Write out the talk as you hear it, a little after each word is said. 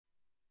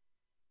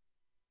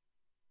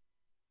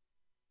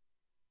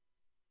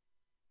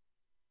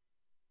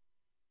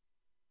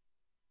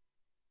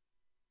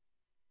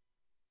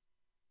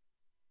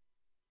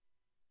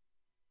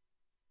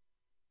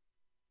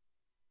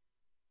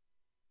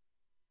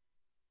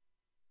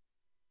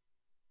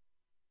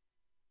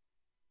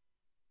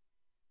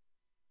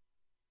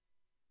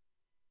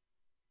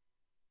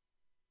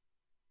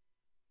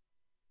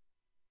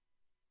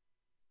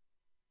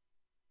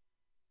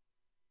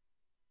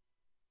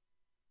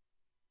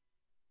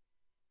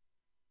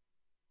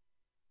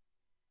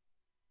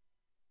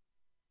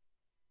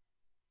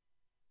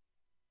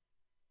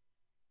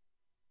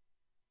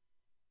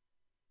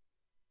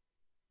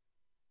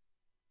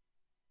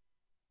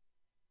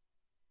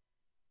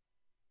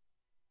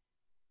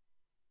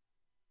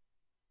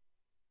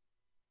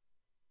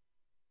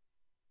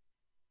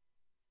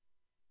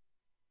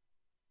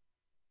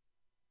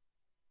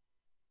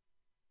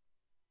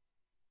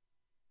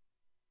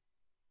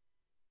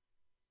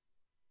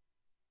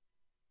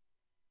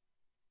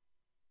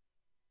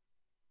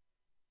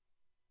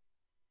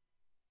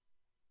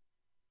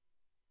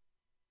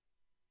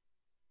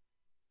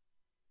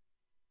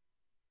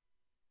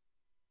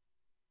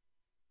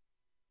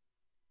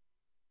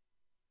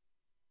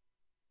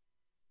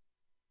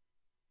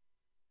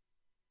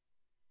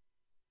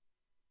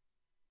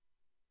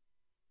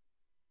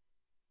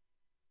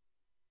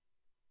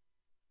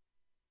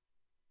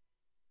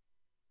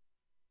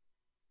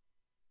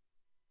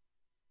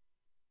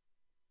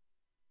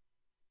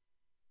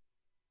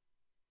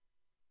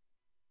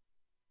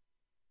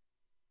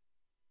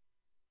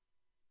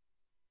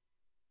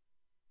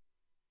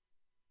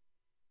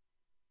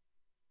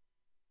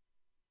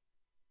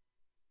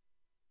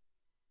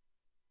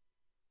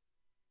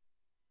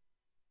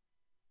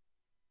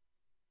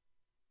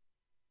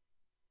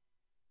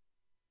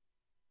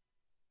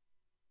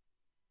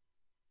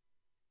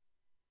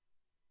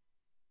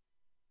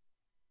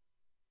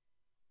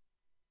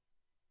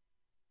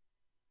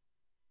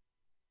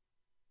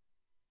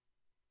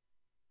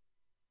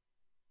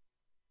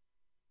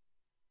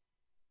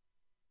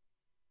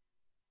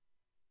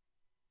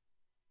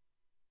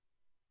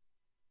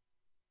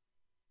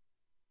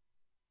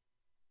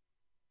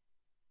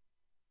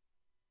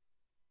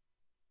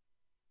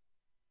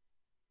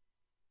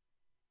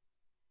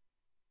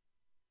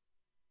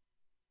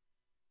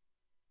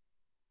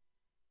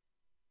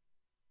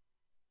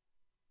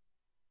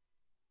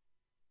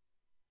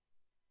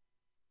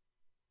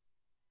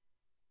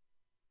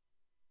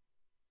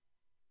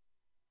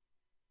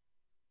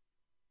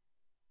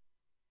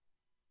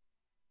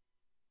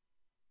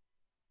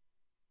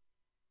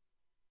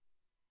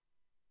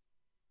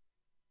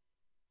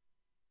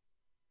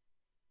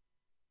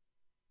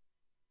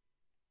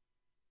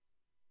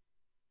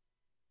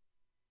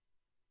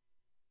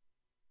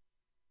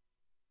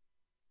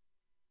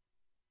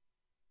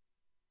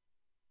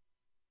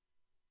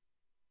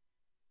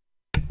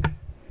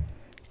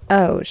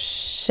Oh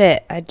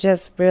shit, I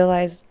just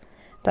realized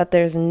that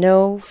there's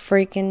no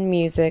freaking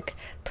music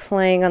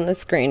playing on the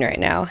screen right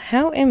now.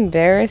 How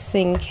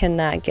embarrassing can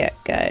that get,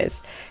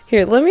 guys?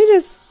 Here, let me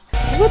just...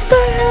 What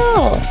the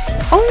hell?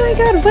 Oh my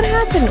god, what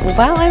happened?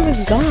 While I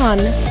was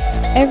gone,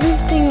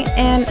 everything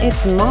and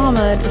its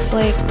mama just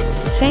like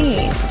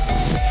changed.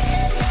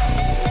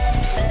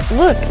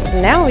 Look,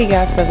 now we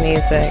got some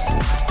music.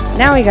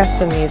 Now we got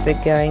some music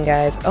going,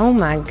 guys. Oh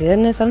my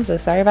goodness, I'm so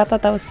sorry about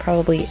that. That was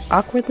probably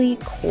awkwardly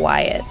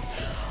quiet.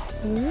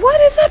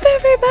 What is up,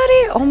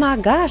 everybody? Oh my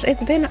gosh,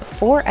 it's been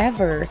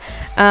forever.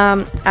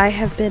 I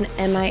have been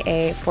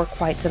MIA for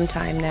quite some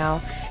time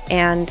now,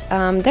 and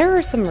there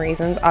are some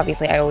reasons.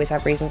 Obviously, I always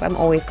have reasons. I'm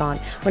always gone.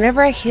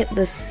 Whenever I hit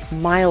this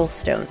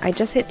milestone, I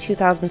just hit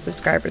 2,000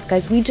 subscribers.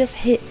 Guys, we just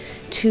hit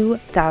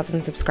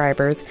 2,000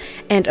 subscribers,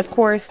 and of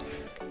course,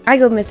 I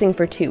go missing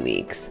for 2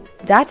 weeks.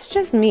 That's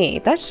just me.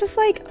 That's just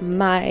like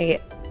my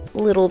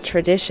little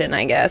tradition,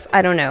 I guess.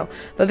 I don't know.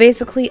 But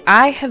basically,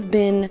 I have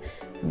been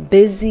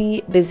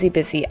busy.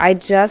 I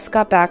just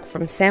got back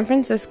from San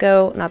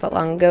Francisco not that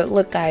long ago.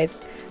 Look,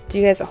 guys, do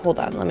you guys hold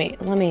on? Let me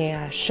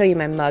show you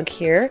my mug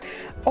here.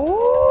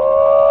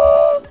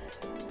 Oh,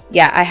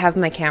 yeah, I have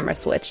my camera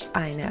switched.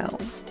 I know.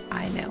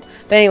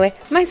 But anyway,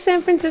 my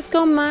San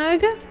Francisco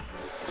mug.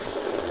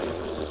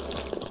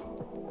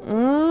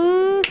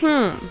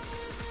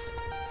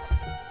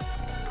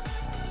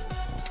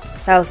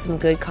 That was some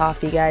good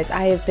coffee, guys.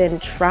 I have been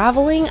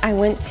traveling. I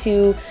went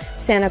to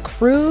Santa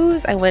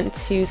Cruz, I went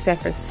to San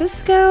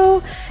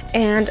Francisco,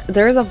 and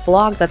there's a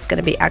vlog that's going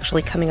to be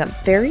actually coming up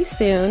very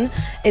soon.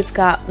 It's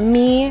got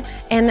me,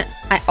 and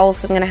I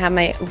also am going to have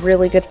my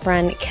really good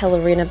friend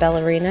Kellerina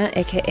Ballerina,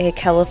 aka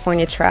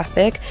California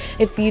Traffic.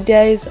 If you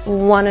guys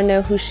want to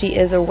know who she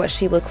is or what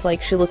she looks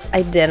like, she looks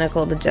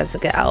identical to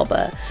Jessica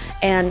Alba.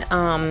 And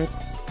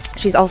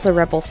she's also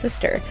Rebel's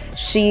sister.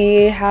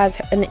 She has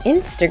an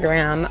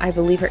Instagram. I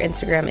believe her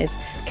Instagram is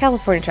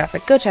California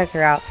Traffic. Go check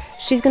her out.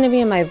 She's going to be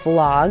in my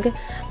vlog.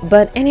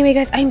 But anyway,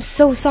 guys, I'm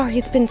so sorry.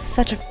 It's been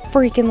such a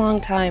freaking long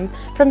time,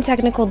 from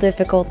technical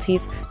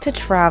difficulties to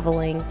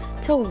traveling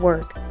to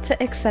work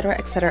to etc.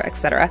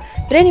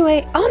 But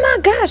anyway, oh my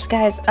gosh,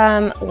 guys,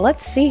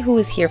 let's see who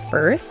is here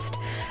first.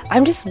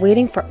 I'm just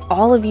waiting for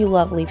all of you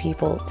lovely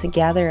people to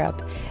gather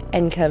up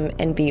and come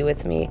and be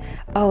with me.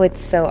 Oh, it's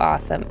so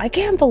awesome. I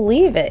can't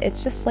believe it.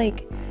 It's just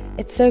like,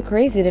 it's so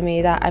crazy to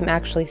me that I'm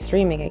actually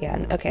streaming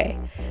again. Okay,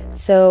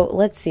 so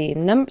let's see.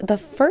 The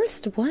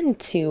first one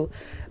to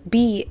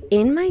be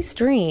in my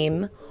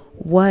stream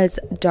was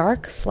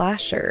Dark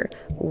Slasher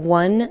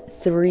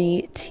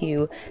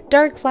 132.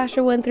 Dark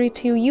Slasher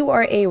 132, you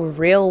are a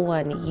real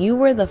one. You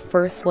were the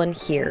first one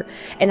here,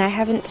 and I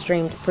haven't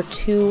streamed for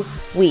 2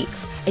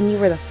 weeks, and you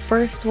were the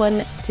first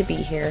one to be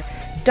here.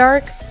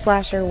 Dark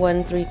Slasher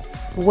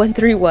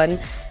 131.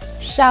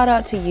 Shout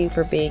out to you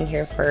for being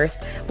here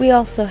first. We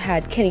also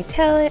had Kenny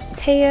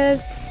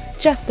Tejas,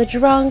 Jeff the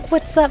Drunk,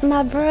 what's up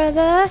my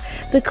brother?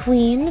 The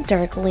Queen,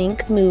 Dark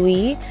Link,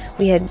 Mooey.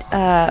 We had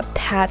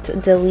Pat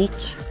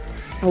Daliki.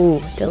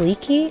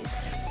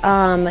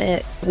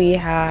 We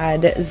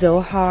had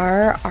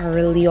Zohar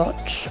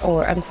Arlioch,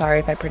 or I'm sorry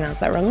if I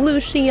pronounced that wrong,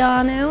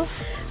 Luciano,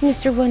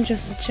 Mr. One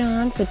Joseph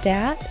John,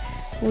 Sadat.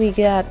 We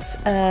got,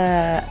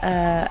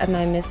 am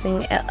I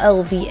missing?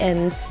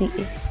 LVNC.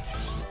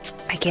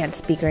 I can't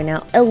speak right now.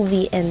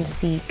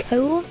 LVNC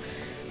Co.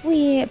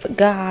 We've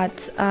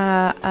got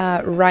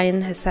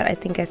Ryan has said, I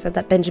think I said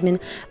that, Benjamin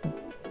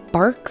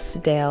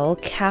Barksdale,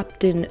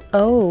 Captain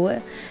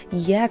O.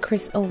 Yeah,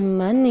 Chris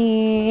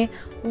O'Money.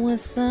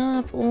 What's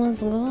up?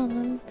 What's going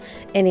on?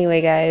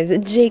 Anyway, guys,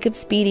 Jacob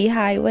Speedy,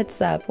 hi,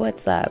 what's up?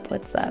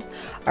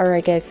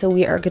 Alright, guys, so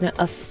we are gonna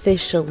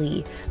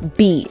officially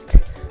beat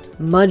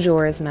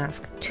Majora's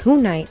Mask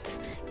tonight.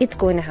 It's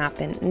going to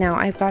happen. Now,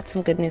 I've got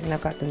some good news and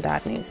I've got some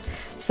bad news.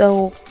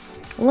 So,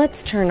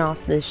 let's turn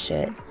off this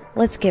shit.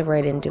 Let's get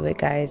right into it,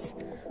 guys.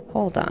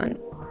 Hold on.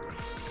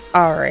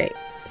 Alright,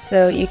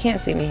 so you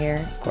can't see me here,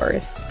 of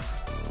course.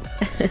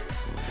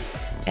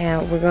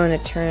 And we're going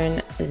to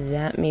turn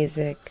that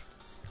music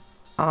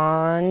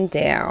on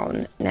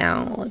down.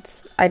 Now,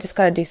 I just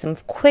got to do some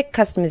quick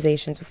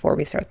customizations before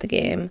we start the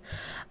game.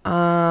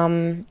 I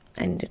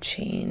need to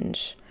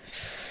change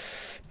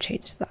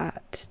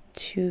that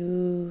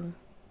to...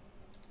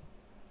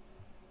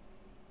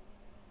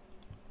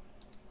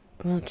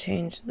 We'll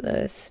change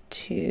this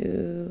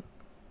to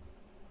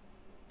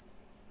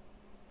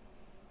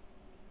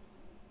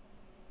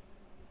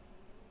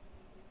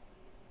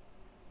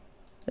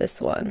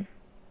this one.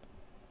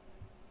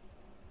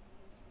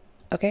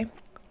 Okay.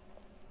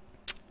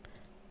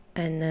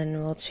 And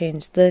then we'll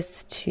change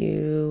this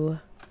to,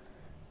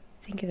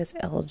 I think it was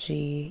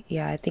LG.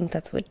 Yeah, I think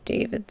that's what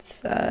David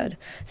said.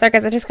 Sorry,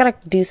 guys, I just gotta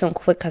do some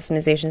quick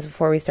customizations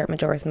before we start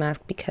Majora's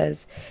Mask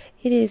because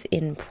it is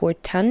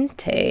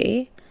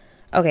importante.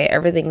 Okay,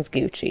 everything's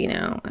Gucci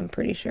now. I'm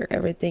pretty sure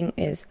everything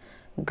is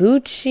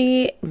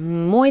Gucci.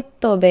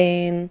 Muito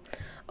bem.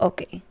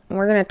 Okay,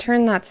 we're gonna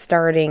turn that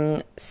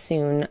starting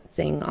soon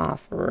thing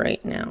off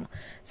right now.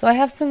 So I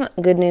have some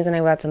good news and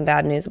I've got some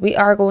bad news. We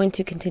are going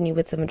to continue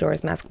with some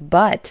Majora's Mask,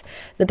 but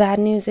the bad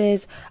news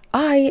is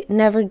I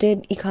never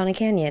did Icona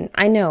Canyon.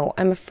 I know,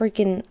 I'm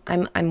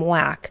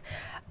whack.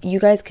 You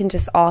guys can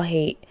just all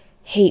hate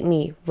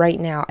me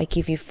right now. I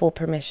give you full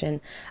permission.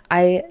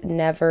 I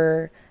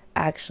never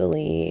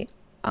actually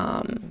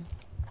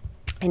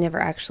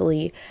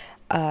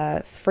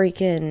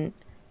freaking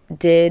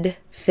did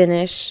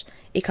finish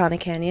Icona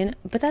Canyon,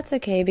 but that's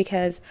okay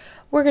because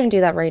we're gonna do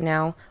that right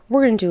now.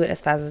 We're gonna do it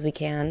as fast as we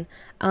can.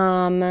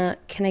 Can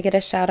I get a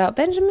shout out?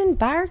 Benjamin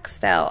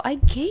Barksdale, I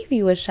gave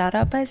you a shout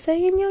out by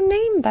saying your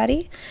name,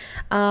 buddy.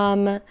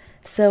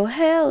 So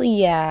hell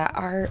yeah,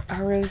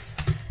 Aros.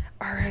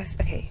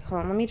 Okay,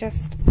 hold on, let me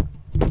just,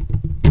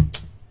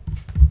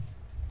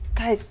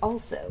 guys,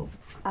 also,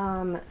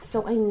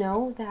 so I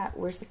know that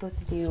we're supposed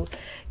to do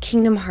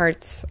Kingdom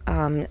Hearts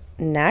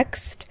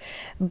next,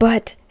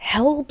 but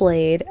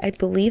Hellblade, I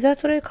believe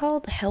that's what it's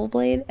called,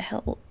 Hellblade,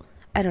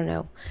 I don't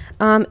know.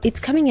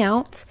 It's coming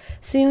out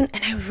soon,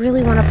 and I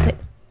really want to play.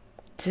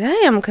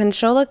 Damn,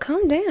 controller,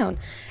 calm down.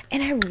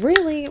 And I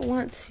really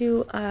want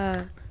to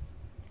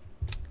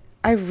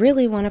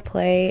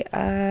play.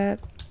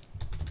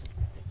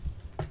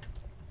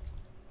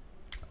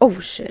 Oh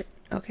shit.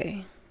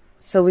 Okay.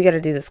 So we gotta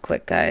do this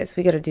quick, guys.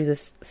 We gotta do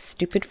this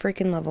stupid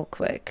freaking level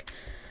quick.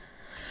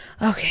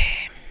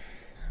 Okay.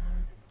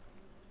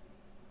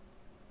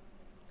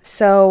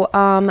 So,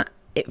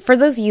 for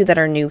those of you that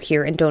are new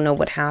here and don't know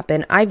what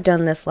happened, I've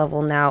done this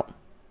level now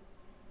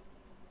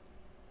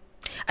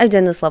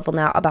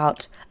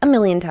about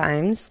 1,000,000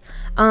 times.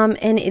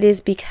 And it is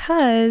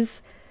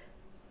because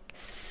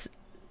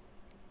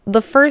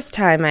the first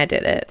time I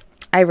did it,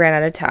 I ran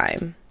out of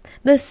time.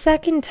 The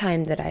second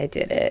time that I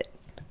did it,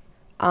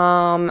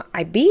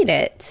 I beat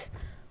it,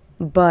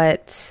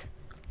 but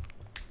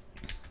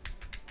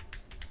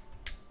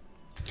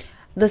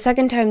the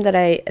second time that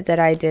I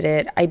did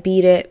it, I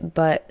beat it,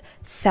 but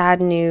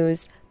sad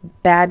news,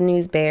 bad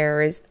news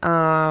bears.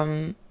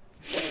 I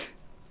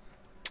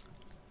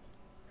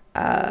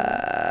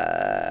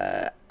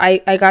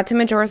got to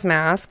Majora's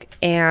Mask,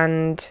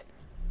 and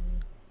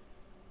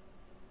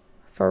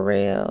for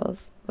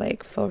reals,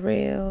 like for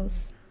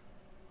reals.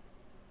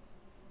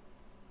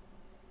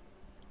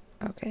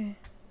 Okay.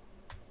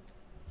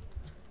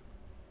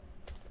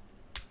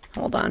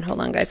 Hold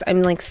on, guys.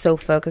 I'm like so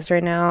focused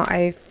right now.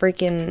 I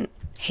freaking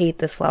hate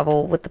this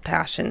level with the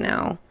passion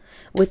now.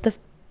 With the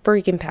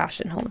freaking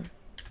passion. Hold on.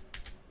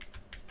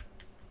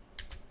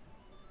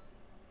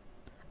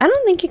 I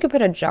don't think you could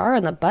put a jar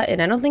on the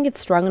button. I don't think it's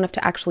strong enough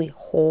to actually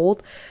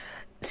hold.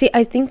 See,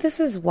 I think this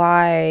is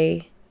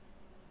why.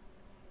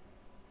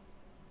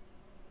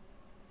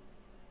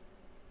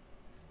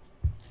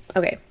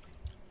 Okay.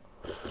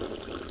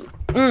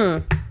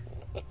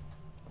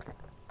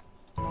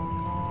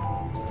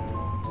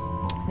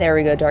 There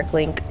we go, Dark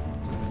Link.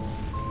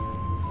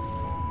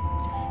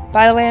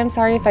 By the way, I'm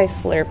sorry if I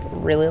slurp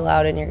really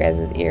loud in your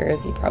guys'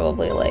 ears. You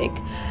probably like,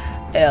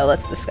 ew,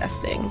 that's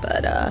disgusting,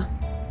 but,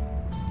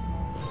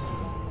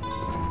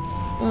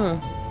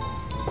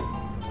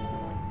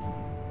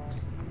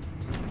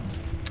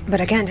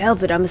 But I can't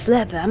help it, I'm a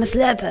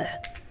slapper.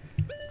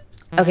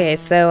 Okay,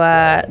 so,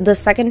 the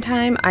second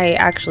time I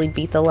actually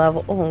beat the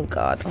level, oh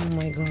god, oh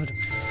my god.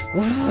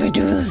 Why do I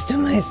do this to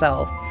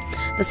myself?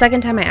 The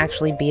second time I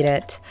actually beat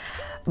it,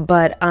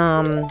 but,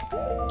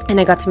 and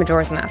I got to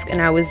Majora's Mask,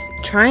 and I was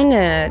trying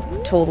to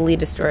totally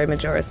destroy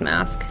Majora's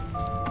Mask.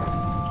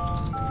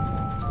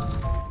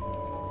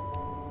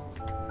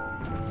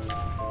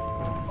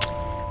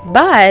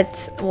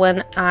 But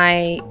when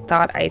I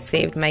thought I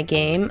saved my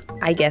game,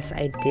 I guess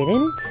I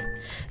didn't.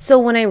 So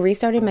when I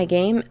restarted my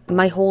game,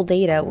 my whole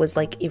data was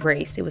like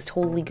erased. It was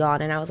totally gone,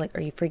 and I was like,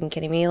 are you freaking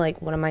kidding me?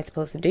 Like, what am I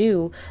supposed to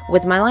do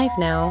with my life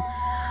now?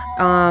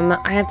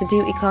 I have to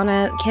do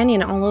Icona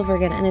Canyon all over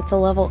again, and it's a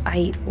level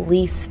I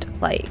least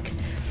like.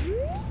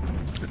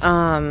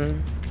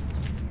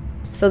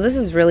 So this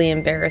is really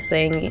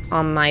embarrassing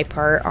on my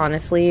part,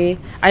 honestly.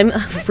 I'm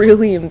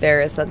really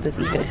embarrassed that this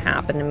even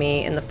happened to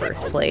me in the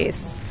first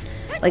place.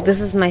 Like,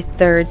 this is my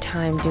third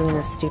time doing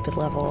this stupid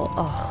level.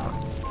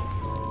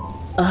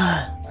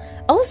 Ugh.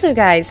 Also,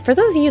 guys, for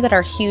those of you that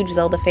are huge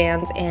Zelda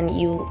fans and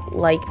you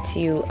like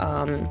to,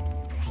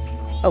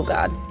 oh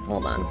god,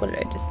 hold on, what did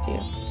I just do?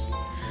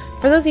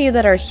 For those of you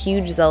that are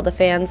huge Zelda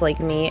fans like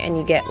me, and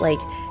you get, like,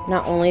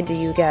 not only do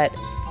you get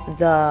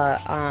the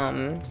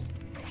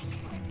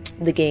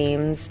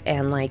games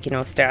and, like, you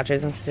know,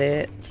 statues and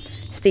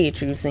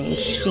statues and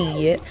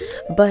shit,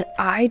 but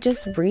I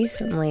just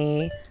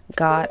recently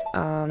got,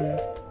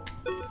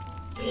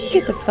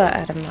 get the fuck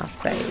out of my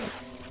face.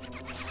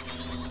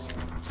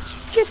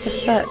 Get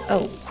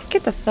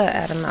the fuck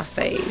out of my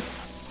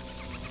face.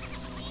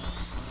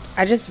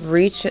 I just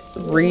reach,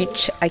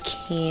 I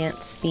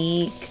can't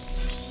speak.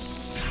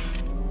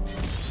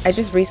 I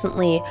just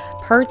recently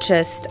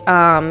purchased,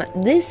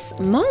 this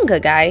manga,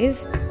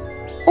 guys.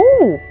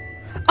 Oh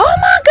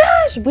my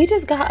gosh, we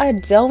just got a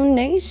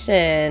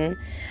donation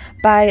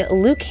by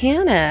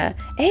Lucana.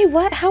 Hey,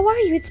 what? How are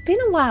you? It's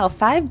been a while.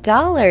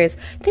 $5.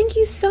 Thank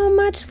you so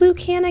much,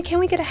 Lucana. Can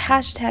we get a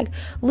hashtag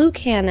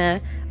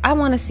Lucana? I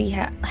want to see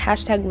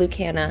hashtag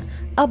Lucana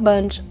a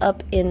bunch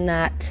up in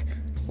that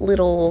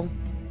little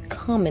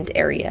comment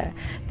area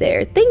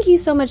there. Thank you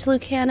so much,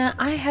 Lucana.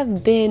 I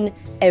have been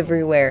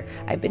everywhere.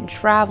 I've been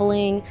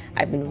traveling,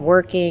 I've been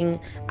working,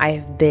 I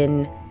have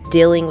been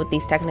dealing with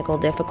these technical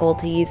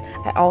difficulties.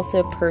 I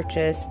also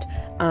purchased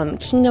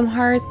Kingdom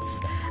Hearts,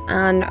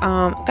 and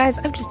guys,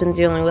 I've just been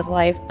dealing with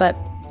life, but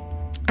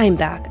I'm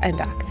back.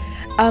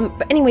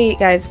 But anyway,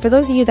 guys, for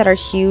those of you that are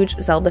huge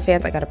Zelda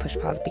fans, I gotta push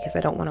pause because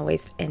I don't want to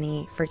waste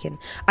any freaking...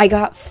 I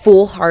got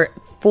full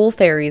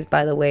fairies,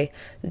 by the way.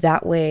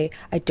 That way,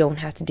 I don't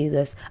have to do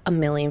this a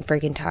million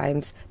freaking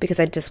times because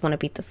I just want to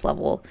beat this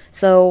level.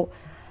 So,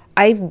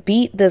 I've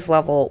beat this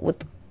level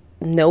with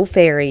no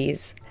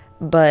fairies,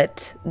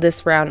 but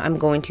this round I'm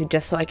going to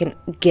just so I can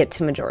get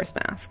to Majora's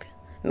Mask.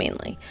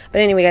 Mainly.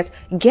 But anyway, guys,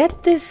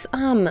 get this.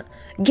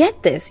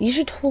 You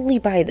should totally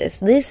buy this.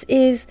 This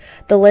is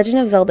The Legend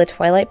of Zelda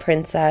Twilight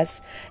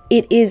Princess.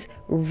 It is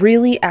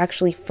really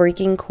actually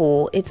freaking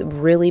cool. It's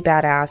really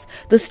badass.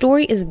 The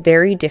story is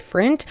very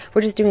different.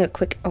 We're just doing a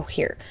quick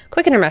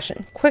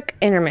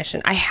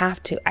intermission. I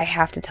have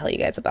to tell you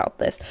guys about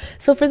this.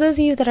 So for those of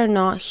you that are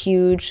not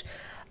huge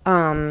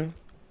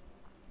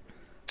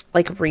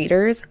like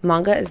readers,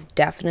 manga is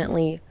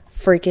definitely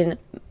freaking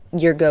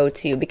your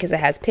go-to because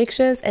it has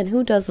pictures, and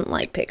who doesn't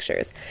like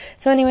pictures?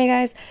 So anyway,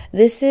 guys,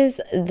 this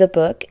is the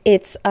book.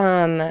 It's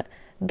The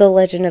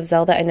Legend of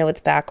Zelda. I know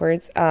it's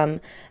backwards.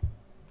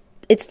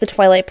 It's the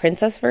Twilight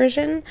Princess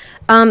version.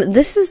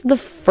 This is the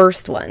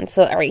first one.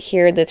 So right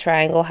here, the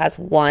triangle has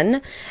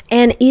 1,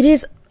 and it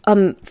is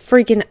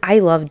freaking... I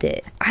loved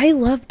it.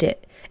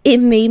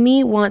 It made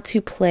me want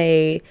to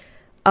play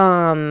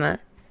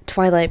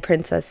Twilight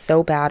Princess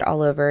so bad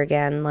all over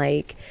again.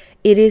 Like,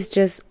 it is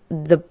just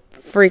the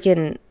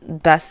freaking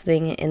best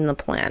thing in the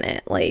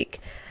planet. Like,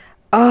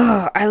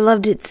 oh, I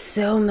loved it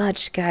so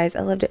much, guys.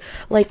 I loved it.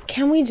 Like,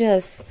 can we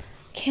just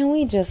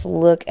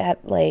look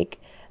at, like,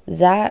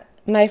 that,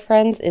 my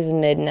friends, is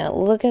Midna.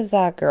 Look at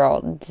that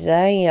girl.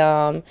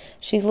 Damn.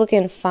 She's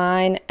looking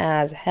fine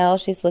as hell.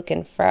 She's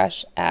looking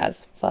fresh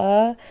as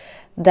fuck.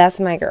 That's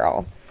my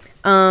girl.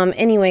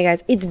 Anyway,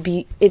 guys,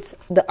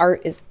 the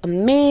art is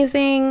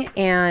amazing,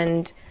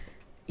 and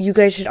you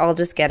guys should all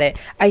just get it.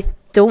 I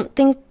don't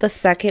think the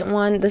second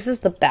one, this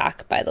is the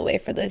back, by the way,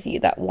 for those of you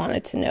that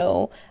wanted to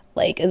know.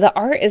 Like, the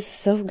art is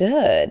so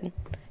good.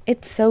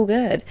 It's so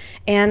good.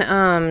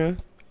 And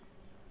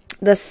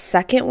the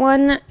second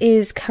one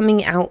is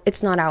coming out.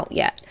 It's not out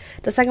yet.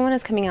 The second one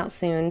is coming out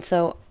soon.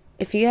 So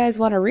if you guys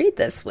want to read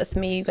this with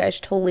me, you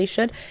guys totally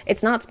should.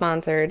 It's not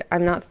sponsored.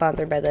 I'm not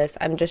sponsored by this.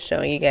 I'm just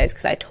showing you guys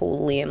because I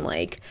totally am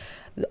like,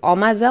 all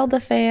my Zelda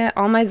fan,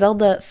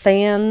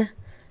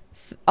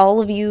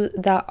 all of you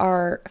that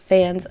are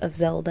fans of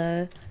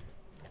Zelda,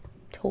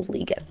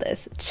 totally get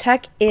this.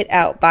 Check it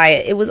out. Buy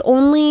it. It was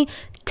only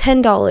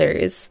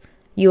 $10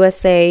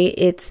 USA.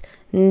 It's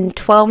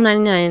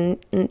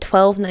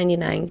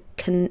 $12.99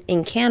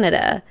 in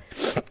Canada,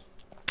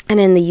 and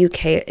in the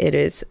UK it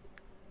is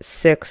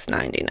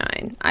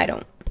 $6.99. I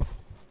don't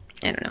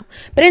know.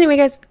 But anyway,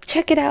 guys,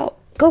 check it out.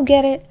 Go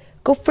get it.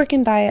 Go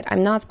freaking buy it.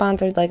 I'm not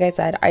sponsored, like I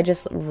said. I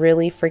just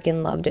really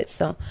freaking loved it.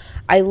 So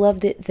I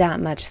loved it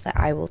that much that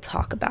I will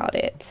talk about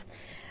it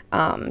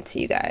to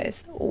you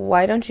guys.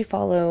 Why don't you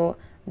follow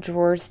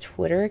Drawer's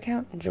Twitter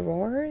account?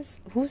 Drawers?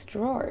 Who's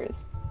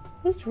Drawers?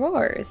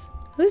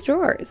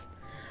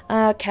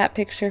 Cat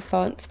picture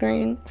front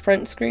screen.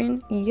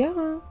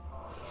 Yeah.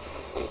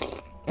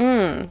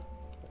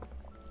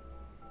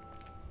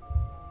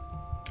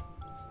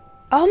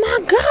 Oh my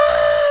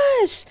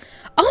gosh!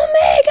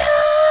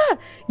 Omega!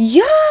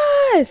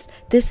 Yes!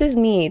 This is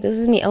me.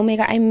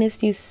 Omega, I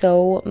missed you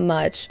so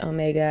much,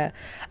 Omega.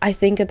 I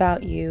think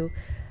about you.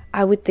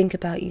 I would think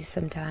about you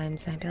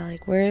sometimes. I'd be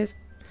like,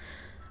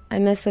 I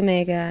miss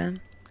Omega.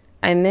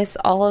 I miss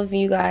all of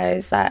you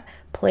guys that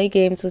play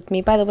games with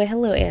me. By the way,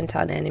 hello,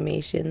 Anton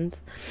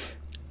Animations.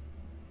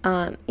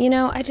 You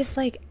know, I just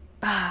like...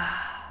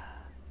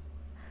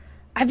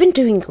 I've been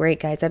doing great,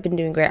 guys. I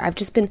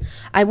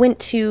went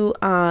to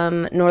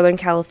Northern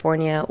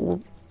California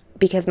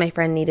because my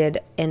friend needed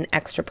an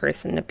extra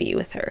person to be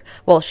with her.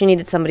 Well, she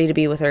needed somebody to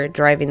be with her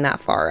driving that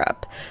far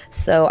up.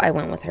 So I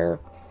went with her.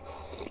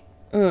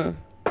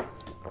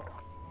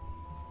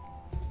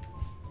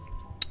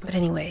 But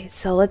anyway,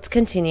 so let's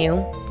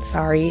continue.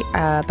 Sorry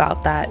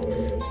about that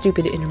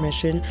stupid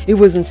intermission. It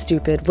wasn't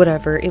stupid,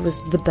 whatever. It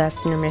was the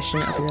best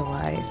intermission of your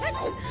life.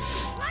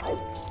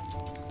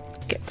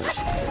 Get this.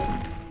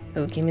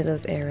 Oh, give me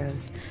those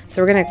arrows.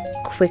 So we're gonna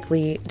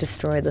quickly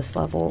destroy this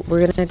level.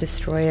 We're gonna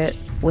destroy it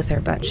with our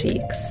butt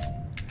cheeks.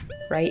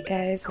 Right,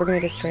 guys? We're gonna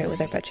destroy it with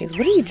our butt cheeks.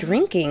 What are you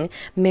drinking?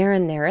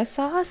 Marinara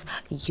sauce?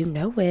 You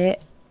know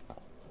it.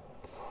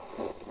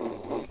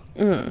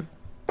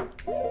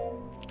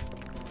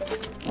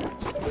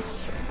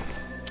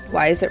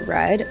 Why is it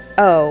red?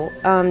 Oh,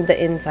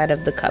 the inside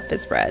of the cup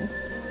is red.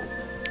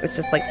 It's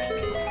just like...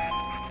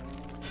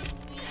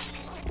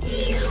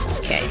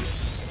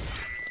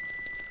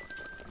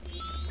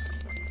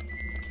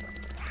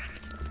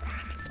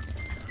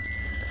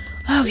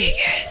 Okay,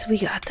 guys, we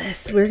got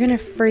this. We're gonna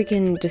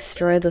freaking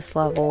destroy this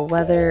level,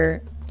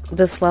 whether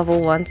this level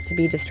wants to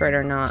be destroyed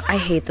or not. I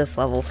hate this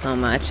level so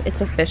much.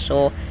 It's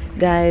official.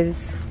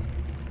 Guys,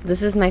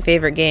 this is my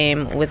favorite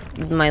game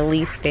with my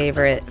least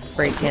favorite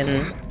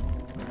freaking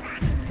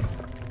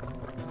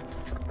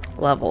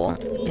level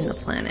in the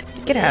planet.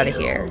 Get out of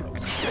here.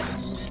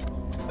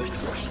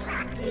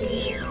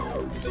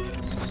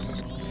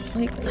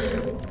 Like,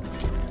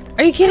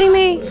 are you kidding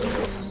me?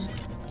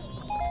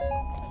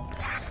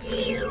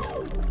 He's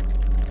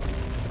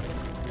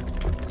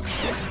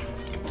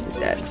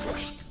dead.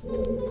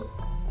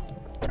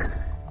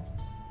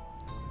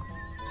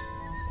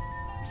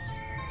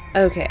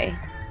 Okay.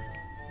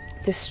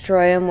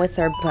 Destroy him with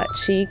our butt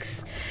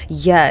cheeks.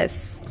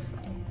 Yes.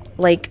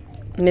 Like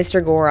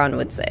Mr. Goron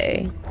would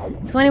say.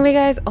 So anyway,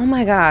 guys, oh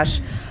my gosh.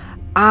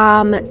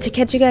 To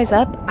catch you guys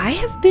up, I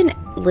have been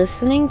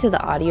listening to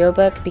the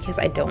audiobook because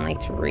I don't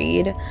like to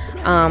read.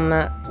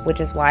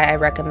 Which is why I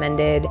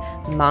recommended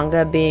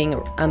manga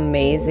being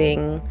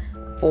amazing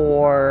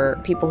for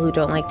people who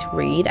don't like to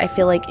read. I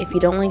feel like if you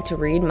don't like to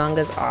read,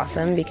 manga's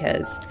awesome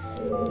because,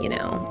 you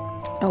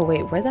know. Oh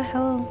wait, where the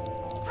hell?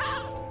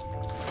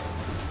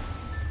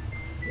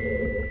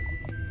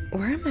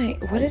 Where am I?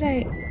 What did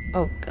I?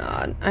 Oh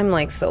god, I'm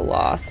like so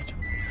lost.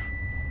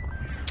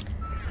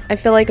 I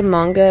feel like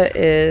manga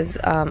is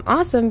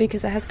awesome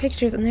because it has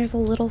pictures and there's a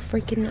little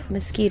freaking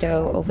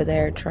mosquito over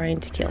there trying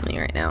to kill me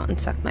right now and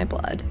suck my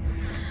blood.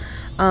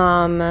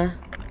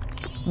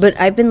 But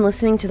I've been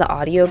listening to the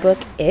audiobook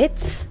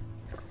It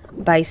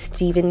by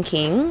Stephen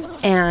King,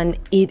 and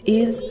it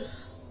is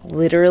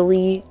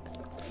literally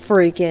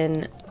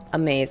freaking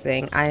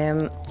amazing.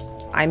 I'm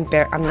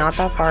not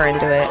that far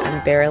into it.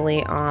 I'm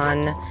barely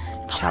on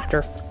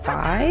chapter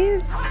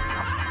 5.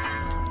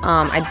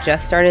 I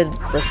just started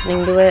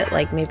listening to it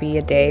like maybe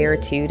a day or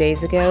 2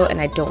 days ago, and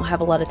I don't have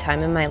a lot of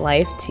time in my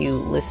life to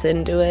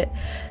listen to it.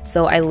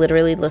 So I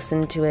literally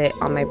listen to it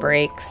on my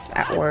breaks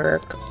at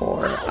work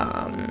or,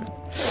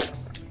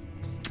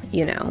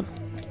 you know,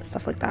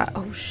 stuff like that.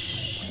 Oh,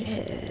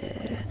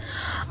 shit.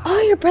 Oh,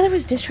 your brother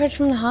was discharged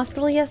from the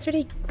hospital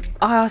yesterday?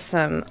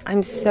 Awesome.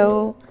 I'm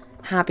so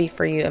happy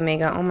for you,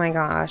 Omega. Oh my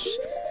gosh.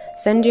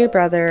 Send your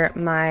brother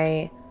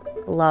my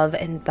love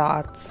and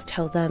thoughts.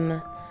 Tell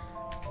them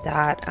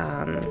that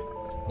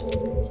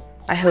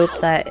I hope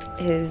that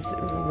his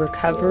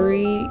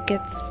recovery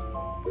gets,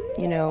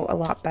 you know, a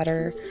lot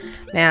better.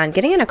 Man,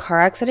 getting in a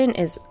car accident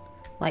is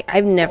like,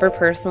 I've never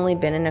personally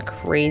been in a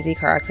crazy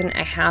car accident.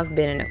 I have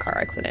been in a car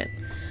accident,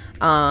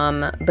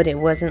 but it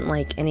wasn't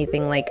like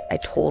anything like I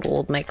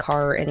totaled my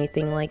car or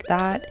anything like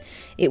that.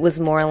 It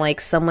was more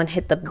like someone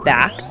hit the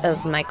back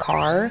of my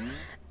car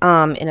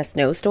in a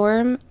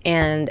snowstorm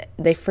and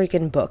they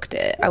freaking booked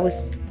it. I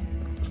was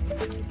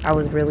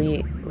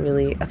really,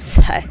 really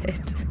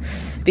upset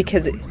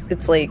because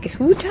it's like,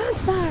 who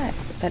does that?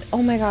 But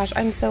oh my gosh,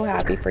 I'm so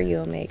happy for you,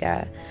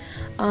 Omega.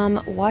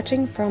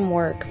 Watching from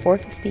work,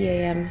 4:50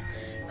 a.m.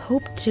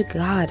 Hope to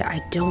God I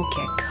don't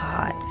get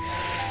caught.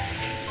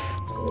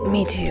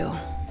 Me too.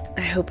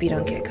 I hope you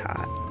don't get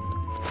caught.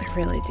 I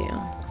really do.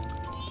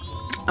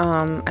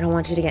 I don't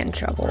want you to get in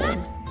trouble.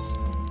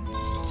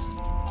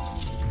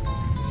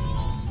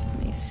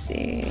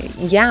 See.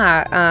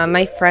 Yeah,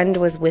 my friend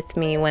was with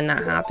me when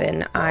that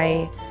happened.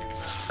 I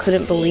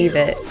couldn't believe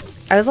it.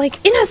 I was like,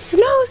 in a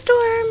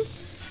snowstorm!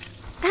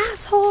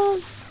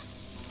 Assholes!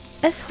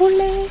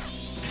 Asshole!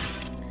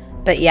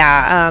 But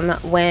yeah,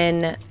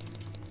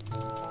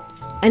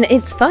 and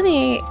it's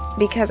funny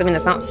because, I mean,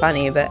 it's not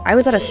funny, but I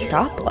was at a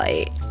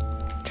stoplight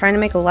trying to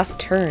make a left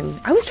turn.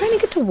 I was trying to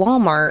get to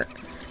Walmart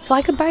so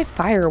I could buy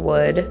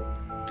firewood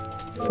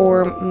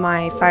for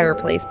my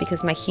fireplace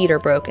because my heater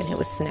broke and it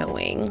was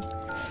snowing.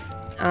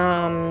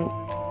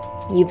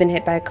 You've been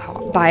hit by a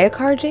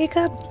car,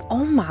 Jacob?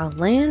 Oh my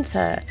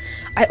Lanta.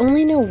 I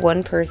only know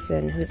one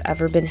person who's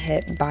ever been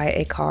hit by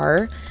a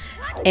car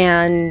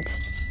and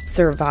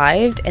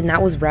survived, and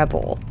that was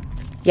Rebel.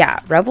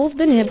 Yeah, Rebel's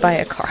been hit by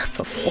a car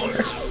before.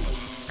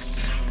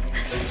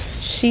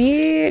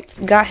 She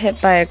got hit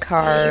by a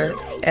car,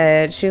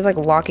 and she was like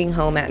walking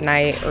home at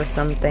night or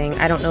something.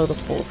 I don't know the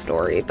full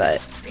story, but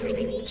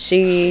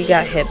she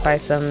got hit by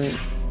some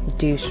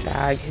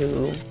douchebag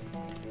who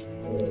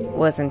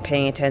wasn't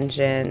paying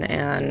attention,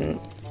 and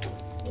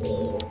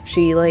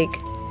she like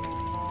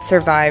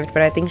survived,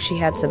 but I think she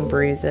had some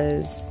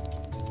bruises.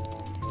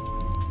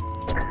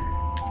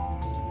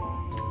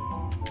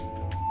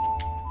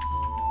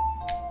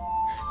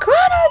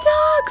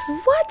 Chronodox,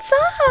 what's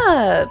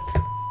up?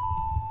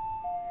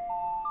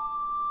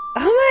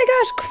 Oh my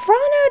gosh,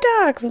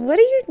 Chronodox, what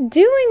are you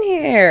doing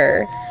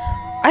here?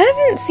 I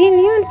haven't seen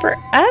you in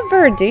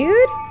forever,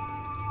 dude.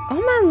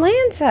 Oh my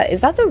Lanza,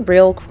 is that the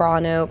real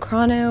Chrono?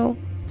 Chrono?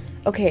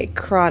 Okay,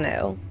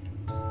 Chrono.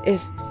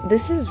 If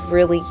this is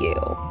really you,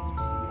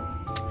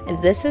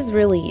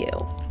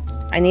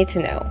 I need to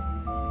know.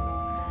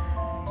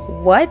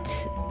 What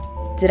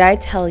did I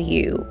tell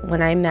you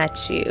when I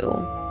met you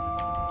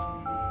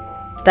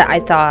that I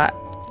thought,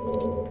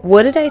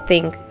 what did I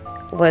think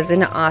was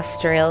an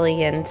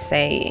Australian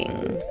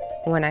saying?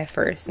 when I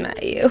first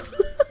met you.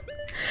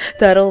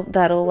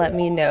 That'll let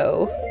me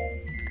know.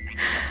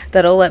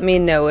 That'll let me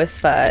know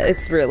if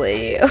it's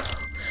really you.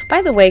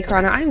 By the way,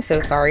 Chrono, I'm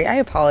so sorry. I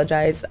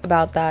apologize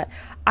about that.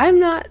 I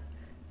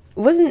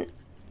wasn't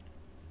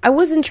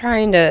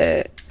trying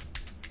to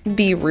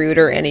be rude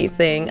or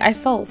anything. I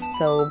felt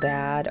so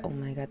bad. Oh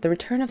my god. The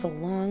return of the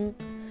long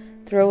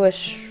throw a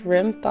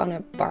shrimp on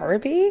a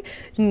Barbie?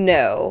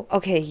 No.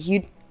 Okay,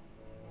 you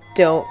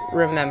don't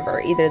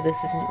remember. Either this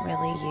isn't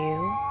really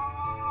you,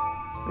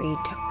 or you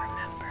don't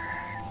remember.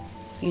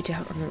 You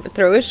don't remember.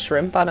 Throw a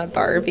shrimp on a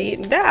Barbie?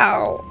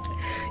 No.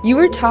 You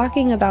were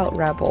talking about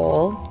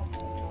Rebel,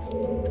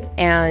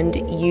 and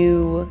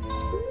you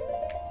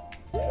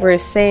were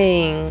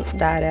saying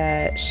that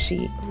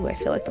ooh, I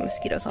feel like the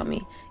mosquito's on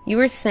me. You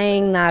were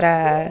saying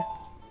that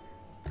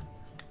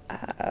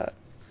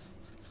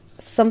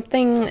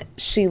something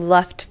she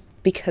left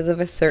because of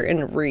a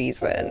certain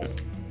reason.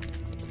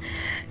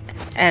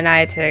 And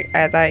I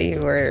thought you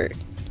were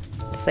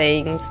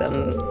saying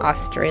some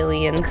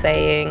Australian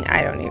saying.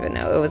 I don't even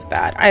know. It was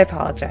bad. I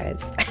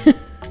apologize.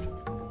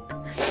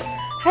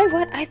 Hi,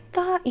 what? I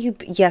thought you...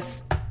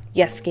 Yes,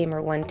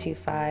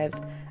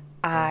 Gamer125.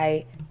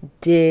 I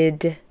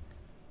did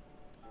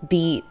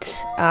beat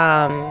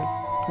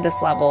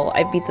this level.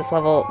 I beat this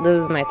level. This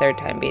is my third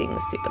time beating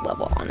this stupid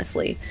level,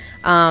 honestly.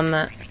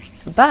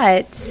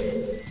 But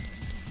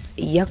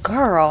your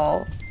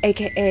girl,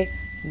 aka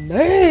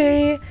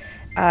me,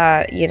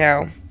 you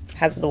know,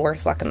 has the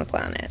worst luck on the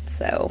planet.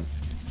 So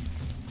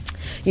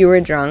you were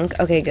drunk.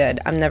 Okay, good.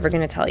 I'm never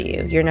gonna tell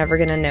you. You're never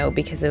gonna know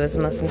because it was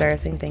the most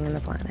embarrassing thing on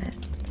the planet.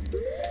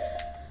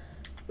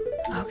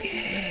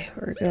 Okay,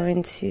 we're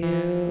going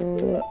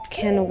to...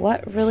 Can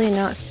what really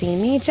not see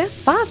me? Jeff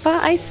Fafa,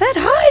 I said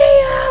hi to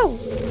you!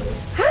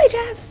 Hi,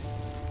 Jeff!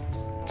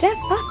 Jeff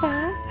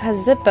Fafa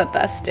has zipper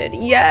busted.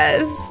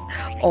 Yes!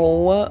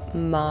 Oh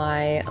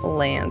my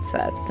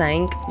Lanza.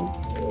 Thank...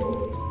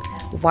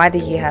 Why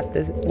did you have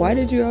to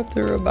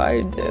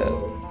remind him?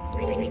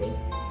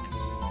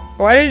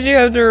 Why did you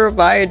have to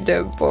remind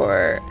him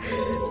for?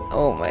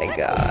 Oh my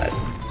god.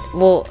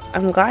 Well,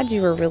 I'm glad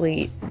you were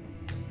really...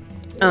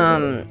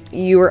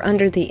 you were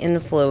under the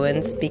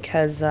influence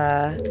because,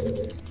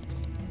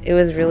 it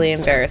was really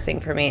embarrassing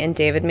for me, and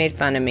David made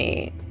fun of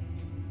me.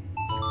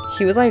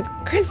 He was like,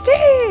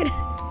 Christine!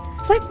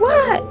 It's like,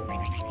 what?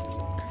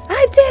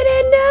 I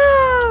didn't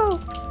know!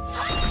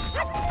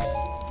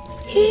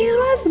 He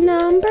was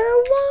 #1!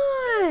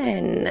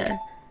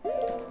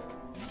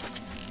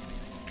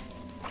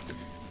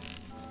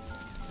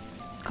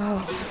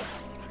 Oh.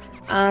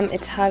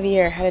 It's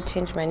Javier. How to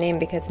change my name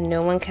because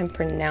no one can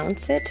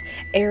pronounce it.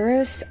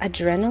 Eros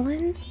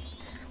Adrenaline?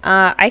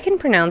 I can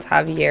pronounce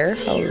Javier.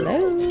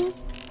 Hello.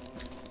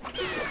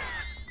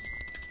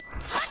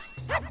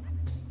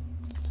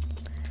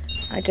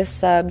 I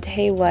just subbed.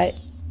 Hey, what?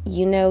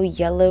 You know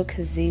Yellow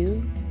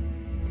Kazoo?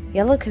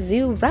 Yellow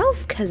Kazoo?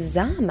 Ralph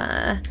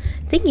Kazama.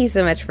 Thank you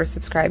so much for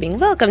subscribing.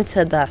 Welcome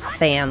to the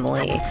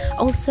family.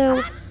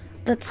 Also...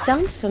 That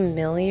sounds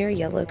familiar,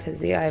 Yellow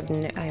Kazoo. I have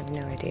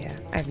no idea.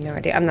 I have no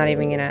idea. I'm not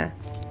even gonna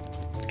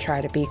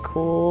try to be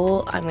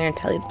cool. I'm gonna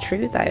tell you the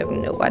truth. I have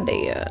no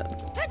idea.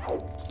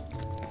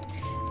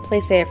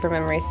 Please say it for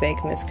memory's sake,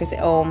 Miss Chrissy.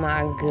 Oh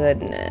my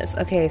goodness.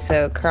 Okay,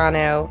 so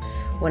Chrono,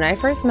 when I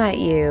first met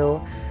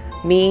you,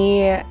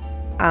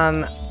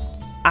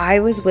 I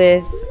was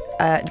with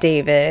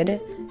David,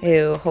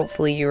 who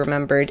hopefully you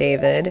remember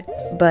David,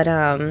 but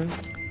oh.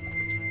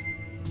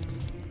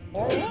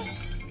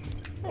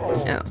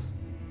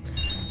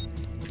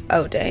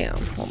 Oh, damn.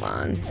 Hold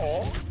on.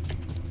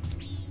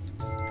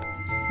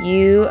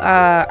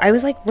 I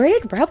was like, where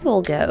did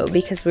Rebel go?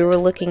 Because we were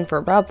looking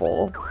for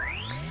Rebel.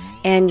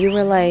 And you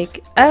were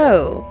like,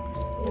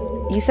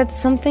 oh, you said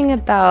something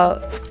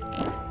about,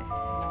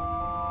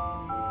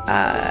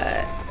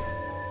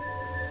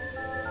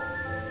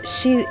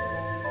 she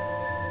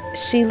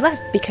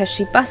left because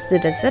she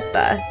busted a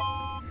zipper.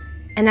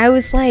 And I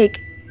was like,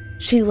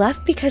 she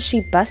left because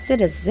she busted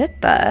a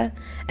zipper?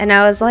 And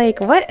I was like,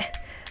 what?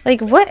 Like,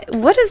 what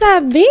does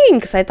that mean?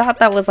 Because I thought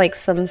that was, like,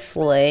 some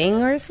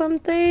slang or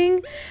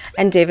something.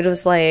 And David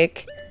was,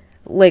 like,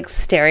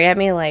 staring at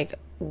me like,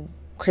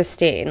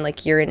 Christine,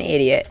 like, you're an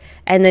idiot.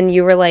 And then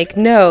you were like,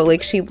 no,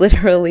 like, she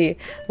literally,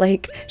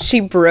 like,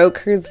 she broke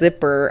her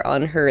zipper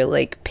on her,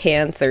 like,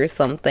 pants or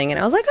something. And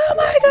I was like, oh,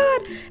 my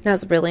God. And I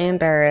was really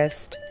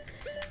embarrassed.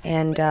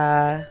 And,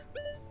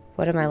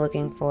 what am I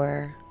looking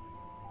for?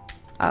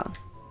 Oh.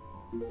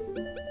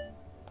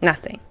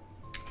 Nothing.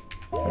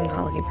 I'm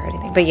not looking for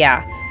anything. But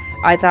yeah,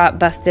 I thought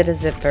busted a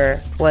zipper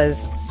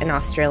was an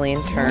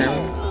Australian term.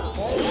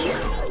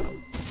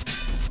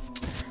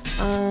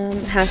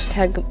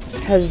 Hashtag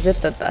her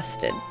zipper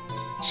busted.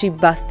 She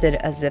busted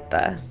a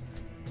zipper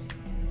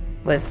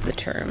was the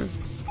term.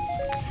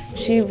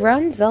 She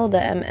runs Zelda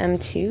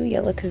MM2,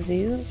 Yellow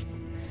Kazoo.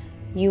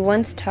 You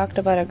once talked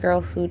about a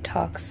girl who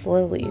talks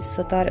slowly,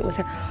 so thought it was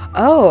her.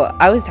 Oh,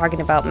 I was talking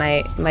about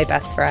my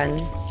best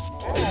friend.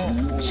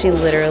 She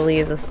literally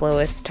is the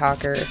slowest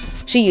talker.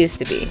 She used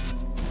to be.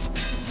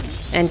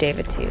 And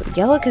David too.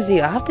 Yellow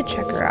Kazoo, I'll have to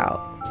check her out.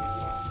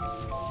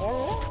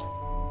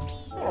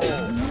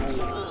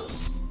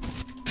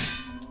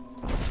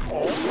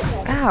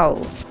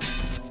 Ow.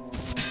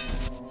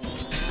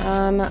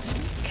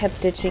 Kept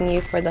ditching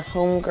you for the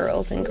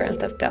homegirls in Grand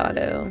Theft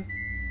Auto.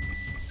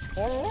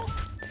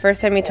 The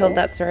first time you told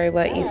that story,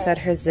 what you said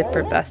her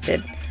zipper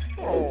busted.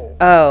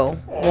 Oh,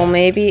 well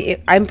maybe,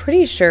 I'm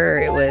pretty sure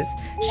it was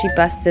she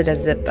busted a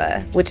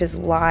zipper, which is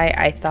why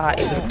I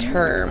thought it was a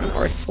term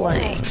or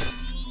slang.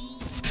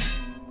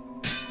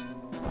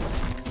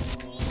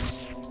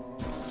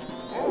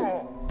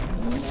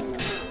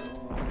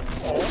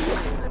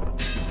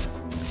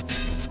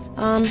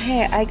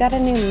 Hey, I got a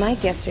new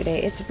mic yesterday.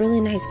 It's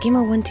really nice.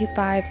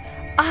 Gamer125.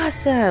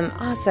 Awesome,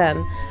 awesome.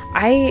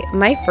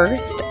 My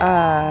first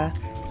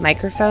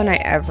microphone I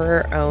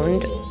ever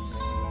owned,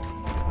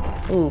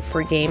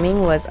 for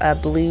gaming, was a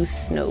blue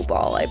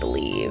snowball, I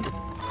believe.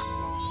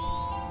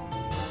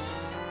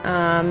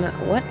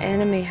 What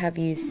anime have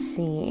you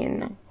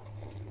seen?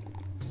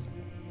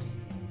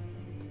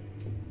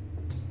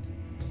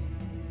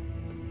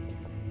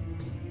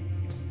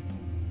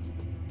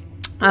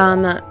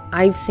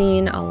 I've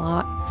seen a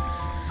lot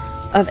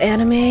of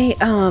anime.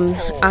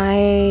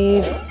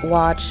 I've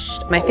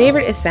watched, my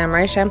favorite is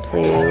Samurai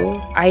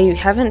Champloo. I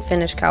haven't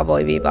finished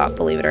Cowboy Bebop,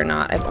 believe it or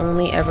not. I've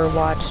only ever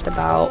watched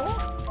about,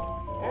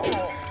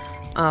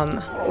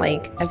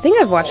 I think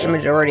I've watched a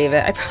majority of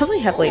it. I probably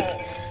have, like,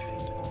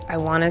 I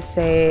want to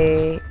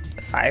say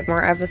 5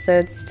 more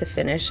episodes to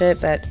finish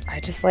it, but I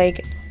just,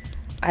 like,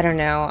 I don't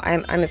know.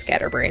 I'm a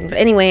scatterbrain. But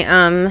anyway,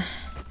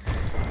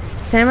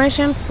 Samurai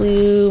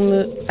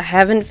Champloo, I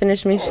haven't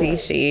finished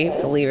Mushishi,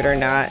 believe it or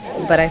not,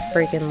 but I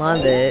freaking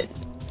love it.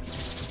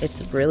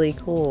 It's really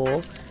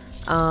cool.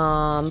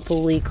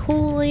 Fooly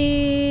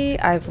Cooly,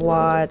 I've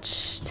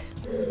watched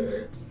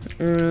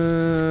Full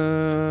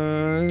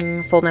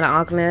Metal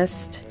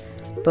Alchemist,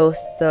 both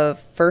the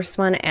first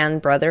one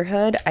and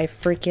Brotherhood.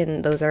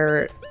 Those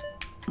are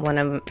one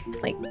of,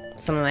 like,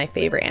 some of my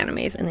favorite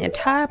animes in the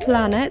entire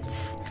planet.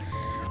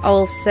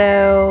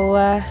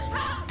 Also,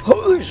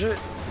 holy shit.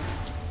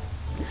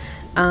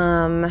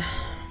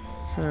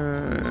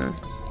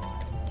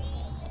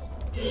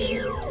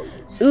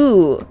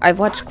 Ooh, I've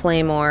watched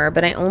Claymore,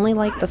 but I only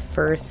like the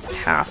first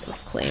half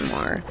of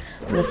Claymore.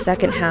 And the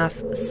second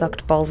half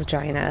sucked balls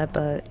Gina,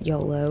 but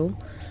YOLO.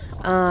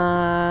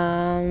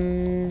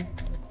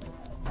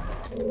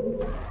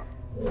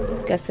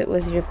 Guess it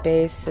was your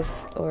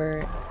basis,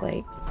 or,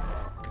 like,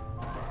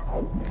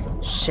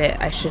 shit,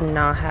 I should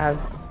not have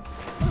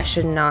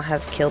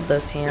killed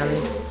those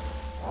hands.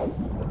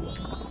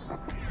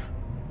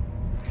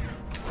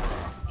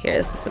 Here,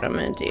 this is what I'm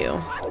gonna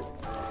do.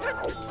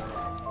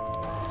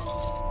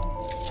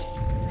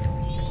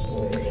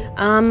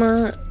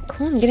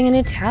 Cool, I'm getting a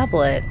new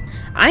tablet.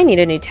 I need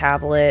a new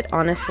tablet,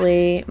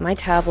 honestly. My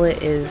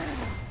tablet is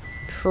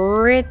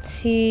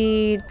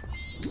pretty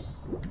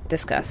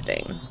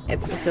disgusting.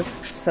 It's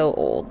just so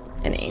old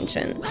and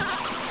ancient.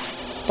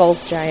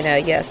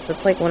 Bulgina, yes,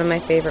 that's like one of my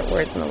favorite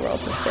words in the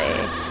world to say.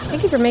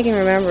 Thank you for making me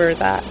remember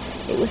that.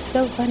 It was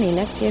so funny.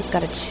 Next year's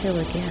gotta chill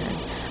again.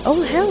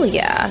 Oh, hell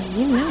yeah,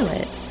 you know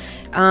it.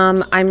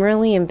 I'm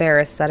really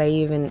embarrassed that I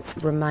even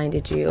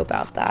reminded you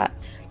about that,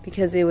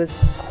 because it was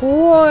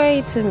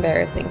quite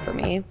embarrassing for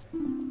me.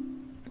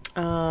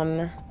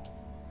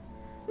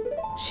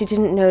 She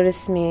didn't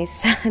notice me.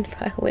 Sad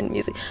violin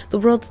music. The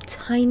world's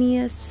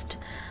tiniest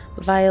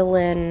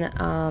violin,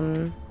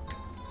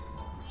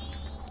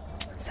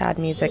 sad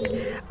music.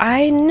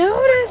 I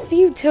notice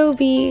you,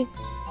 Toby.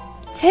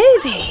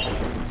 Toby!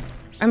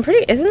 I'm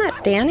pretty, isn't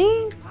that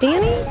Danny?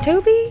 Danny?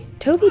 Toby?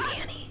 Toby,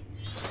 Danny?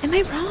 Am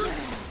I wrong?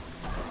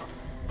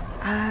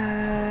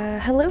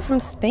 Hello from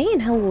Spain.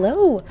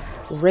 Hello,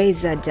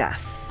 Reza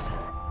Duff.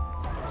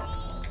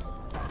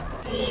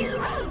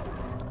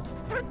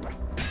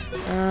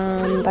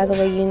 By the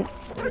way,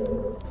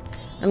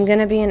 I'm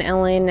gonna be in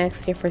LA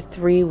next year for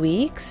 3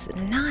 weeks.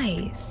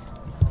 Nice.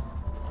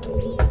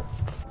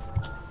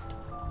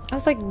 I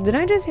was like, did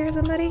I just hear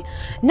somebody?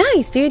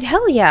 Nice, dude.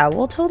 Hell yeah.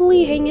 We'll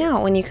totally hang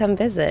out when you come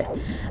visit.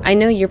 I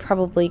know you're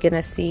probably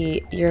gonna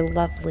see your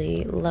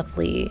lovely,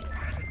 lovely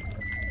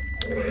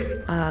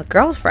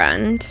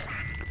girlfriend.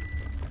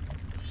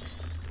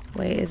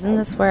 Wait, isn't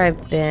this where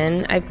I've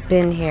been? I've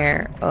been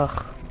here.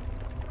 Ugh.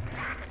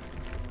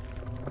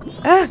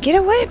 Ah, get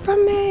away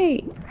from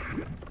me!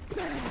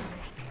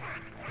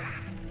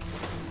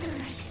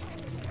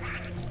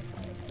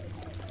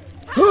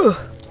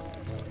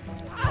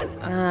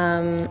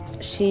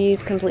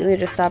 She's completely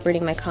just stopped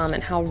reading my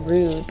comment. How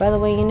rude. By the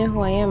way, you know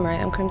who I am, right?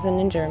 I'm Crimson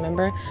Ninja,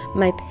 remember?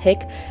 My pic?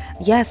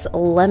 Yes,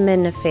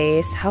 lemon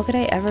face. How could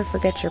I ever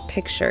forget your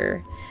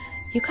picture?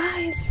 You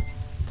guys,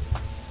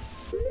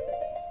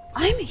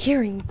 I'm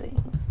hearing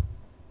things.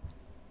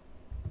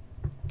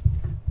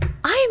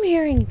 I'm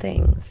hearing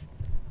things.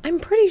 I'm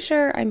pretty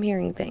sure I'm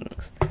hearing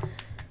things.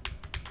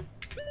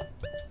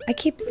 I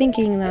keep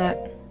thinking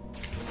that.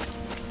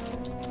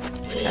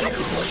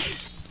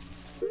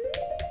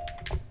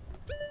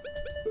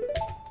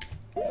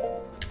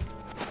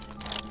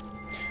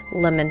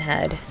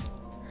 Lemonhead.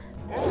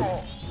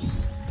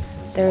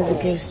 There's a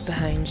ghost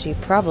behind you.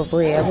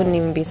 Probably. I wouldn't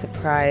even be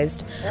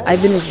surprised.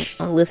 I've been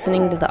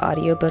listening to the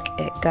audiobook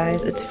It,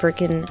 guys. It's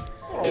freaking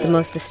the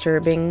most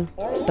disturbing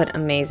but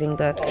amazing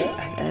book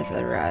I've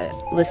ever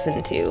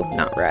listened to.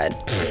 Not read.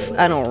 Pfft,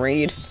 I don't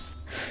read.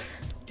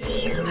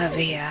 Come over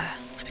here.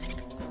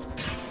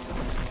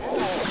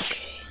 Okay.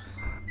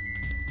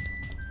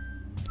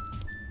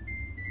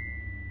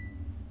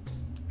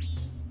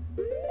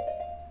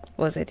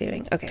 What was I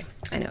doing? Okay,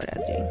 I know what I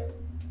was doing.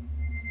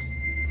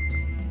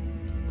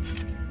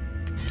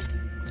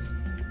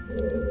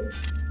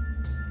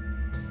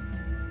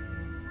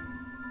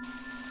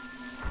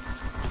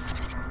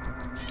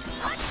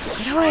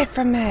 Get away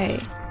from me!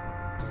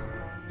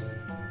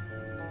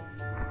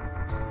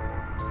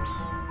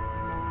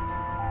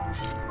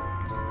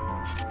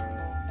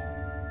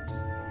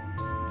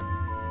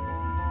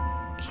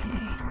 Okay.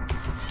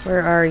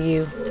 Where are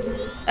you?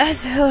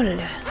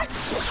 Zelda!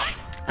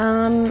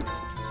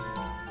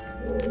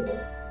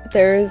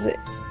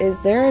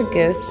 Is there a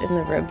ghost in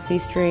the Rubsy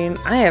stream?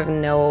 I have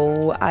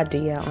no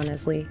idea,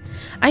 honestly.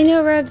 I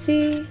know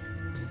Rubsy,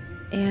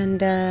 and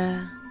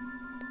that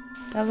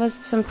was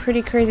some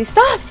pretty crazy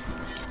stuff.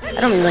 I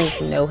don't really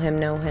know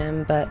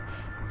him, but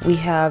we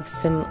have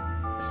some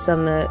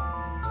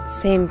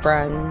same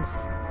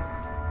friends.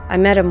 I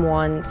met him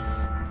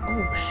once.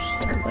 Oh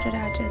shit! What did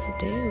I just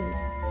do?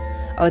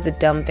 Oh, it's a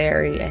dumb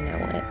fairy. I know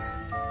it.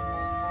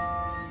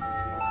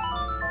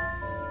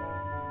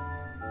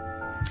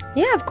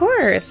 Yeah, of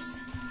course.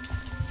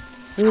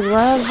 We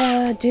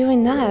love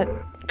doing that,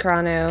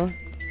 Chrono.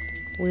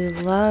 We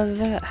love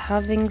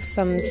having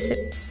some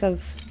sips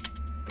of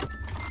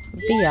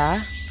beer.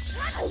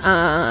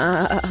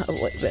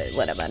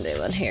 What am I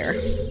doing here?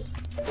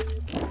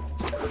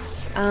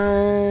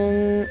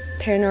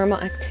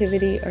 Paranormal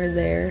activity are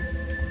there?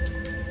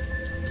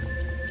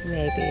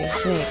 Maybe.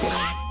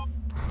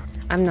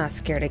 I'm not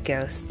scared of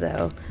ghosts,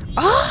 though.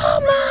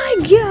 Oh my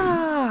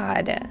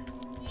god!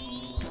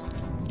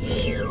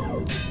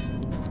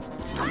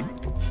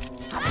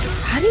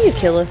 How do you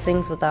kill those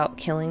things without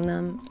killing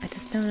them? I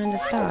just don't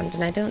understand,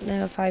 and I don't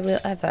know if I will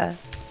ever.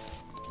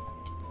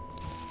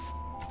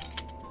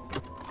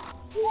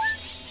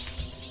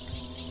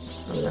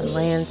 On the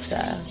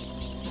Lancer.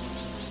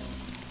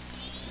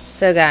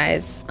 So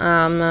guys,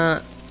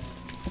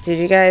 do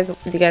you guys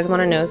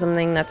want to know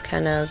something that's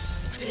kind of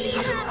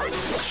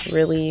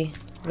really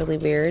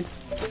weird?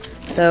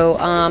 So,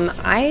 I'm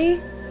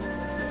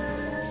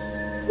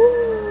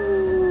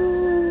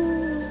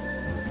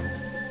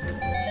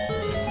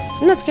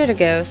not scared of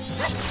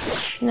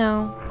ghosts.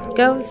 No.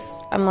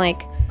 Ghosts, I'm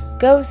like,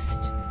 ghost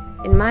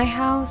in my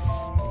house?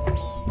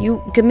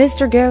 You,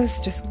 Mr.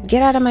 Ghost, just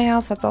get out of my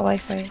house, that's all I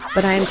say.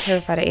 But I am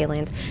terrified of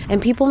aliens.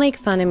 And people make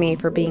fun of me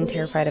for being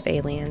terrified of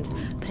aliens.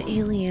 But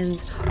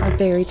aliens are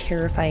very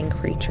terrifying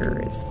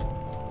creatures.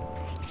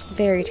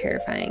 Very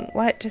terrifying.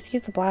 What? Just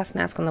use a blast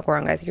mask on the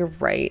ground, guys. You're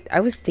right. I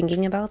was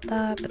thinking about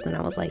that, but then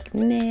I was like,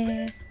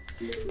 meh.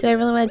 Do I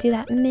really want to do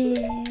that?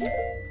 Meh.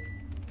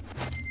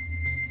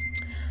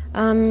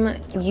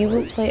 You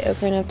will play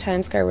Ocarina of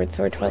Time, Skyward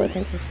Sword, Twilight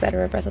Princess,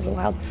 etc., Breath of the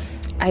Wild.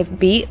 I've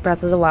beat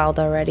Breath of the Wild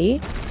already,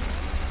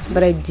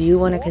 but I do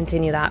want to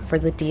continue that for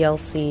the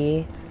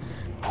DLC.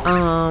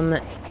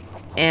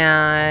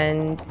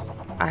 And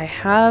I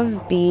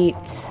have beat,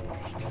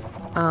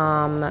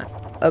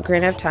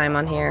 Ocarina of Time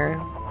on here,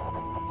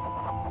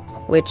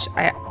 which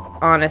I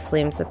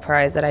honestly am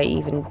surprised that I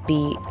even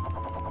beat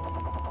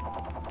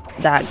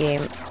that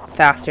game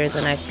faster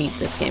than I've beat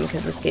this game,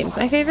 because this game's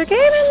my favorite game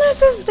and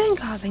this has been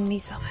causing me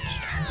so much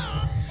stress.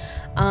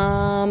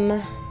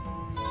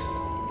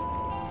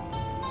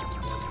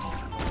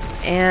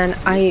 And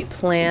I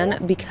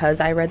plan, because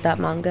I read that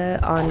manga,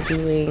 on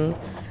doing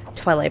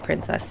Twilight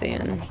Princess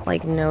soon.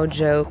 Like, no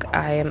joke,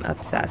 I am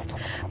obsessed.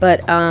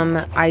 But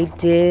I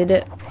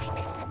did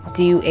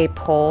do a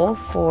poll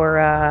for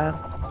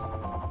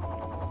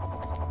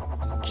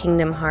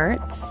Kingdom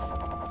Hearts,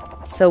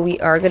 so we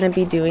are going to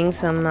be doing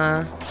some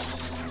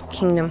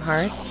Kingdom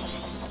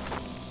Hearts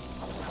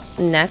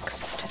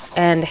next,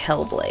 and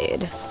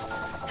Hellblade.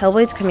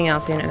 Hellblade's coming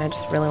out soon, and I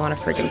just really want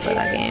to freaking play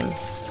that game.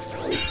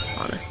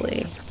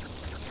 Honestly.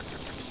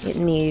 It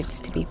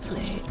needs to be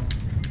played.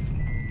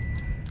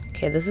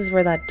 Okay, this is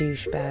where that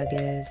douchebag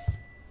is.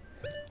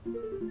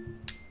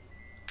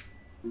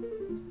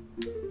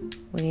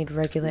 We need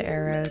regular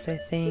arrows, I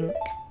think.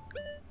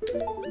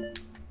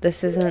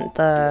 This isn't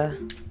the...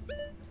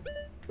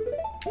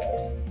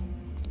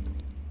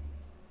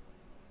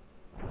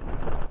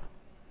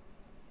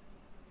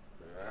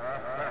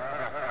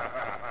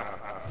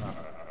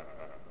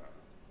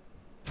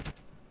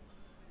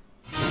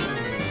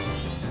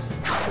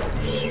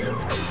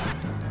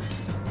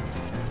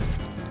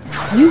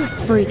 You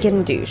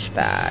freaking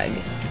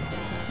douchebag.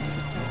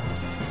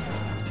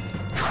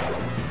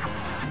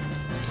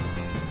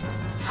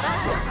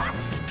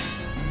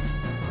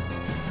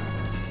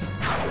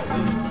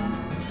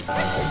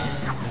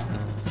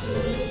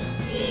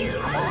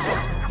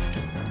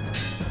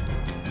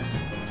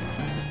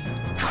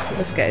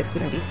 This guy's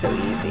gonna be so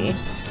easy.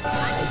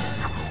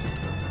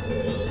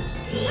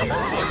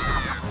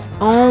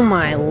 Oh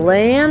my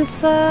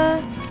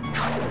Lanza!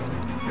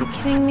 Are you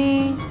kidding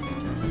me?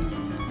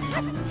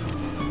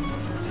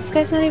 This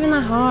guy's not even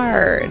that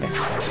hard.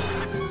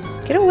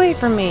 Get away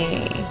from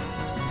me.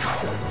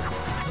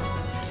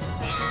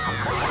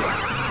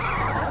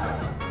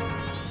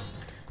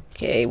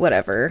 Okay,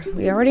 whatever.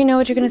 We already know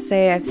what you're gonna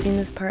say. I've seen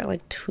this part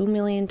like 2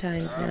 million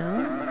times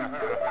now.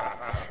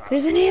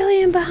 There's an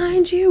alien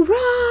behind you!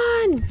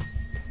 Run!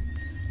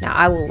 Now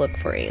I will look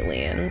for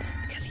aliens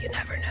because you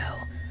never know.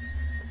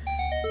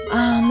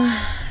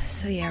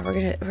 So yeah, we're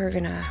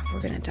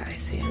gonna die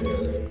soon.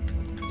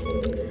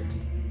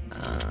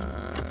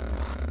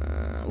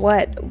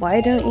 What?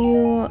 Why don't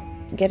you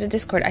get a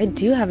Discord? I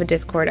do have a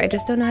Discord. I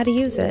just don't know how to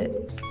use it.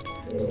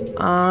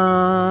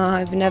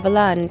 I've never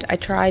learned. I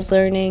tried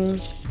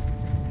learning.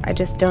 I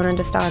just don't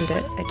understand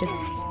it. I just...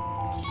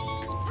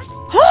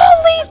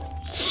 Holy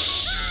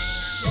shit!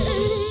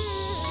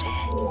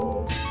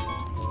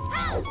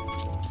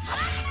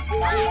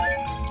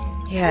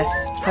 Yes,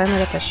 finally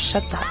got to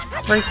shut that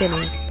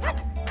freaking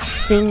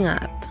thing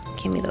up.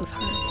 Give me those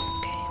hearts.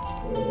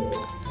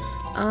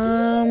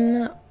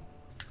 Okay.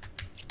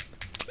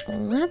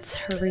 Let's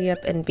hurry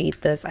up and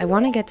beat this. I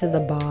want to get to the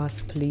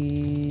boss,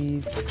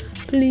 please.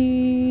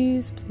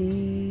 Please,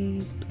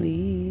 please,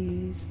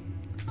 please.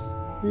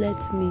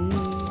 Let me.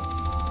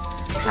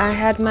 I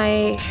had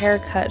my hair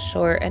cut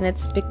short and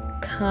it's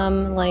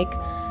become like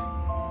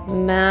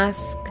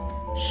mask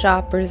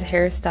shopper's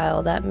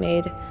hairstyle that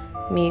made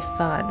me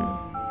fun.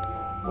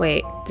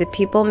 Wait, did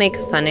people make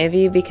fun of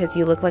you because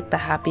you look like the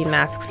happy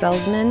mask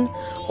salesman?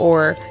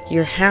 Or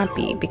you're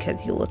happy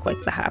because you look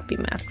like the happy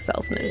mask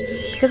salesman?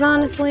 Because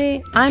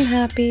honestly, I'm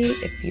happy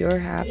if you're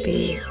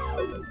happy.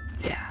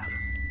 Yeah.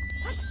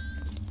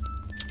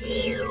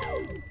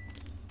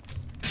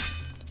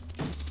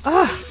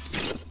 Ah!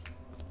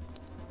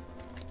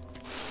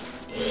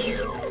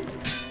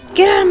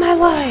 Get out of my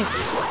life,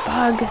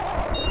 bug!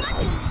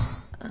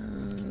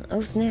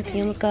 Oh snap, he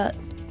almost got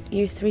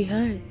your 3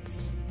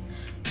 hearts.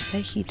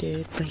 Bet he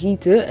did, but he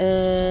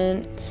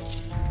didn't.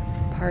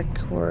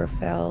 Parkour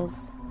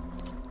fails.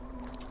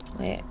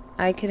 Wait,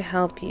 I could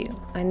help you.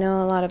 I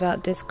know a lot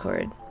about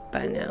Discord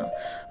by now.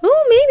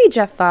 Ooh, maybe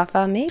Jeff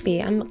Fafa,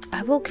 maybe.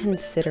 I will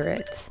consider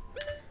it.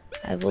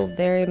 I will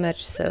very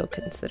much so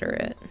consider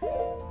it.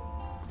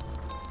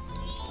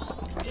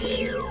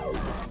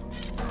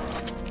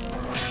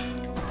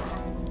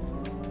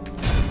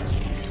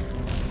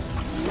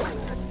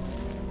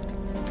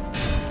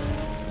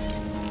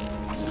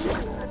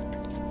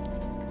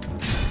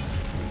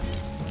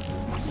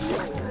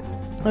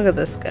 Look at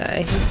this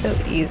guy, he's so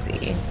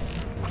easy.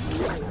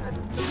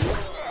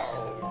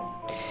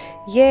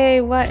 Yay,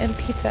 what? And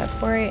pizza at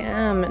 4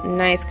 a.m.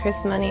 Nice,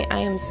 Chris Money. I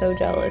am so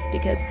jealous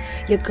because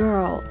your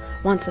girl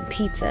wants some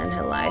pizza in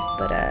her life,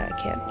 but I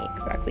can't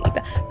exactly eat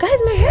that.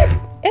 Guys, my head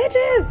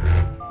itches!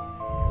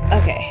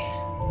 Okay.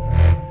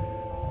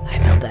 I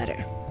feel better.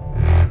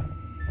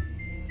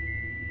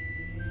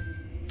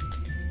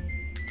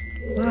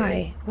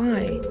 Why?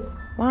 Why?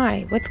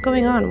 Why? What's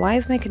going on? Why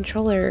is my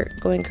controller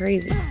going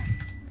crazy?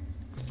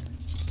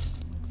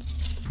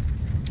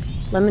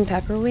 Lemon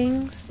pepper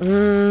wings?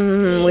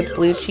 With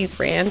blue cheese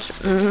ranch?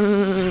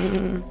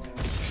 Okay.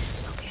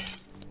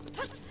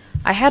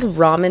 I had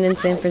ramen in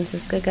San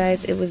Francisco,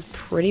 guys. It was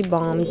pretty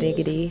bomb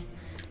diggity.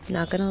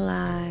 Not gonna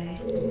lie.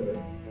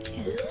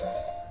 Yeah,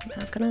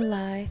 not gonna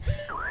lie.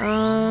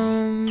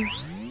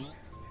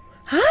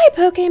 Hi,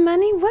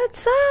 Pokemoney.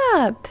 What's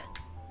up?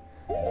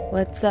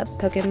 What's up,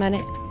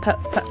 Pokemoney?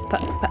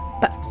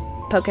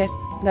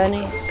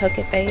 Pokemoney?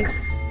 Pokeface?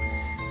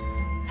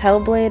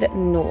 Hellblade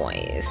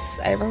noise.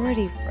 I've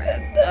already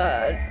read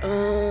that.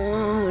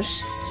 Oh,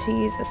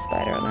 she's a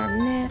spider on arm.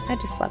 Nah, I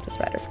just slapped a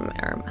spider from my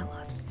arm. I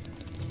lost.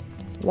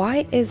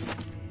 Why is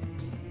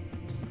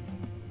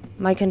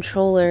my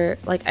controller,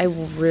 like, I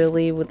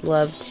really would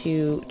love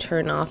to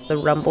turn off the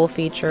rumble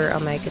feature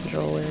on my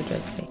controller.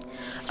 Just like,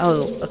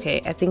 oh,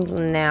 okay. I think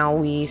now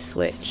we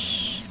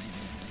switch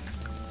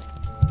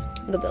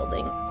the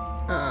building.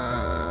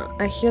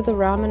 I hear the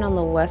ramen on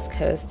the West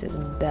Coast is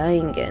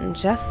bangin'.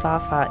 Jeff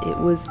Fafa, it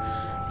was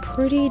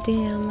pretty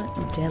damn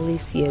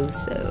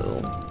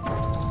delicioso.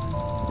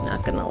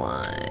 Not gonna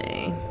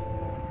lie.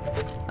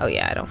 Oh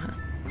yeah, I don't have.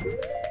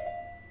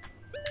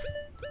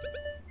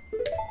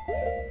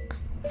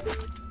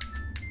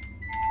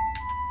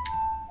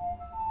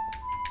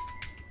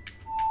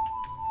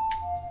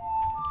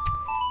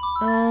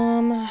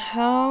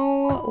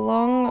 How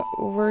long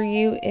were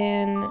you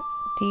in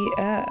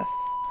DF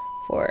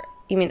for?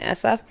 You mean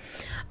SF?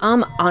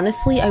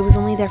 Honestly, I was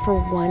only there for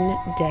 1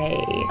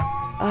 day.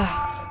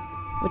 Ugh,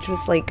 which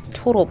was like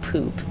total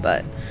poop,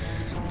 but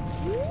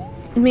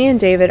me and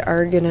David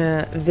are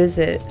gonna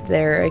visit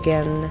there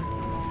again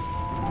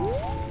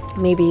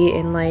maybe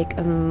in like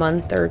a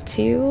month or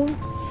 2,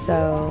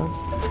 so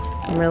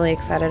I'm really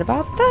excited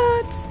about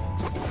that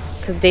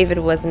because David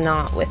was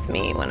not with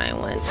me when I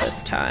went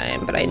this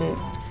time, but I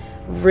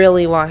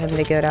really want him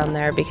to go down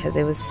there because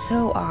it was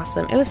so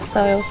awesome. It was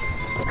so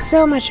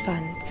much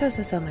fun.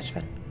 So much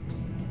fun.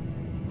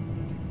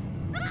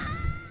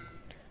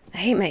 I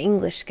hate my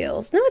English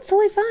skills. No, it's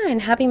totally fine.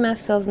 Happy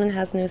Mask Salesman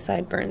has no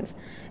sideburns.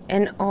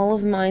 And all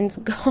of mine's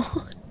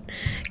gone.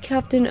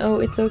 Captain, oh,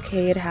 it's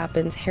okay. It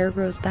happens. Hair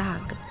grows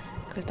back.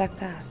 Grows back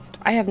fast.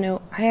 I have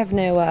no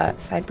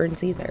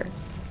sideburns either.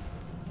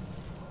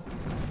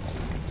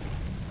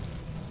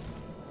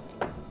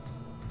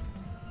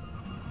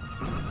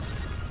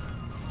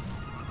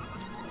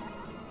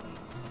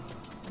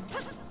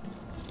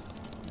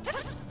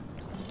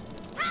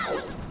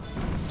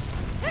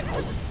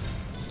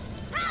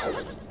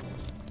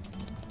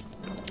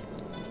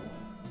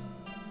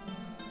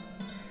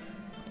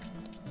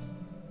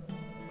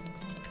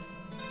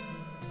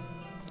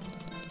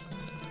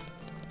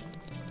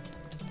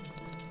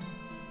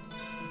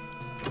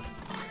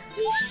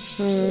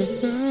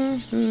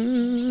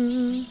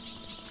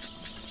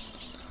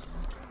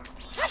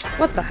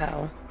 What the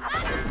hell?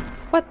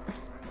 What?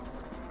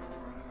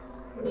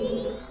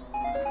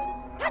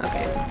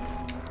 Okay.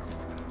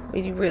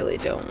 We really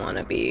don't want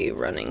to be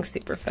running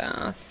super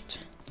fast.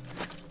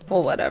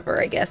 Well,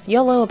 whatever, I guess.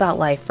 YOLO about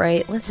life,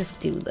 right? Let's just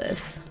do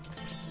this.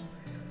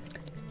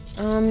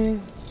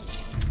 I'm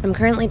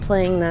currently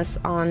playing this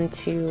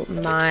onto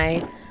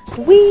my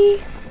Wii.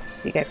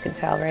 So you guys can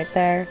tell right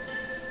there.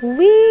 Wii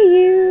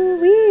U,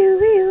 Wii U,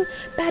 Wii U.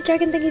 Bad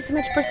Dragon, thank you so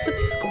much for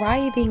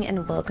subscribing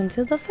and welcome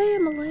to the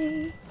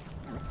family.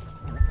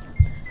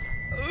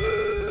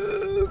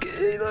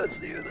 Okay, let's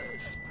do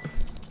this.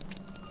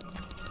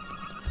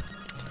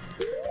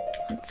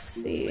 Let's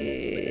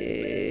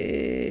see.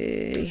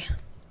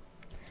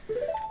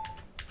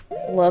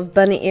 Love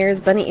bunny ears.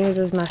 Bunny ears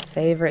is my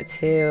favorite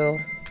too.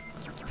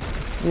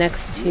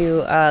 Next to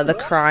the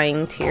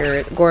crying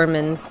tear,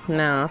 Gorman's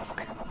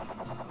mask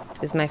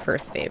is my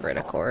first favorite,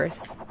 of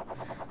course.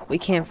 We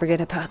can't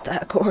forget about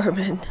that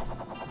Gorman.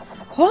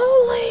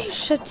 Holy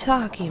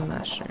shiitake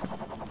mushroom.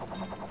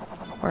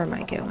 Where am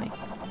I going?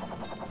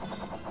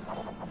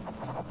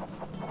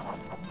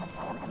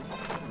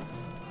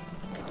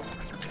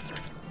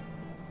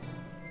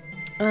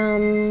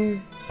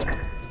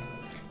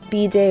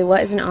 B-Day,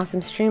 what is an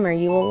awesome streamer?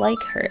 You will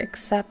like her,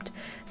 except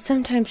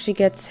sometimes she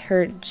gets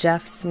her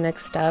Jeffs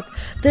mixed up.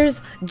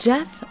 There's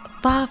Jeff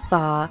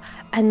Fafa,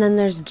 and then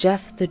there's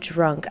Jeff the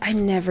Drunk. I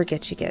never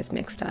get you guys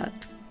mixed up.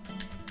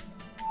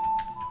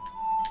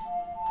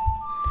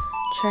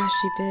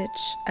 Trashy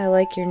bitch, I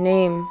like your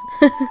name.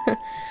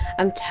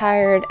 I'm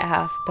tired,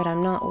 Af, but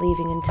I'm not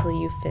leaving until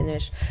you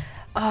finish.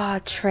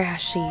 Ah,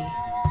 Trashy.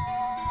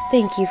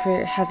 Thank you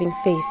for having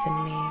faith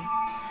in me.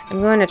 I'm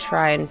going to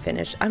try and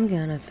finish. I'm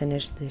gonna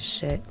finish this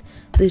shit.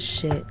 This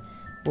shit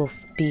will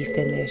be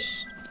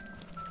finished.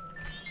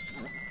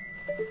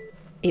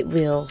 It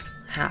will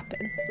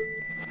happen.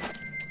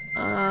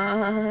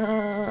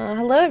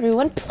 Hello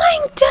everyone.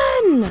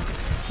 Plankton!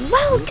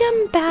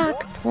 Welcome back,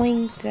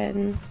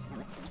 Plankton.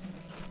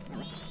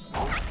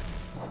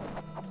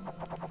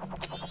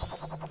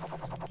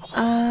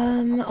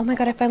 Oh my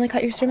god, I finally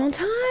caught your stream on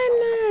time,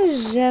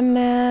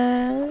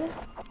 Jamal.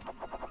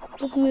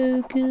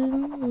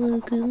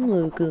 Welcome to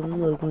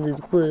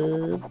the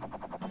club.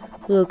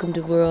 Welcome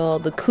to where all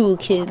the cool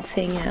kids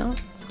hang out.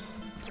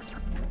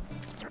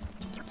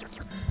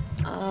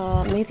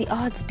 May the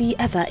odds be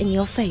ever in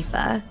your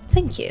favor.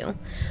 Thank you.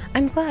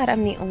 I'm glad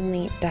I'm the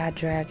only bad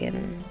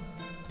dragon.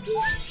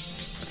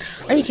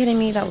 Are you kidding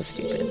me? That was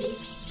stupid.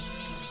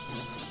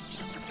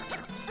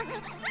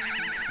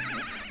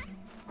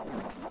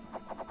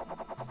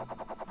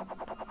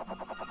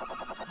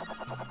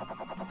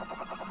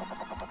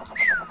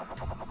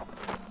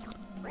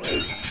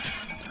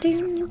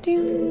 Doom,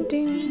 doom,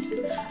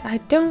 doom. I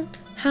don't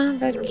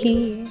have a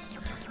key.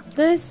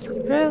 This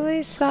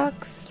really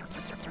sucks,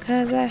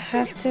 'cause I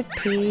have to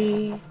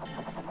pee.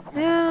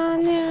 Nya,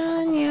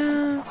 nya,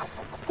 nya.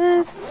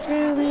 This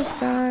really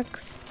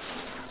sucks.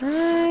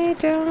 I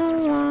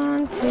don't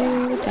want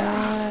to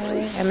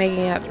die. I'm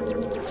making up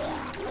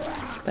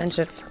a bunch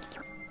of...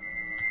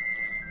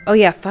 Oh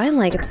yeah,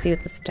 finally I get to see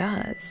what this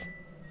does.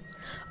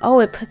 Oh,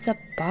 it puts a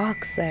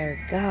box there.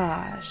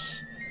 Gosh.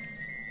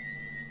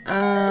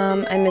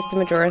 I missed the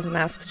Majora's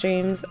Mask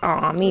streams.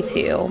 Aw, me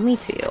too. Me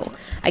too.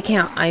 I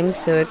can't. I'm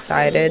so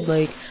excited.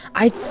 Like,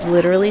 I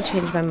literally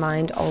change my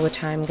mind all the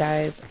time,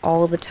 guys.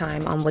 All the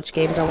time on which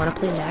games I want to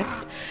play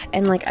next.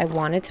 And, like, I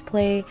wanted to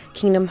play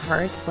Kingdom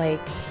Hearts,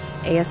 like,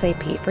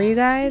 ASAP for you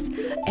guys.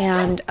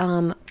 And,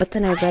 but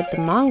then I read the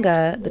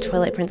manga, the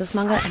Twilight Princess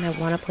manga, and I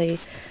want to play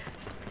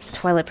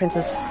Twilight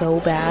Princess so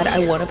bad.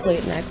 I want to play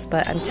it next,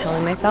 but I'm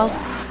telling myself,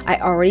 I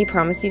already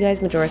promised you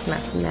guys Majora's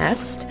Mask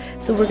next.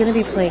 So we're going to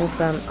be playing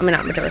some, I mean,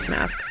 not Majora's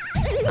Mask,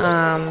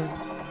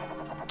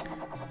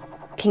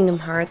 Kingdom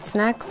Hearts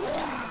next.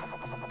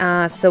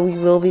 So we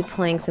will be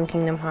playing some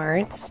Kingdom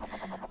Hearts.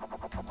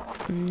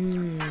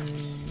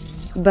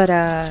 But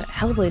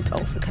Hellblade's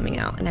also coming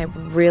out, and I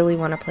really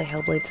want to play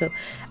Hellblade, so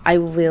I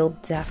will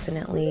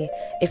definitely,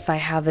 if I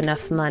have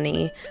enough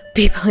money,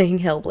 be playing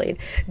Hellblade.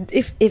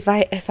 If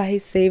I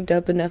saved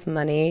up enough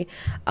money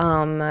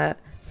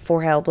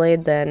for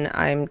Hellblade, then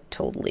I'm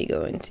totally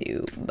going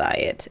to buy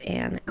it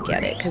and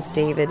get it, because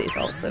David is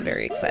also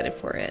very excited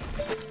for it.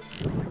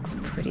 Looks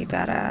pretty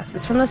badass.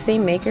 It's from the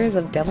same makers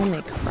of Devil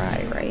May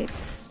Cry, right?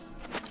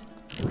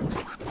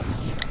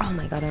 Oh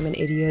my god, I'm an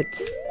idiot.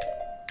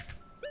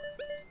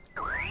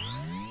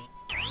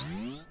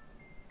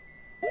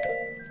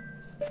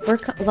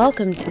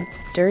 Welcome to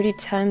Dirty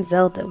Time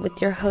Zelda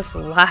with your host,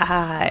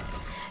 What?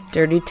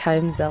 Dirty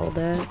Time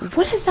Zelda?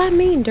 What does that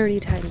mean, Dirty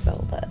Time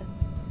Zelda?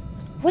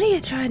 What are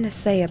you trying to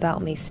say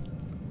about me?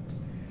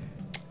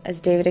 Is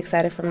David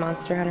excited for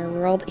Monster Hunter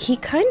World? He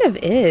kind of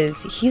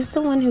is. He's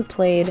the one who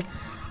played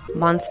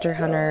Monster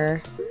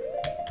Hunter.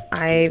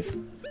 I've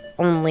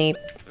only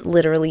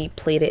literally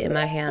played it in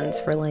my hands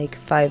for like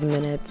 5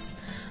 minutes.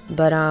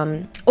 But,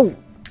 oh!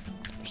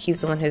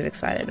 He's the one who's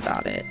excited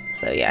about it.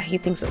 So yeah, he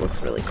thinks it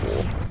looks really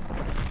cool.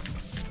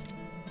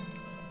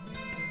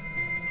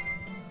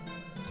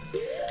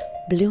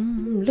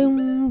 Bloom,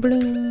 bloom,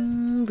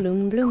 bloom, bloom,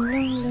 bloom,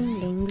 bloom,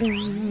 bloom,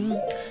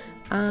 bloom.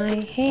 I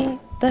hate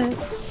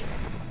this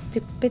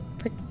stupid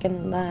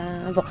freaking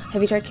level.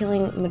 Have you tried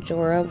killing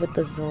Majora with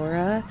the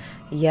Zora?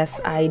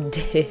 Yes, I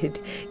did,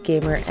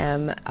 Gamer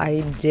M. I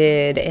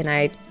did, and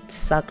I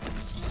sucked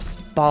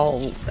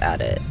balls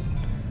at it.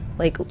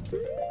 Like,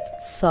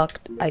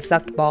 I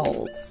sucked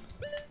balls.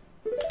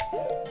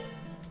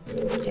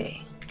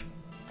 Okay.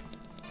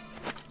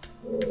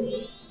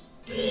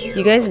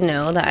 You guys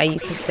know that I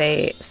used to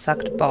say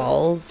sucked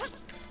balls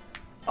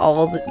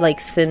like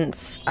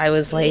since I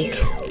was like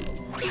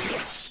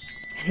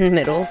in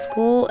middle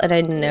school, and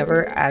I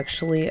never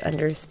actually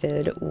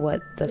understood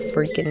what the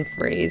freaking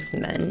phrase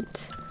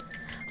meant.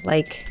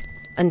 Like,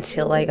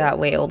 until I got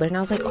way older, and I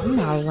was like, oh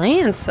my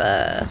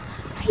Lanza.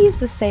 I used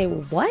to say,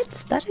 what?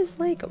 That is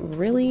like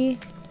really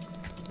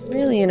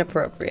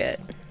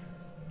inappropriate.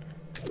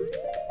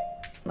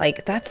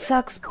 Like, that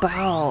sucks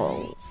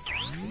balls.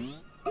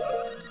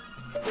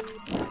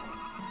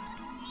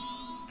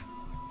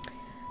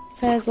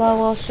 Says, lol,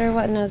 well, sure,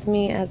 what knows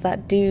me as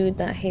that dude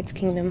that hates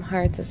Kingdom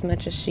Hearts as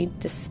much as she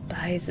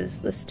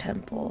despises this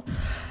temple.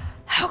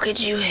 How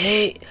could you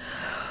hate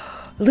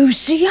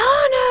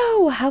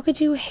Luciano? How could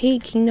you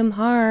hate Kingdom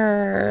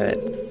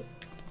Hearts?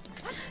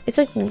 It's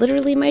like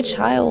literally my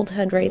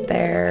childhood right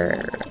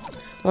there.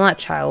 Well, not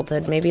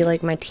childhood, maybe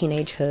like my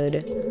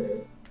teenagehood.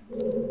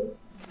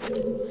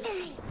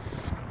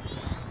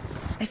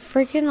 I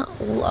freaking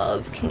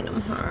love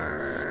Kingdom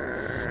Hearts.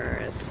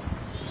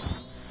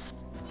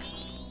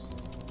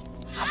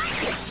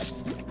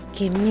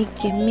 Gimme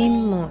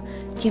more.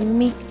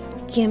 Gimme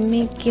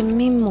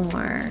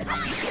more.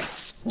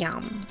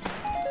 Yum.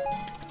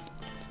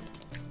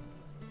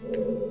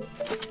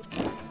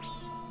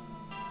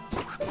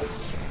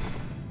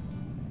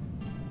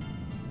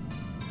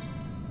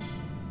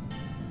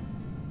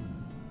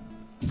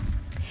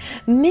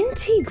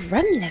 Minty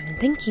Gremlin,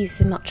 thank you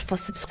so much for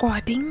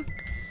subscribing.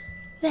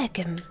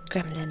 Welcome,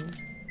 Gremlin.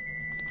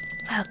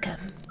 Welcome.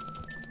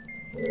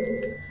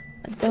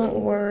 Don't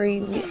worry,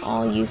 we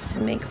all used to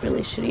make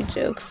really shitty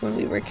jokes when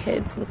we were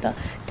kids with the...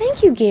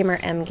 Thank you, Gamer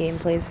M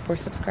Gameplays, for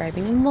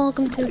subscribing, and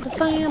welcome to the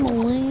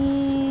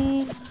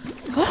family.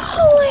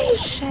 Holy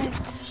shit.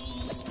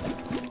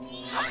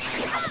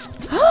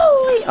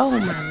 Holy... Oh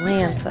my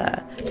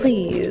Lanza.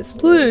 Please,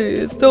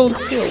 please, don't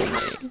kill me.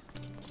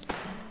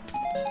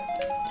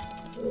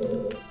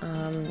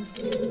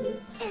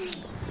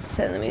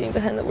 Said the meaning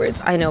behind the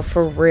words. I know,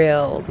 for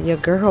reals. Your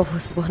girl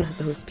was one of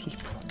those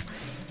people.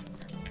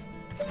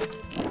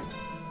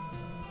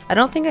 I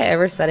don't think I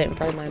ever said it in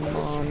front of my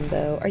mom,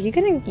 though. Are you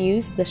gonna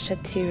use the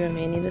Chateau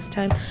Romani this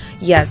time?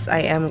 Yes, I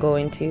am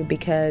going to,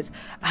 because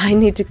I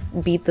need to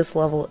beat this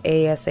level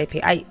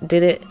ASAP. I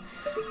did it.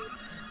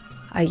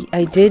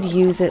 I did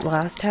use it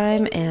last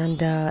time, and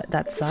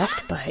that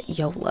sucked, but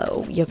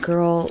YOLO. Your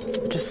girl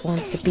just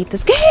wants to beat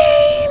this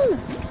game!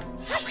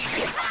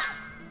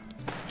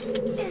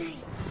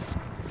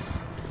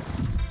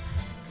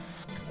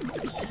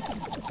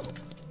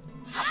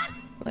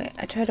 Wait,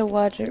 I tried to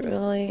watch it,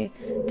 really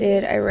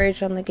did. I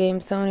raged on the game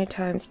so many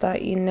times,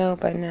 thought you know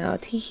by now.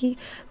 Teehee.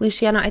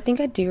 Luciano, I think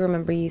I do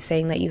remember you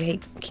saying that you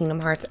hate Kingdom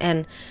Hearts,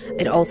 and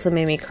it also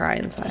made me cry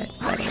inside,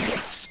 by the way.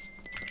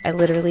 I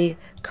literally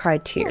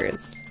cried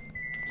tears.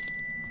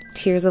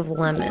 Tears of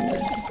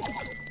lemons.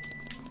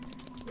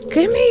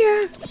 Give me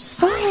your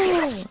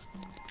soul!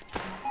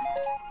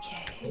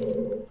 Okay.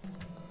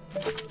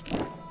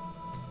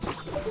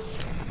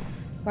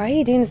 Why are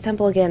you doing this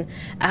temple again?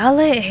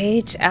 Ali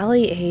H.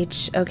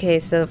 Okay,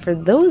 so for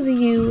those of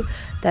you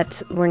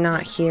that were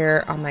not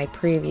here on my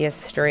previous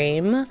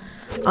stream,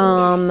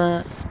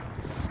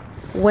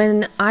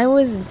 when I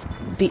was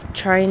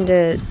trying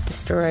to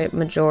destroy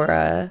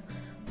Majora,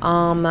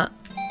 and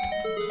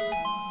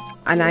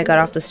I got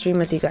off the stream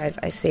with you guys,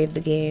 I saved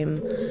the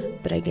game,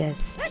 but I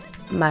guess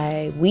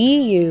my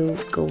Wii U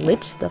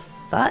glitched the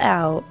fuck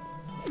out.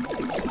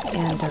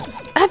 And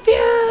F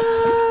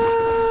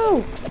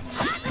you!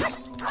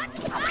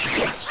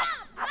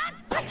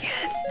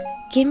 Yes!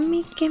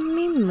 Gimme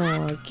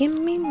more,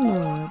 gimme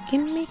more,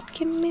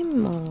 gimme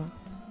more.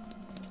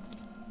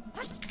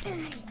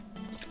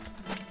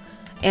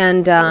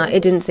 And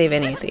it didn't save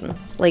anything.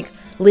 Like,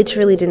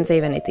 literally didn't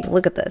save anything.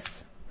 Look at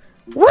this.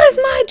 Where's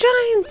my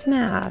Giant's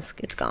mask?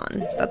 It's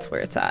gone. That's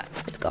where it's at.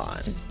 It's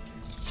gone.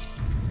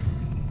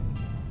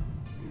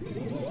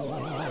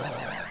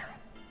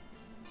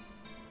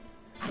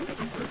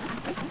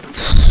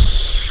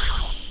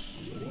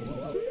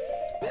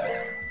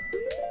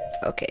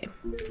 Okay.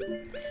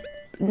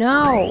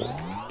 No!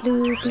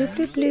 Blue, blue,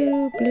 blue, blue,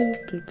 blue,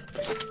 blue, blue.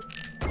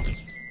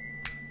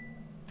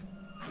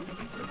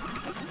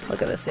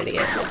 Look at this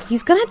idiot.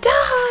 He's gonna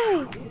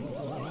die!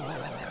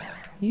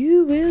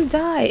 You will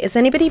die. Has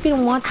anybody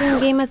been watching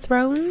Game of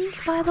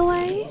Thrones, by the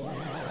way?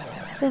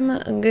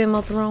 Some Game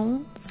of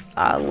Thrones.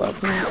 I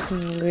love me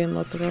some Game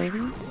of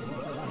Thrones.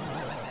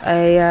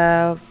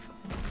 I'm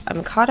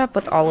caught up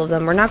with all of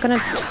them. We're not gonna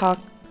talk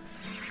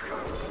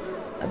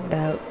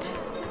about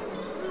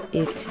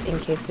it in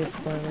case there's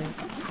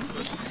spoilers.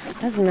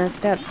 That's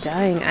messed up.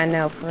 Dying. I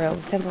know, for real.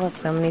 This temple has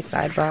so many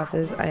side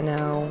bosses. I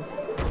know.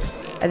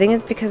 I think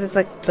it's because it's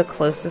like the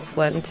closest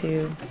one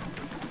to...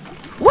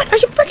 What? Are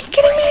you freaking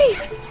kidding me?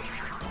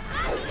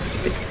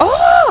 Stupid.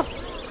 Oh!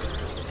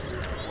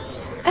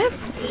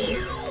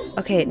 F.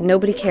 Okay,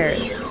 nobody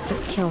cares.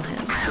 Just kill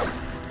him.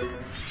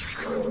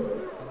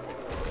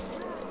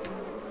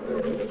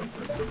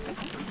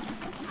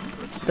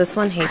 This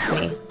one hates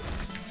me.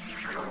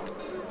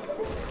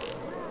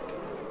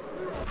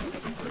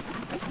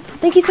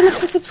 Thank you so much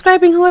for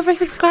subscribing, whoever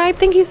subscribed.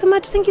 Thank you so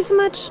much. Thank you so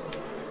much.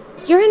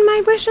 You're in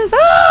my wishes.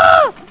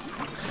 Ah!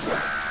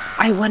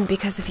 I won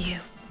because of you.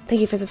 Thank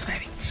you for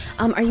subscribing.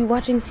 Are you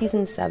watching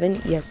season 7?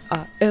 Yes,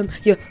 I am.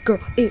 Your girl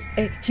is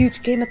a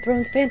huge Game of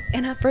Thrones fan,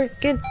 and I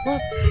freaking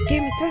love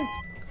Game of Thrones.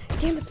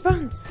 Game of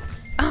Thrones.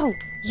 Oh,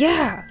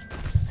 yeah.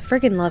 I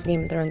freaking love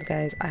Game of Thrones,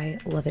 guys. I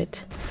love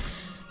it.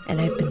 And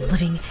I've been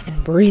living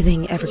and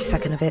breathing every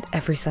second of it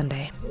every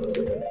Sunday.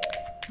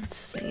 Let's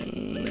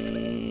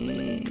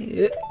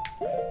see.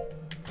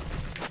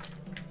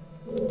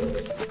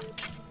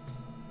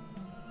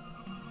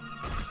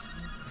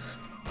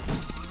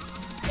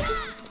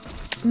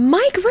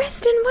 Mike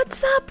Riston,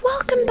 what's up?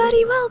 Welcome,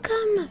 buddy,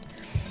 welcome.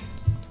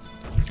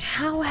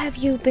 How have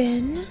you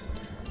been?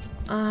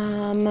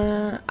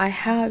 I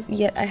have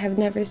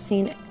never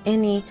seen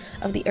any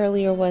of the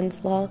earlier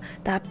ones, lol.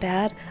 That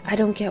bad? I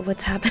don't get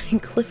what's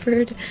happening,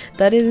 Clifford.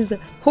 That is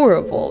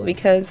horrible,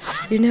 because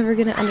you're never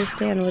gonna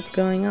understand what's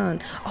going on.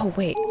 Oh,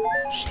 wait.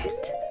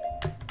 Shit.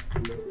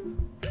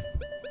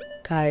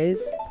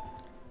 Guys,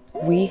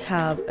 we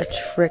have a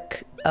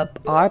trick up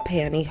our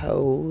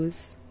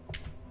pantyhose.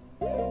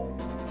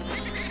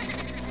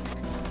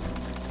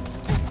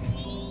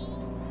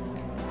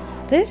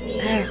 This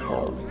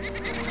asshole.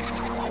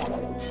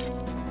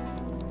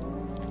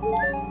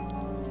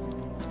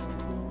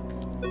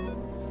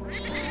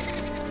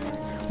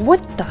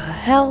 What the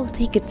hell?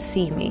 He could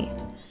see me.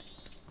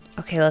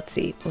 Okay, let's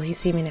see. Will he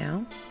see me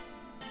now?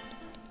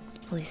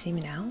 Will he see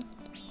me now?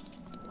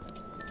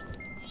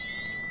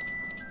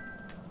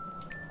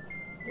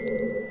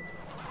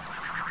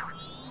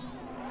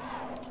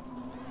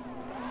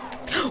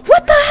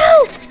 What the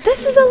hell?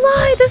 This is a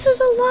lie! This is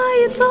a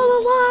lie! It's all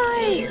a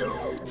lie!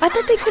 I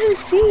thought they couldn't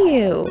see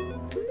you.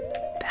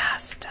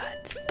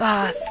 Bastards.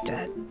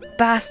 Bastard.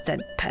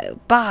 Bastard Poe.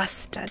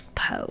 Bastard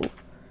Poe.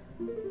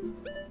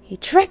 He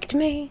tricked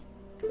me.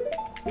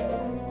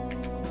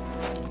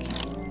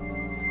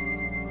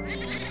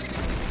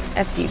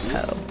 F you,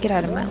 Poe. Get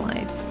out of my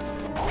life.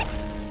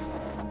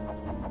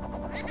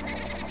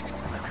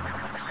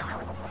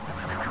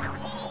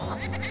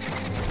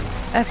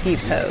 F you,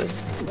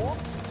 Poes.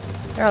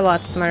 They're a lot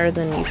smarter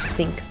than you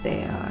think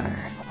they are.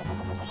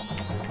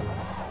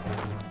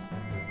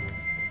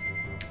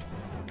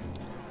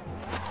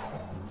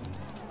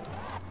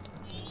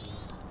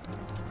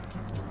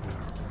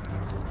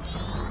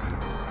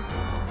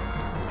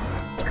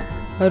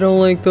 I don't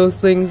like those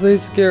things, they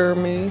scare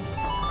me.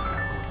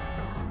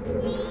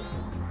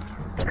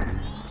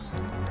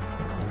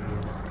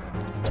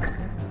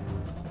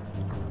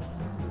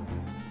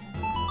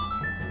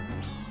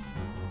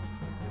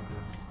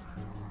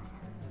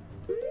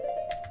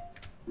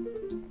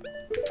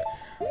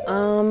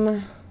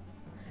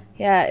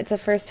 Yeah, it's a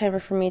first timer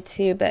for me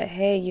too, but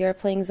hey, you're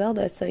playing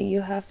Zelda, so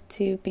you have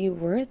to be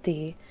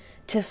worthy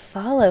to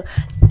follow.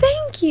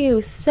 Thank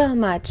you so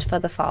much for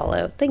the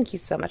follow. Thank you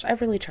so much. I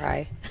really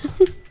try.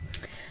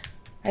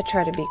 I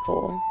try to be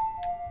cool.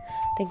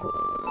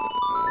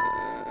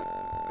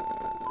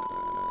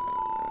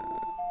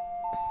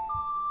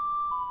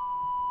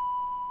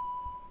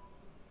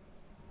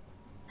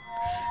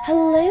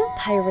 Hello,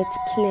 Pirates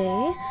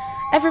Play.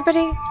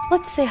 Everybody,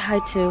 let's say hi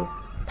to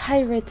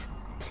Pirates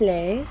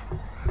Play.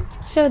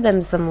 Show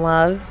them some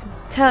love.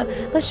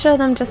 Let's show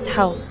them just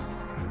how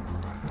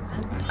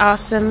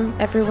awesome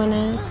everyone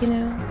is, you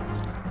know?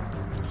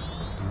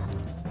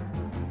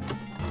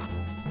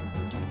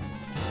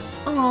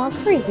 Aw,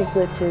 Crazy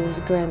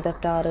Glitches, Grand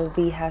Theft Auto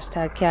V,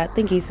 hashtag cat.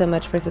 Thank you so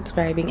much for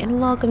subscribing and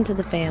welcome to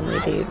the family,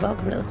 dude.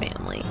 Welcome to the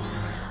family.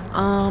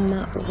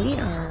 We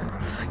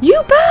are...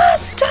 You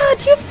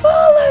bastard! You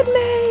followed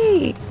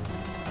me!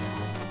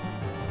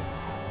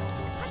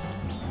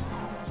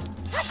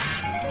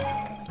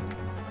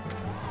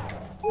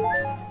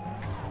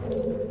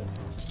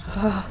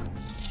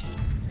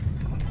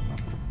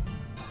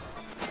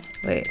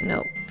 Wait,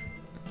 no.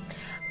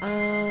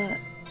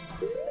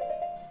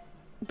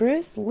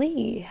 Bruce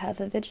Lee have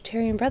a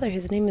vegetarian brother.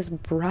 His name is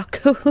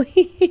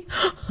Broccoli.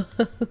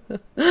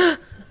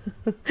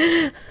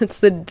 It's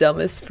the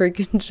dumbest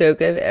freaking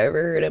joke I've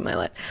ever heard in my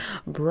life.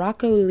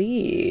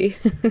 Broccoli.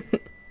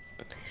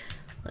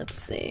 Let's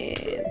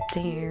see.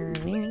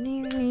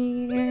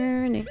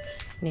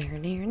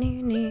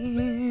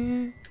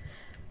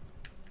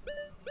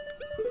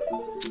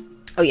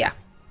 Oh yeah.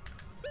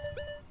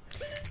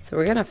 So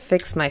we're gonna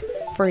fix my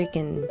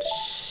freaking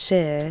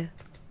shit.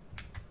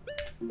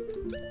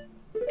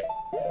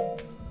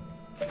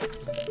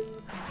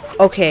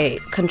 Okay,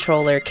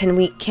 controller, can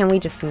we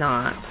just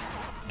not?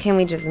 Can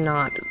we just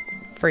not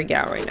freak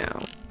out right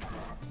now?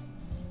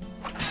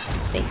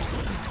 Thank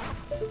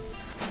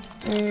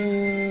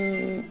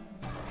you.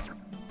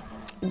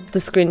 The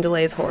screen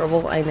delay is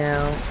horrible, I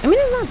know. I mean,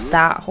 it's not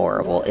that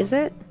horrible, is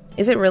it?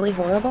 Is it really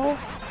horrible?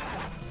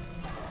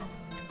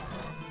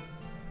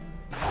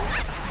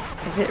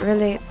 Is it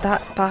really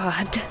that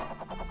bad?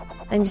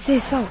 I'm so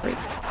sorry.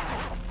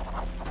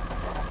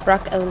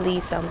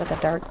 Broccoli sounds like a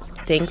dark,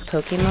 dank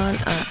Pokemon.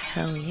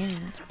 Hell yeah.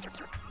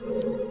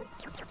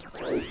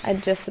 I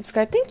just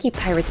subscribed. Thank you,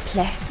 Pirates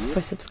Play,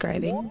 for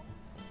subscribing.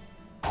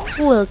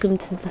 Welcome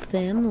to the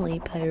family,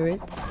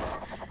 Pirates.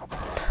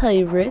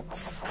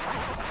 Pirates.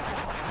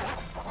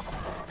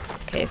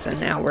 Okay, so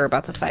now we're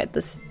about to fight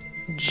this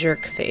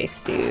jerk face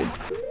dude.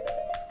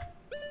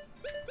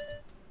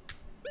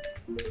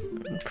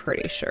 I'm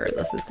pretty sure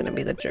this is gonna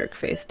be the jerk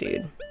face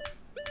dude.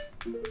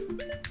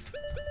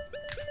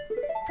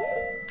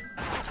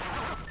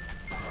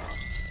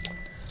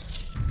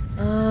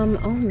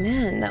 Oh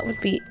man, that would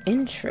be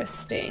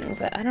interesting,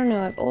 but I don't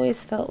know, I've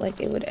always felt like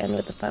it would end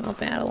with the final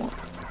battle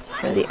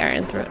for the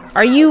Iron Throne.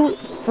 Are you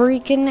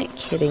freaking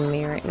kidding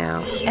me right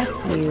now? F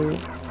you.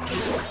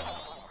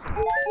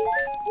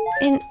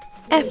 And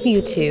F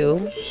you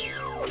too.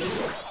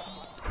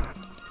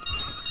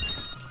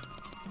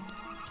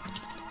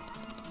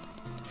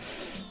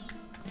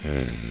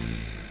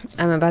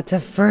 I'm about to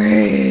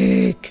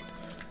freak.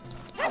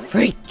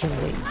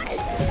 Freak-a-leak.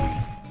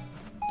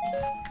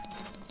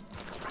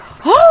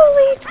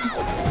 Holy!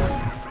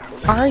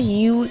 Are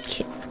you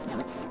kidding?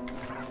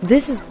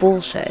 This is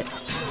bullshit.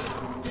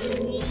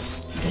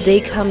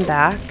 They come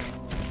back.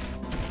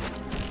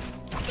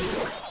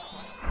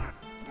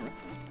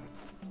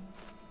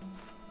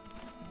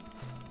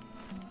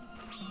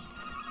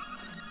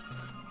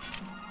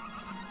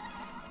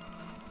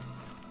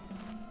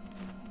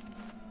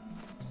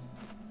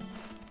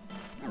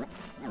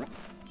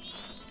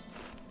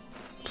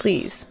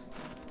 Please.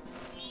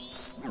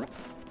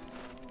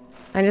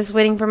 I'm just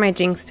waiting for my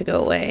jinx to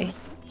go away.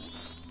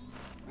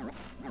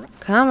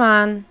 Come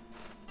on.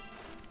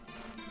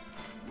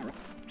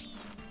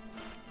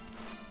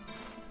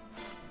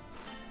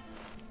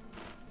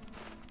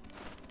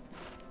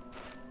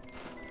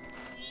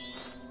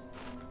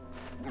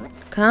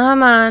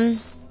 Come on.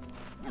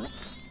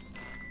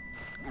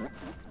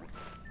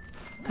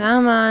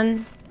 Come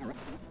on.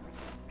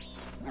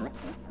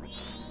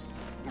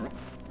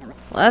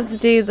 Let's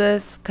do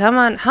this. Come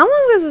on. How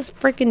long does this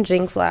freaking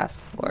jinx last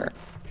for?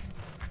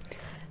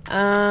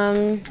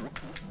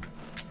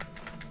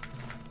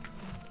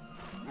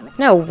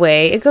 No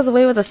way. It goes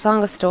away with a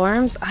Song of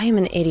Storms? I am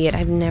an idiot.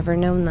 I've never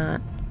known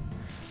that.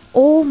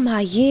 All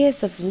my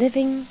years of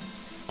living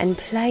and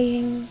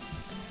playing.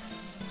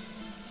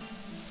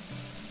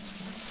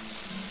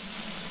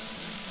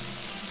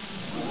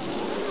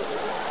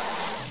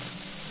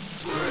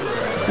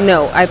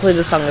 No, I played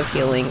the Song of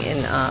Healing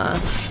in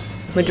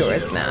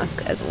Majora's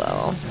Mask as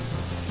well.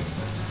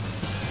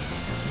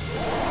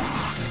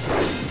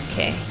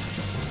 Okay.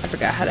 I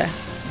forgot how to...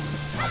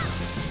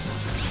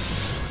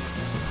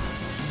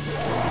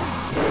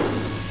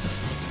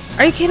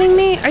 Are you kidding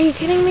me? Are you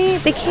kidding me?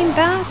 They came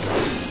back?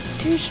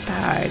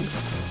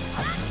 Douchebags.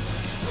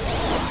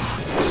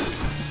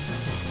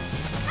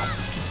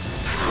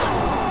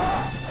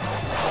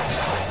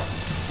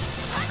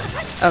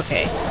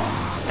 Okay.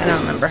 I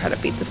don't remember how to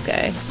beat this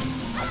guy.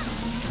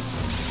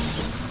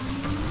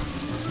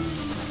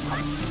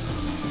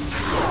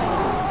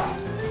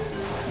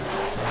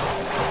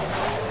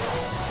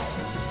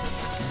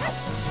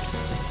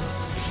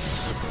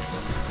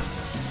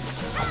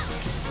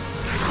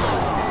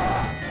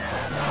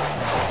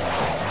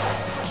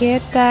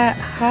 Get that,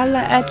 holla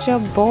at your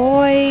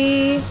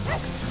boy.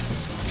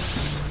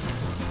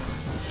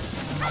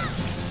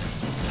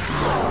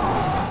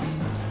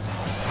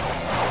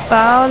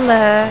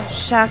 Bowler,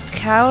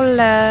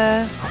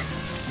 Shakaula.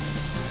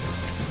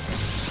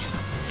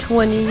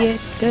 28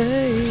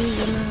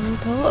 days and I'm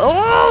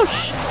oh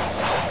shit.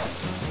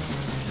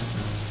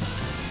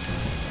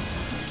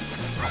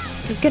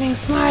 He's getting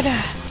smarter.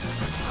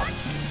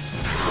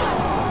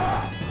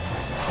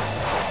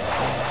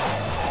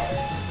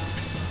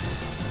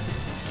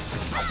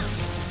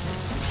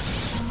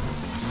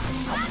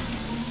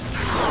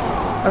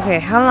 Okay,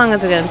 how long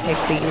is it gonna take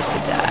for you to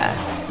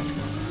die?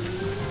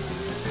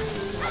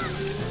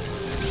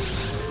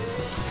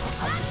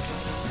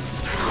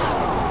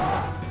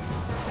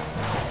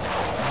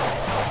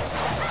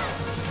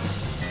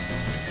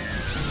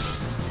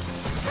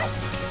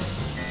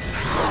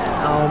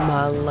 Oh,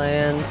 my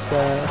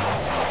Lancer.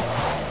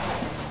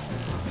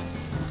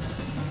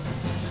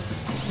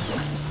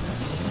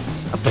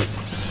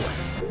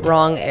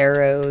 Wrong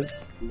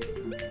arrows.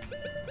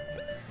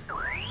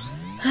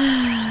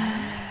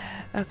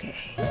 Okay.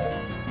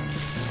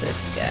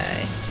 This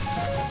guy.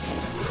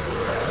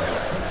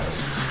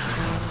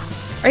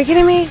 Are you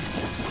kidding me?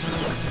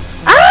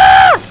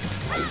 Ah!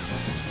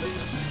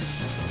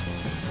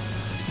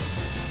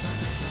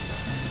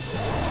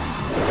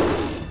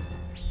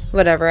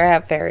 Whatever, I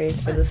have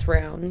fairies for this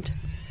round.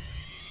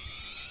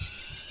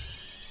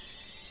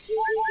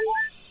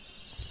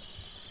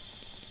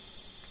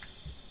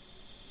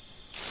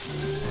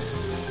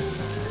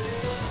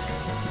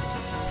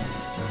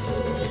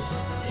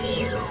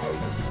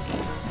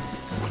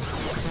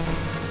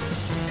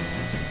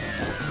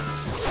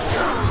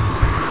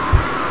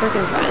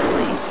 Freaking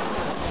finally.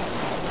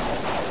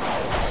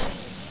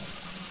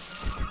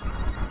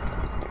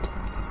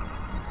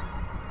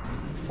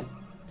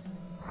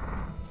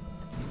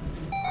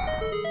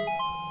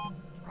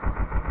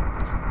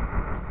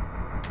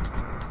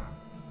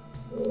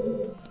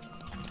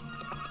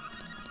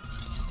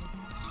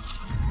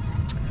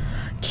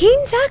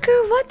 Keen Tucker,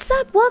 what's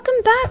up?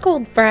 Welcome back,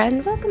 old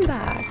friend. Welcome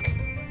back.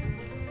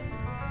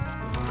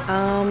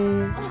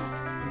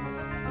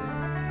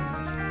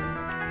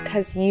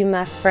 Cause you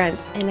my friend,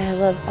 and I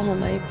love all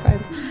my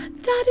friends.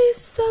 That is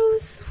so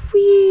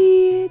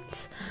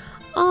sweet.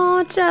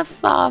 Oh,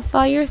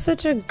 Jeffafa, you're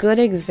such a good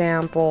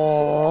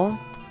example.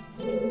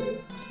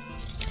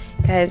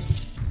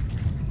 Guys,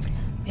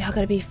 we all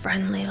gotta be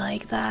friendly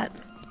like that.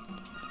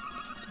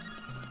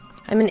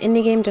 I'm an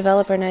indie game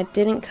developer and I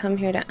didn't come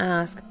here to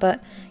ask,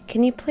 but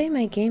can you play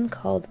my game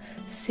called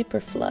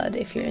Super Flood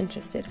if you're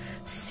interested?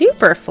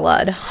 Super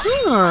Flood?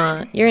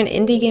 Huh. You're an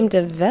indie game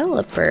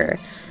developer.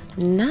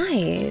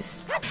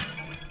 Nice.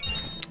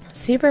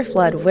 Super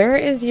Flood, where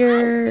is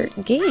your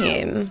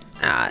game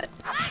at?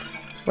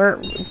 Where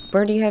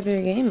do you have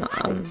your game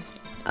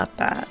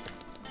up at?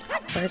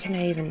 Where can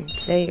I even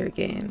play your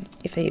game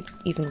if I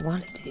even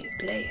wanted to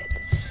play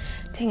it?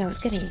 Dang, I was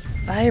getting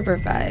Fiber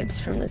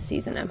vibes from this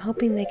season. I'm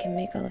hoping they can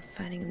make all the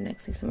fighting of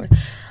next season more.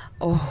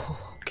 Oh,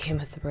 Game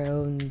of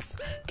Thrones.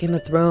 Game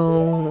of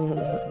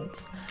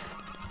Thrones.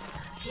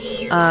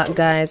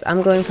 Guys,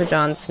 I'm going for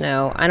Jon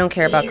Snow. I don't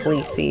care about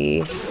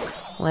Khaleesi.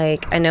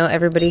 Like, I know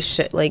everybody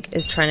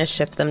is trying to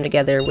ship them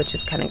together, which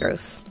is kind of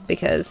gross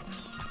because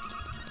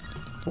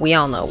we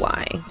all know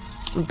why.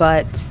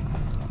 But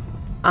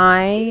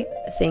I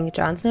think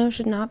Jon Snow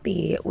should not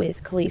be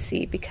with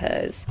Khaleesi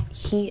because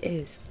he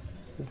is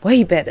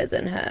way better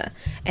than her.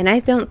 And I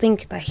don't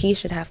think that he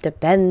should have to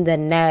bend the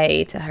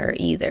knee to her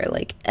either.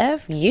 Like,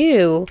 F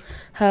you,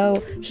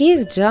 ho. He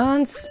is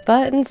Jon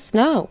Sputtin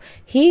Snow.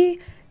 He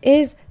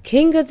is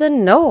King of the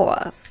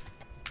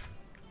North.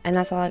 And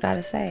that's all I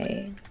gotta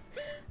say.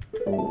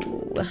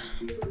 Ooh.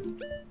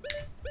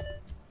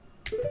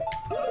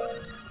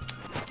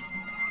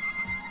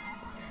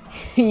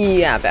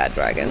 Yeah, bad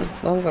dragon.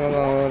 That's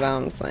what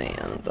I'm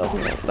saying.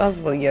 That's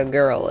what your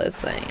girl is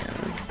saying.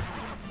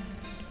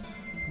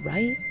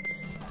 Right?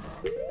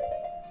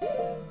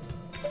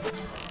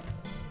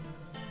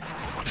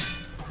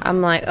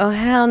 I'm like, oh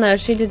hell no,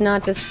 she did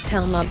not just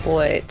tell my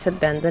boy to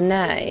bend the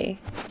knee.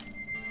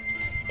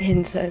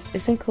 Incest.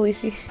 Isn't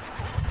Khaleesi?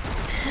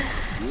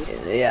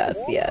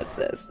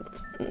 Yes.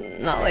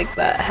 Not like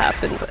that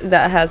happened.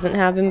 That hasn't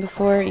happened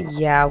before.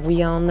 Yeah,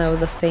 we all know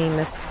the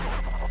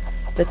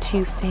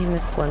two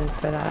famous ones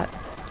for that.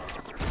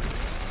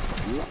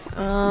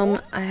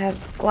 I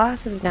have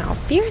glasses now.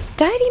 Fierce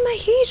Deity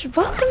Mahesh,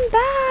 welcome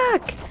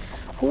back!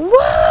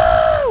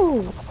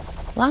 Whoa!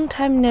 Long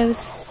time no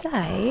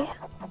see.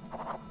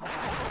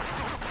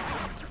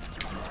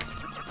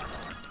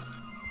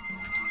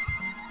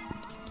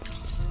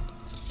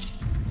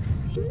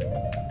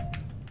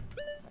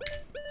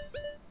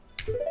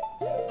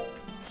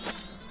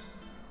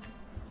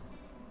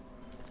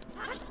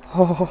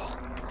 Oh.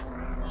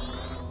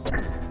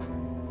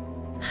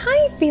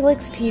 Hi,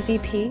 Felix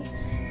PvP.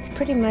 It's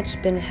pretty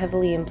much been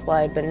heavily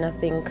implied, but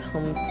nothing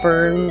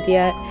confirmed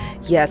yet.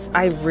 Yes,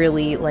 I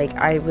really,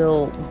 I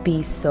will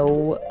be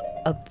so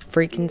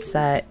freaking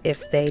set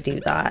if they do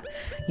that.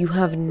 You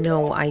have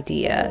no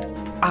idea.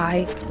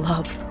 I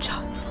love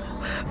Jon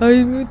Snow.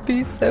 I would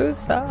be so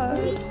sad.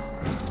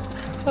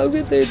 How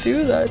could they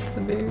do that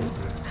to me?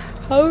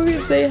 How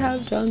could they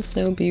have Jon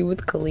Snow be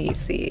with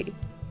Khaleesi?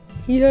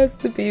 He has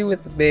to be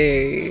with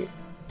me.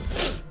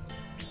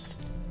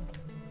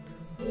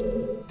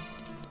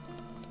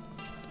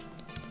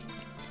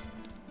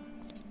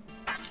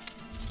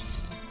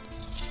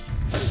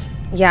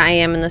 Yeah, I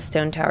am in the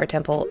Stone Tower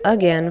Temple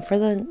again for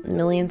the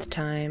millionth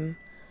time.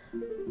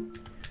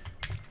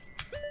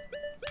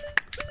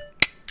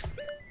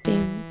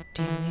 Ding,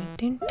 ding,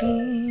 ding,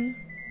 ding.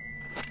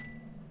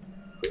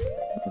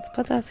 Let's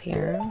put this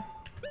here.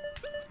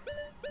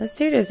 This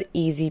dude is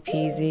easy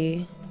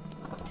peasy.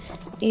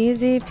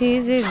 Easy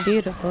peasy,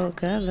 beautiful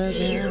cover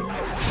girl.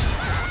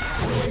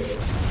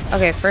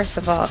 Okay, first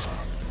of all,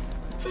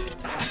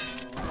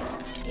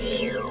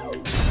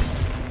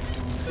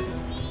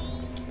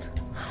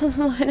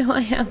 why do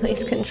I have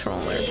these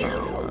controller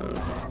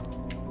problems?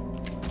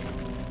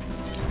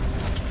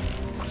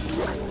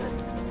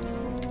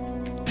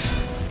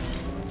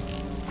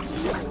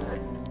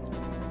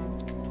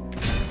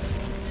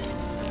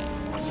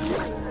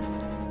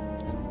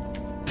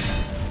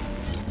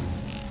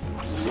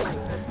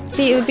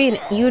 See, it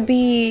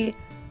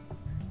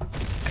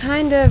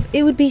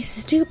would be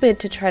stupid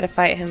to try to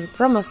fight him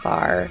from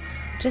afar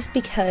just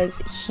because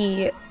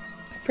he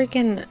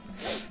freaking,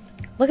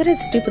 look at his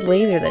stupid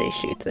laser that he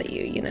shoots at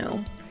you, you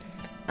know.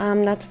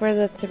 That's where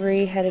the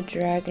three-headed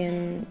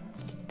dragon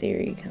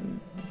theory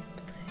comes.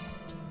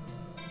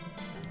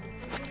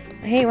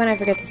 I hate when I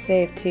forget to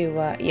save too.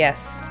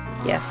 Yes,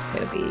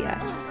 Toby,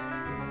 yes.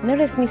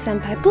 Notice me,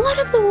 senpai. Blood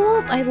of the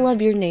Wolf! I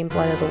love your name,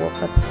 Blood of the Wolf.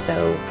 That's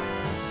so...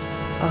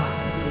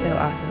 oh, it's so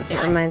awesome.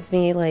 It reminds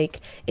me,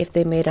 like, if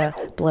they made a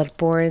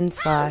Bloodborne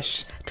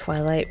 /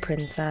 Twilight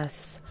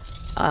Princess,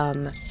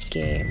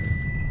 game.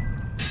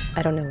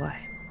 I don't know why.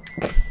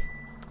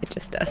 It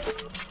just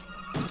does.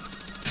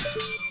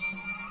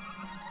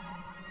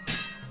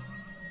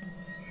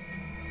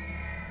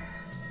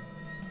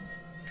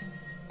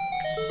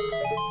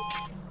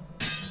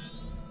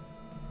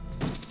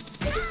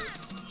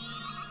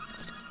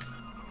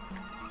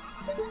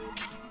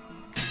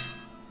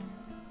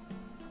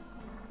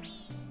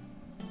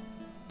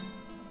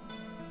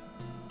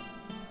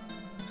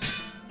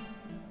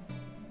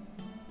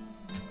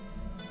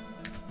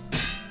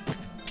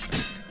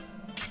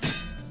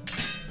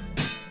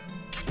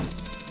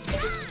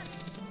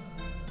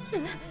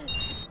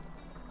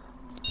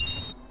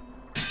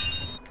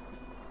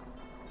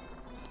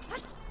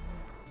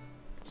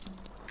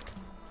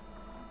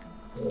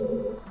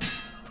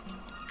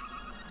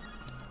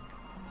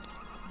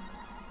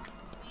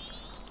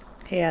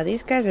 Okay, yeah,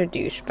 these guys are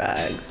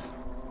douchebags.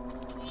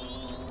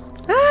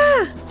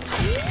 Ah!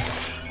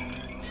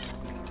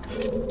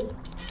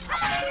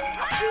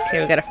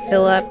 Okay, we gotta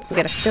fill up. We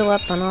gotta fill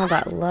up on all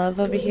that love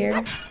over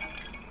here.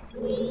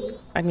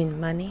 I mean,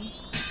 money.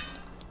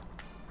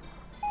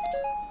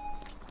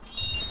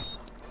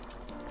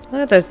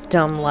 Look at those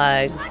dumb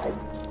legs.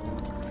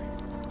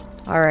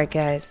 Alright,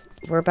 guys.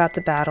 We're about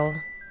to battle.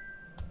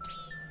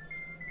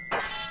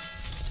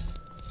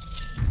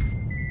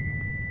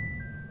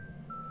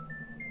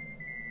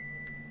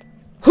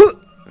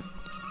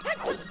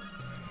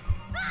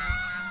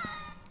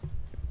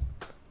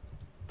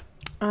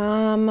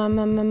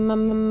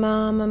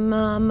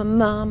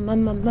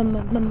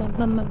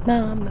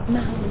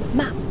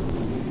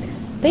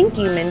 Thank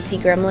you, Minty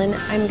Gremlin.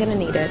 I'm gonna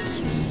need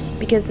it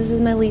because this is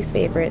my least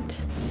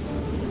favorite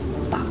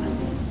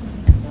boss.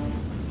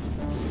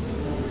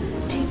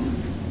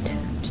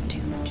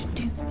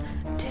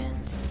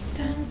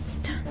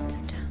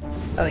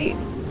 Oh,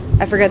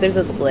 I forgot there's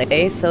a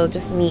delay, so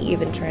just me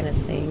even trying to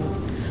sing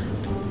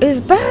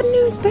is bad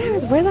news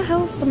bears. Where the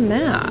hell's the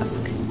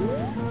mask?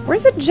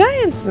 Where's the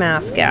Giant's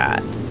mask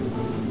at?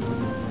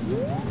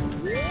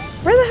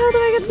 Where the hell do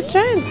I get the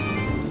Giant's?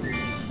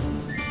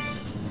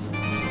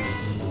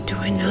 Do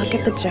I not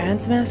get the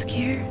Giant's mask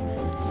here?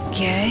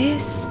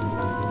 Guys?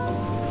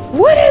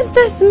 What is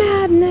this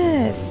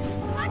madness?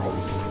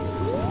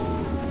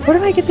 Where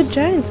do I get the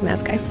Giant's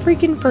mask? I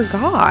freaking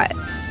forgot.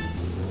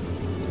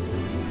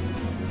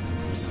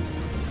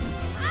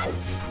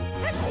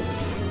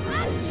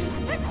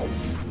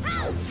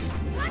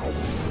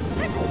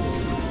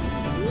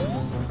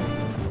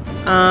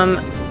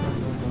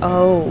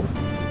 Oh.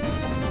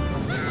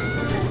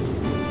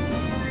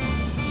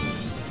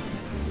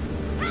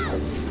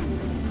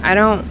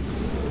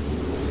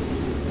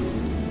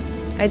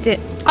 I did.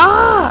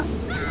 Ah!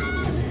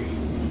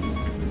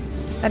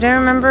 I don't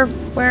remember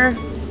where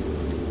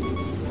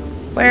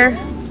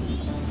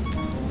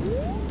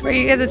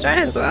you get the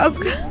Giant's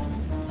mask.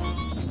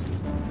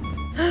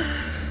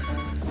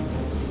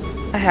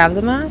 I have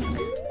the mask?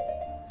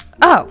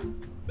 Oh!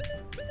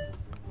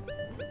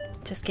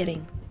 Just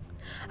kidding.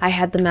 I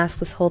had the mask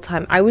this whole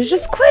time. I was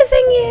just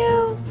quizzing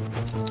you!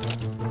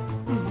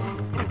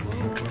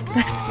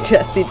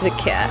 Jessie the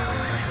cat.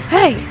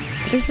 Hey!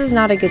 This is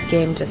not a good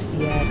game just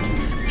yet.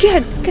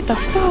 Get the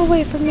fuck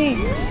away from me!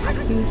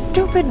 You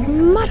stupid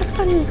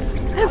motherfucking...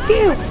 F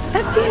you!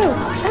 F you!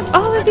 F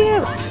all of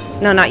you!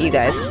 No, not you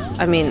guys.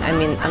 I mean,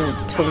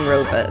 I'm Twin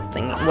Robot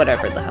thing,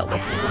 whatever the hell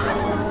this thing is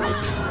called.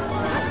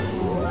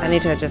 I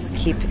need to just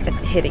keep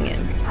hitting it.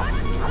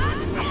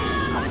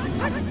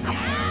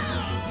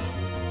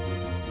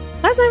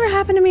 That's never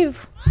happened to me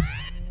before.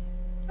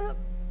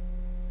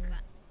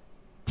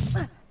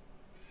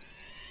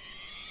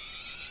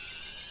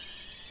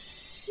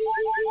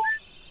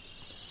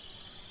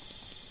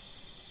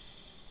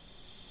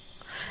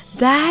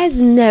 That has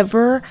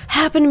never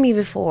happened to me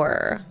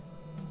before.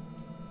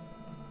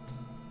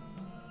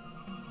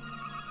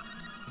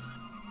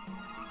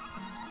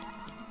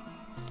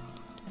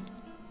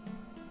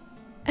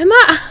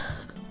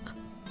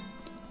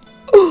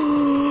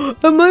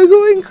 Am I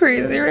going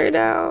crazy right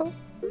now?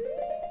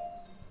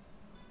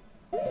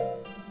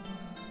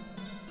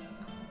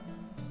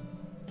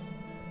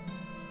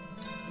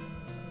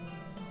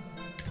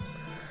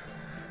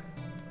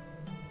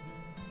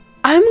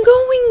 I'm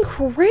going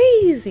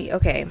crazy.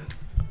 Okay.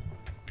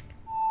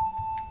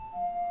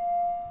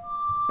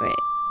 Wait.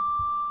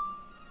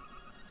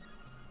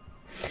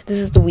 This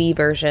is the Wii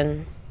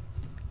version.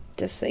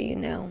 Just so you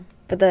know.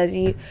 For those of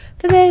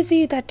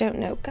you that don't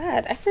know.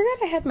 God, I forgot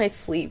I had my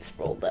sleeves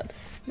rolled up.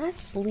 My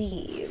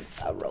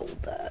sleeves are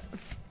rolled up.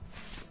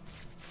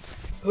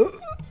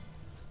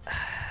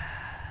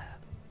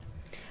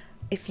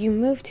 If you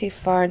move too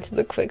far into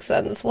the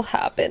quicksand, this will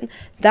happen.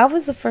 That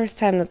was the first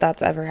time that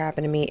that's ever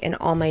happened to me in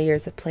all my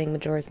years of playing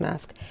Majora's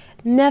Mask.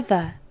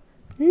 Never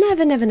has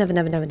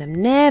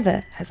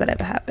that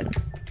ever happened.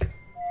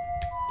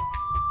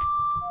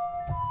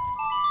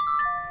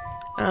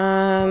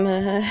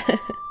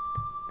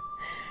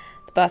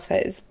 The boss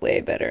fight is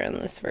way better in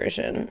this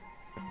version.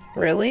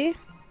 Really?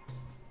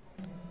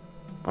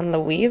 On the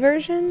Wii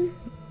version?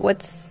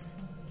 What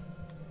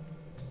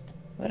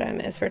I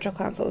miss? Virtual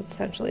Console is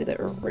essentially the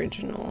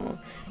original.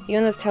 You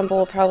and this temple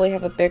will probably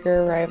have a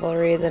bigger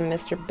rivalry than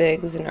Mr.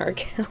 Biggs and R.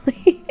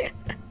 Kelly.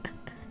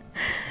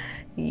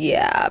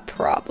 Yeah,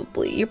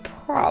 probably. You're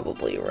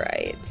probably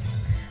right.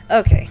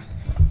 Okay.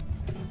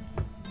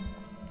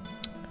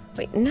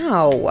 Wait,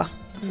 no.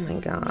 Oh my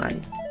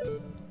god.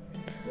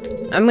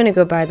 I'm gonna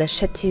go buy the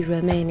Chateau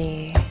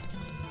Romani.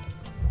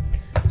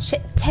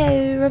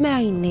 Chateau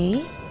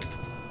Romani.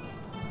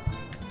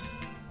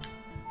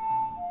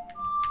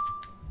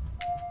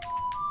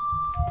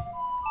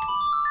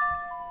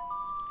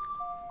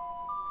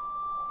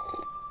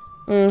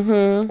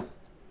 Mm-hmm.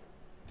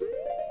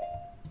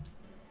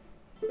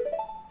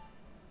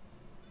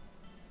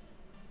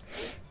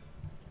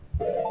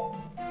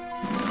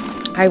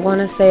 I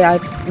want to say I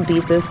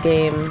beat this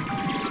game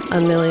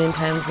a million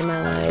times in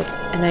my life,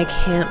 and I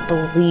can't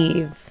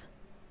believe.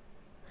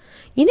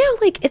 You know,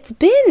 like, it's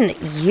been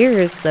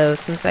years, though,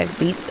 since I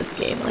beat this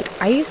game. Like,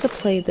 I used to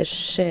play the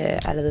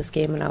shit out of this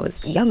game when I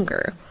was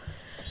younger.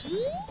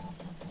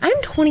 I'm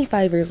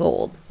 25 years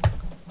old.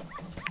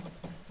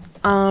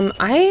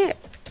 I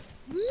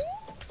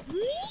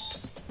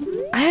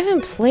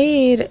haven't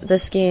played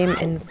this game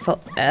in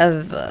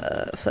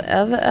forever.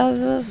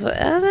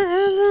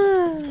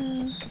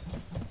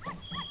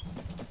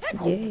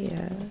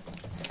 Yeah.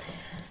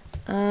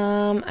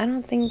 I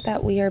don't think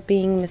that we are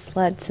being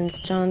misled since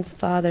John's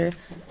father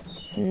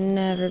has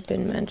never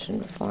been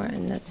mentioned before,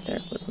 and that's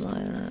Derek with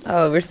Lila.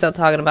 Oh, we're still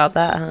talking about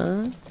that,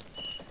 huh?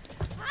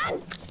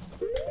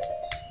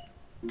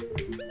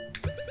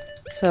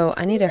 So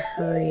I need to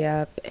hurry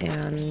up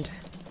and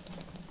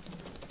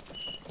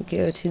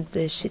go to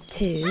the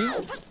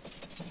chateau.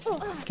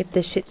 Get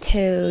the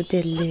chateau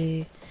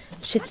diddly.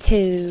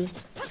 Chateau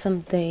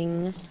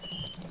something.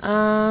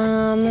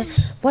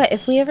 What,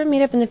 if we ever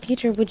meet up in the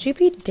future, would you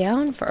be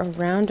down for a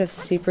round of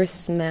Super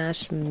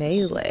Smash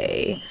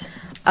Melee?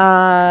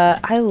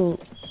 I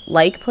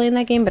like playing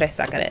that game, but I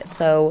suck at it,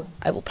 so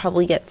I will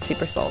probably get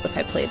super salty if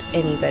I played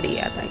anybody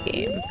at that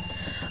game.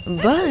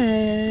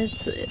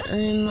 But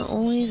I'm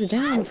always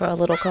down for a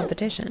little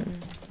competition.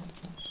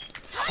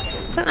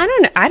 So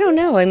I don't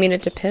know. I mean,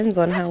 it depends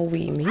on how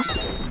we meet.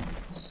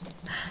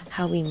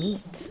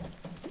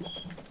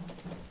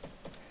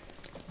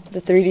 The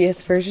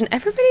 3DS version.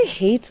 Everybody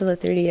hates the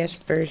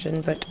 3DS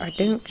version, but I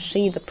don't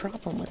see the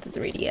problem with the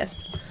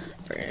 3DS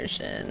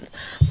version.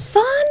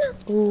 Fun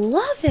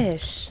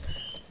Lovish!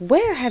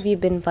 Where have you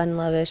been, Fun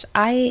Lovish?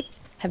 I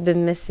have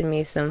been missing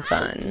me some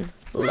Fun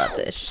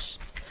Lovish.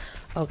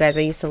 Oh, guys,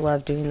 I used to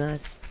love doing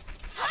this.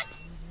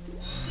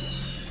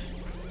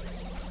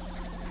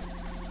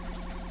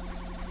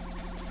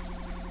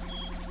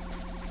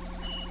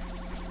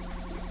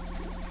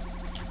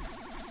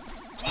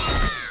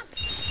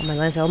 Oh my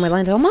Lanta, oh my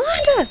Lanta, oh my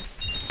Lanta!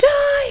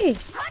 Die!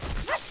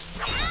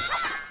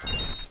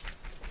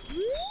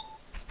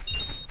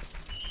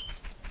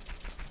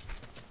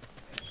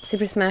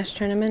 Super Smash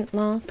Tournament?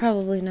 Lol,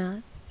 probably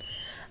not.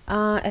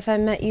 If I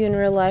met you in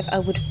real life, I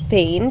would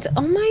faint.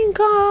 Oh my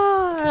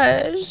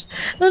gosh!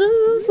 That is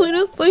the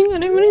sweetest thing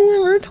anybody's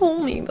ever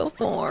told me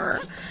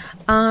before.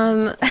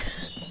 Guys,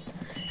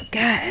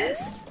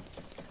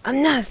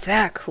 I'm not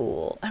that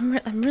cool. I'm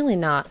really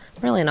not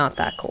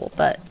that cool,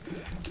 but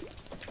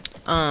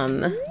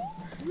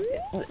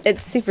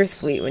it's super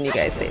sweet when you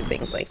guys say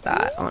things like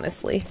that,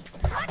 honestly.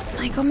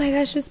 Like, oh my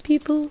gosh, there's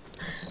people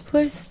who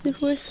are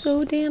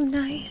so damn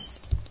nice.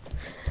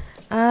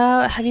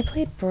 Have you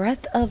played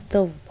Breath of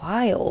the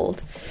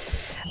Wild?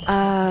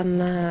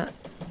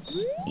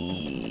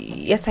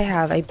 Yes, I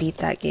have. I beat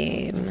that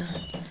game.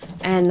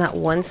 And that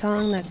one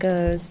song that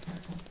goes...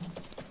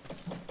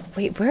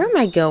 Wait, where am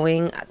I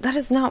going? That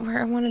is not where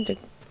I wanted to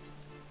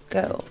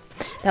go.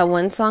 That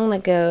one song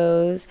that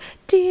goes.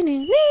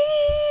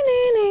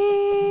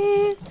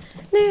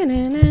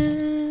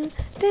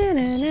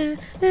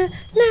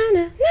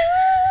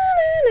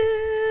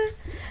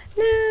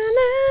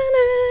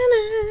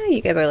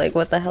 You guys are like,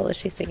 what the hell is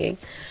she singing?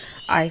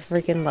 I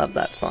freaking love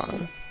that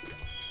song.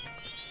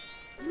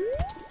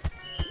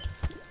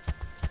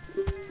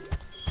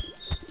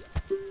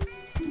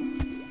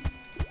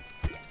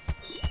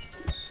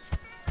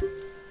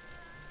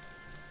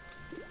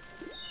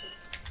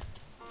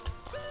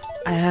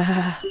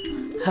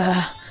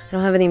 I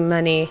don't have any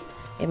money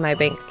in my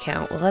bank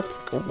account. Well, that's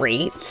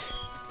great.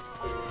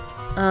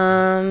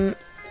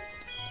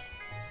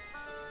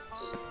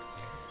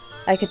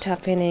 I could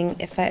top painting.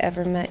 If I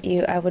ever met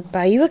you, I would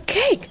buy you a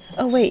cake.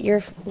 Oh wait,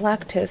 you're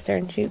lactose,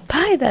 aren't you?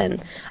 Pie then.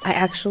 I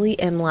actually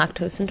am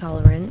lactose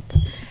intolerant,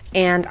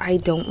 and I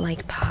don't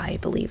like pie,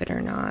 believe it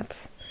or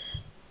not.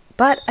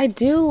 But I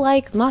do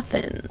like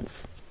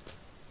muffins.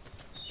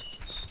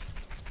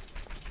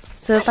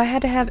 So if I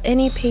had to have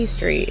any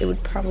pastry, it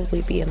would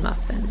probably be a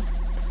muffin.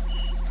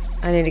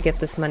 I need to get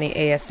this money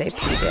ASAP,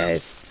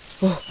 guys.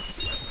 Oh,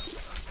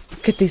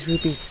 get these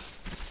rupees.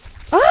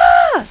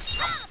 Ah!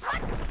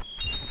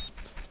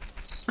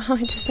 Oh,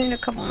 I just need a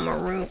couple more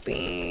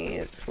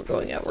rupees. We're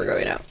going out, we're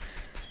going out.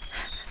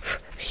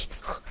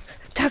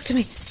 Talk to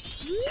me.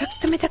 Talk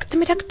to me, talk to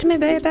me, talk to me,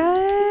 baby.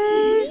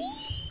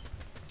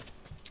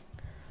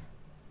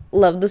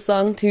 Love the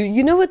song too.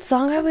 You know what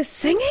song I was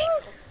singing?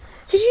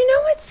 Did you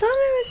know what song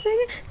I was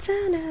singing?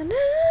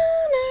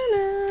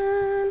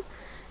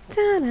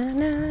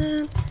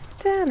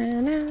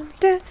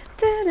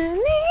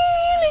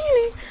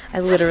 I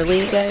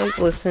literally, guys,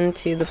 listen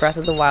to the Breath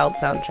of the Wild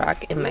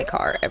soundtrack in my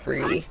car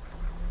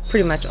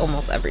pretty much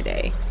almost every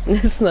day.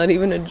 It's not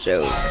even a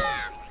joke.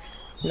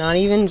 Not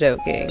even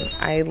joking.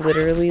 I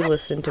literally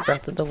listen to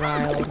Breath of the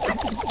Wild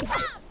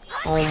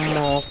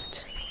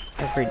almost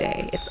every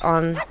day. It's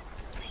on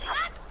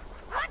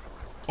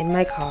in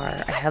my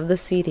car. I have the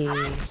CD.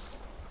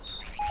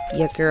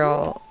 Your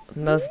girl,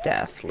 most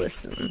deaf,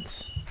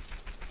 listens.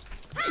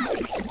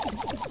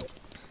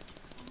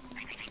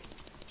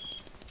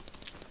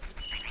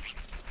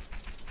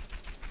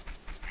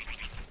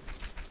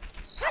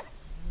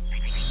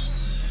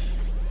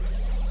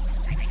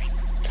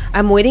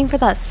 I'm waiting for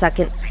that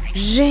second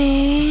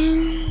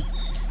Jean,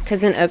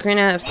 because in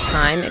Ocarina of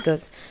Time it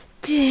goes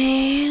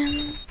Jean,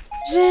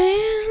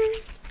 Jean.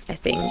 I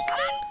think.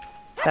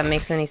 If that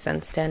makes any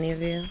sense to any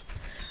of you.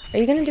 Are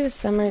you gonna do a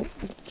summer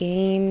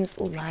games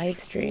live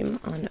stream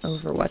on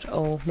Overwatch?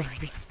 Oh my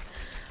god.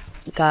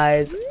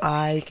 Guys,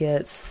 I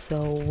get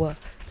so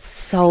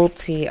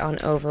salty on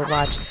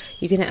Overwatch.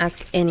 You can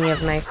ask any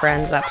of my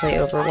friends that play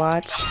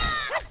Overwatch.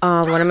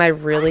 One of my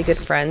really good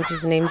friends,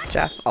 his name's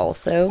Jeff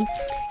also.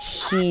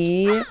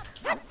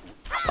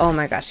 Oh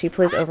my gosh, he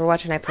plays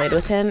Overwatch and I played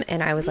with him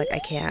and I was like, I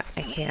can't.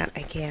 And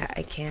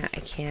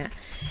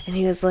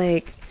he was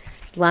like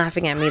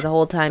laughing at me the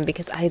whole time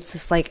because I was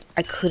just like,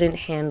 I couldn't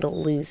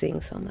handle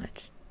losing so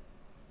much.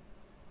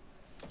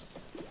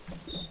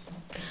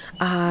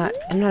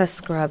 I'm not a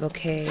scrub,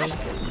 okay?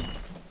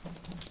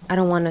 I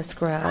don't want a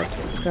scrub.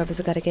 Scrubs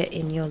gotta get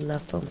in your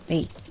love for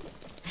me.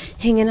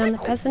 Hanging on the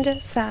passenger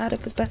side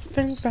of his best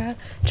friend's ride,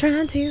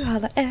 trying to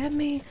holler at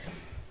me.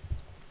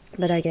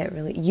 But I get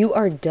really... You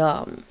are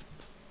dumb.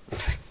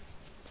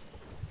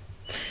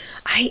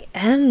 I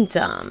am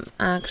dumb,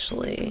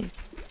 actually.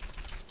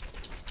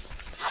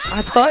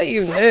 I thought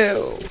you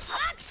knew.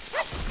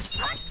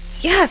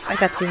 Yes, I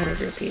got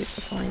 200 rupees.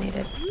 That's all I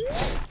needed.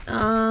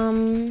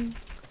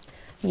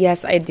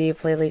 Yes, I do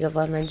play League of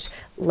Lemons.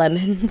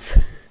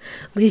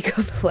 League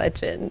of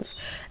Legends.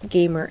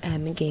 Gamer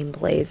M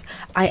gameplays.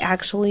 I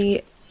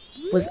actually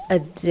was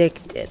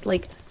addicted.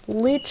 Like,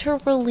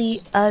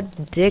 literally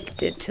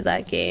addicted to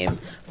that game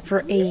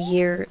for a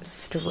year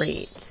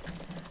straight.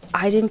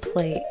 I didn't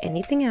play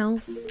anything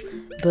else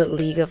but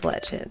League of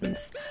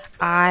Legends.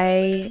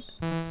 I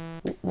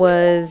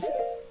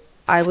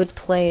would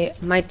play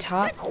my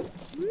top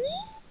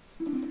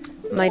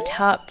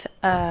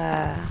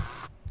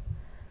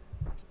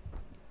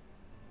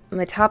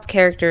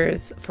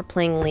characters for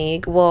playing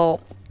League. Well,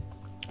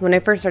 when I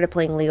first started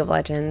playing League of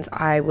Legends,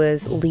 I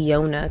was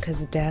Leona,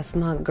 because that's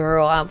my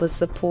girl. I was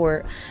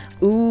support.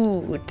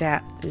 Ooh,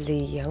 that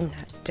Leona.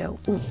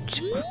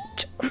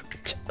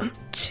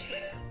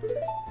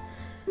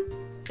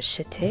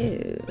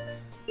 Chateau.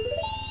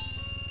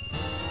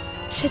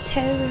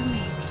 Chateau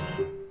me.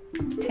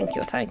 Thank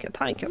you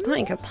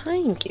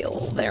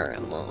very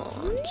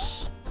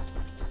much.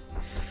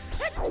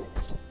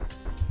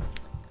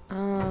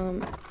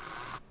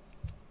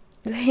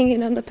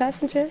 Hanging on the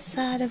passenger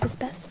side of his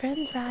best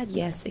friend's ride.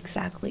 Yes,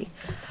 exactly.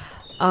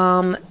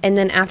 And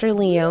then after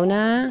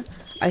Leona,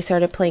 I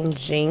started playing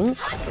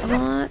Jinx a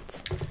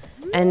lot.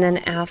 And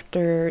then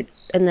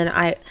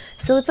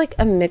so it's like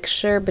a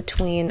mixture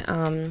between,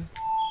 oh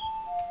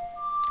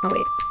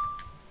wait.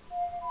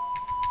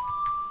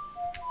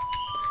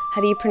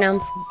 How do you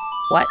pronounce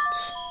what?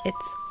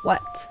 It's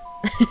what?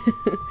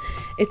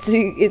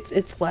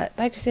 It's what?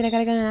 Bye, Christine. I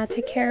gotta go now.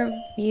 Take care of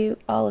you,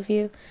 all of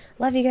you.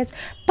 Love you guys.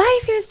 Bye,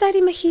 Fierce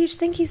Daddy Mahish.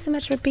 Thank you so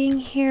much for being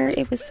here.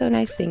 It was so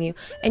nice seeing you.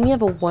 And you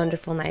have a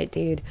wonderful night,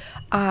 dude.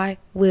 I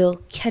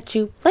will catch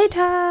you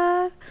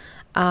later.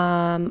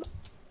 Good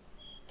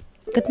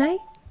night.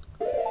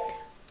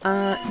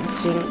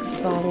 Jinx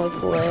song was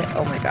lit.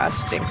 Oh my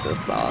gosh, Jinx's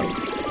song.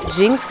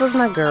 Jinx was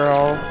my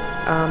girl.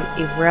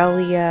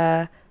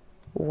 Irelia,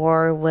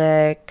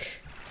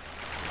 Warwick,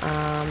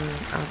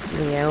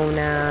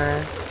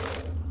 Leona.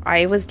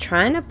 I was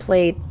trying to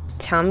play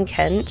Tom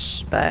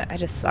Kench, but I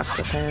just sucked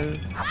with him.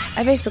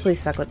 I basically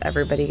suck with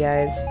everybody,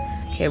 guys.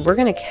 Okay, we're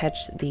gonna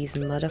catch these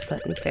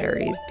motherfucking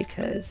fairies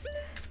because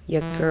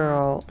your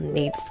girl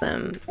needs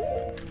them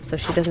so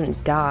she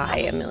doesn't die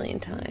a million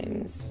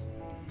times.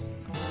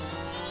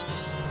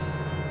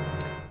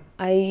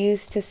 I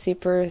used to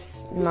Super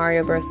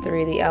Mario Bros.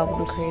 3, the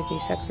album Crazy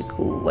Sexy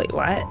Cool. Wait,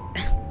 what?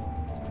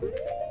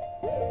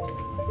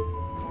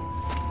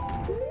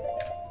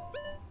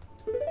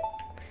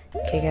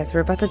 Okay, guys,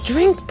 we're about to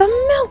drink the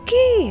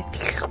Milky!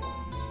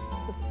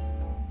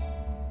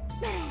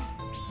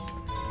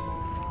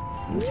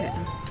 Okay.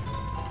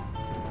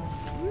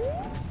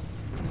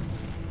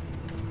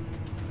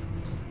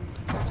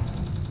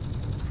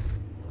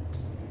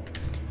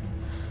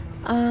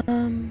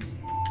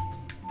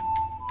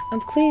 I'm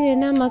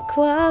cleaning out my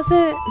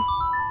closet.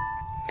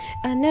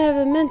 I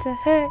never meant to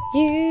hurt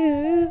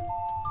you.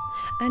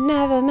 I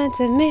never meant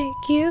to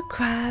make you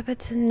cry, but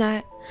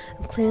tonight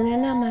I'm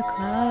cleaning out my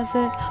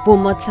closet.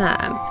 One more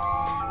time.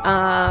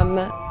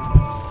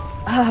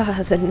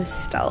 The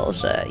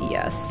nostalgia,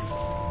 yes.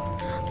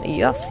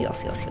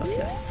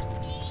 Yes.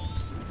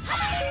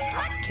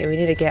 Okay, we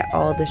need to get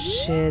all the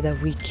shit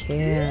that we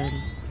can.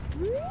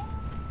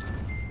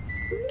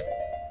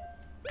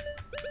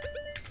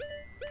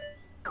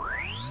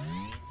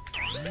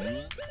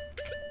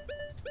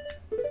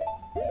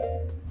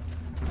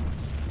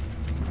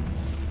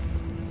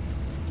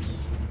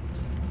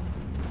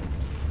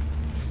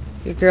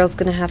 Your girl's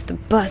gonna have to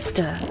bust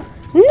her.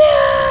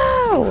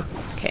 No!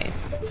 Okay.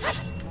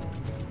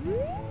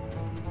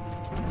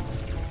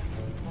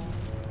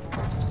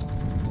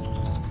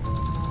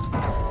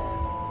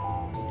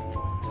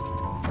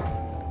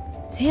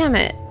 Damn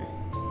it.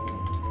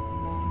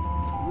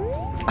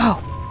 Oh.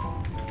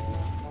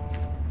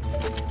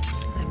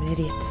 I'm an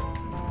idiot.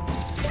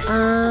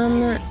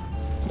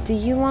 Do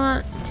you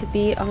want to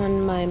be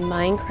on my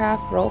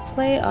Minecraft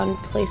roleplay on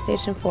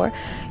PlayStation 4?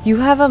 You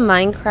have a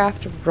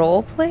Minecraft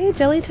roleplay,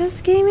 Jelly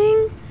Toast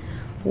Gaming?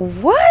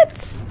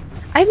 What?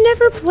 I've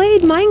never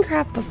played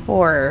Minecraft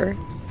before.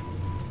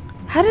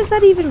 How does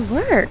that even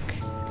work?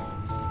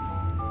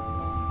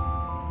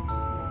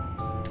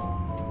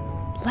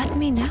 Let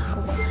me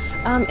know.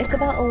 It's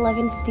about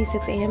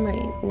 11:56 a.m.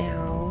 right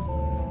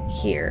now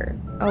here.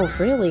 Oh,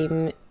 really,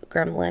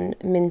 Gremlin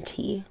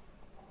Minty?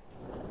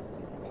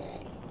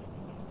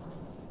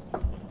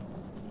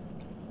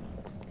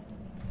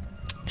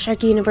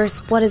 Sharky Universe,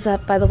 what is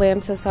up? By the way,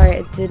 I'm so sorry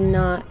I did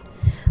not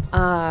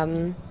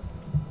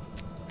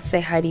say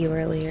hi to you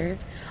earlier.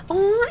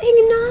 Oh,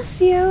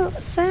 Ignacio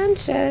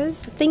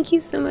Sanchez, thank you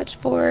so much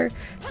for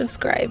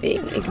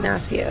subscribing,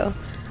 Ignacio.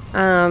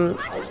 And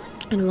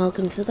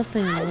welcome to the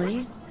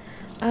family.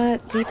 Do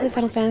you play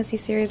Final Fantasy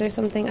series or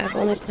something? I've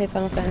only played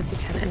Final Fantasy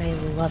X and I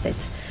love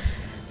it.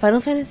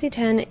 Final Fantasy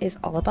X is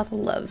all about the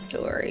love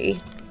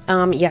story.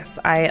 Yes,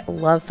 I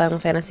love Final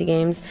Fantasy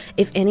games.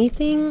 If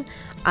anything,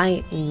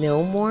 I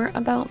know more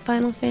about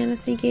Final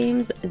Fantasy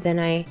games than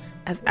I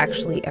have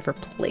actually ever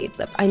played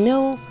them. I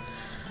know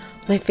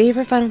my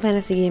favorite Final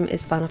Fantasy game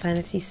is Final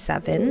Fantasy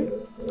VII.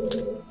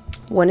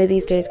 One of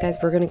these days, guys,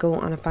 we're gonna go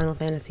on a Final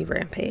Fantasy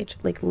rampage.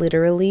 Like,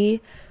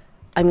 literally,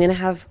 I'm gonna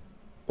have,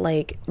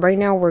 like, right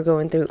now we're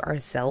going through our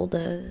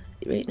Zelda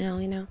right now,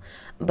 you know?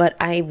 But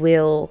I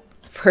will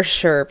for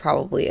sure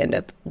probably end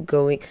up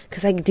going,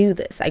 because I do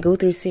this. I go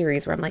through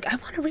series where I'm like, I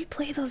want to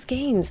replay those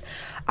games.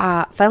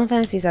 Final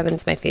Fantasy VII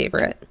is my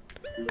favorite.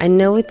 I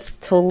know it's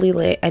totally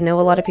late. I know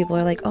a lot of people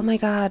are like, oh my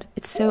god,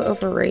 it's so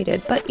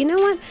overrated. But you know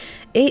what?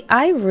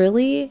 I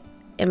really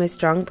am a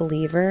strong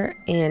believer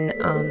in,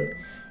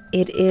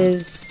 it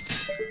is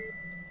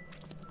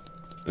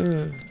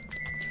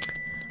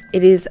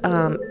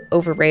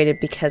overrated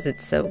because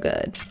it's so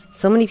good.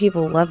 So many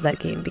people love that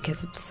game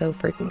because it's so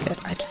freaking good.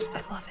 I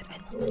love it.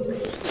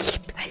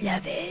 I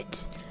love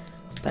it.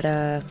 But,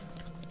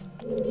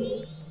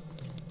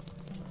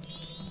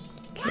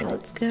 okay,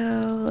 let's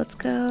go.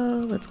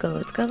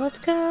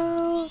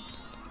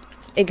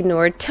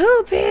 Ignore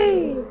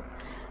Toby!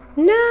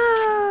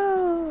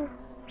 No!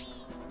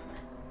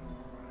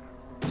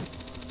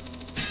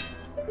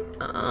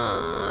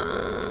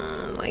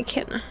 I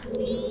can't.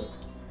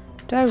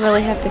 Do I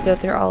really have to go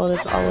through all of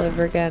this all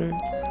over again?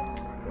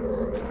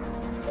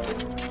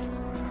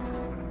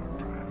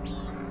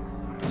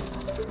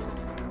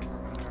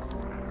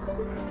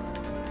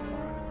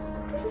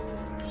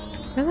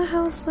 Where the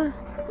hell's the...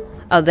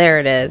 Oh, there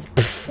it is.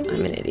 Pfft,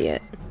 I'm an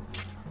idiot.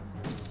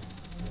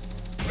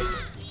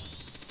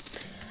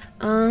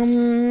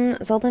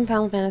 Zelda and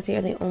Final Fantasy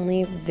are the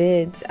only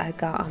vids I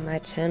got on my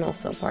channel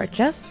so far.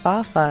 Jeff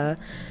Fafa,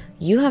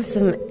 you have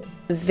some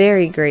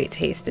very great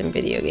taste in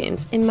video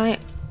games, in my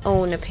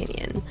own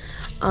opinion.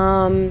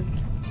 I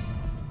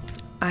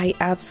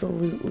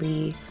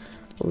absolutely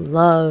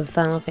love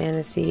Final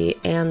Fantasy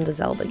and the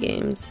Zelda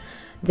games.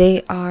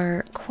 They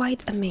are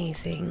quite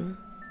amazing,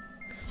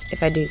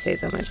 if I do say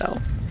so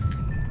myself.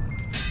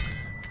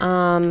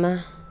 Oh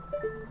man.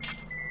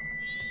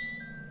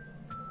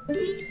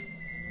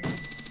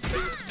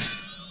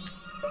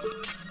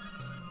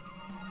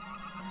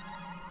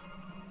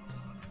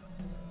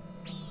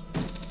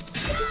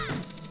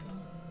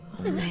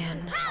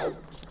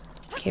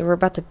 Okay, we're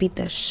about to beat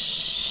the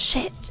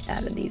shit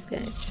out of these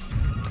guys.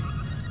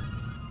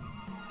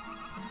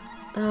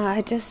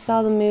 I just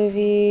saw the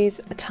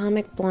movies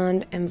Atomic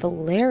Blonde and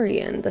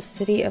Valerian, The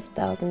City of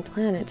Thousand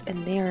Planets,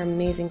 and they are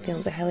amazing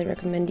films. I highly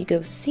recommend you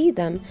go see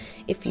them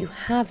if you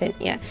haven't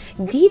yet.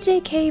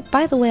 DJK,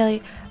 by the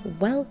way,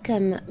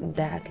 welcome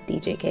back,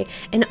 DJK.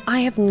 And I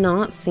have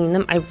not seen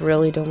them. I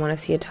really don't want to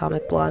see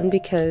Atomic Blonde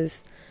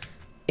because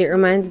it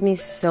reminds me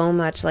so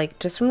much, like,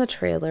 just from the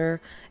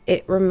trailer,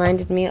 it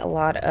reminded me a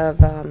lot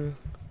of,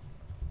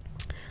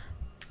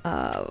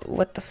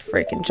 what the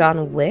freaking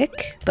John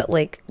Wick, but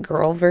like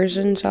girl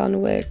version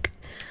John Wick.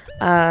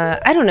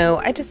 I don't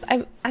know.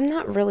 I'm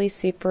not really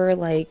super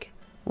like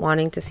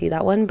wanting to see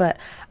that one, but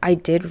I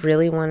did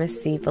really want to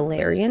see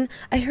Valerian.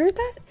 I heard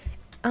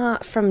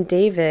that from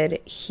David.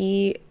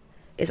 He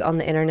is on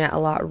the internet a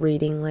lot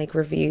reading like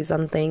reviews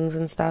on things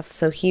and stuff.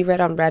 So he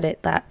read on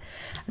Reddit that,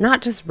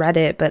 not just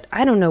Reddit, but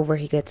I don't know where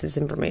he gets his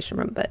information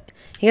from, but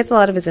he gets a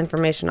lot of his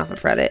information off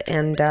of Reddit,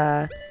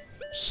 and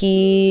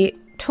he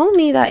told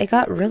me that it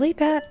got really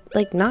bad,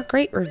 like not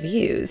great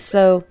reviews.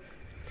 So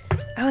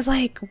I was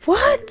like,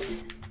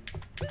 what?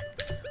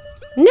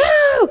 No,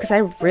 because I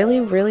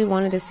really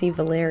wanted to see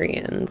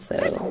Valerian.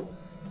 So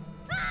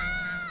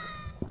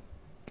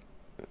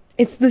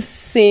it's the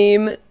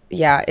same,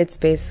 yeah, it's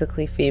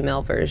basically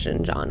female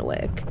version John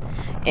Wick,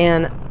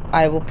 and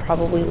I will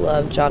probably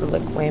love John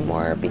Wick way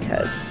more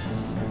because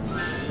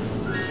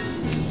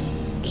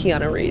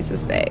Keanu Reeves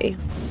is bae.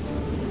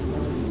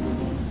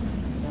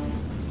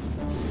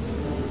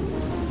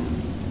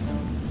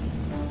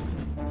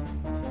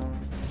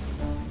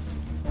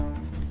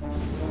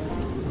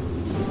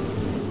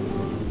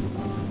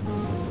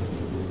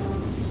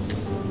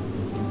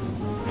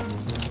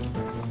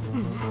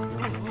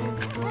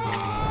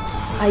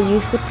 I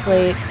used to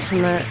play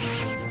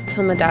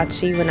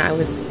Tomodachi when I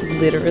was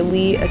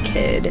literally a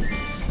kid.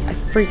 I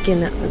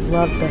freaking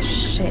love the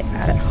shit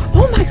out of it.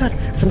 Oh my god!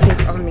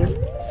 Something's on me.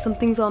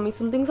 Something's on me.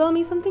 Something's on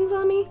me. Something's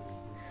on me.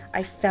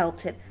 I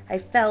felt it. I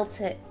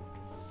felt it.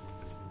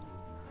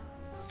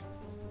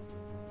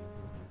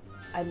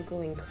 I'm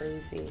going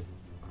crazy.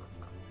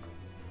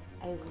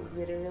 I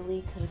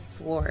literally could have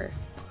swore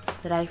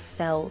that I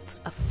felt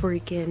a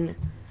freaking...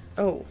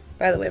 Oh,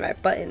 by the way, my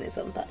button is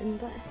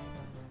unbuttoned, but...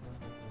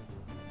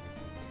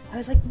 I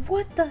was like,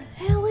 what the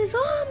hell is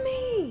on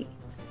me?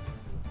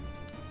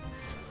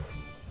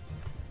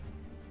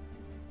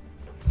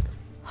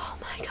 Oh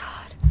my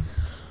god.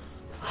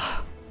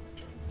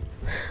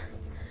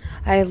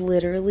 I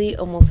literally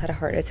almost had a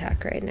heart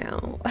attack right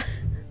now.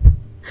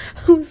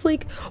 I was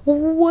like,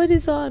 what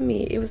is on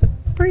me? It was a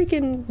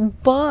freaking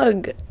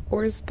bug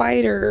or a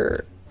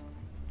spider.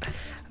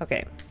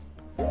 Okay.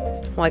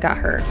 Well, I got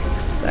hurt,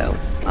 so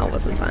that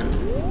wasn't fun.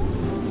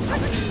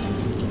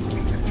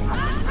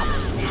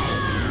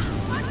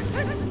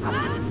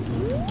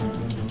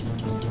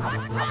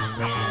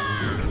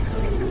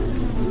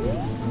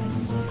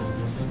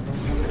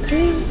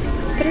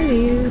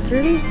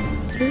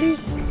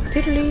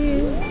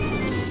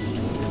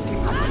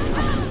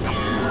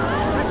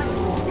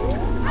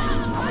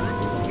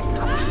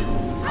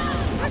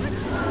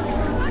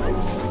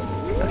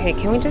 Okay,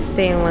 can we just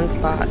stay in one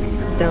spot?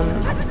 Dumb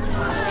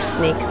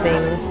snake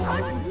things.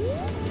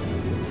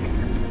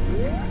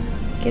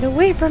 Get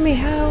away from me,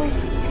 How?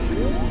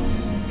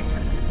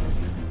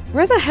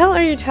 Where the hell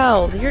are your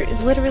towels? You're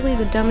literally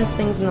the dumbest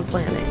things on the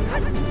planet.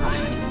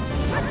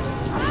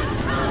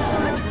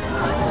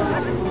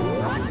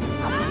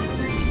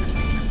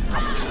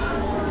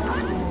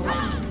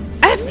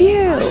 F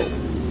you!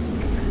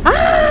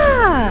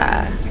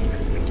 Ah!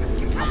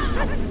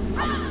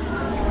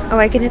 Oh,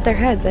 I can hit their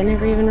heads. I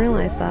never even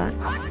realized that.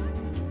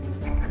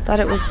 Thought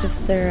it was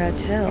just their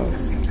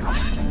tails.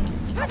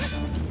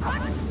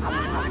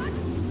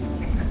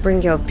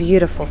 Bring your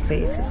beautiful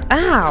faces.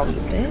 Ow, you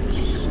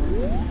bitch.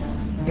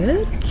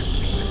 Bitch.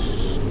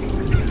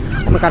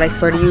 Oh my god, I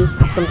swear to you,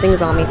 something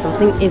is on me.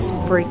 Something is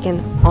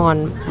freaking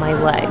on my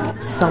leg.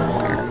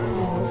 Somewhere.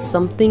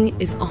 Something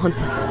is on my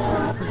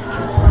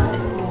freaking leg.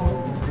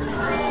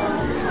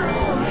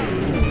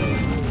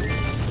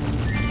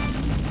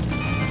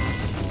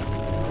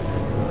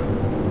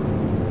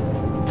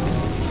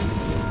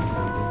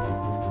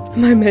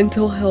 My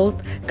mental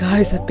health.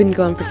 Guys, I've been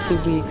gone for 2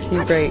 weeks.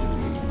 You're right.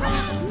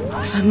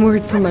 I'm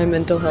worried for my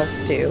mental health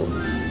too.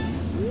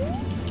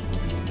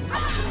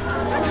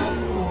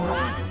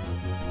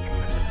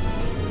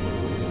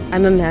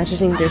 I'm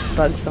imagining there's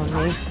bugs on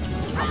me.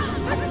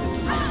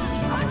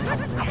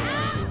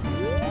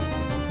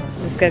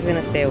 This guy's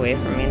gonna stay away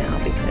from me now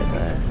because,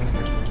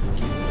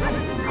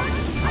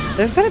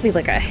 there's gotta be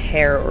like a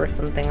hair or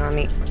something on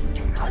me.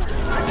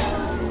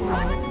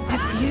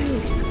 F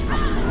you!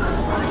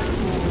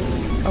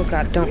 Oh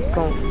god, don't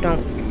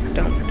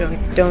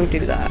do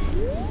that.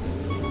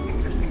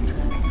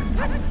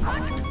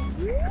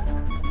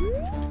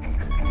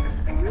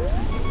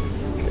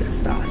 This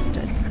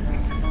bastard.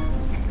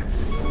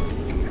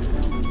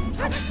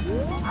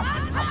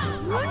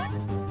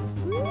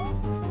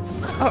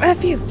 Oh,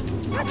 F you!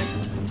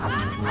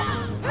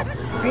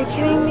 Are you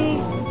kidding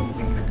me?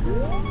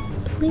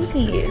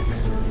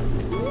 Please.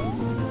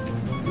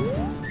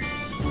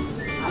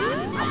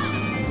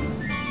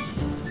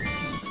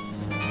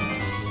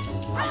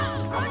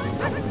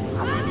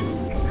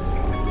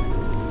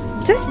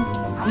 Just,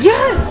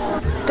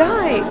 yes!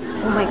 Die!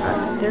 Oh my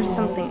god, there's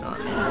something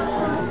on it.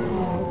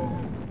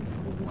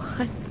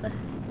 What the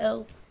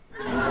hell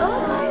is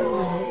on my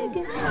leg?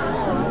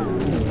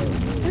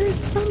 There's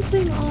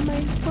something on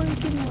my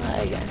freaking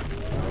leg.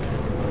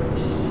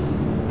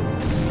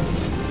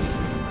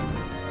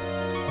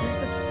 There's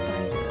a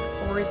spider,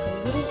 or it's a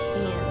little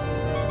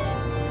ant.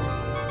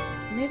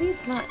 Maybe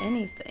it's not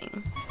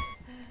anything.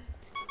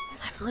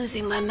 I'm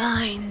losing my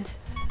mind.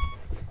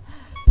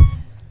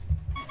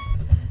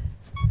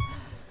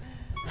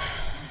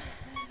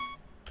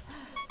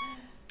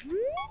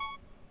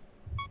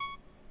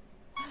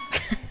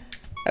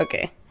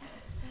 Okay.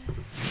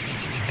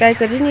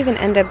 Guys, I didn't even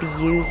end up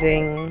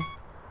using...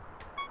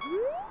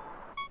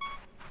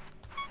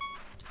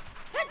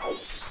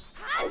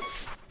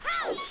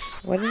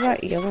 What is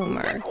that yellow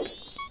mark?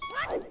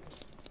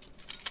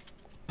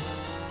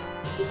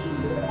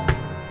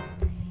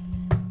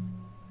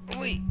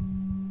 Wait.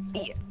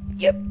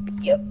 Yep.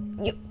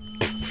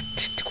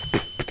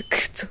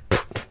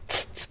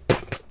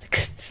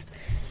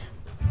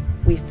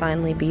 We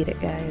finally beat it,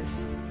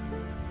 guys.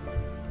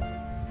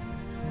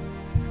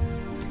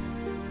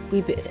 We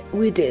did it.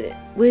 We did it.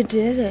 We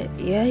did it.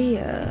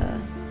 Yeah.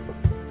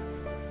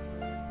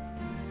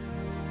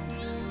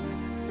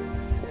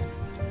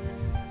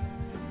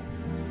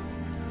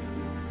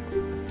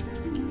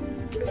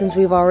 Since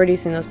we've already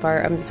seen this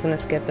part, I'm just gonna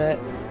skip it.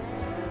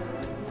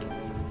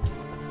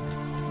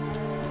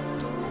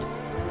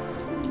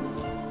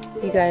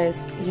 You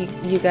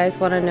guys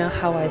want to know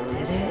how I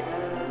did it?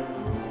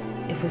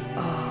 It was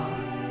all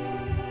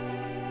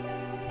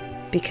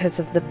because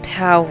of the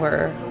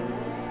power.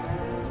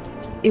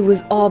 It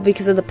was all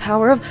because of the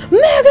power of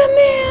Mega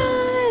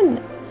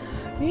Man!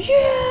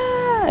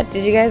 Yeah!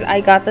 Did you guys... I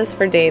got this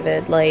for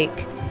David,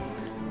 like...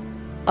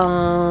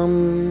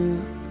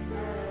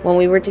 when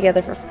we were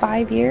together for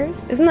 5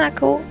 years. Isn't that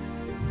cool?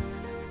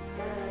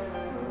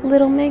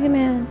 Little Mega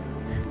Man.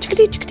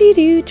 Chickadee chickadee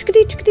doo,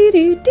 chickadee chickadee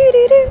doo, doo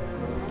doo doo.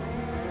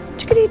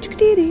 Chickadee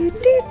chickadee doo,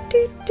 doo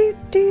doo doo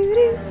doo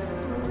doo.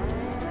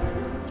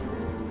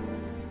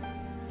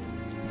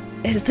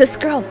 Is this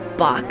girl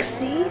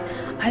boxy?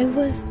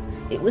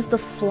 It was the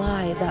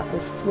fly that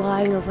was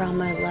flying around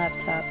my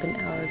laptop an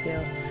hour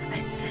ago. I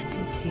sent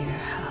it to your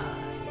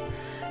house.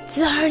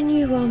 Darn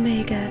you,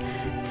 Omega!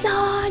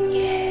 Darn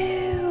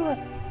you!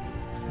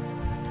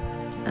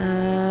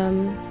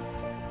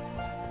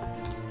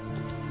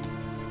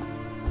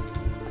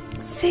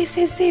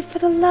 Save, for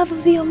the love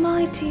of the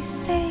Almighty,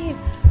 save!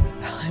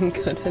 I'm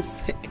gonna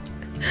save.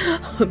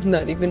 I'm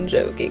not even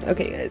joking.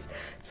 Okay, guys,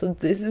 so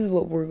this is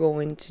what we're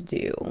going to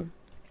do.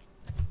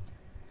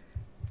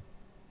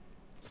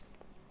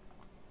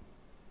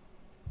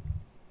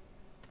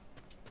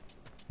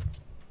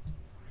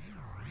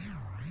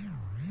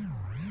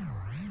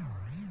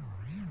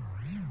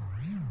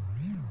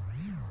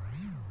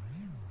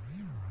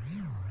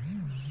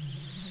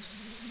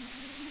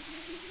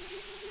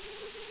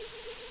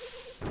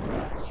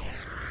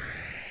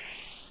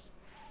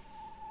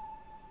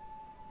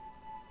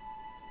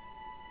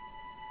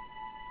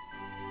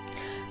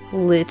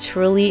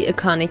 Literally,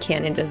 Akane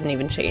Canyon doesn't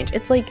even change.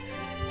 It's like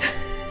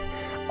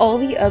all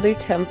the other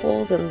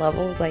temples and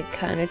levels like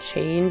kind of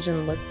change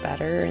and look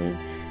better and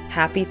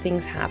happy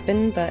things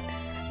happen, but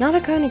not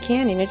Akane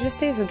Canyon. It just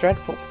stays a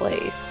dreadful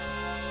place.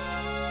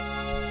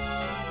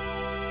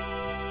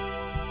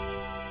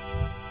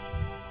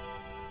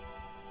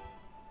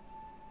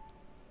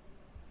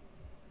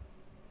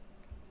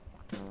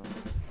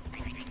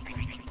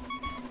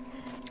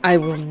 I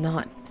will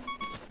not.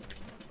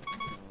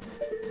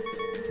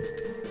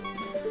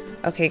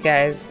 Okay,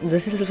 guys,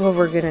 this is what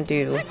we're gonna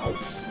do.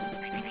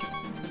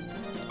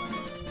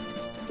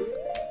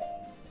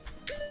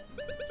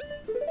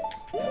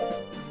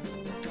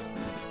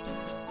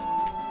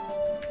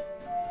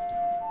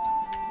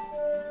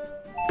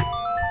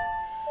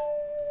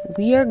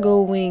 We are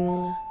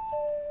going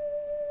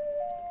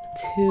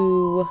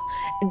to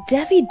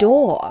Devi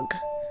Dog.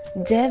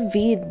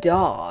 Devi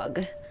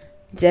Dog.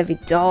 Devi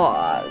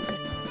Dog.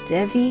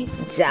 Devi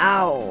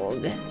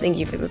Dog. Thank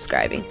you for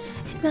subscribing.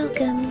 And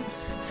welcome.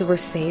 So we're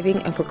saving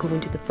and we're going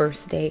to the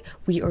first day.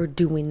 We are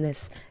doing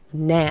this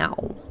now.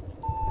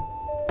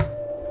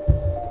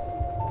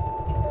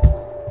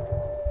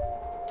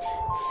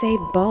 say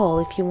ball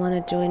if you want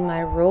to join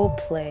my role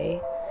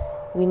play.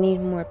 We need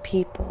more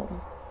people.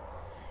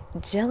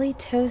 Jelly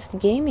Toast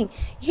Gaming.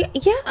 Yeah,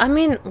 I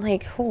mean,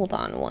 like, hold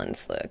on one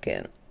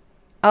second.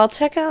 I'll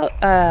check out,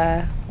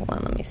 hold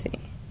on, let me see.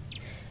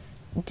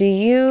 Do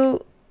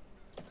you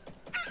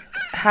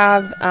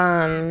have,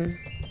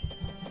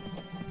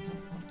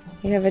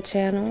 you have a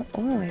channel?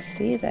 Oh, I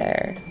see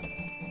there.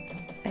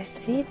 I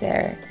see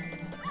there.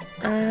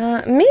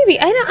 Maybe,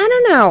 I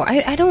don't know.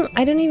 I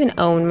don't even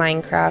own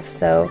Minecraft,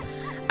 so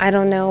I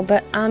don't know,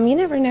 but, you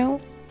never know.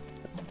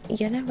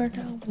 You never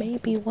know.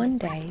 Maybe one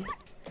day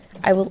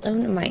I will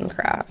own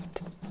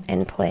Minecraft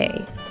and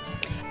play.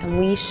 And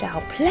we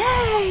shall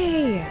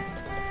play!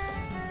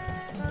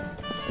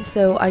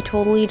 So I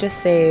totally just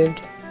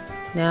saved.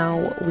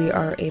 Now we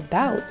are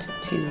about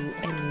to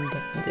end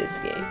this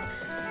game.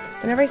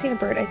 Whenever I see a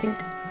bird, I think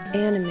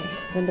anime.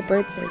 When the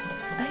bird says,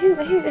 ahoo,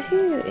 ahoo,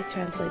 ahoo, it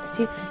translates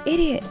to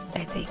idiot,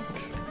 I think.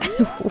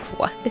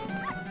 What?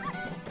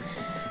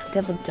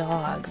 Devil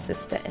Dog,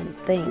 sister, and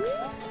thanks.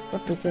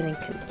 Representing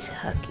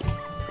Kentucky.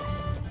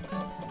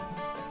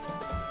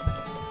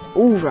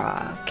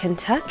 Oorah,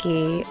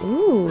 Kentucky.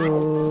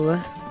 Ooh.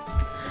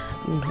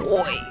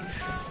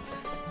 Nice.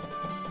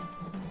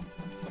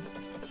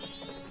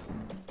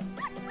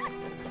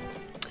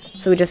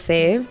 So we just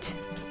saved.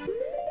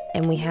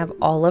 And we have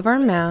all of our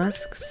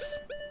masks.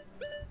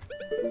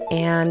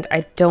 And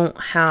I don't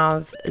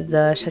have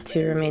the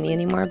Chateau Romani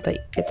anymore, but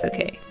it's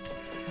okay.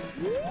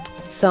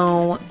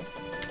 So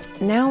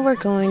now we're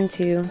going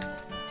to...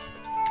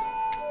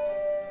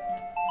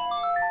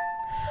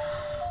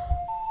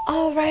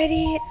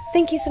 Alrighty,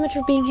 thank you so much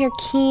for being here,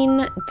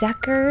 Keen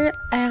Decker,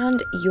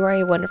 and you're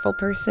a wonderful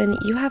person.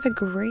 You have a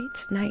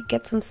great night.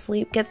 Get some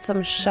sleep, get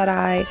some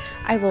shut-eye.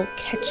 I will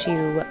catch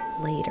you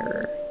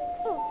later.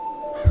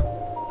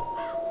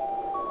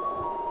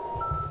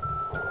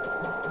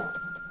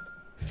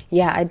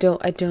 Yeah, I don't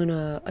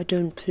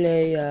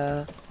play,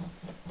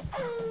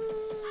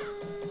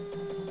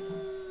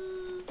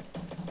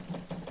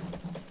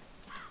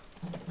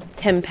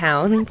 10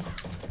 pounds.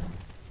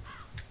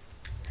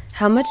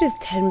 How much is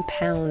 10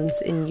 pounds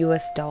in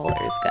US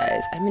dollars,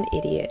 guys? I'm an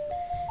idiot.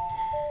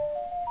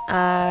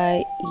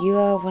 You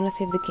want to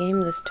save the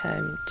game this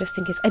time, just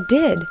in case. I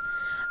did.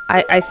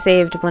 I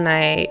saved when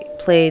I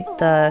played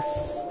the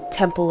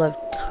Temple of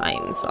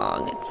Time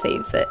song. It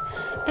saves it,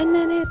 and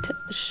then it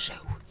shows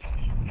it.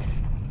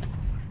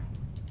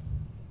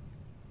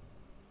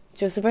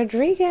 Joseph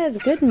Rodriguez,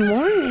 good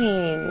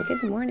morning.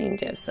 Good morning,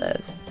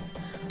 Joseph.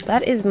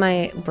 That is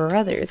my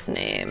brother's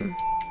name.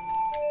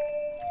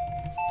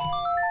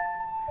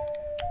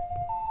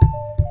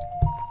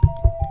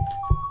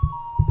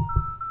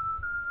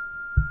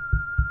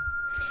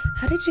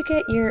 How did you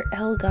get your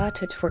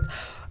Elgato to work?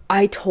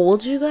 I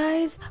told you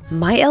guys,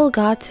 my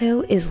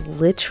Elgato is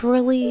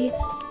literally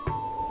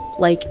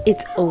like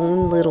its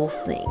own little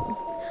thing.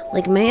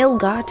 Like my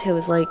Elgato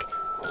is like,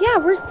 yeah,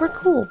 we're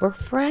cool, we're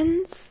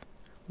friends,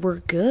 we're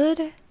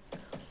good,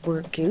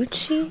 we're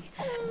Gucci,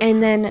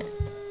 and then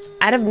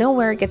out of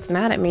nowhere it gets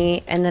mad at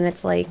me, and then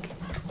it's like,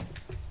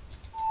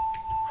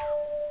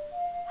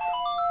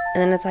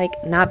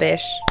 nah,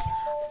 bish,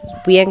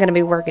 we ain't gonna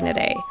be working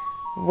today.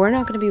 We're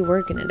not gonna be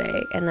working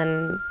today. And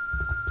then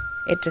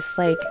it just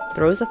like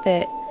throws a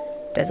fit,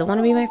 doesn't want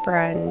to be my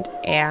friend,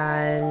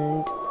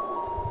 and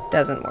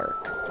doesn't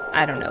work.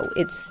 I don't know.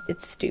 It's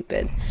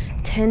stupid.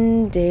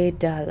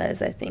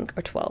 $10, I think,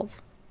 or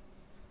 12.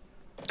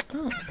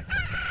 Oh,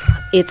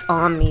 it's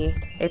on me.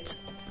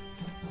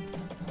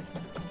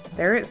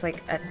 There is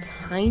like a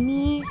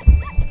tiny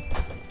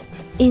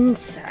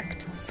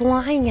insect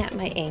flying at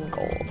my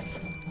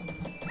ankles.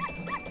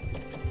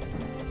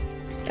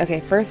 Okay,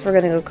 first we're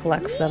gonna go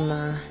collect some,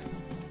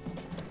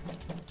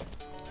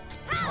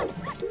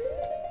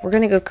 we're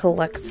gonna go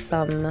collect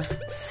some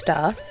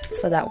stuff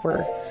so that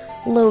we're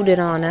loaded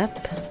on up.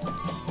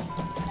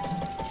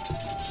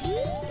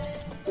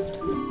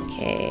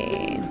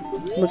 Okay,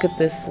 look at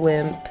this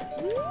wimp.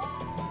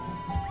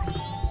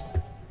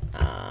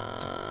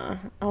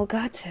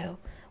 Elgato,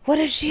 what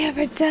has she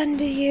ever done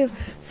to you?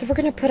 So we're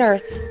gonna put our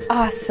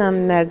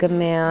awesome Mega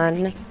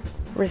Man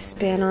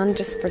wristband on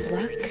just for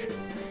luck.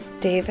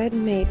 David,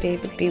 may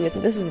David be with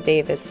me. This is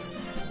David's,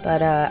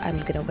 but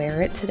I'm gonna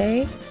wear it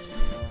today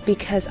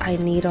because I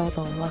need all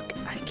the luck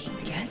I can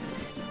get.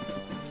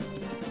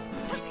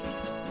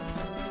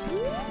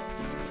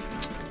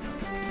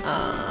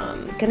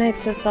 Good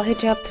night, sis. I'll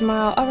hit you up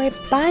tomorrow. Alright,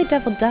 bye,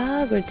 Devil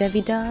Dog or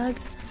Devi Dog.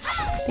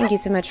 Thank you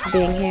so much for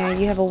being here.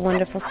 You have a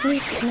wonderful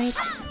sleep. Good night.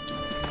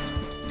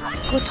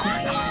 Good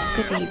night.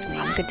 Good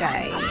evening. Good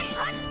day.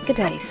 Good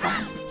day, sir.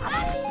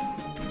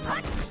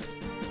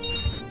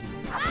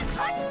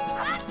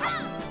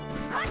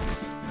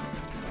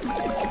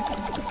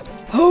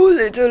 Oh,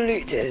 little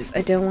liters.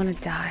 I don't want to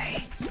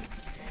die.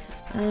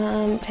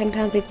 10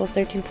 pounds equals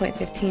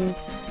 $13.15.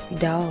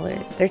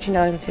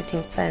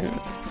 $13.15.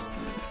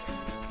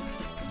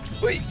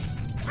 Wait.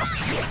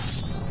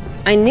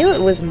 I knew it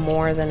was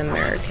more than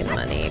American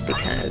money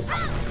because,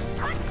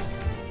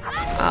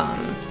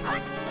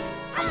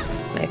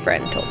 my My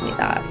friend told me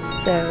that.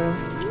 So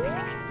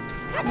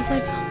I was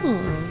like,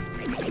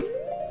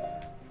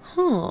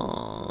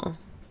 huh.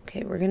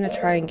 Okay, we're gonna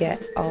try and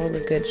get all the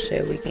good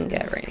shit we can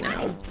get right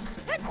now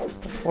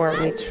before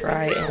we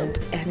try and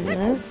end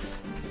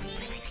this.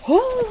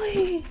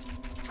 Holy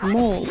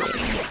moly.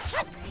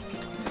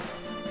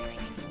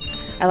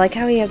 I like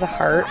how he has a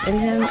heart in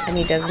him and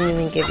he doesn't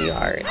even give you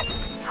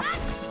hearts.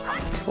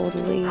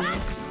 Totally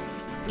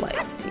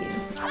lies to you.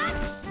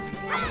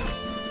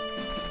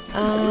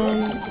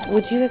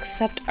 Would you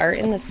accept art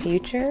in the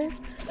future?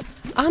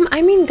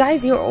 I mean,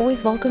 guys, you're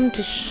always welcome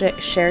to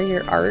share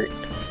your art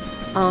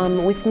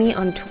with me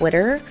on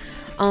Twitter.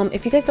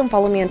 If you guys don't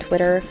follow me on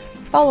Twitter,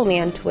 follow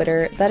me on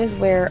Twitter. That is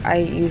where I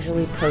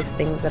usually post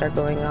things that are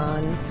going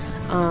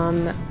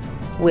on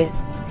with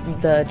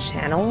the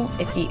channel.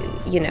 If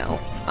you know,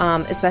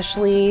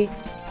 especially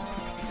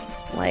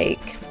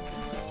like,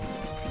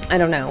 I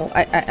don't know,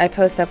 I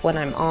post up when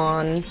I'm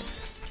on.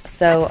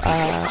 So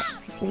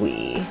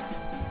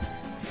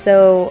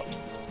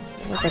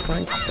what was I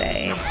going to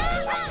say?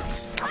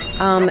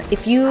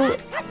 If you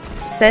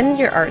send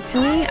your art to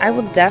me, I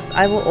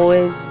will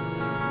always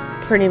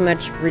pretty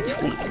much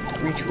retweet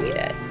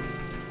it.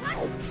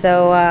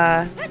 So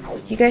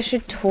you guys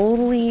should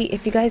totally,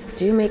 if you guys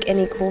do make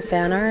any cool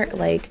fan art,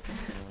 like,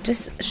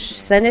 just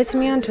send it to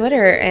me on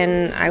Twitter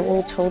and I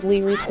will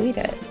totally retweet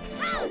it.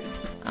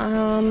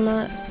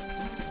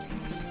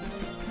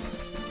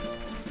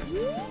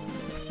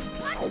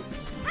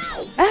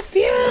 F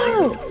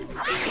you!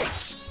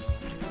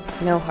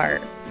 No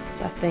heart.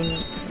 That thing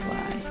is a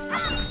lie.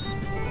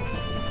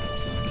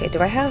 Okay, do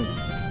I have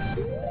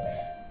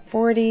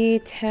 40,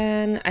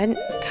 10? I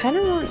kind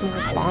of want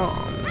more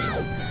bombs.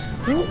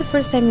 When was the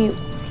first time you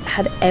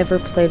had ever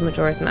played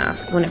Majora's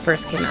Mask? When it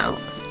first came out?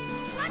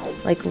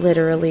 Like,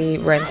 literally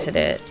rented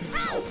it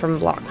from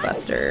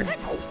Blockbuster.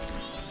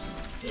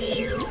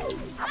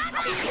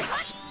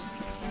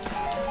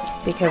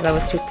 Because I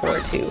was too poor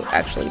to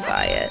actually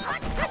buy it.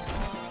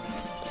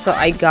 So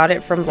I got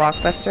it from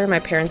Blockbuster. My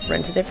parents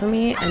rented it for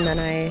me, and then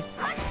I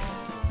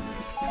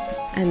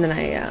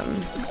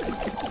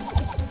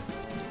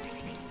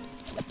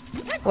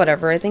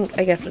whatever, I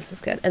guess this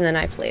is good. And then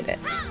I played it.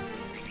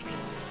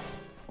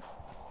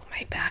 Oh,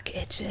 my back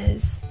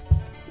itches.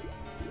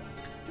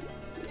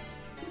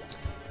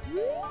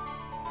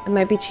 It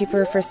might be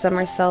cheaper for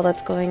summer sale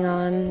that's going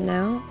on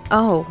now.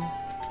 Oh,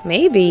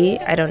 maybe.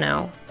 I don't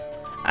know.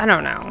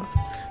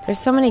 There's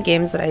so many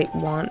games that I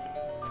want.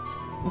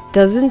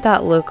 Doesn't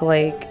that look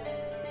like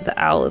the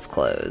owl is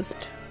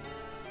closed?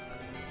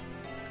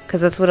 Because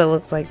that's what it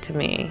looks like to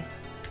me.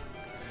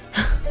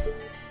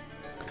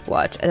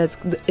 Watch, and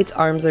its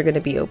arms are going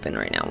to be open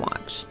right now,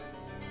 watch.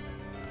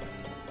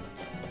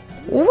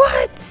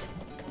 What?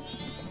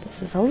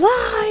 This is a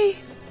lie!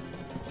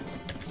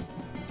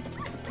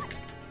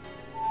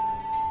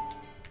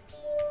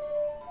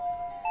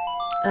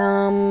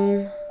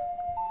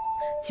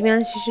 To be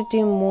honest, you should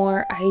do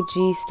more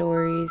IG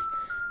stories.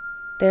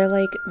 They're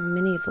like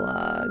mini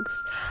vlogs.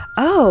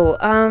 Oh,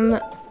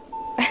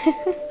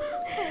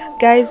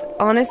 guys,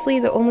 honestly,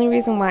 the only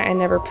reason why I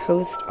never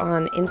post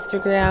on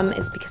Instagram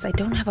is because I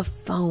don't have a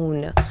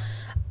phone.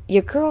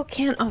 Your girl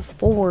can't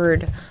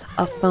afford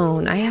a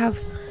phone. I have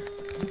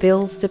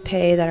bills to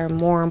pay that are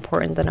more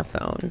important than a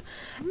phone.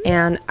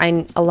 And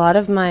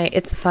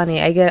it's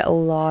funny, I get a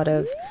lot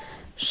of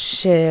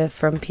shit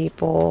from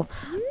people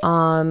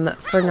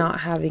for not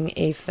having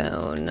a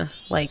phone,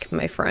 like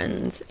my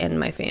friends and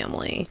my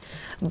family.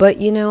 But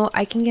you know,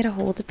 I can get a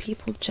hold of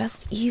people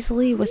just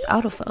easily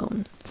without a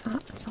phone. It's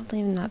not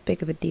even that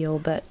big of a deal.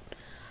 But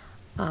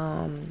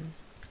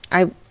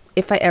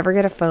if I ever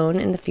get a phone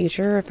in the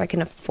future, if I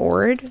can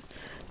afford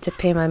to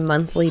pay my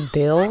monthly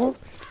bill,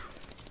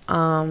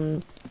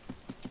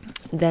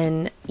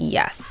 then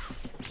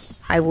yes,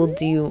 I will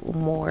do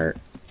more.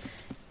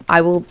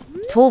 I will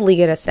totally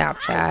get a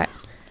Snapchat.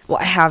 Well,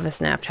 I have a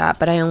Snapchat,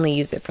 but I only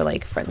use it for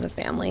like friends and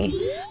family.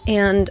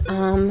 And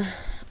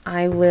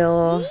I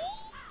will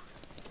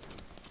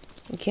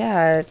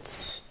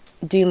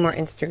do more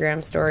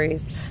Instagram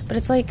stories. But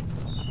it's like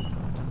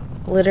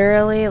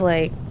literally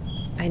like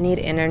I need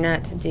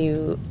internet to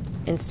do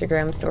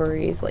Instagram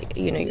stories, like,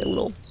 you know, your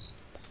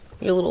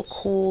little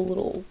cool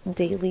little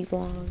daily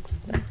vlogs.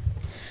 But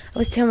I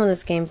was 10 when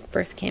this game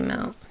first came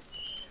out.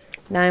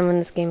 9 when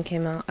this game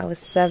came out. I was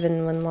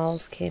 7 when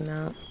LOLs came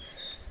out.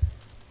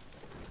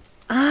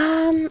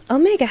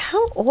 Omega,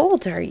 how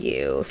old are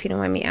you, if you don't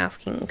mind me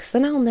asking? Because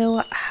then I'll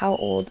know how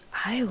old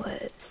I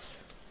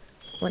was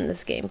when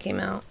this game came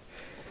out.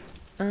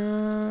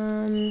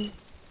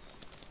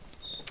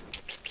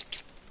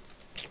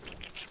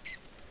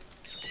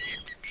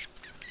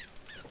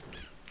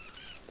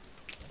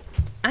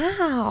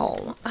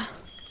 Ow!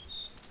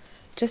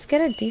 Just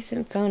get a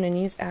decent phone and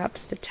use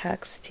apps to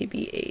text,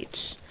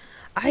 TBH.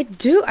 I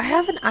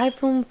have an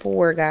iPhone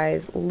 4,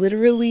 guys.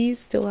 Literally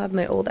still have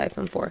my old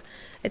iPhone 4.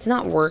 It's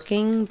not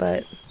working,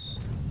 but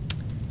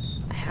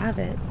I have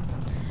it.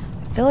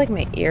 I feel like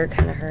my ear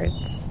kind of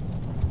hurts.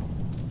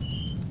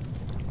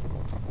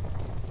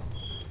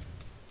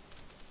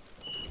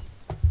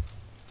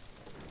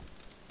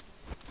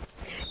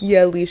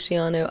 Yeah,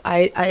 Luciano,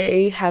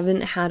 I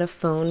haven't had a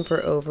phone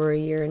for over a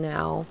year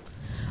now.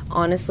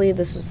 Honestly,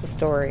 this is the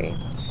story.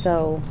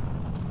 So,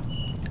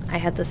 I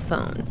had this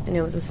phone, and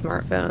it was a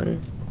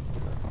smartphone.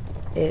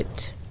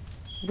 It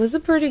was a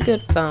pretty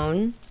good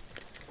phone,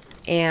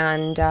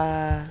 and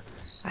I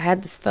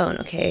had this phone,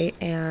 okay,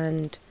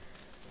 and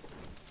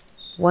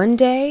one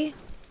day,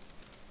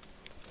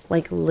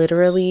 like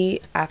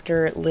literally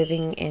after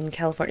living in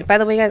California. By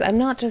the way, guys, I'm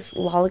not just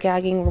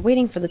lollygagging. We're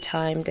waiting for the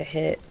time to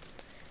hit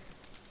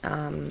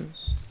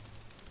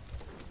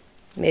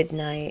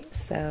midnight,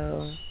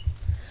 so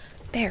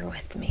bear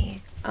with me.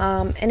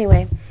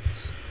 Anyway,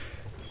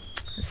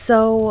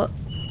 so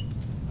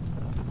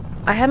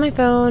I had my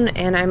phone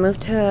and I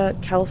moved to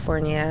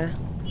California,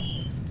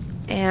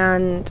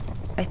 and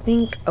I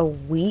think a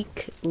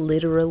week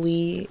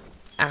literally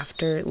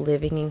after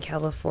living in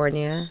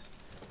California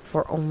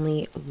for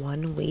only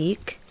 1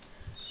 week,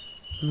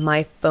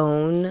 my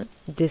phone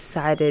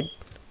decided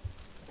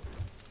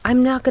I'm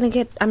not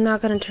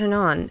gonna turn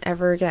on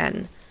ever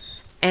again.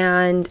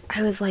 And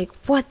I was like,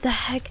 what the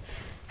heck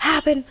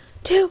happened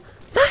to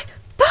my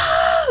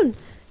phone?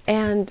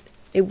 And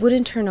it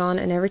wouldn't turn on,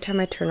 and every time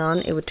I turn on,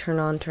 it would turn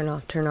on, turn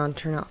off, turn on,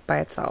 turn off by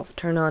itself.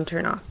 Turn on,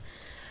 turn off.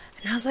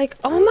 And I was like,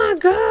 oh my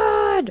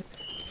god!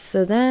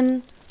 So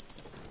then,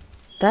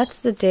 that's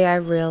the day I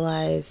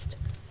realized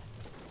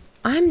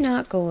I'm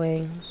not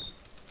going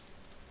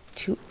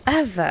to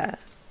ever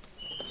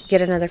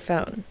get another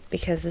phone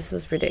because this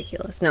was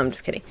ridiculous. No, I'm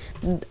just kidding.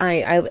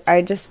 I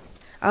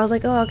was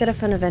like, oh, I'll get a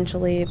phone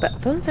eventually, but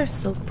phones are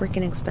so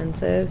freaking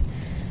expensive.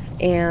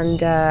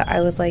 And I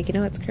was like, you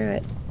know what, screw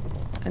it.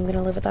 I'm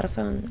gonna live without a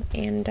phone.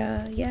 And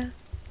yeah.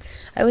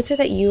 I would say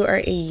that you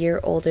are a year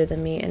older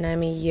than me, and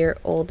I'm a year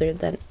older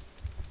than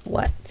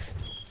what?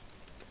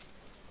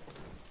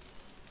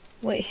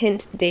 Wait,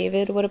 hint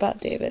David? What about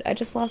David? I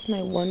just lost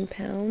my 1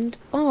 pound.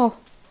 Oh.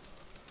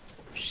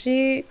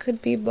 She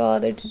could be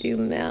bothered to do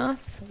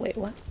math. Wait,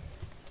 what?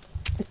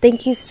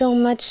 Thank you so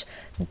much,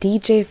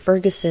 DJ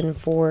Ferguson,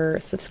 for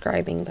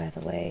subscribing, by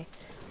the way.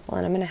 Well,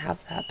 and I'm going to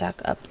have that back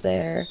up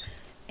there.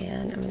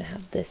 And I'm going to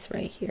have this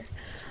right here.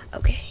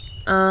 Okay.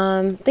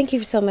 Thank you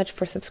so much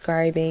for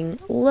subscribing.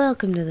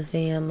 Welcome to the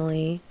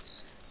family.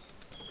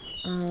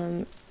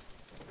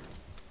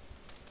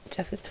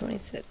 Jeff is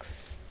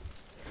 26.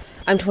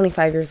 I'm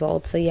 25 years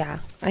old, so yeah.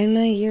 I'm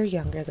a year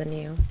younger than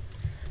you.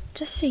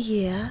 Just a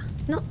year.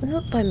 Not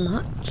by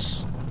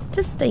much.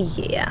 Just a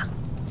year.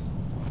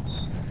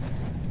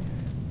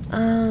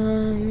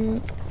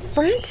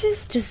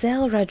 Francis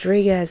Giselle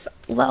Rodriguez,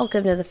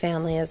 welcome to the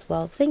family as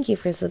well. Thank you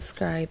for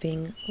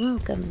subscribing.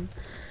 Welcome.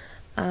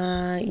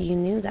 You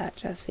knew that,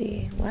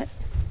 Jesse. What?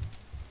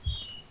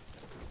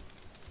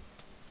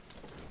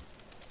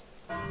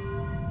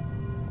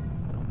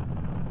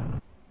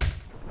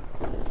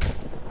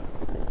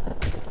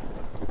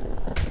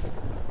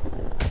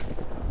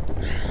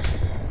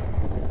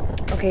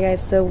 Okay,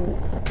 guys, so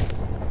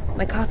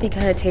my coffee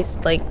kind of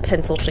tasted like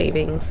pencil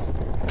shavings,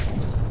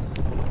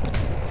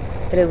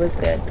 but it was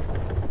good.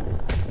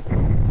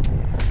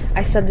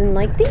 I subbed in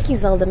like, thank you,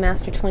 Zelda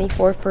Master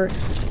 24, for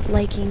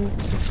liking,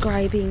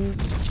 subscribing,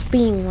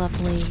 being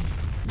lovely,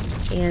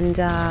 and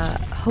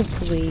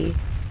hopefully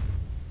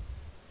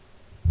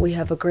we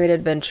have a great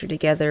adventure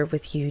together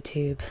with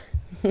YouTube.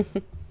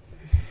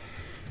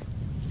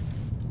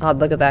 Oh,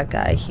 look at that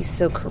guy. He's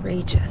so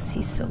courageous.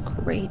 He's so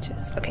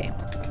courageous. Okay.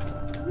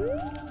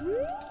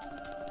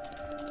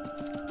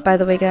 By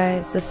the way,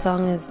 guys, this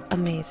song is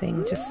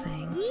amazing. Just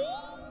saying.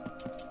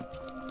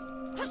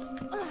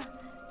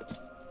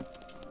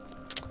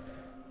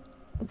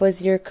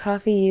 Was your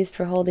coffee used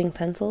for holding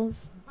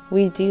pencils?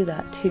 We do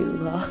that too,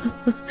 lol.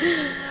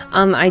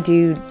 I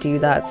do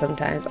that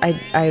sometimes.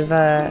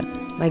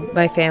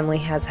 My family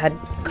has had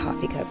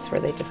coffee cups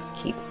where they just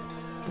keep,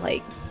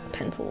 like,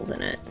 pencils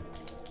in it.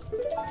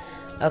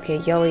 Okay,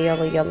 yellow,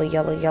 yellow, yellow,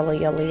 yellow, yellow,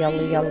 yellow,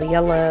 yellow, yellow,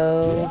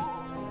 yellow.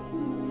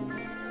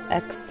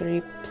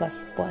 X3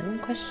 plus 1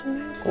 question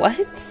mark?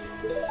 What?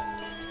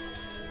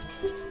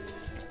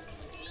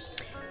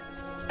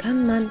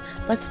 Come on,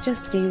 let's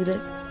just do the...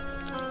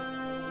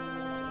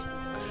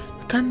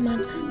 Come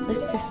on,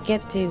 let's just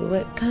get to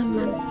it. Come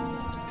on.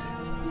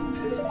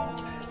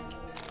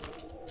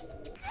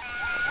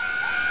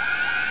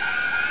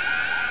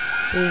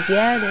 We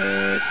get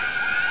it.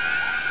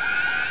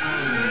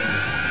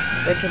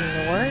 Freaking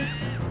north?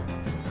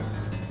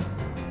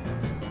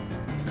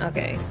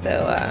 Okay,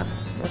 so,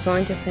 we're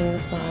going to sing the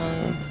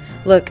song.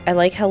 Look, I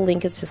like how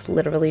Link is just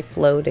literally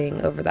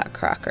floating over that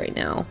crack right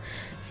now.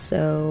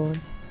 So...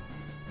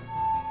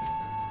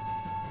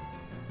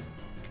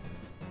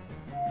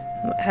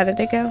 how did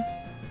it go?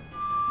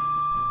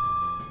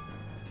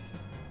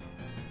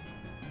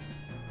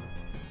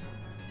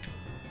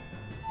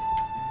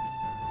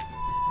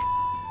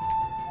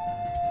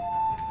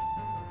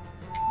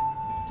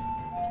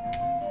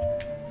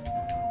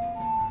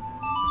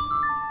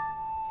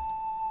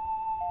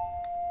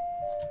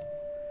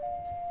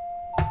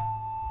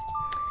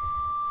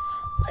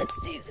 Let's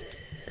do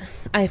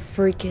this. I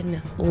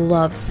freaking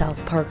love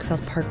South Park.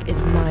 South Park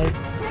is my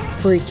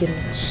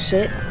freaking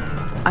shit.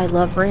 I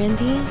love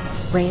Randy.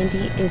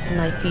 Randy is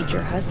my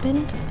future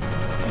husband.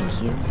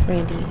 Thank you.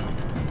 Randy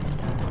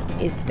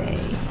is bae.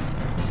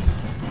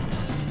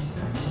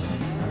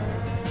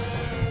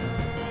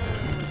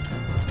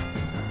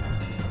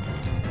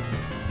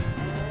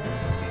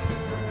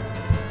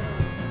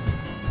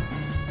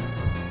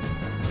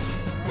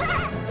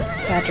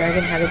 Bad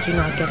Dragon, how did you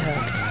not get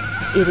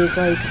hooked? It is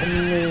like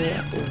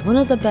one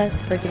of the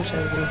best freaking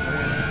shows in the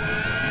planet.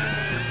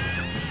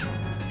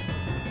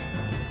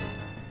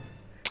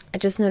 I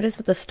just noticed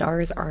that the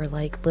stars are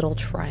like little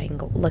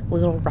triangle, like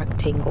little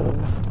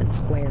rectangles and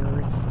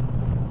squares.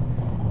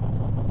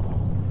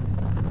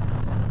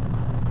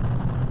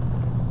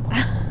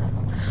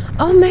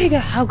 Omega,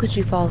 how could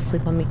you fall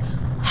asleep on me?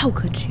 How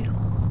could you?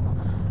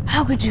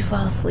 How could you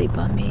fall asleep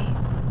on me?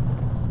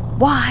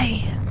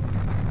 Why?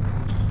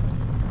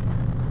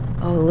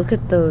 Oh, look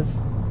at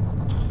those.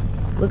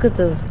 Look at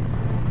those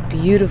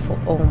beautiful.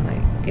 Oh my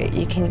god.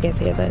 Can you guys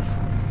hear this?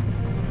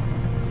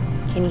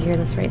 Can you hear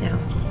this right now?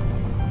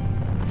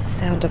 It's the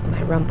sound of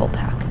my rumble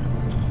pack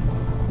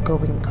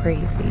going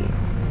crazy.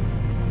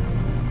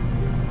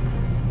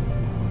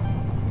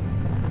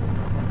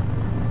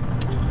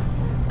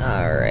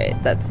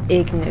 Alright, that's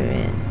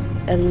ignorant.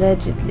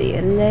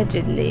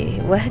 Allegedly.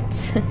 What?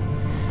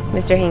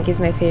 Mr. Hank is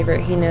my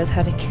favorite. He knows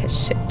how to get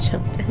shit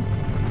jumping.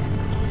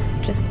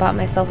 Just bought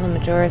myself a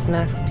Majora's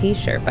Mask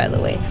t-shirt, by the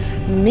way.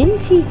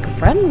 Minty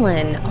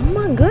Gremlin. Oh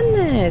my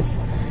goodness.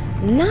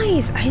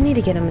 Nice. I need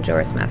to get a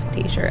Majora's Mask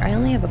t-shirt. I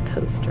only have a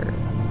poster.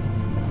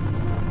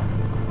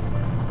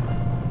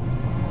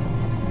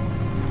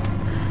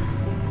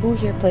 Who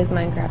here plays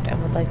Minecraft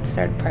and would like to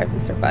start a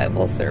private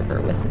survival server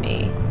with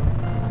me?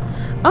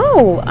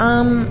 Oh,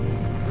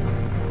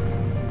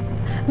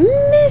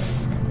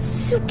 Miss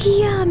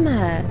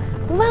Tsukiyama.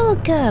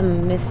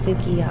 Welcome, Miss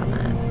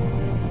Tsukiyama.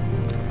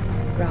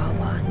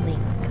 Rawa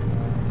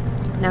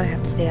Link. Now I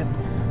have to stay up.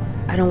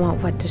 I don't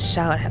want what to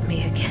shout at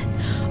me again.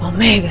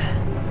 Omega,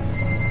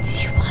 do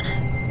you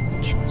wanna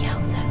get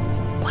yelled at?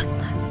 What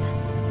last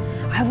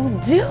time? I will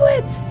do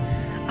it!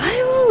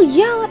 I will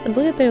yell at.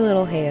 Look at their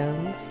little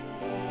hands.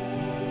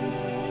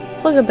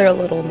 Look at their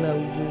little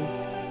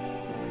noses.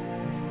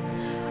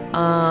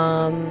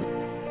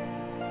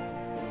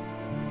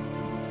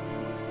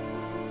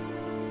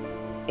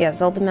 Yeah,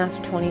 Zelda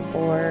Master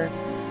 24.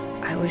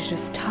 I was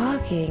just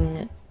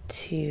talking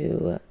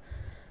to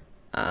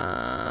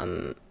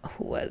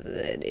who was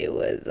it? It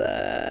was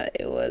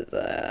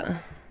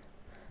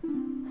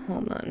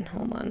hold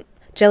on.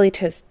 Jelly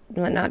Toast,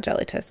 well, not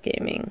Jelly Toast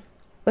Gaming.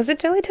 Was it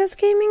Jelly Toast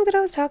Gaming that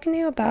I was talking to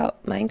you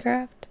about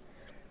Minecraft?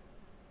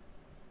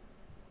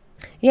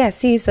 Yeah,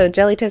 see, so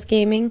Jelly Toast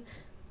Gaming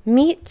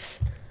meets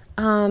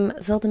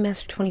Zelda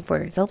Master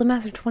 24. Zelda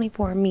Master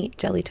 24 meet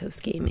Jelly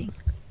Toast Gaming.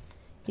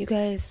 You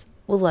guys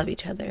will love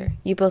each other.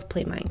 You both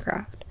play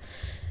Minecraft.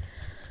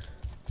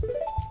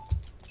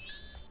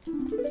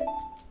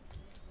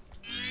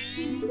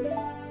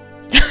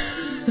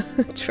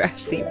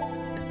 Trashy.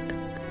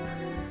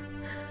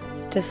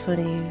 Just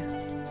when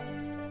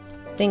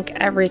you think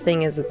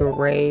everything is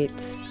great.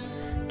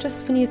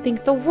 Just when you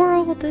think the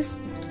world is a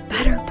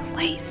better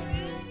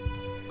place.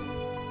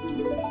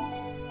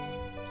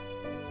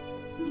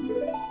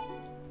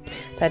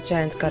 That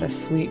giant's got a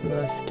sweet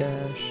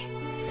mustache.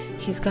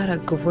 He's got a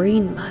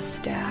green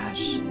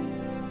mustache.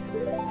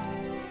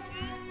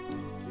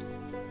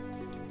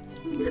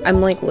 I'm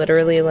like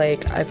literally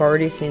like, I've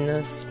already seen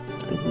this.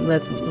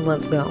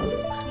 Let's go.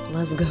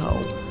 Let's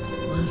go.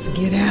 Let's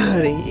get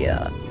out of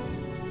here.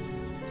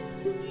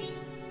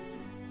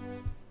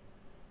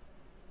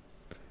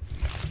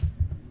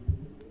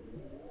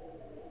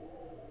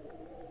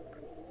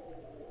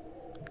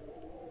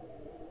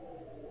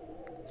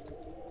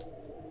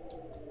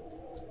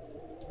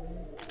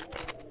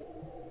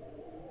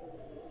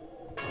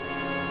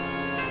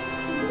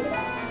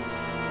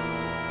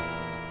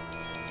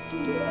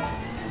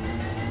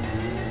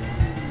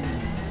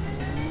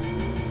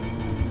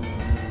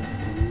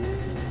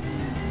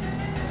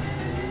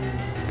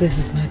 This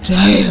is my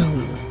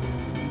jam.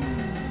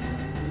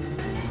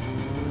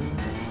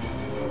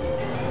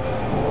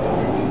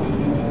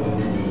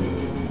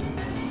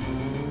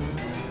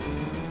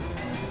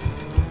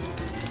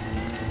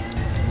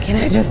 Can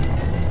I just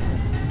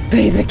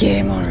play the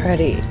game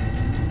already?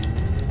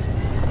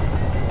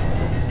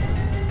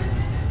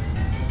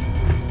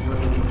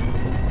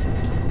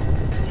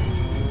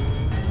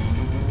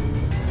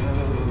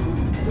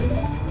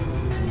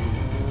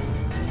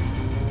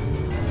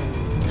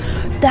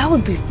 That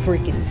would be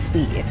freaking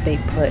sweet if they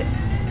put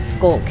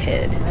Skull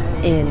Kid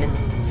in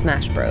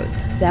Smash Bros.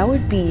 That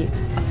would be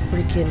a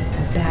freaking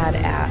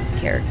badass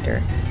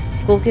character.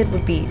 Skull Kid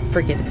would be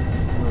freaking...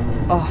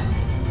 Oh.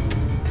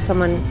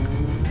 Someone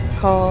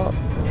call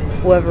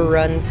whoever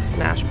runs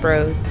Smash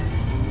Bros.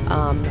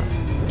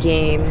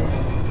 Game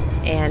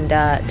and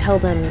tell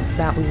them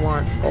that we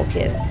want Skull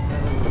Kid.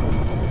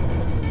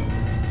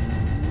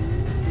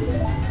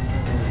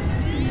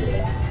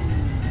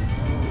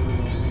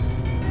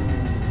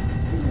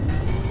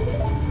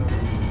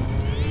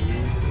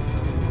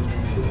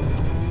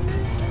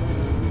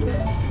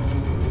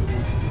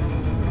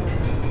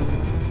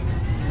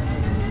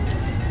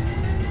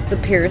 The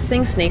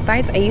piercing snake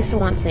bites. I used to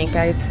want snake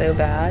bites so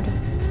bad.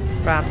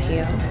 Right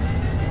here.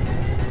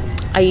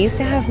 I used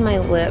to have my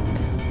lip.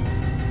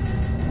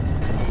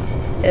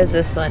 Is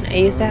this one? I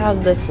used to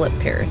have this lip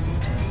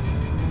pierced.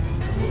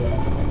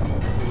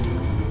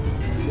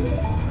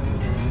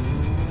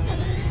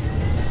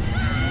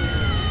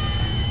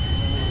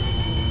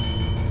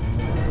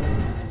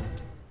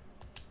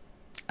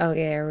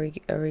 Okay, are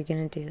we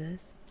gonna do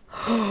this?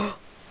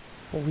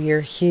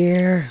 We're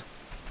here.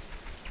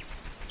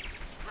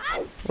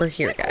 We're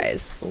here,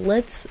 guys.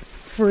 Let's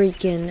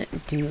freaking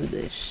do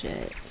this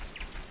shit.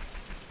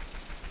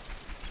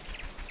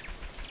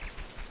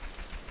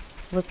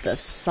 Let the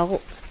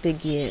assault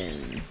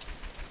begin.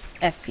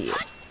 F you.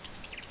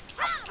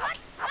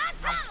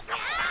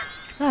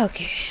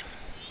 Okay.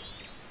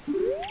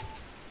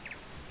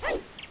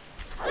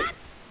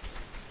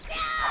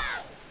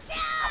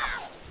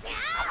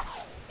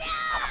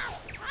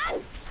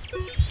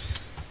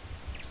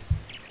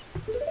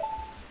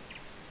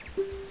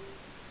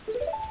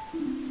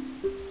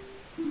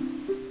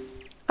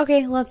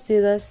 Okay, let's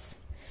do this.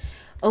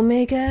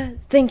 Omega,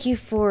 thank you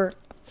for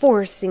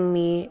forcing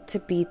me to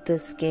beat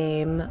this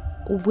game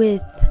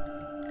with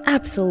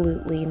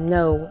absolutely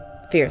no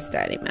Fierce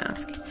Daddy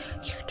mask.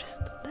 You're just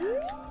the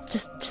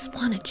best. Just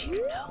wanted you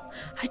to know.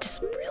 I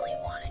just really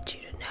wanted you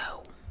to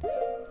know.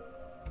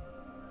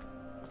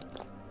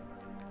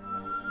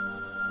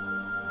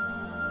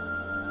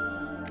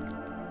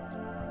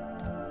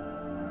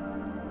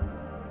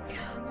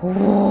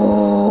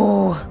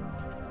 Whoa.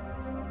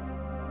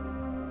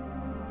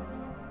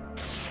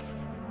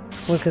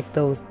 Look at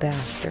those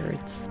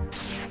bastards.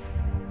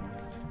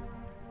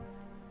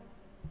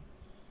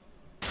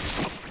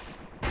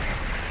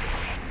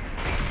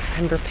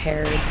 I'm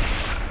prepared.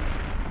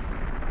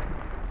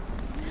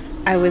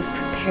 I was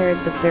prepared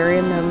the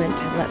very moment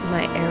I let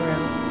my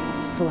arrow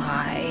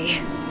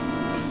fly.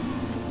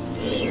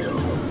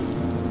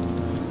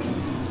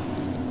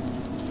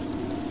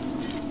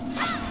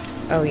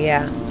 Oh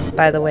yeah,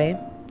 by the way,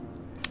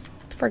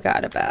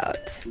 forgot about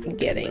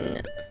getting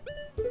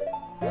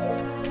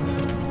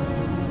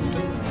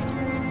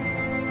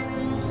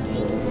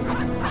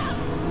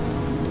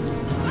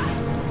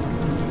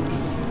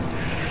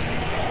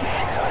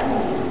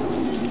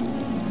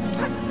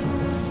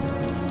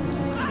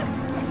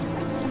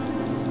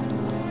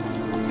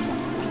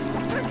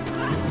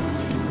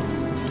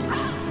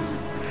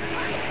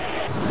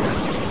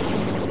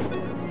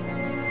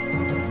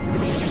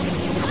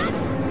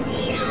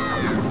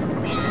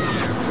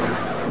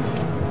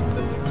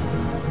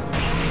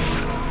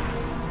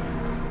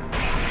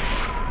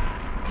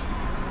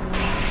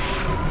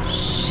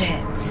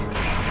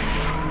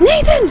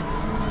Nathan!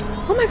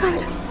 Oh my god.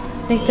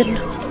 Nathan,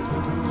 you're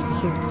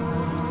here.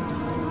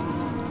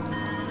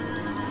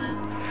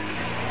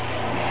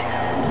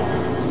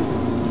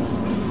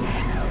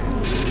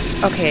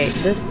 Okay,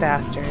 this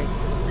bastard.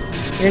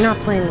 You're not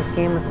playing this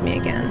game with me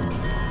again.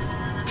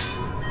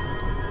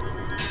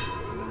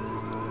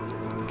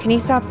 Can you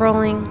stop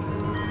rolling?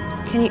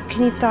 Can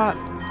you stop?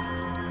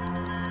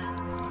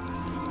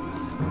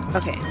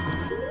 Okay.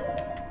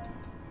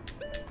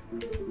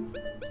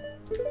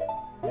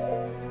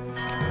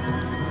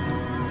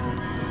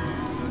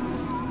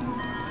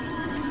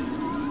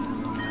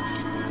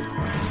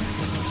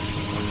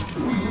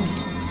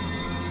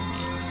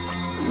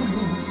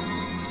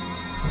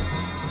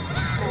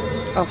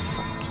 Oh,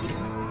 fuck you.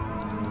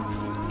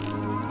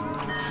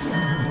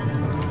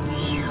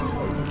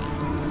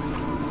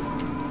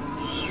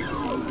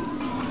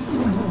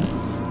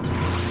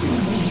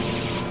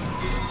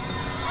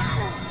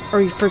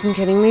 Are you freaking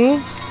kidding me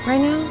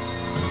right now?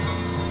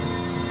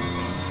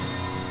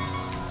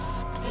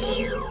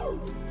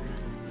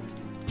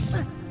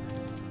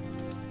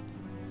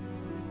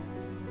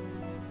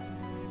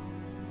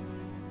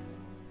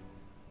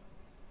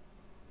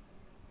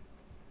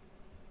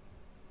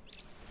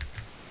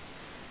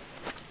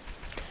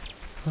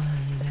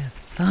 When the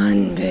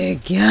fun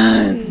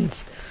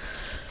begins.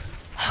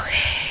 Okay.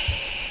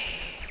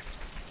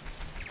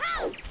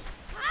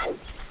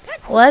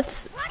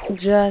 Let's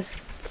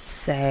just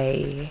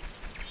say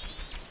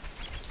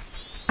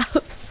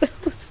I'm so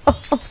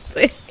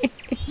salty.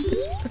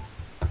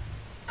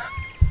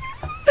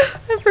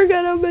 I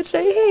forgot how much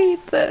I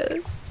hate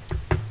this.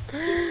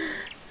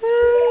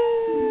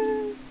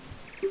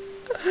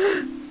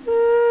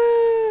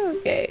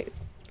 Okay.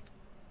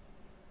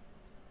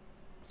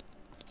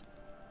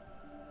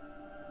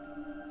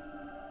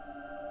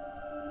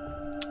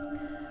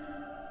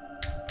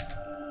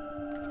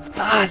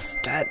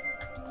 Bastard.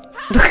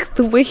 Look at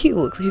the way he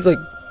looks. He's like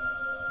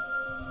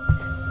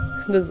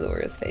the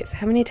Zora's face.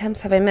 How many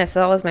attempts have I missed?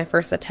 That was my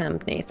first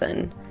attempt,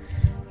 Nathan.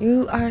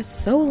 You are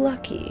so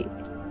lucky.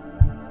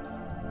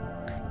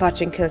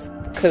 Botching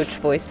coach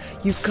voice.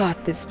 You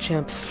got this,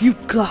 champ. You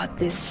got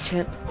this,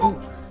 champ.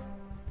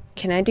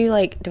 Can I do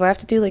like, do I have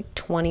to do like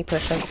 20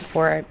 push-ups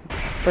before I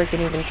freaking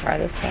even try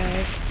this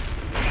guy?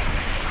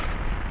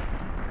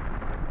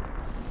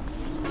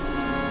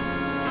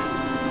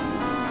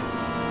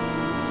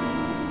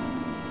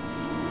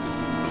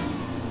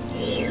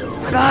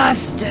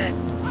 bastard!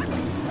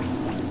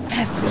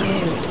 F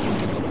you.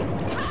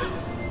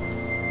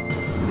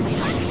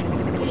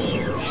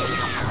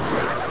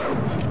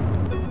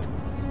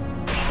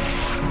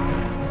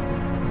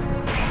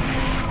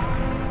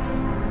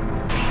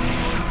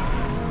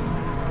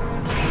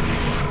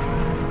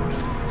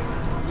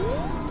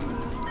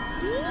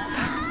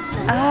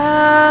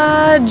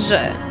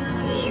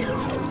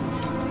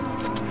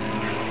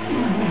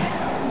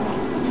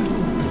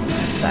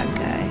 That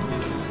guy.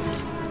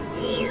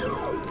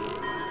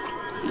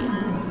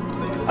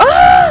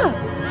 Ah!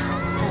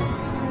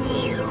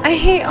 I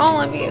hate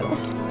all of you.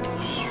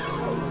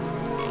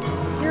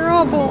 You're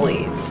all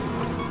bullies.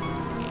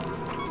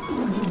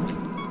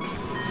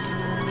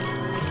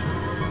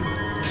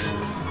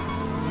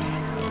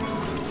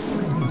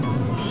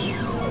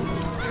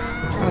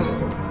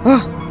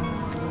 Oh.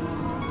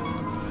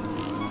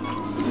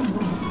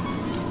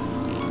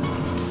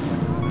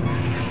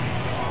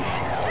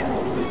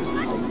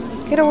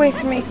 Get away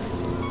from me.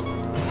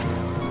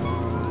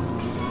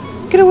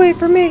 Get away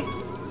from me.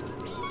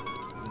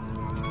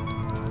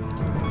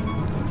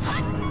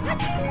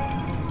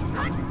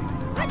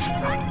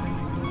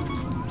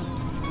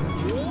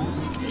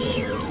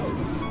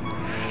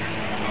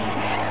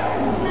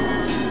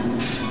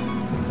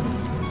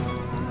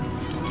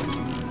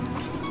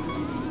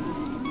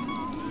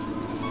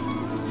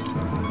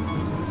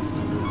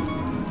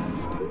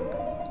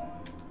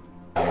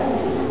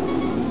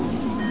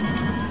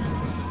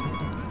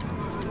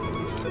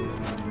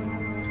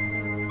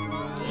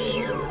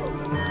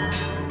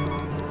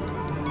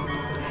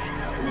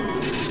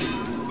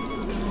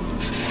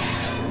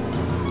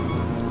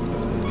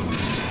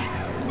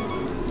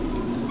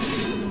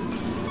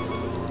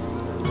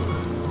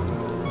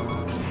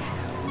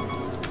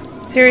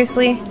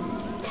 Seriously?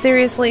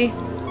 Seriously?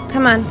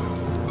 Come on.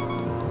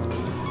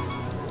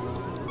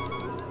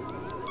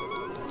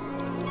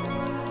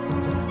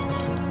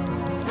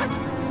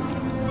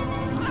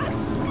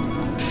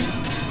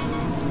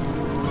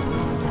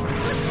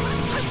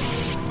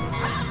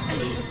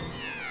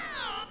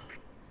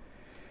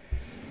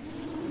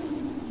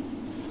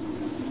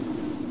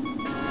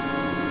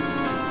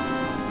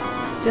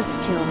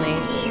 Just kill me.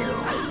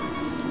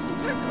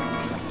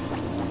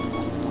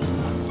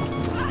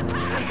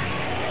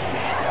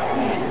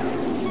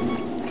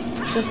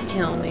 Just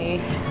kill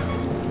me.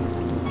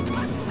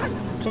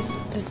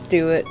 Just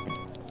do it.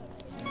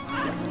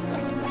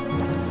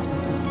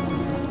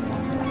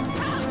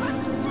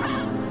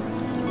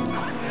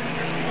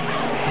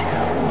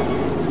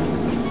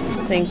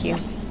 Thank you.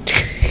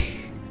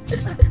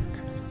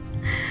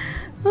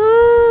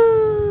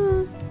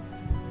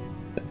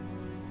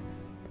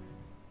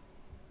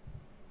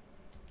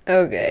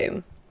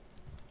 Okay.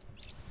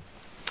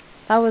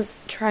 That was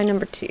try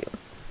number 2.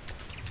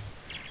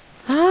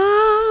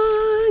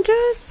 I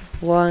just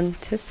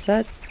want to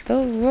set the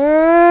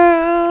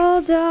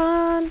world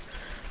on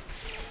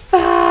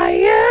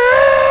fire.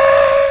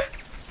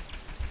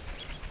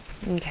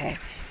 Okay.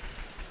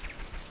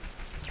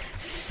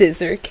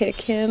 Scissor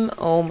kick him?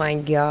 Oh my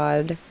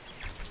god.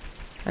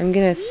 I'm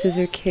gonna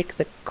scissor kick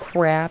the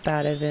crap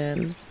out of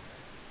him.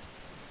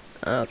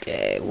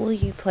 Okay, will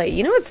you play?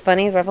 You know what's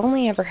funny is I've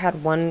only ever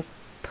had one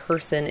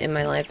person in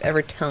my life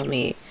ever tell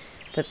me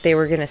that they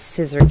were gonna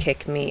scissor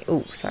kick me.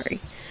 Oh, sorry.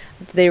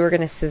 They were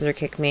gonna scissor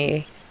kick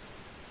me.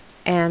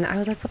 And I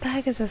was like, what the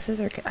heck is a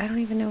scissor kick? I don't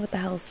even know what the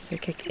hell a scissor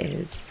kick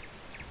is.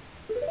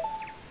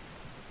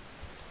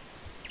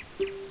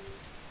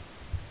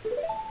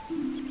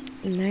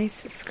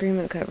 Nice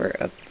screamo cover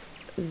of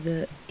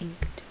the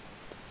ink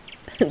tops.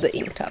 The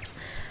ink tops.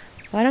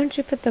 Why don't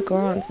you put the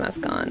Goron's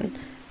mask on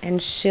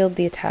and shield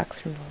the attacks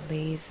from the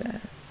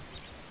laser?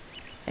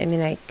 I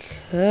mean, I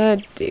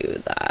could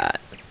do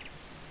that.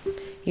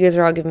 You guys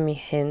are all giving me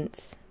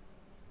hints.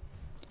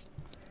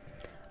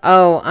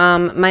 Oh,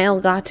 my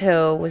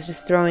Elgato was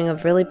just throwing a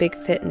really big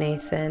fit,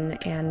 Nathan,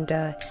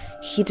 and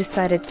he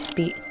decided to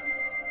be...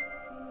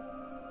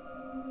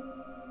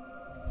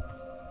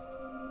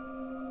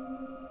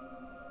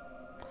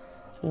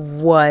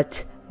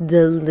 What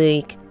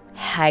the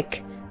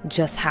heck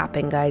just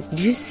happened, guys? Did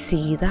you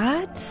see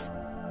that?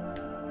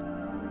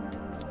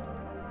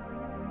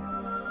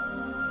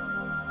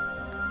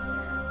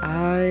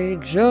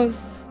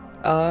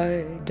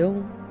 I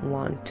don't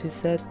want to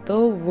set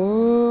the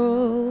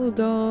world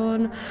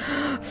on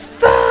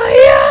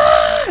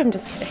fire! I'm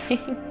just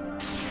kidding.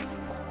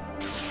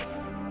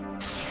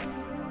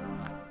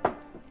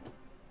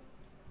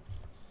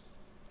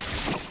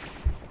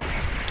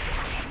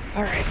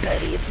 Alright,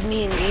 buddy, it's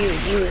me and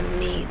you and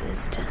me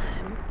this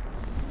time.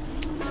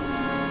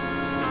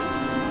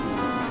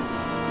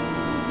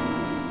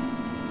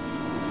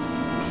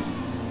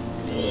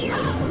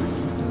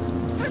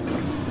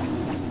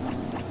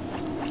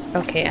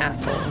 Okay,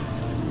 asshole.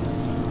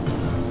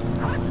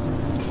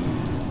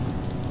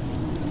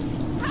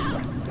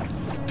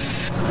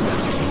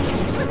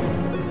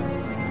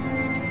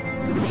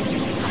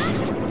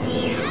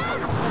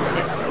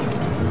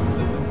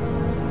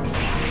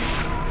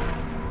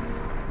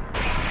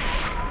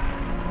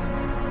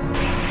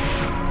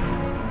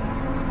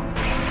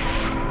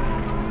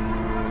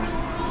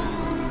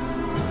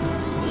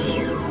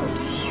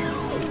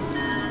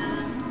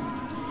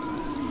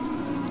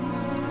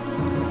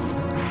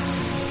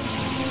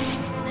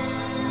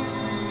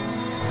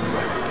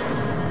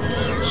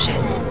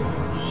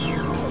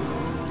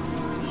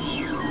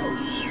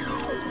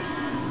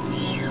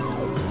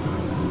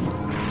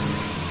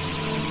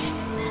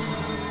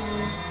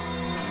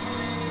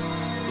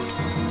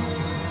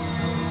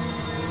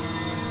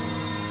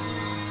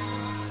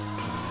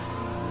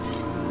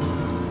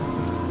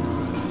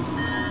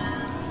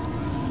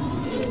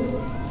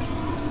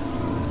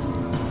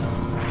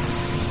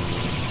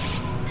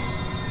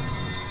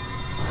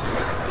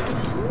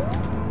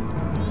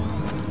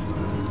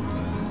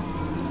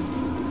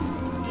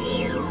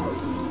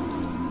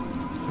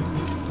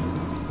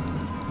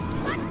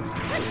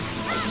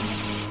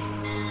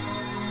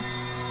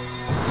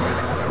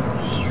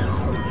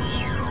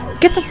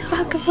 Get the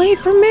fuck away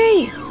from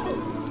me!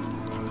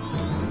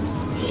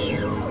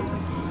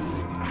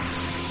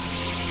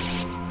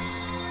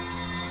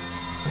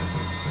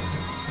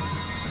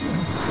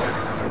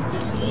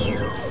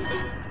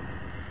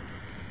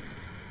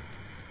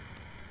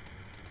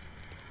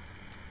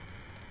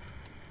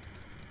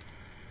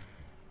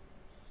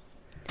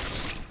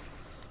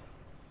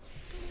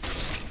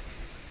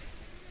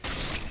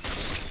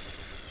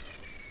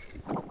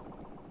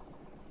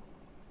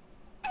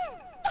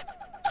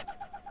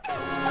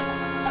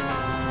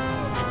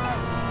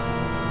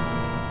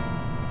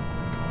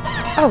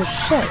 Oh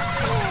shit.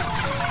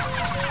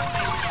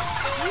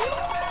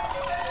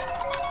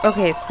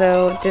 Okay,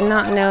 so did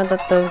not know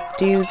that those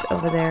dudes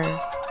over there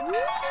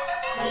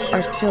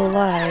are still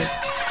alive,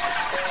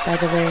 by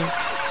the way.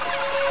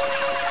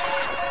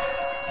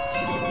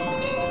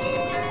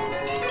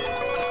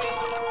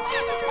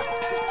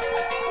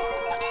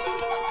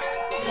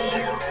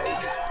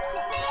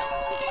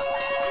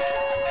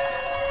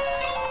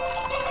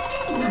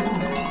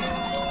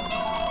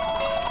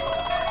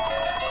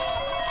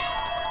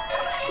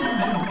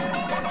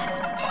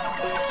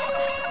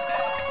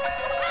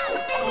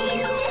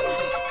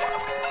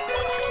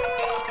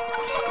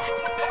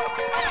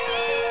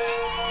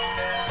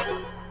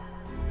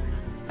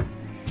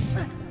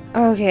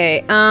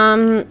 Okay,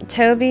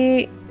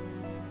 Toby,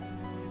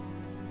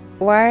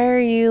 why are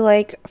you,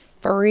 like,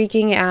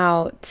 freaking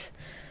out?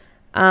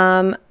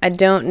 I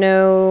don't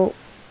know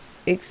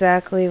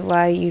exactly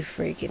why you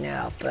freaking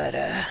out, but,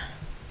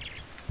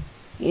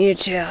 you need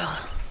to chill.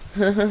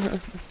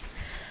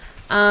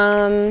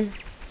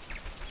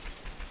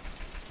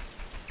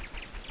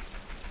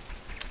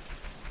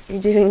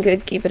 You're doing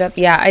good, keep it up.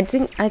 Yeah, I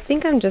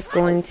think I'm just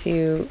going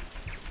to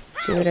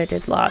do what I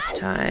did last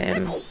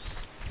time.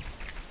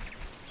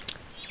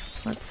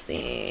 Let's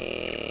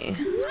see.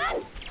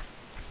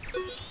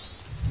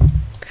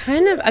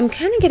 I'm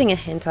kind of getting a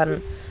hint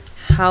on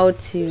how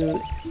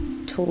to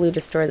totally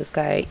destroy this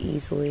guy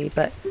easily,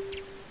 but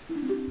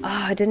oh,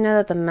 I didn't know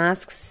that the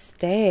masks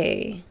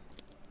stay.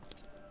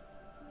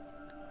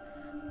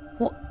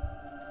 Well,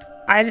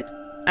 I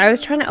was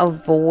trying to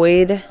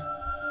avoid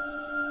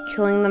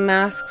killing the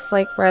masks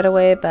like right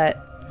away, but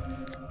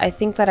I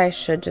think that I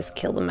should just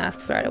kill the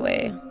masks right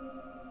away.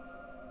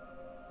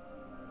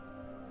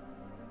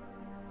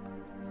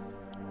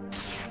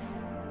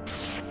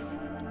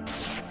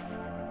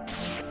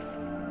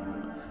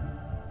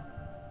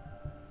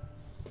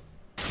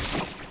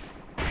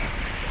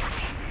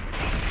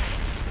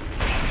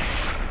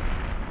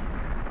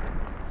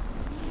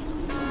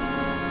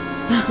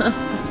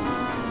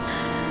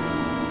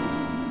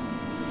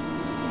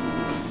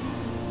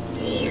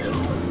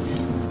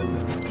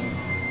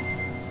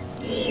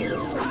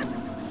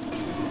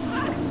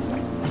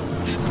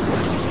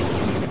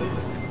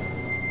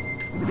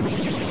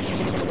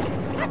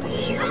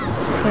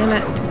 Damn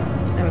it.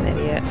 I'm an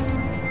idiot.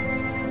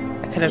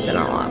 I could have done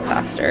it a lot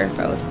faster if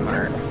I was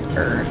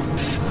smarter.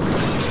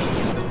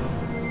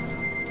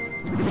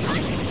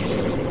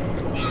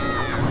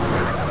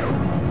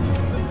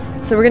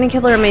 So we're gonna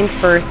kill the remains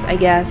first, I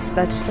guess.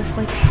 That's just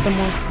like the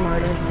more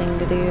smarter thing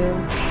to do.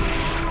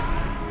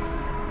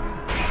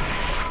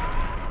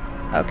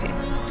 Okay.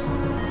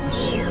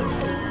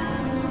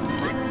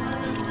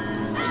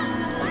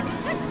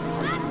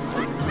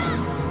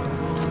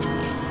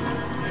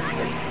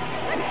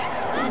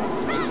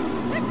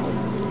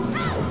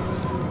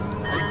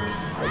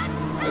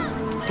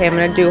 Okay, I'm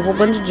gonna do a whole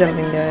bunch of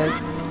jumping, guys.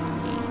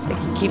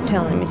 Like you keep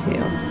telling me to.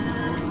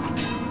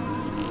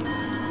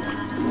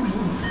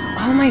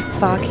 Oh my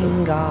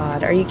fucking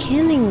god, are you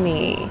kidding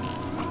me?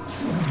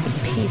 Stupid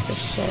piece of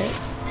shit.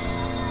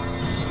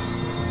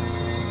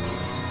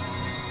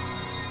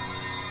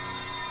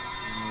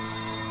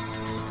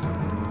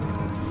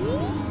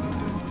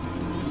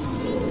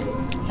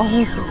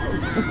 Oh.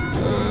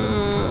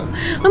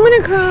 I'm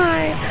gonna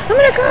cry! I'm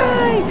gonna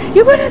cry!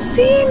 You're gonna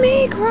see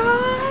me cry!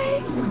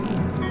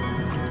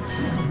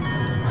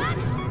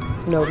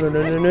 No, no,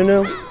 no, no, no,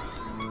 no.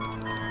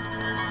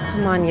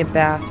 Come on, you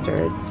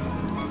bastards.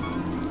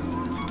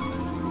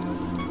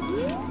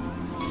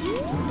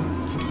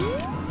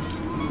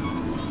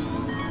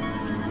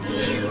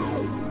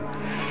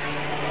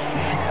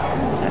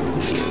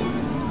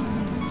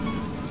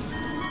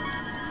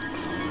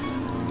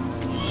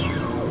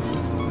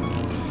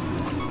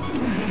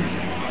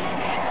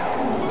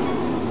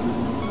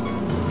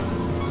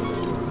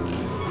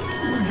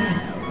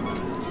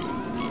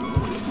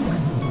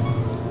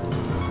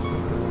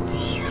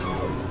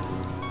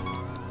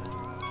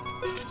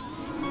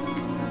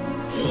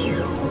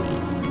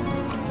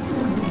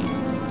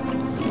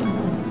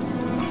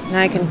 Now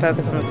I can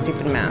focus on the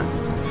stupid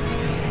masks.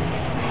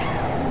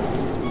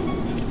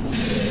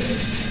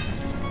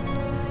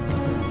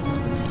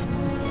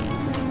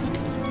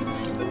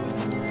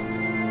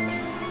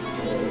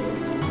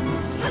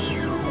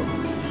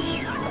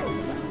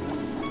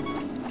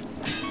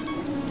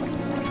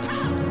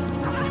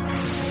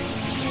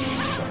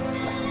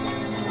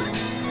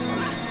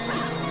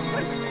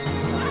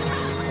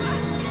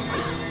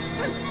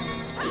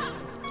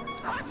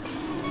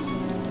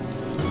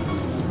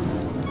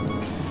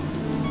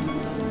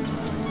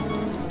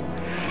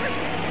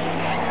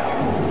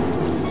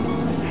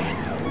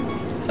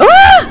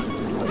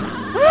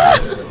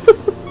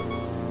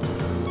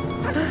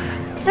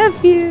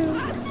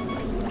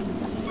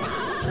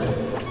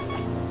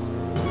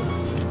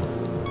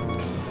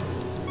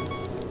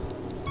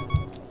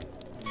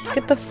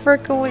 the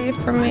frick away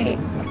from me.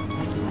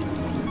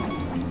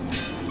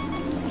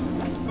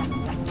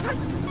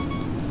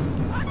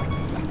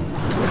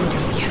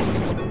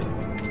 Yes.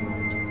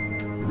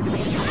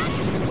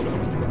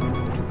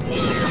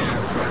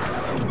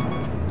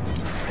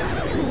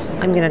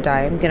 I'm gonna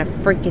die. I'm gonna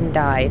freaking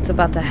die. It's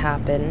about to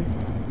happen.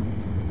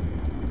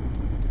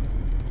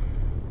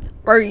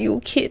 Are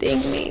you kidding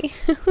me?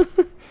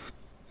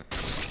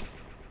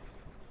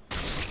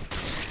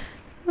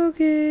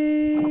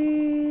 Okay.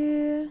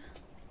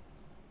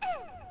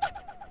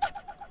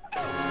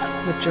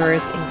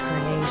 Majora's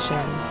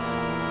incarnation.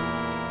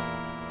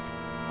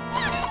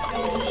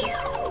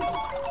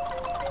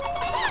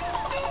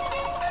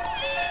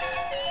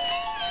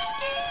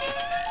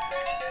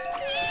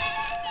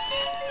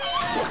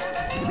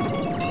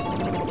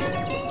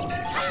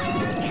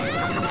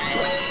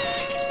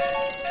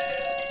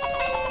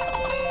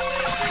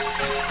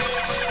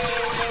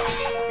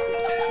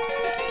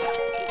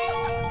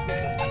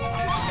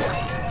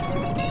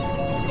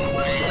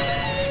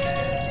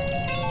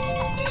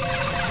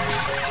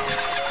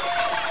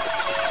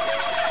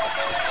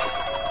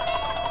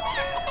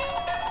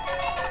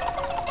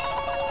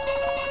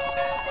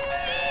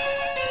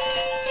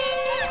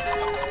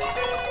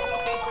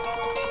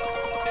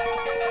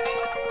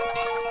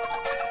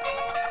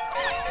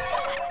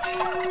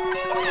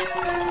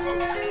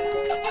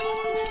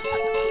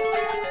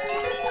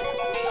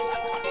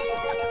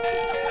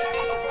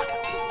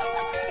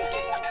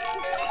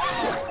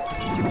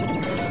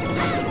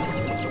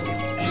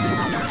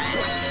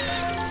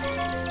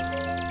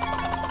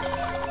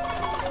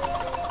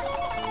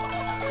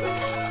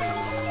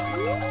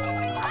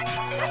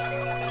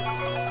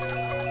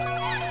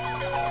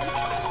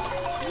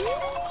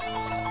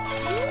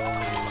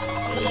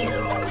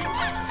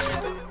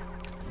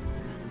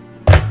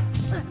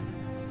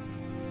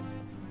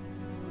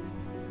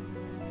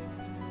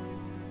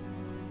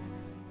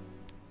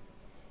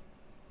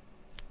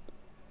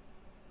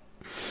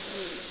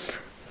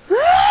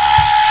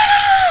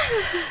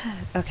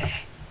 Okay.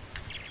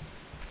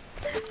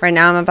 Right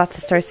now I'm about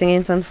to start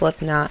singing some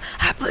Slipknot.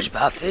 I push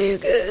my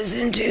fingers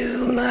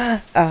into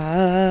my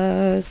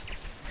eyes.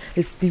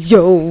 It's the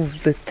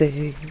only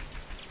thing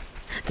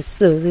that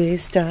slowly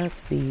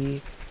stops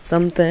the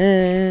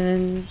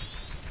something.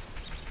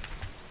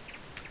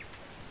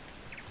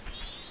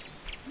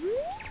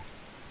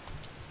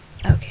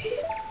 Okay.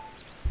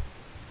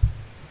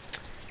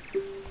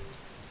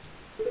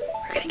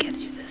 We're gonna get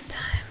you this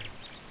time.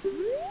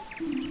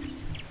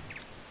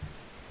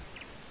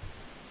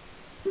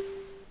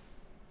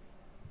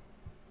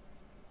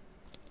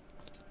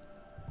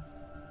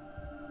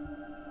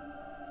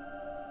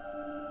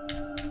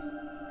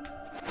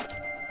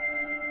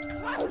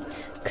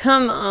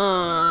 Come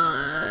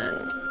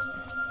on.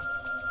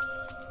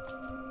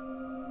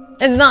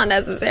 It's not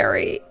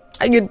necessary.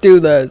 I can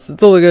do this.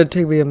 It's only gonna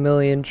take me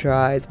 1,000,000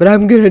 tries, but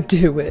I'm gonna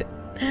do it.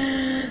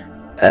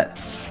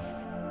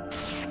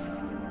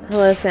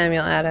 Hello,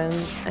 Samuel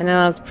Adams. I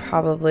know that's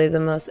probably the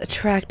most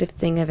attractive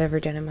thing I've ever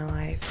done in my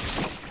life.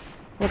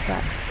 What's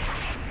up?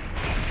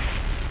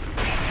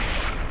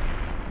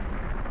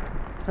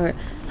 Or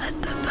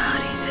let the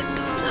bodies hit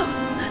the floor.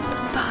 Let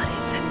the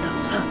bodies hit the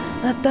floor.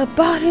 Let the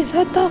bodies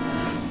hit the floor.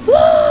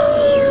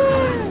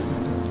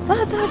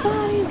 Let the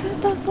bodies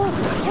hit the floor.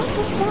 Let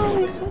the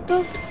bodies hit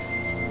the floor.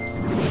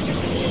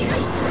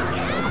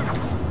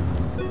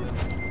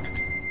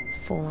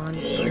 Full on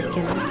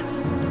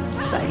freaking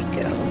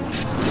psycho.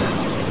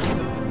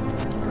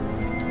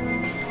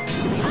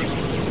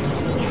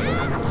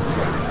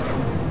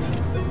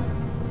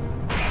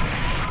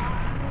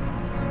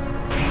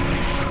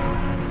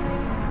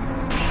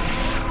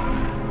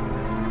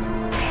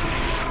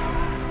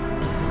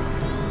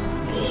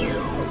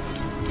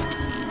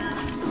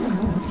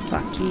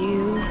 Fuck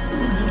you.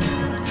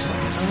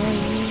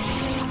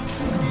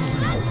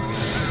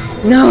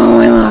 No,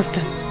 I lost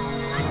him.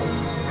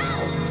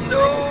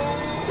 No.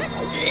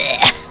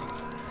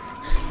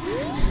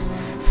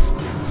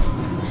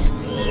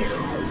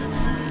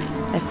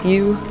 F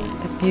you,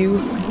 F you,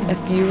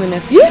 F you, and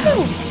F you.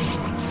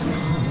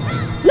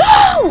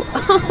 No!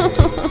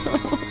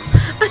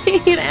 I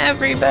hate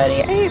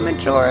everybody. I hate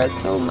Majora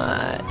so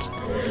much.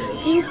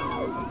 You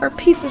are a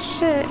piece of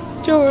shit,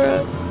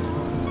 Majoras.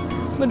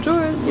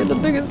 Majoras, you're the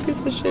biggest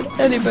piece of shit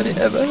anybody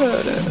ever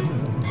heard of.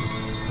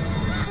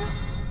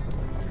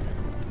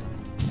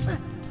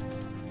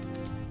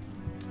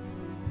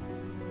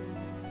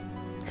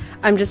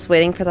 I'm just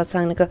waiting for that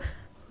song to go.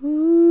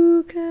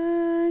 Who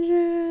can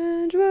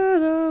change where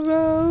the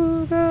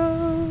road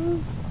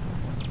goes?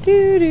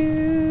 Do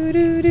do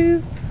do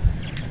do.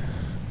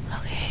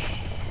 Okay.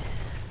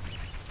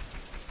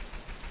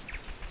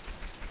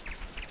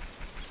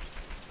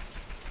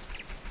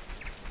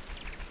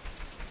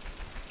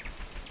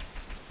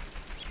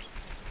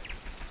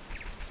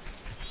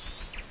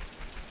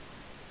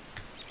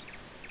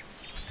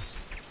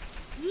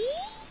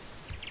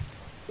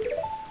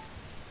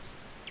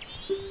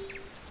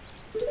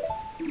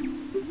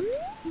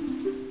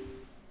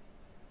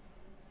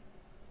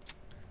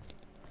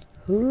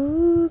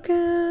 Who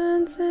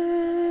can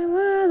say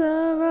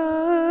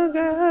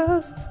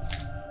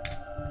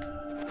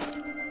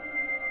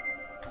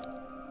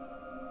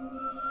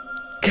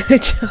my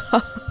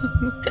job.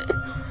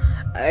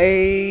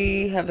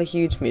 I have a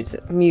huge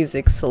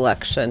music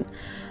selection.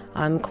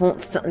 I'm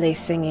constantly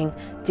singing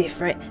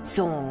different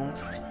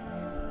songs.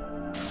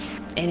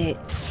 And it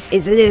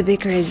is a little bit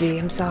crazy.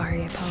 I'm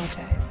sorry. I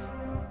apologize.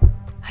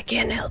 I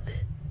can't help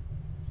it.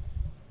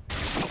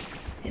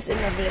 It's a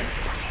little bit.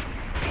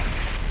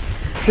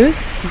 This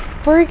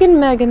freaking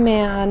Mega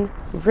Man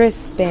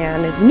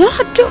wristband is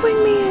not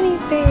doing me any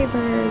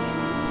favors.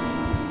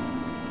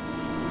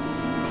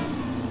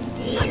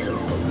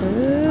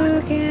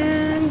 Who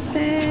can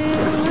say?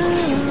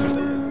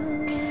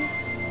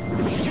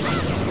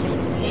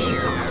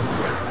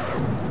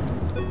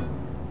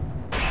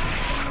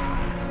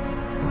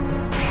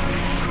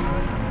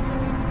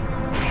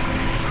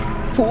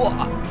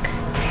 Fuck.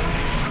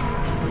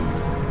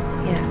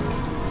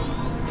 Yes.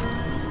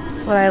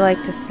 That's what I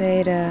like to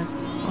say to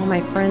all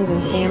my friends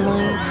and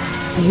family.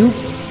 You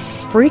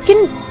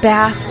freaking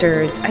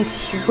bastards. I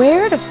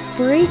swear to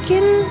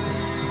freaking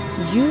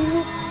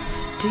you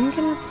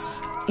stinking...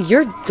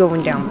 You're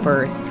going down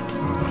first.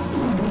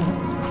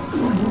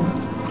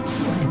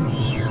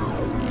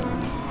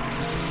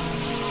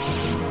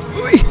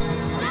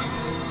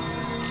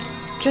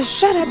 Just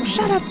shut up,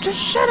 shut up, just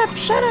shut up,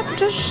 shut up,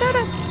 just shut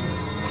up.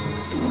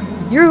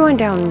 You're going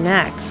down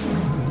next,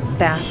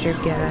 bastard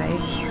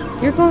guy.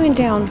 You're going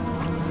down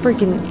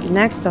freaking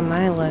next on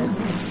my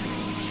list.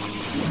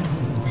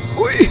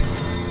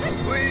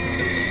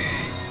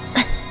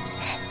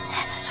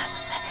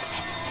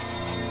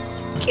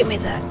 Give me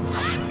that.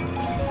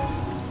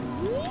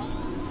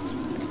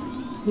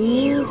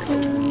 Who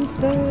can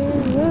say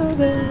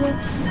whether...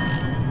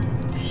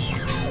 Are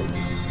you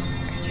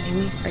kidding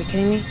me? Are you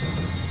kidding me?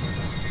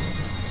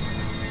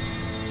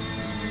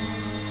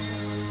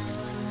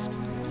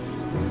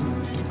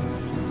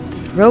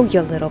 Throw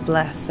your little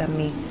blast at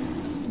me.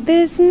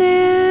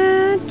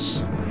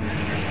 Biznatch.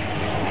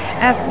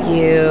 F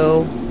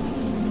you.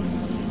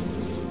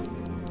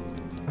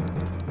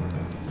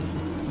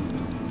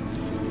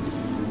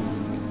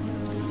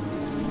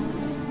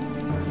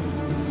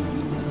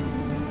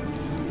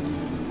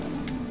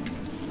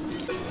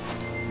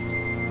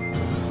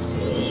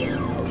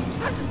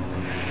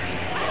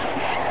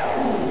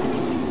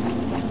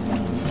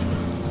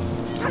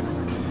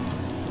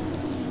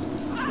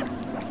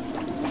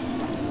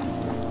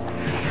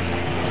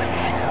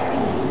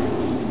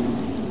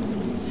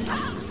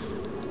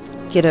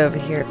 Get over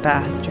here,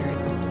 bastard.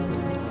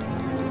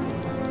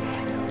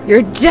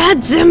 You're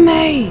dead to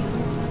me!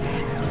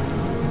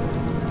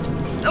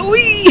 Oh,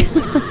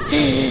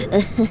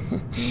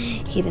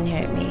 he didn't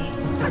hurt me.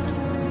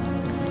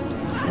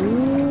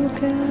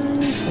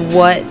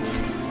 What?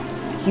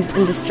 He's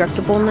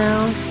indestructible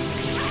now?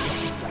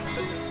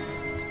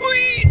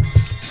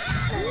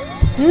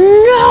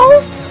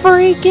 No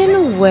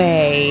freaking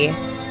way!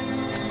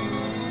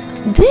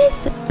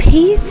 This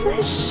piece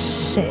of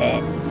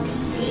shit.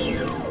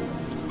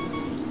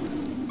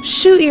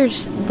 Shoot your,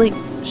 like,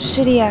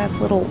 shitty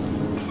ass little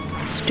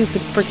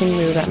stupid freaking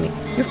move at me.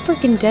 You're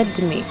freaking dead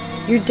to me.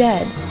 You're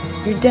dead.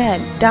 You're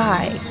dead.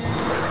 Die.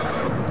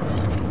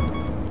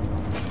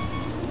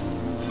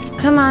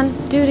 Come on,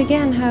 do it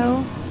again,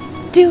 ho.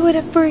 Do it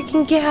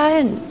freaking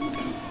again.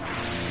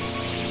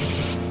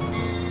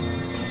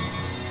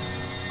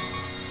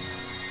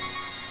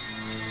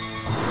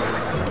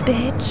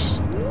 Bitch.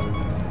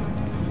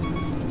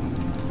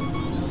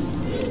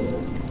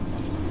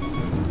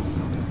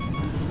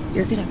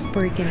 You're gonna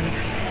freaking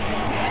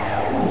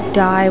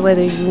die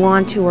whether you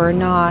want to or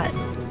not.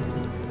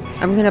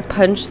 I'm gonna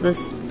punch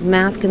this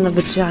mask in the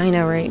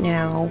vagina right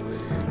now.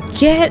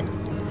 Get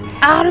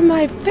out of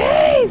my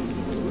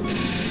face!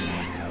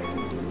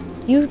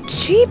 You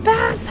cheap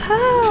ass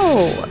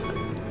hoe!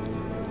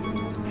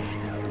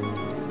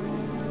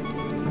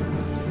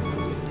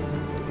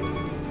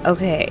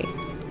 Okay.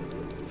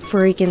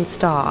 Freaking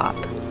stop.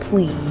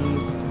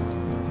 Please.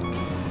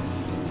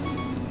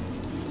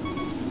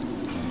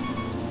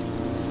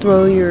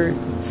 Throw your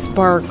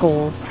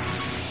sparkles.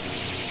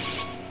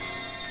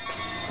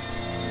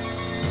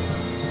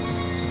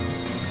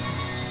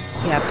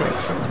 Yeah,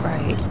 bitch, that's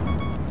right.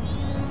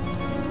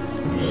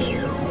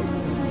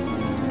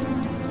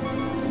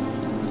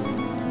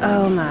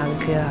 Oh my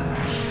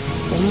gosh.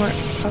 One more,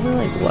 probably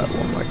like what,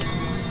 one more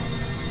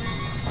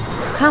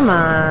time. Come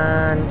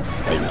on.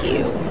 Thank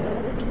you.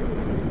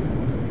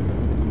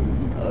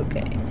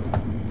 Okay.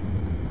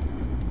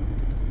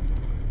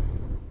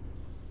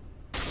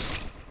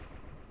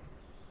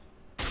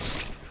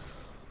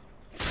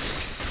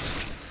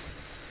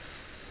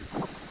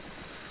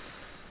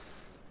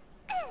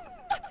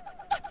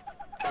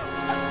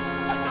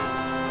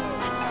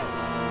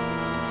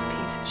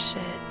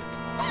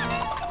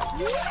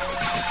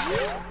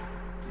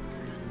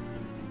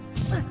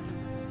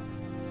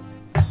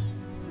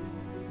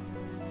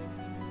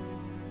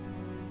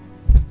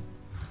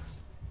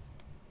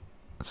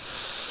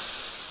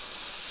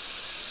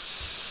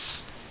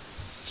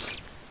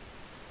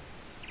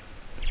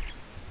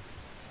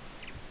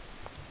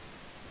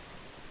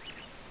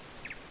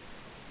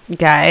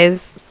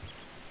 Guys,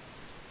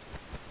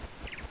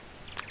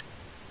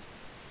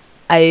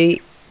 I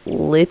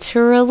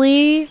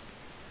literally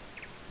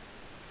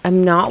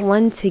am not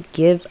one to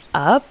give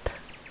up,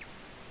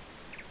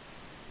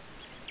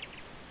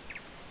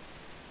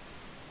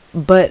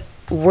 but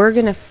we're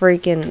gonna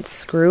freaking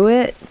screw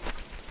it,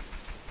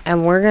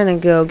 and we're gonna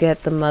go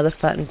get the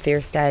motherfucking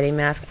Fierce Daddy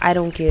mask. I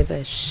don't give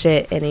a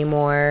shit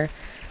anymore.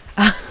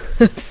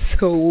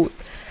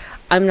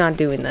 I'm not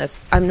doing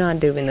this. I'm not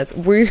doing this.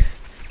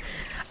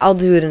 I'll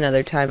do it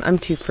another time. I'm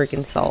too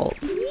freaking salt.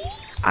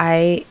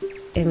 I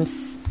am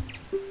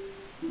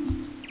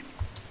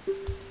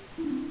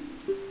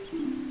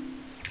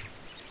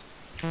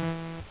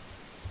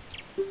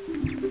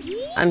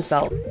I'm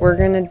salt. We're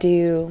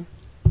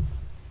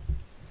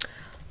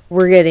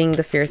getting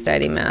the Fierce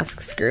Daddy mask.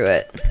 Screw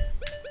it.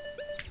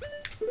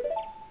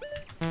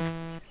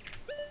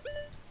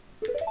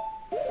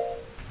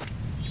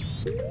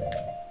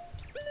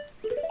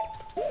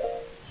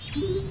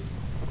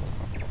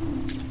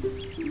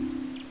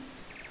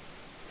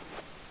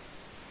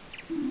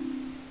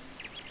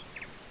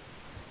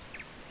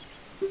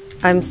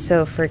 I'm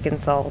so freaking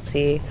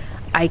salty.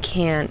 I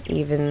can't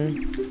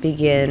even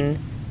begin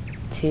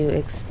to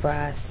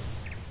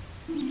express.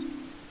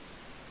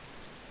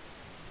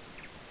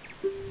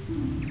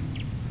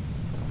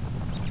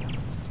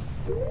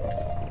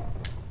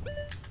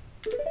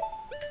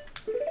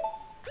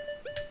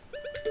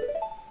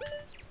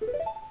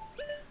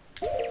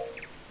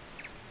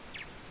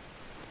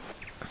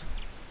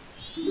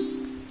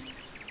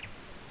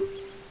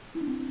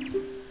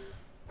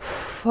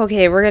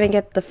 Okay, we're gonna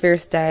get the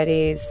Fierce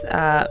Daddy's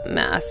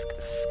mask.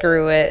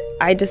 Screw it.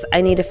 I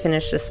need to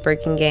finish this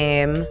freaking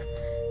game,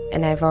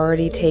 and I've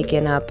already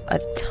taken up a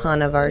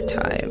ton of our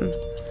time.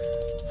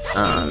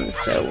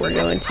 So we're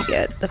going to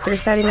get the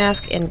Fierce Daddy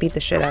mask and beat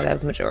the shit out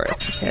of Majora's,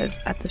 because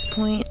at this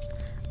point,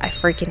 I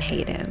freaking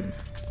hate him.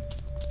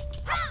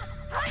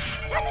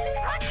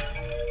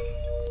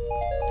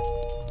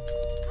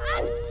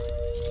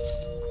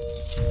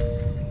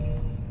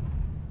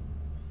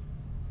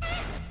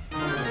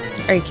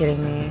 Are you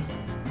kidding me?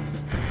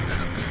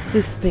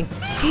 This thing,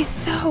 he's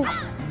so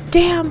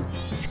damn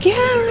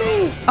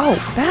scary! Oh,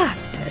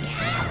 bastard.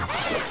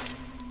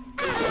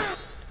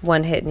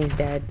 One hit and he's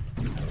dead.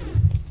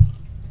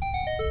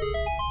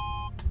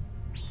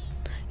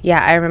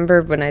 Yeah, I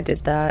remember when I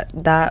did that.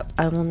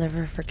 I will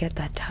never forget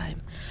that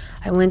time.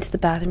 I went to the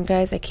bathroom,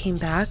 guys. I came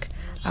back.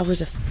 I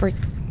was a freak.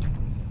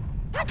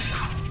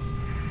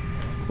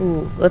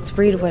 Ooh, let's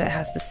read what it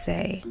has to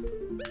say.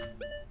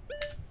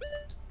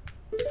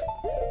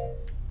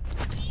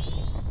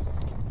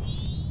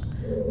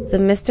 The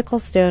mystical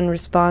stone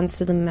responds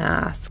to the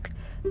mask,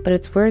 but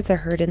its words are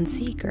heard in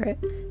secret.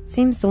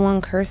 Seems the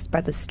one cursed by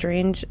the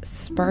strange,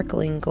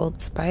 sparkling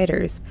gold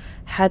spiders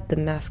had the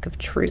mask of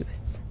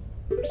truth.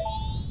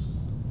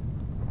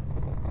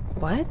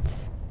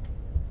 What?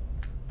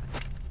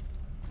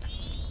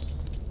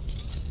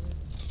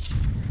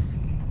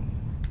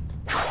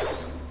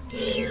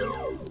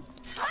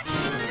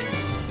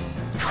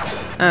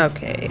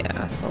 Okay,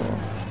 asshole.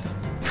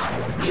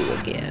 You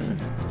again.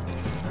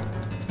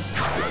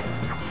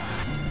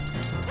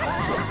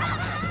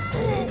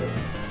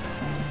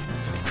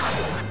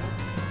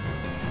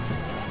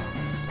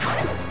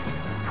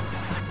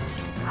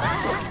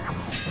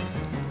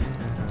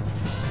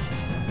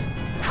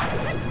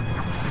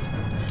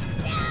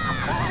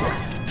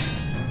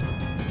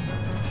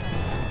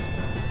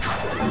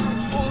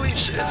 Holy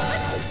shit!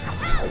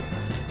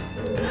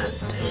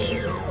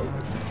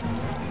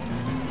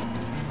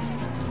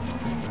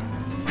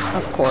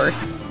 Of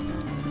course.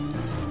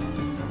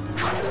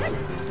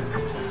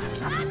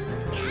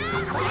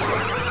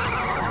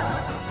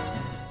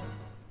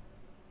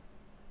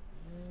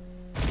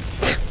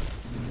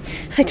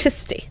 I just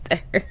stayed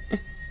there.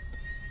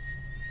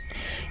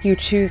 You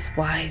choose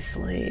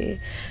wisely.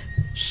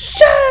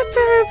 Shut up,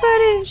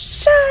 everybody!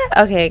 Shut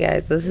up! Okay,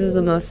 guys, this is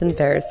the most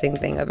embarrassing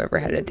thing I've ever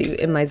had to do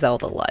in my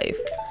Zelda life.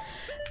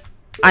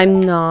 I'm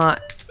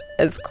not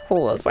as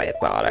cool as I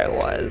thought I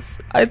was.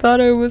 I thought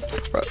I was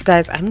pro.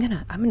 Guys, I'm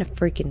gonna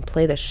freaking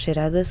play the shit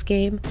out of this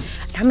game.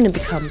 And I'm gonna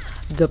become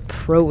the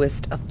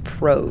proest of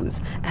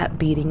pros at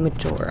beating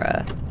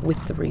Majora with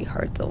 3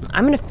 hearts only.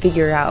 I'm gonna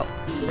figure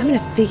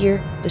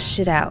the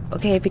shit out,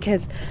 okay?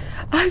 Because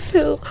I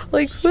feel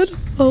like such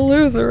a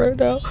loser right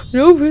now.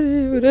 Nobody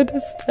even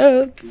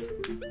understands.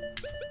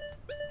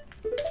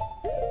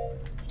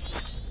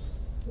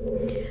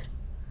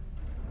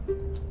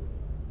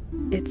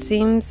 It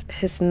seems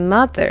his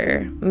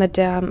mother,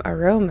 Madame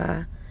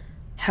Aroma,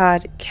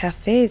 had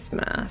Cafe's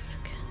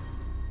mask.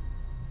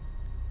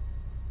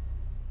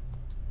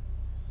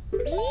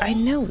 I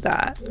know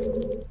that.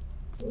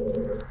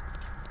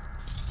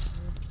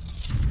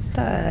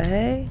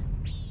 Die.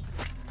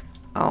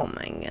 Oh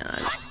my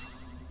god.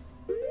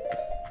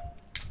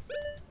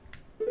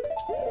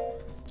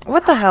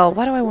 What the hell?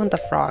 Why do I want the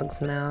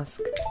frog's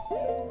mask?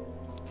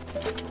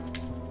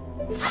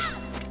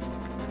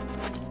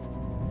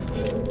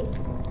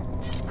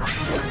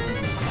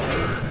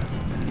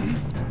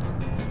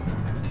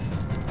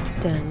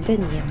 Dun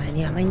dun yama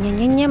yama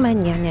yama yama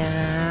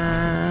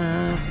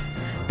yama.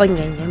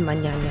 Banyanya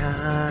manyanya.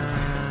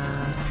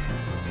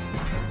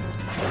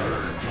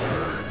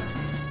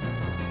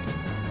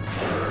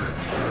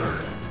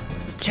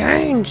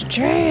 Change,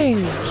 change.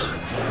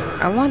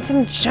 I want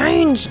some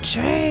change,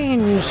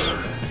 change.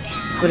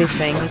 That's what he's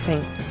saying. He's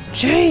saying,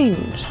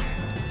 change.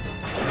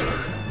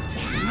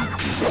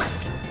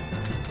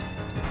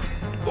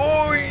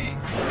 Oi.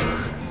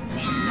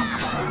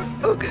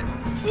 Okay.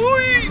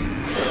 Oi.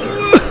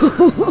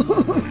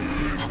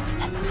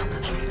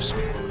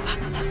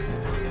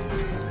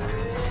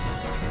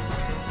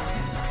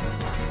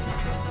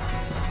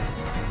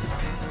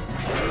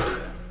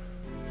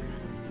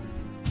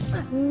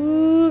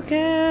 Who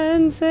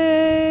can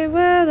say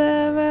where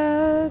the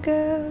road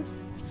goes?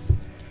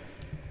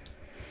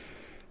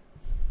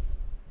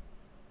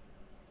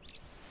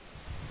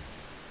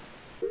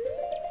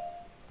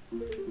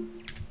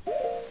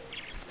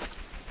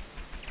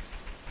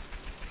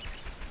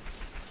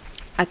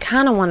 I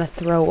kind of want to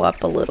throw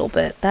up a little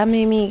bit. That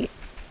made me...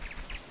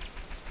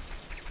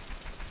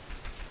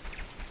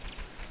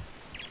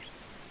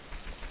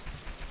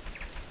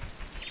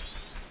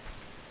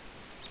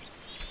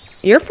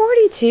 You're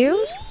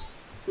 42?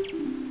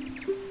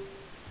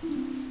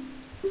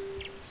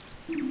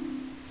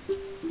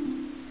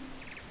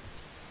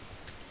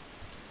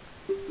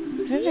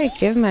 Who did I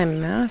give my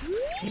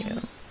masks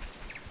to?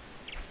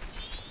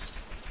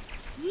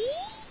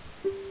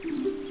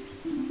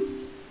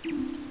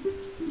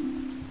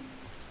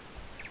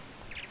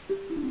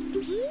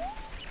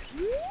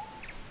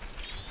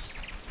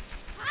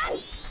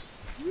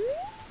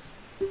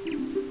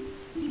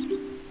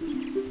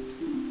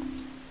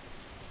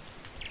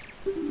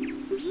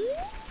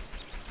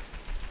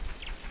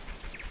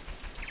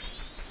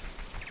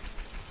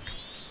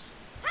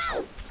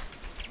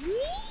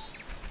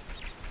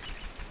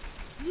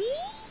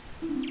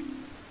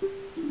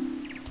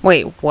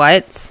 Wait,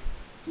 what?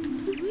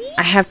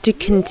 I have to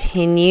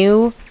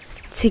continue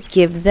to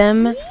give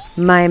them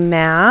my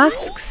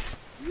masks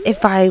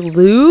if I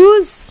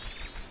lose?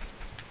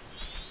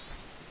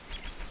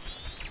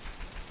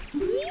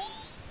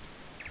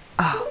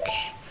 Oh,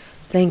 okay.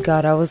 Thank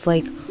God. I was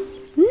like,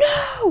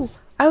 no!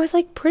 I was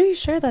like pretty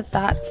sure that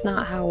that's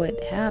not how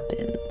it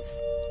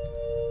happens.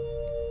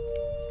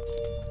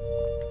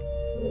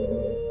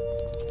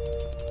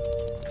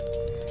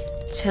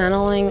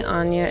 Channeling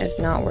Anya is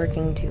not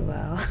working too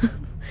well.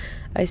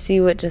 I see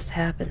what just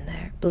happened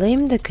there.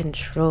 Blame the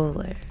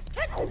controller.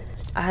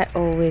 I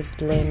always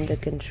blame the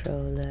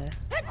controller.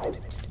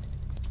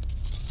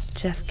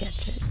 Jeff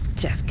gets it.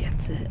 Jeff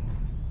gets it.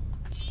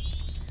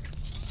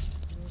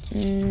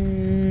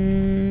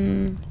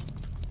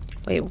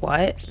 Wait,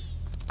 what?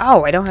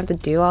 Oh, I don't have to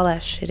do all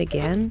that shit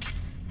again?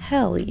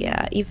 Hell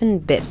yeah, even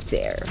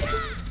better.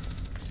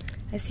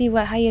 I see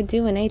how you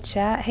doing, hey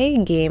chat? Hey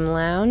Game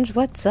Lounge,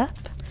 what's up?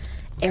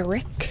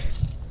 Eric,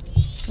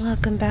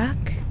 welcome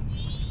back.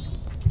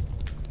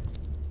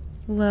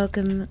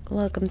 Welcome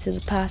to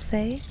the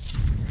posse.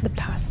 The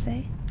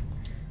posse.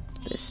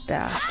 This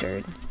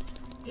bastard.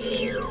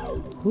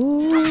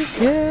 Who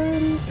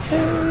can say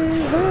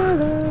where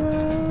the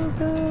road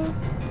goes?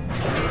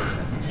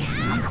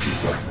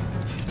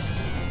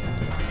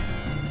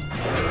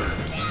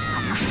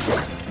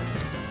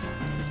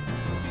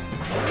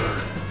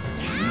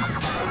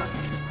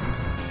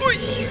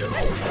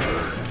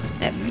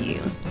 F you.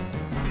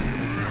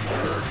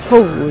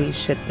 Holy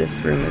shit,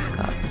 this room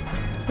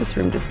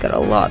just got a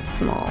lot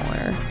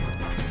smaller.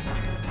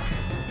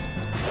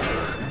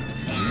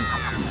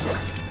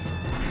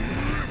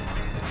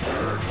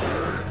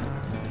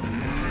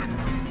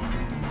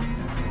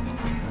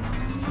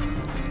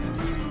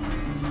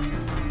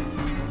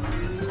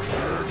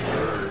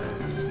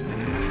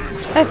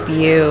 F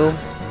you.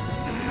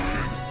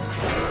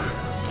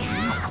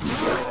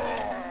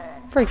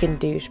 Freaking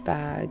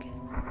douchebag.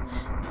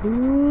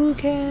 Who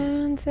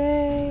can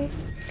say?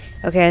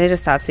 Okay, I need to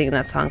stop singing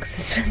that song because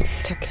it's been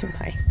stuck in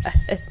my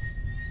head.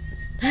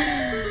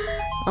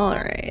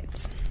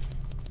 Alright.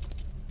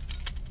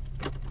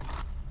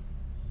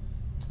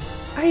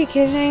 Are you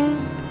kidding?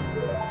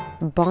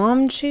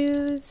 Bomb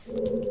shoes?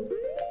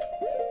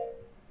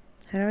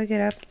 How do I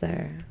get up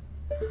there?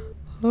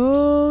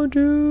 How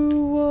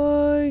do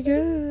I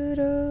get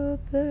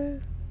up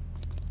there?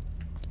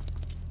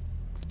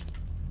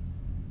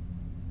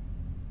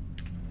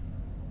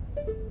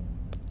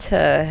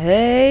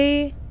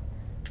 Hey,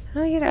 how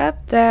do I get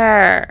up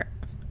there?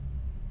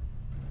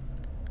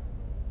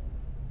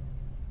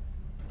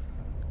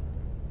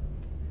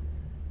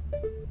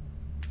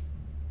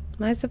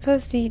 Am I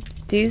supposed to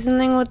do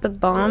something with the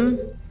bomb?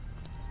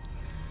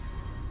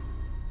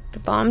 The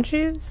bomb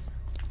shoes?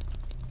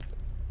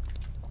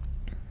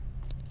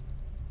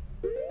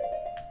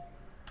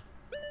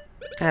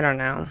 I don't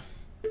know.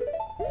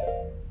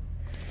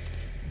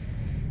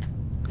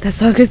 That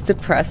song is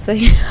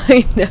depressing.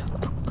 I know.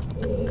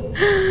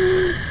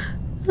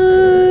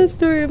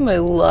 Story of my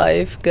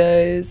life,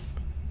 guys.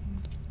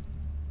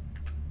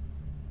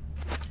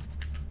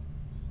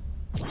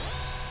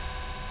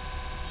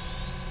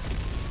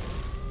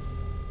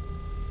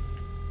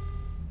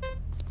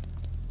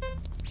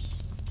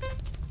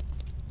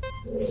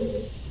 Oh,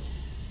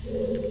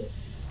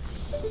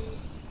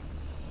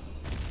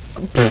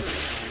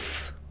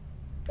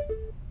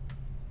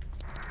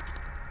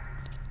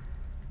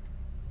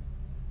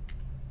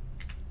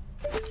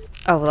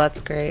 well, that's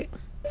great.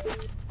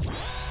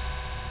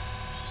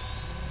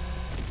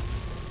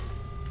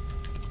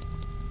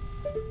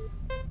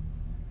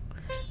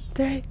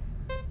 Three.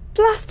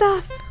 Blast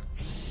off!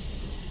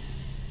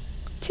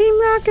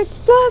 Team Rocket's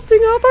blasting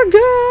off a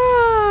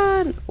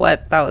gun!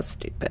 What? That was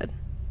stupid.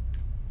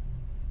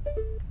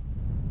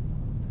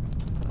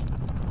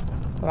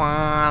 What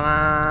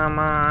am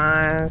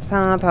I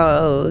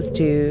supposed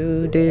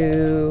to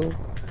do?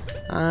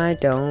 I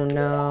don't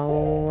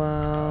know.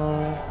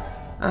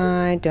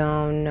 I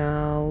don't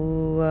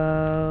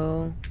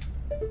know.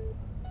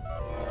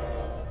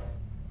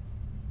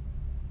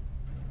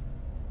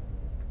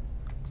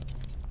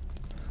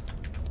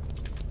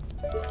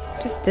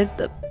 Just did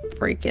the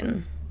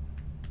freaking...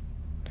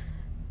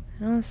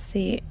 I don't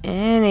see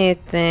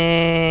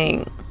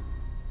anything.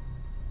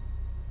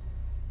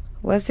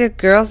 What's your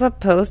girl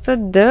supposed to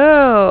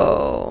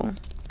do?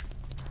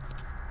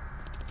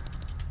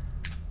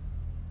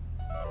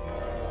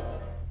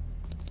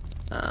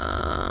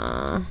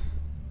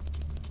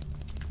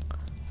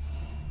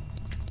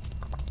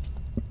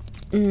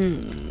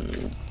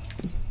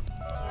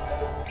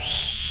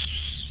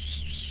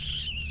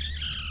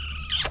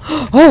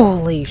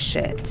 Holy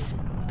shit.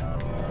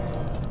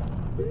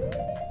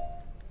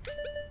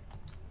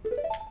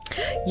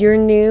 You're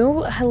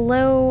new?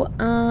 Hello,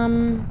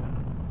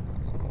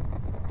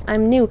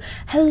 I'm new.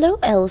 Hello,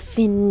 El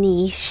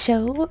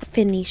Finicio.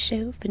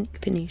 Finicio.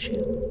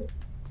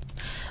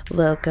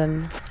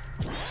 Welcome.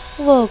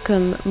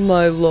 Welcome,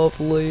 my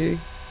lovely.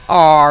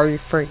 Are you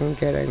freaking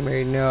kidding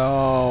me?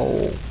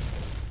 No.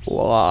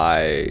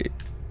 Why?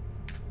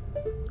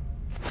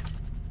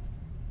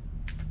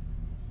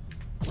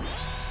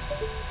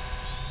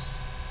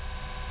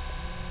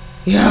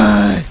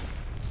 Yes!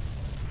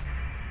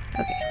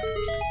 Okay.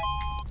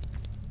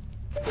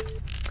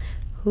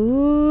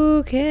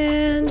 Who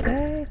can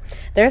say?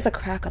 There's a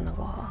crack on the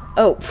wall.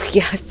 Oh,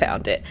 yeah, I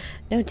found it.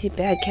 No, too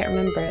bad. Can't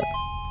remember it.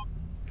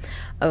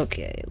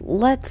 Okay,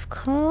 let's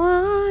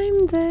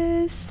climb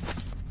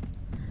this.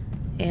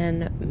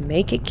 And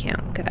make it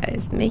count,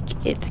 guys.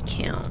 Make it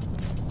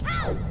count.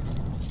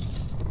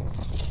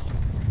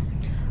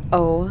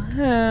 Oh,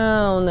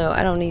 hell no.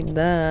 I don't need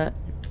that.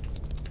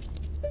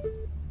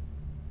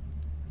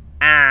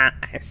 Ah,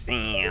 I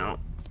see you.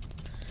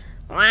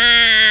 Wow.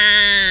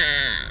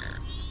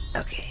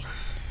 Okay.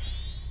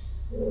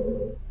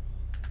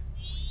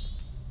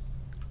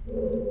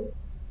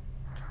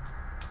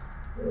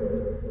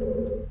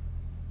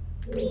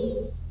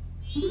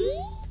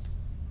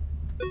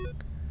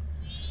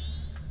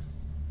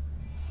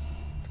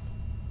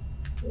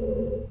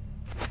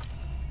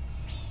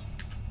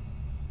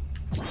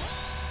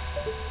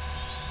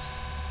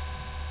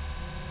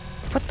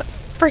 What the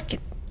freaking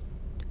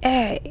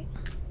A?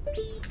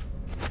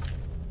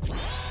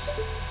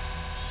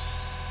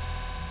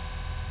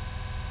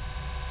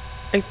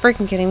 Are you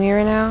freaking kidding me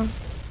right now?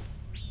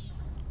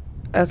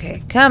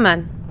 Okay, come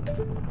on.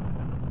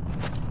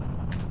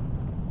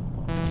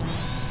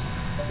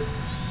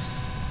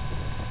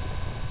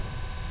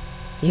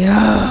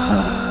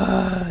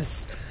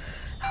 Yes!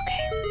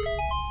 Okay.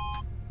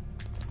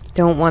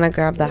 Don't want to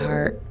grab the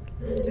heart.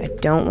 I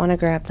don't want to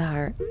grab the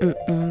heart.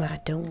 I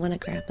don't want to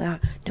grab the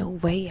heart. No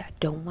way, I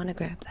don't want to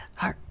grab that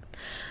heart.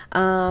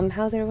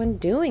 How's everyone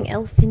doing?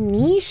 El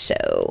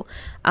Finicio.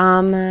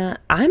 I'm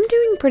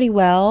doing pretty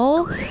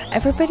well.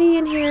 Everybody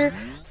in here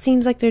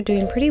seems like they're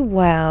doing pretty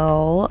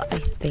well, I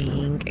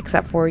think.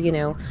 Except for, you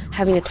know,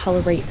 having to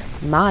tolerate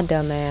my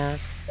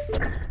dumbass.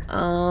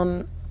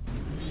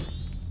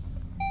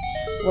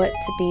 What,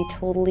 to be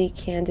totally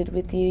candid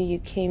with you, you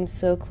came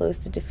so close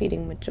to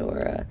defeating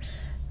Majora.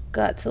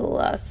 Got to the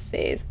last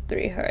phase with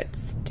 3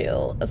 hearts.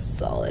 Still a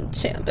solid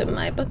champ in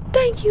my book.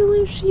 Thank you,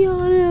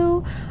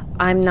 Luciano.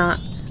 I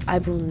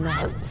will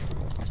not.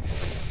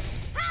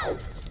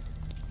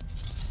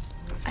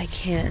 I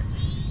can't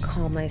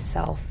call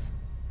myself.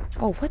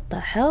 Oh, what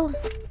the hell?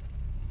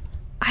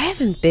 I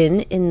haven't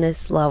been in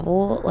this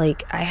level.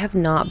 Like, I have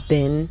not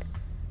been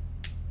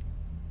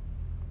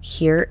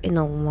here in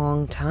a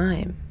long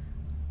time.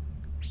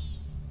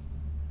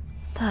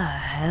 The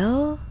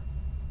hell?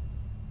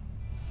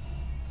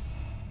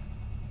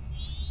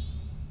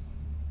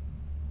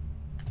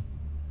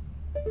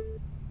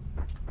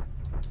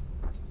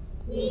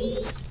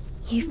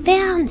 You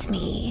found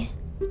me.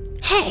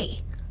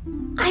 Hey,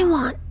 I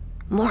want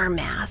more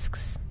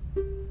masks.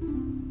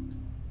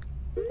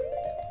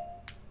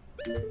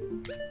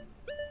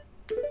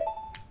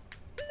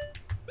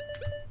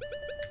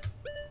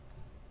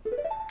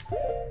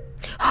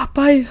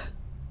 Bye.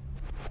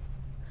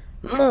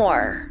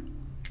 More.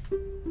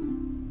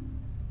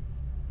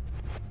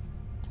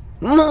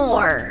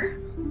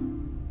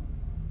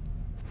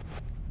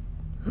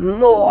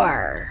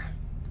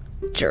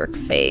 Jerk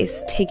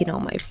face, taking all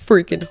my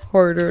freaking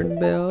hard-earned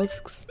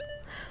masks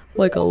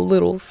like a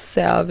little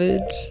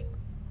savage.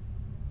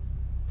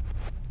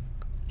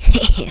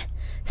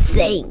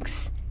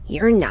 Thanks.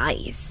 You're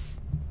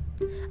nice.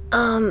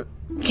 Can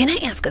I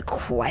ask a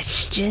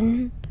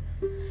question?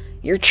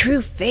 Your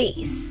true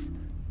face.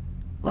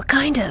 What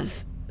kind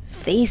of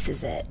face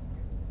is it?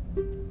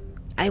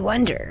 I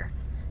wonder,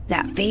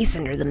 that face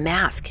under the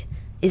mask,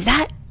 is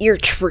that your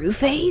true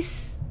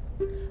face?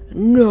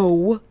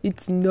 No,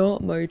 it's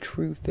not my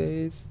true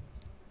face.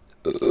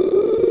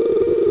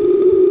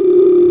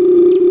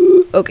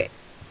 Okay.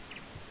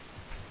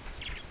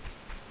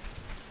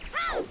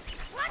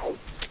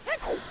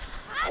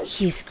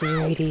 He's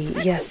greedy.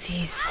 Yes,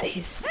 he's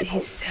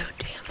so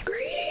damn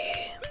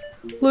greedy.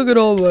 Look at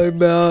all my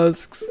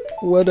masks.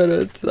 One at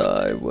a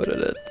time, one at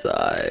a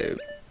time.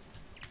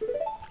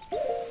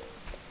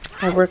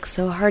 I worked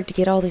so hard to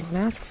get all these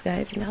masks,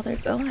 guys, and now they're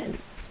gone.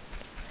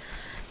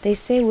 They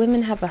say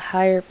women have a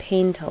higher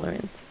pain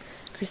tolerance.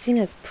 Christina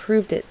has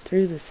proved it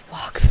through this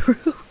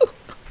walkthrough.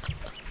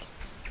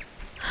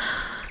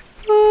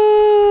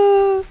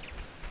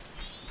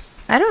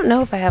 I don't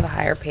know if I have a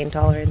higher pain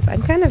tolerance.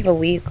 I'm kind of a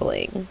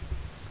weakling.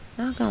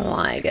 Not gonna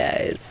lie,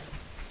 guys.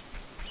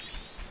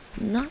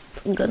 Not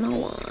gonna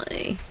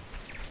lie.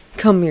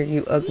 Come here,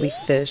 you ugly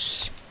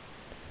fish.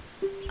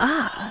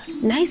 Ah,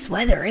 nice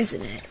weather,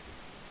 isn't it?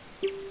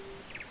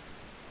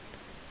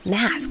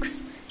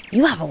 Masks.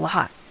 You have a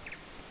lot.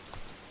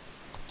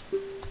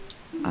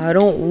 I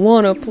don't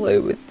want to play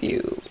with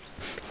you.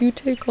 You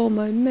take all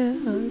my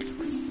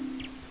masks.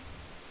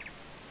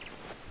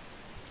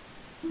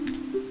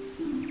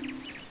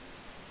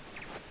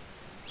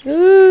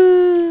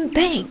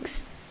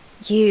 Thanks.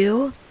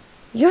 You're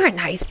a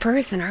nice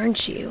person,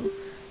 aren't you?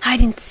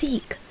 Hide and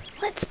seek.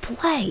 Let's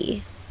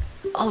play.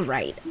 All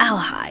right, I'll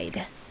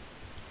hide.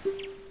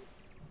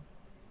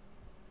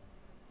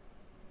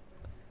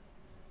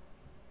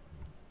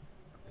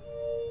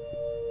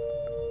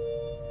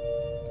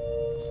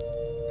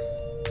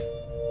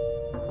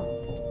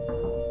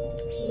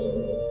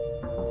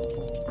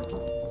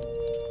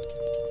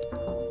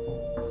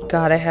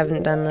 God, I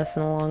haven't done this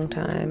in a long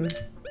time.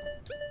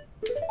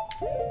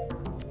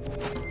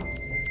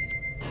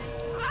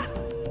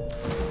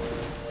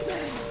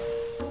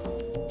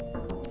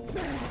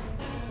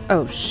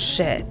 Oh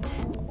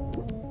shit.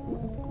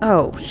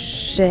 Oh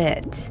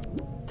shit.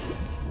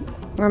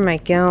 Where am I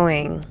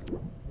going?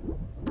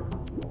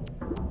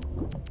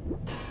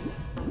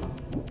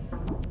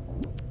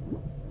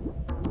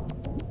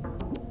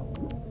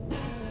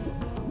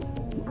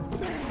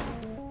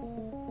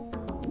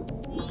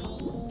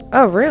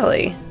 Oh,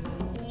 really?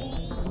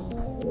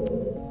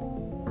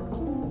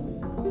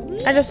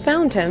 I just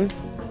found him.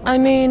 I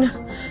mean,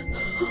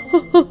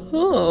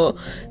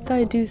 if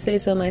I do say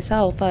so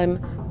myself, I'm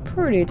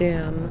pretty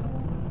damn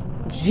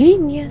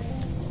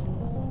genius.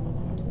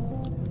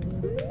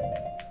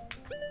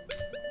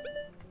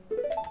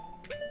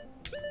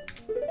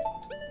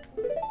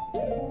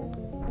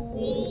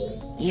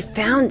 You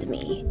found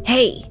me.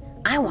 Hey,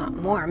 I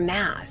want more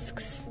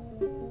masks.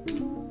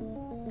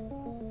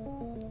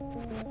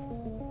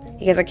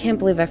 You guys, I can't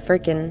believe I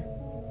freaking...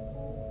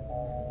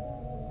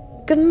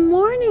 Good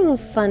morning,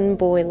 fun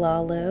boy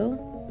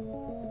Lalo.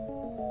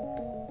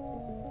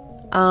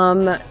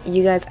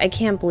 You guys, I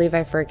can't believe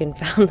I freaking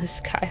found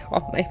this guy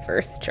on my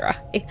first try.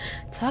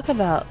 Talk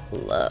about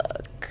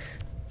luck.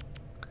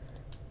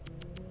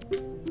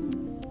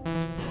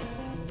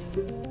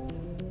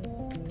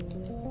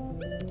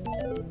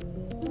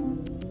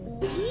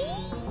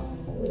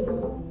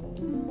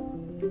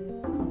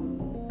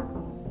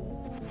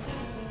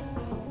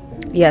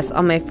 Yes,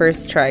 on my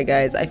first try,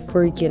 guys, I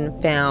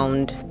freaking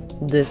found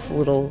this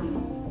little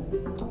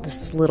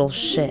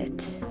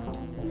shit.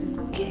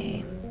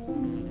 Okay.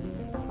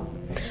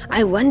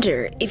 I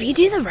wonder, if you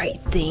do the right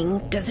thing,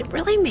 does it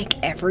really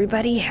make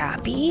everybody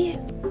happy?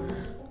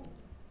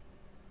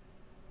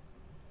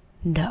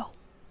 No.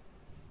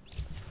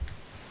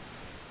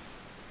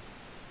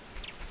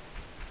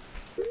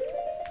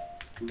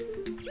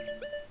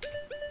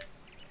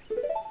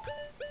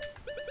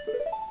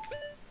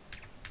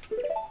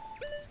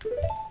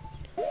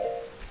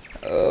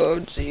 Oh,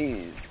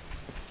 jeez.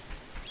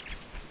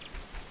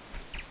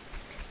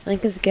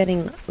 Link is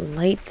getting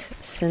light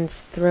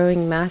since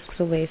throwing masks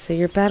away, so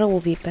your battle will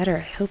be better.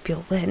 I hope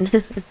you'll win.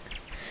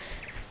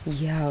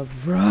 Yeah,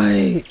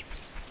 right.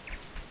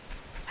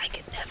 I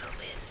could never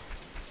win.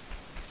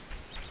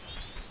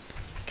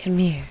 Come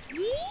here.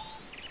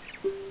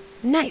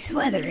 Nice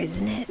weather,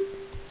 isn't it?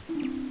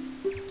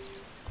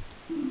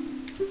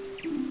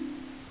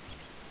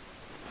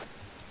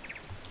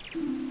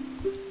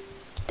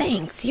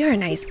 Thanks, you're a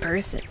nice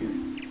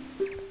person.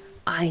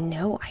 I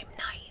know I'm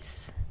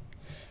nice.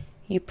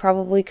 You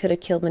probably could have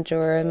killed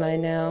Majora by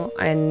now.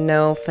 I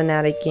know,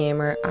 Fanatic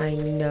Gamer. I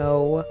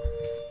know.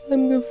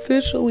 I'm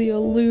officially a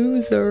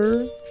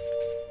loser.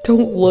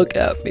 Don't look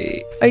at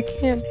me. I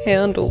can't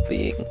handle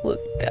being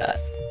looked at.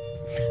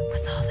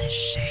 With all this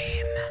shame.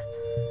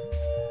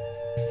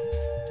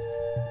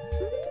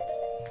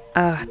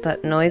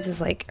 That noise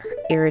is like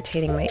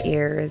irritating my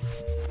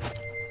ears.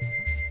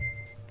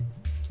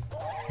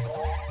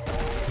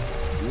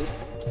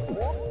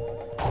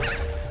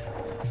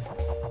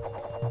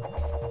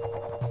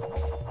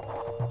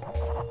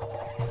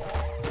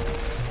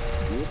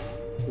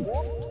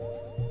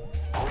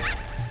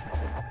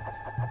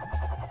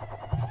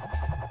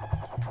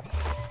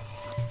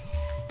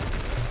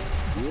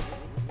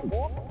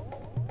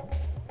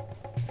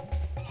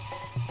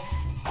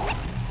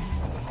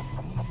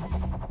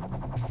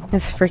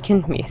 This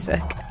freaking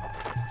music.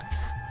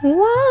 Wah,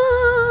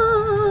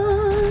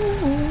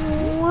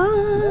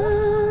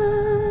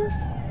 wah,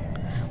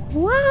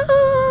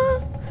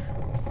 wah.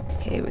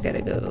 Okay, we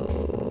gotta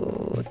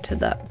go to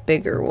that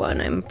bigger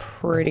one. I'm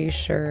pretty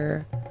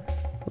sure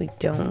we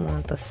don't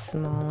want the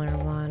smaller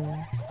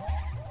one.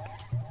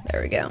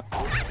 There we go.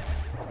 Oh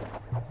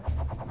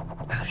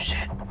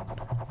shit.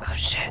 Oh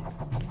shit.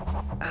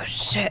 Oh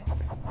shit.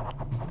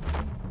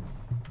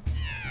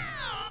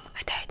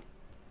 I died.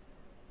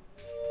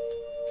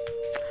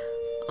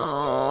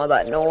 Oh,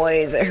 that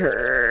noise, it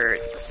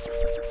hurts.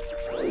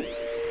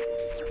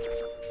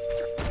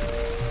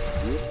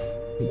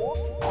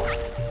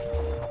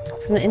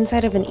 From the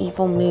inside of an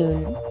evil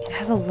moon, it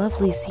has a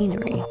lovely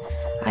scenery.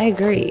 I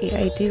agree,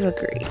 I do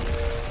agree.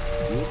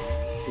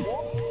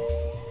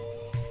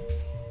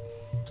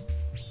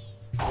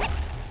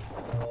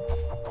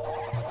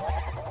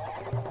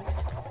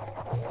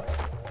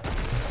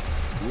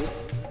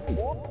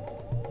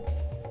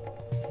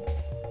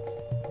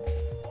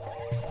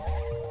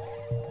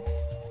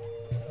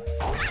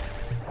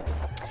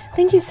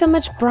 Thank you so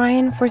much,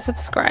 Brian, for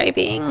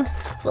subscribing.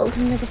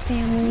 Welcome to the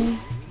family.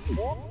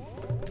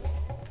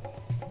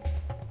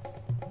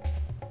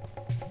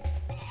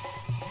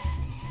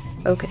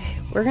 Okay,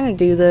 we're gonna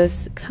do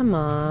this. Come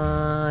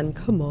on,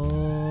 come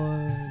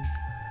on,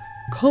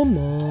 come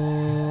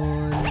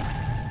on.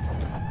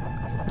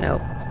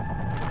 Nope.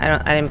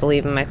 I didn't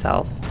believe in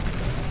myself.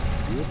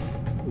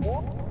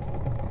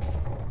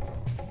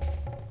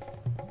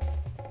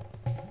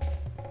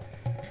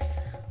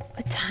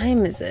 What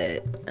time is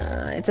it?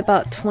 It's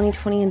about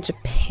 20:20 in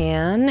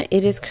Japan.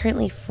 It is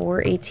currently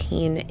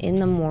 4:18 in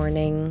the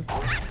morning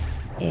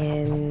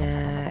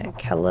in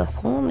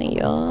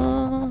California.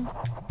 Oh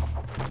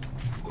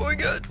my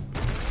god.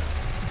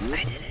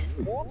 I did it.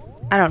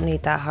 I don't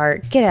need that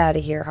heart. Get out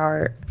of here,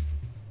 heart.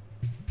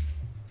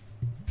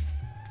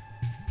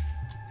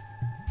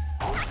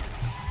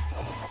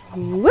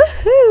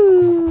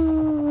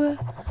 Woohoo!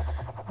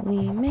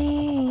 We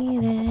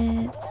made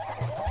it.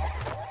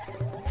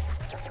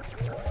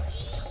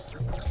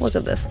 Look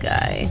at this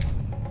guy.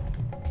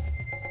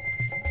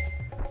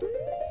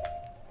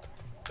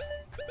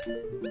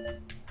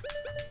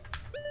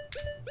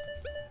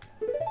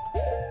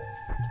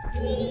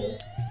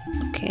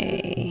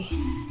 Okay.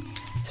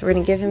 So we're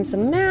gonna give him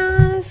some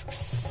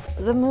masks.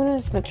 The moon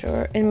is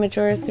in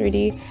Majora's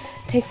 3D.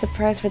 Takes the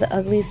prize for the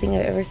ugliest thing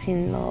I've ever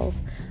seen in lulz.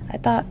 I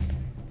thought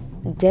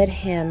dead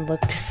hand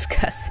looked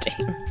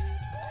disgusting.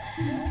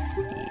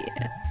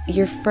 Yeah.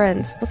 Your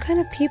friends, what kind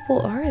of people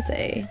are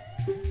they?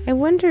 I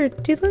wonder,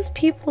 do those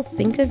people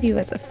think of you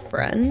as a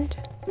friend?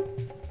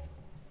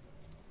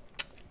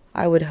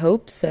 I would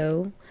hope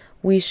so.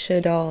 We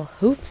should all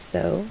hope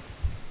so.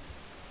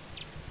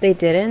 If they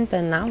didn't,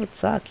 then that would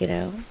suck, you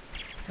know?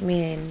 I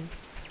mean,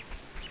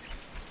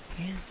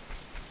 yeah.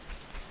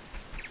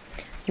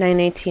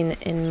 9:18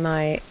 in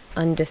my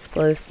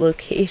undisclosed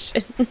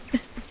location.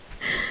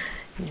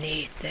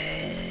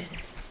 Nathan.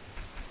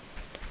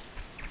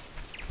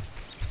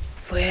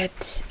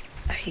 What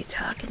are you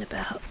talking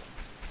about?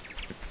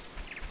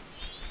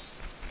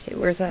 Okay,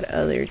 where's that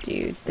other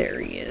dude? There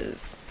he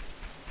is.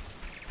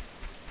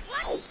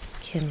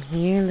 Come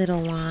here,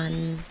 little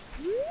one.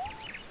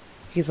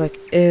 He's like,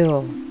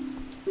 ew.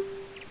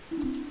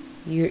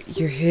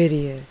 You're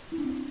hideous.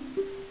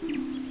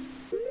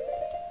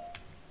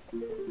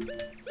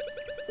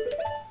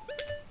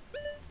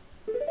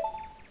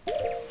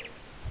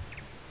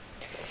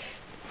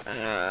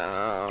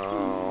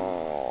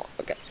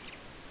 Okay.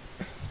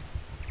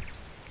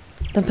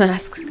 The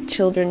masked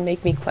children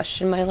make me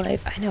question my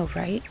life. I know,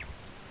 right?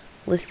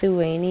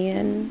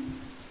 Lithuanian.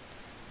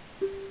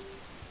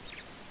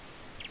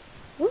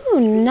 Ooh,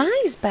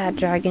 nice, Bad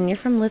Dragon. You're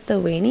from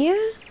Lithuania?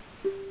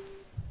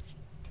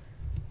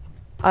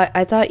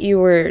 I thought you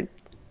were,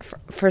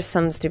 for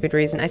some stupid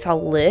reason, I saw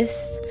Lith,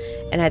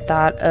 and I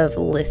thought of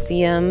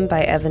Lithium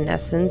by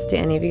Evanescence. Do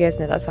any of you guys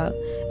know that song?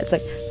 It's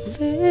like,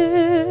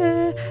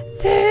 Lithium.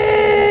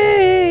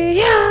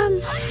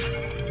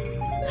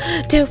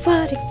 Don't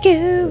want to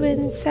go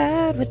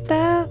inside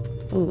without.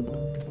 Ooh.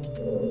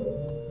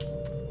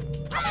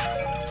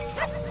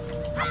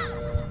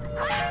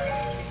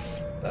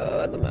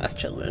 Oh, the masked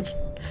children.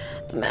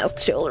 The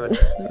masked children.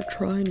 They're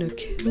trying to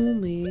kill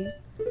me.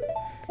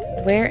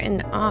 Where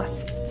in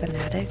Oz,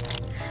 fanatic?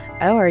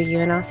 Oh, are you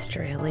in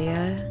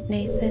Australia,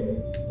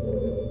 Nathan?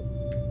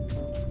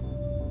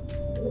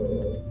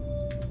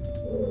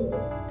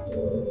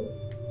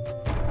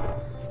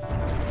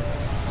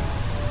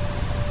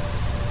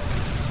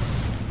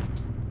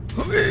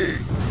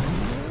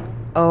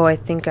 Oh, I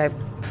think I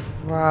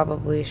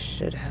probably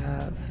should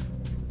have.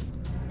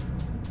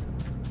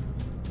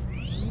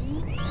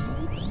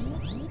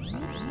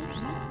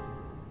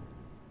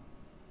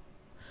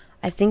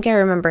 I think I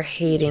remember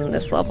hating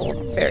this level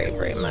very,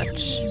 very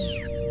much.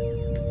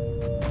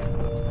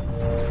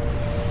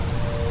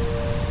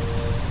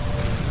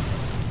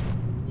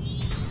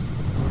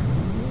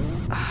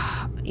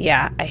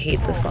 Yeah, I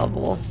hate this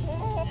level.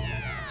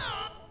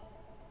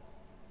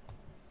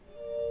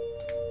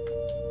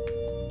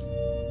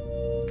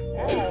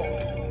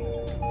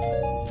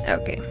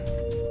 Okay.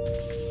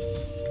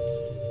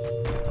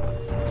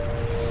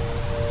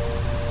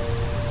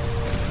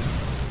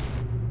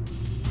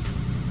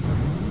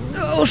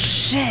 Oh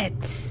shit!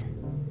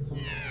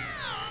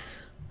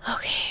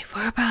 Okay,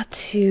 we're about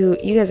to...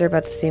 You guys are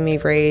about to see me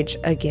rage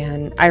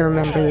again. I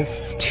remember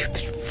this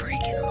stupid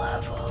freaking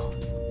level.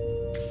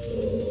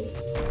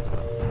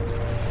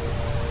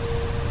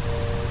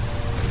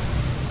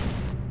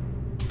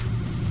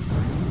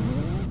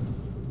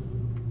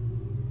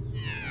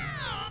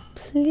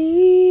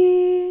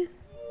 Please...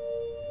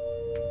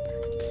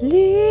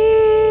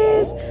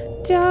 Please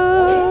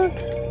don't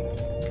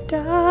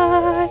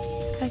die.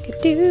 I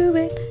could do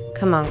it.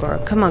 Come on,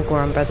 Goron. Come on,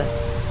 Goron, brother.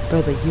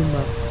 Brother, you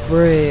my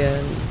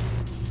friend.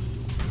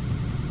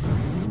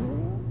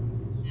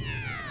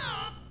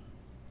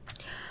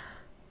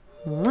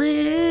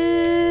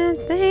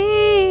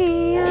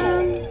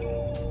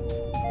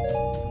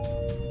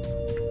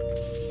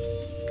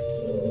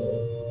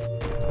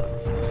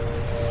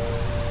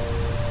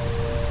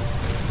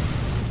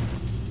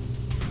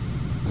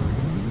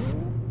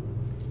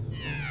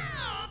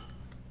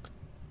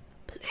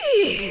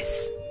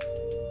 Please.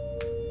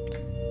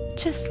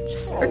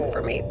 Just work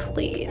for me,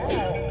 please.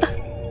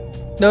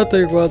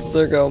 Nothing wants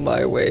to go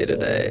my way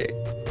today.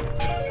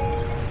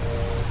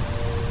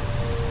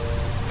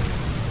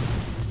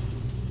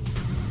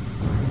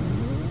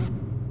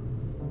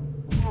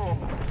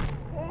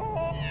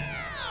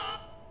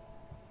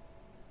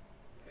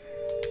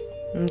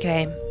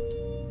 Okay.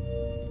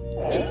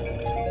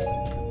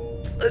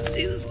 Let's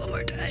do this one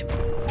more time.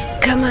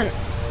 Come on.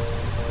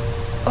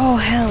 Oh,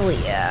 hell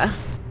yeah.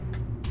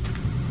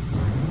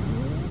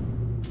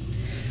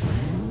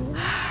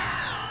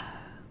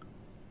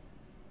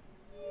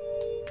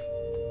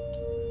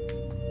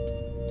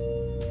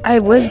 I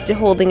was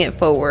holding it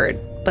forward,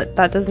 but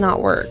that does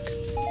not work.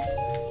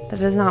 That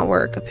does not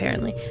work,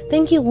 apparently.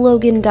 Thank you,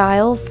 Logan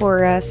Dial,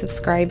 for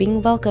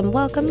subscribing. Welcome,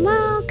 welcome,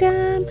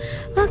 welcome,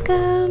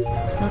 welcome, welcome,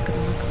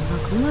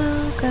 welcome, welcome,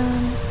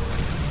 welcome.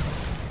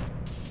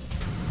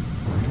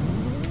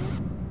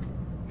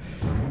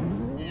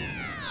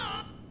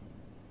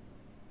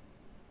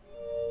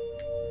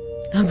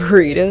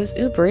 Burritos?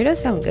 Ooh, burritos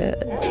sound good.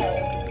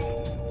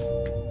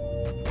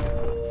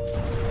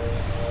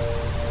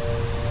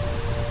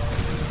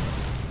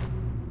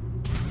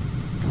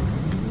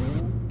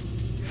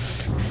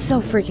 So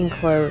freaking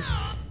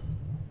close.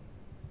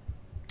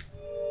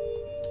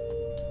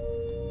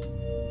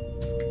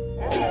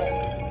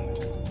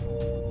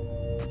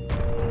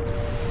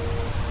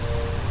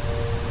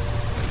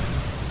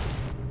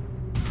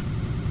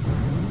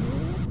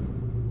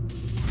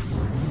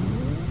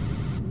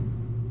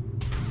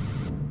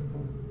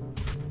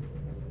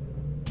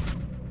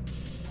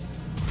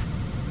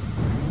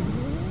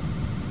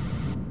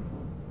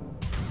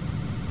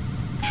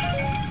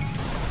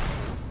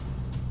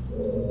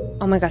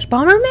 Oh my gosh,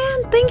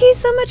 Bomberman, thank you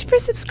so much for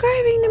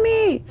subscribing to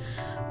me.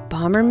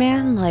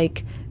 Bomberman,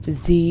 like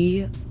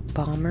the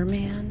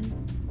Bomberman.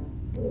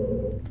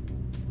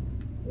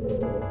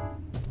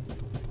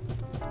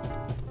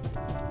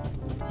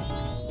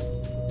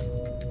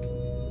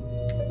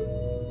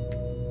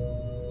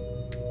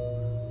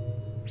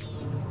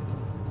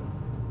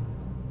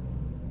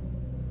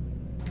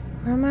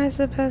 Where am I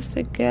supposed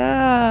to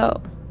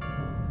go?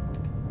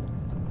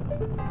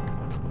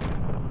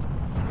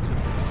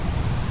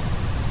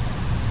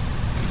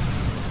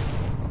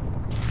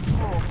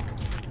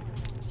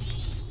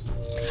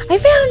 I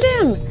found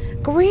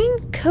him! Green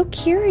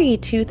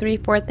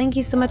Kokiri234. Thank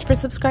you so much for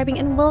subscribing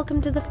and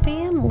welcome to the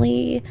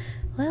family.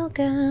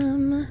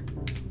 Welcome.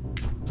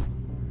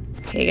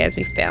 Okay, guys,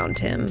 we found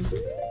him.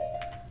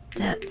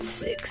 That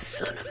sick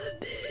son of a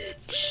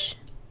bitch.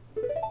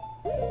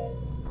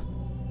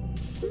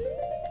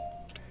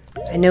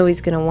 I know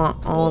he's gonna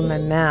want all of my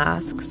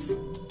masks.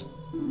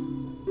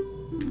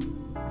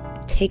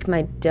 Take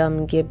my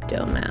dumb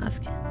Gibdo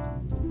mask.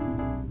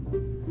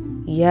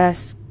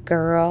 Yes,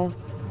 girl.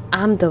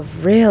 I'm the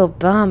real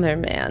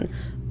Bomberman.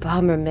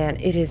 Bomberman,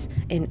 it is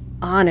an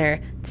honor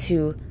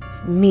to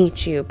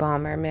meet you,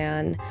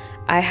 Bomberman.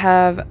 I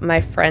have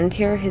my friend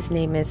here. His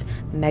name is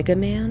Mega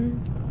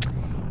Man.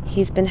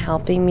 He's been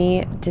helping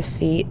me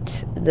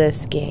defeat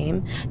this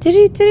game. So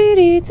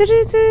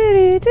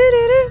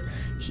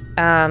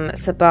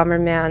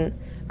Bomberman,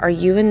 are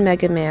you and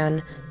Mega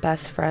Man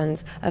best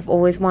friends? I've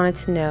always wanted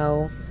to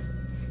know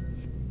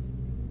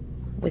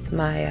with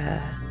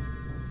my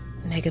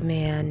Mega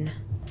Man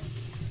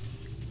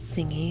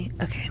thingy.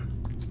 Okay.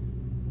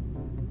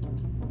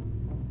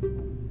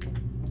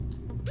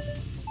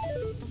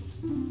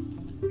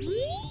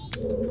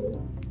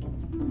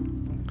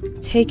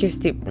 Take your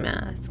stupid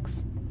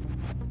masks.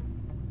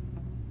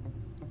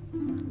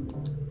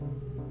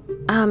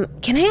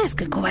 Can I ask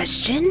a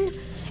question?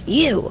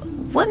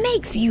 What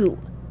makes you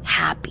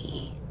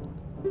happy?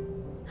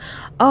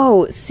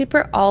 Oh,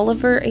 Super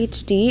Oliver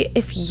HD,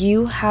 if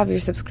you have your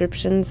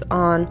subscriptions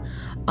on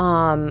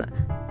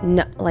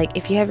no, like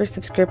if you have your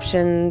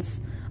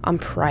subscriptions on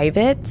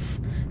private,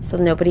 so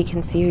nobody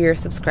can see who you're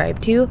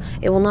subscribed to,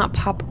 it will not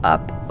pop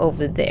up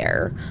over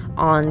there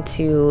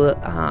onto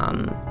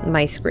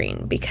my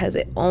screen, because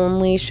it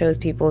only shows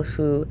people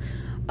who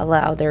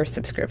allow their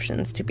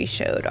subscriptions to be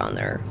showed on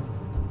their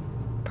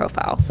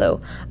profile. So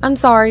I'm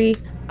sorry,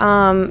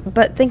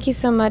 but thank you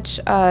so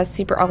much,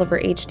 Super Oliver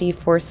HD,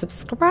 for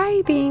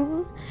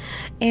subscribing,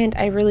 and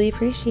I really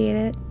appreciate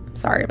it.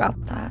 Sorry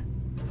about that.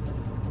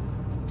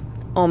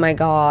 Oh my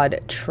god,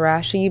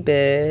 Trashy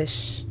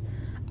Bish.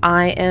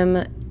 I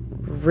am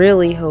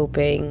really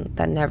hoping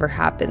that never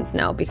happens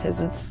now,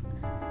 because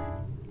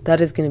that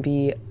is going to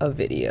be a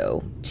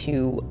video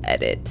to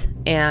edit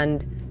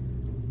and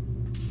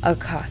a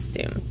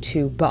costume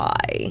to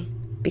buy,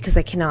 because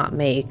I cannot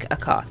make a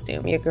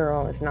costume. Your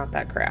girl is not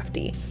that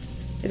crafty.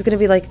 It's going to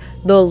be like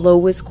the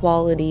lowest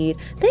quality.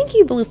 Thank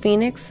you, Blue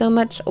Phoenix, so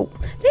much. Oh,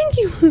 thank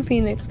you, Blue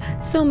Phoenix,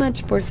 so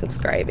much for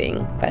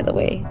subscribing, by the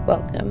way.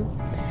 Welcome.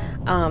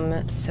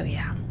 So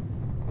yeah.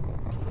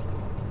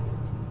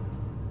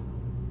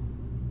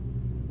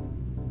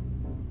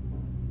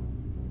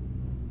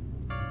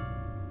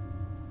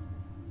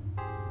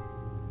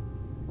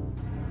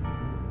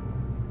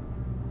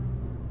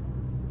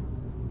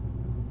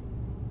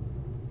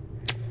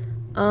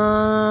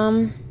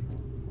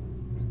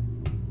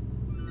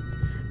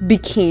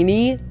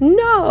 Bikini?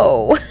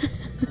 No!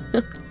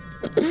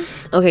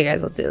 Okay,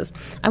 guys, let's do this.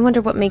 I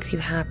wonder what makes you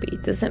happy.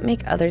 Does it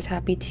make others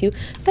happy too?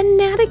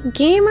 Fanatic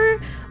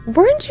Gamer?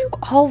 Weren't you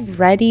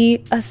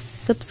already a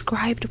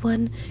subscribed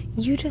one?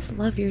 You just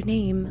love your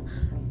name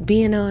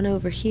being on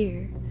over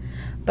here.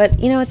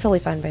 But, you know, it's totally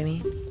fine by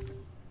me.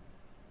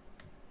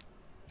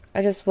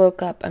 I just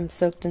woke up. I'm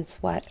soaked in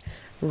sweat.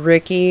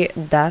 Ricky,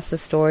 that's the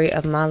story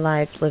of my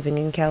life living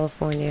in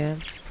California.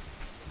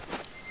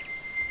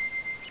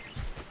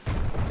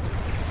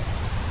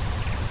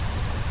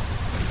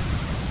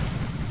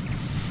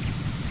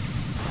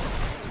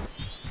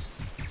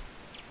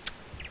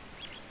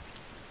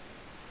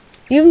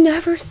 You've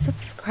never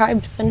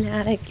subscribed,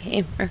 Fanatic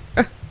Gamer.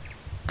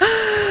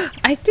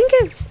 I think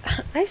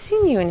I've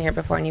seen you in here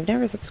before, and you've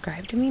never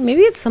subscribed to me.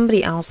 Maybe it's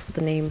somebody else with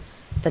the name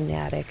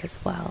Fanatic as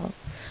well.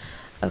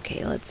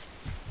 Okay, let's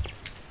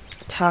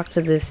talk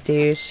to this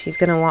douche. He's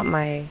gonna want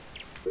my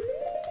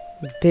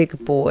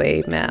big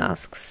boy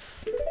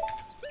masks.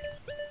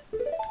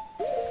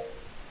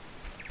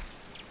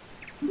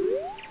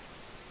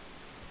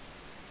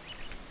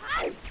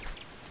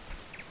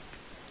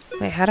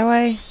 Wait, how do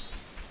I...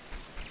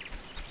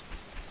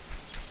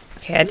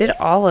 Okay, I did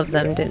all of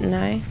them, didn't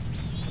I?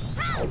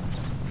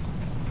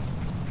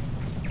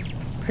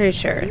 Pretty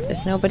sure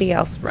there's nobody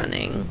else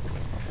running.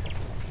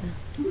 So.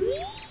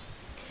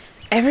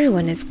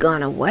 Everyone has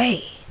gone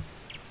away,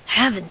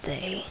 haven't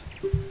they?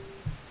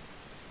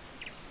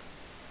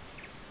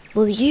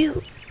 Will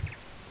you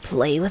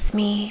play with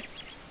me?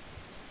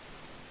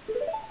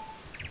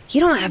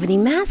 You don't have any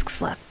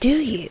masks left, do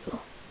you?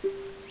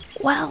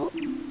 Well,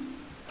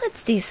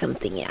 let's do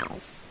something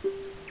else.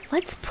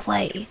 Let's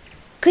play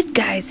good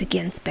guys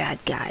against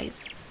bad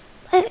guys.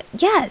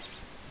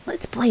 Yes,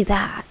 let's play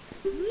that.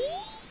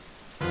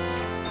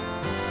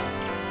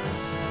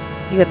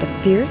 You got the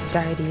Fierce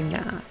Deity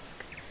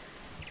mask.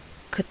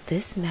 Could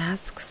this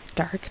mask's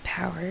dark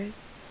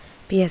powers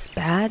be as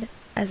bad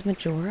as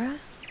Majora?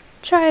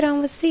 Try it on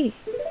with C.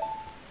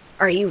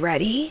 Are you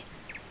ready?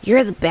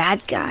 You're the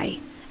bad guy,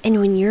 and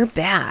when you're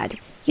bad,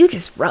 you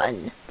just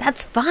run.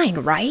 That's fine,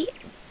 right?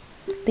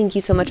 Thank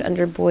you so much,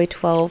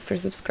 Underboy12, for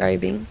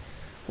subscribing.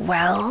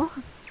 Well,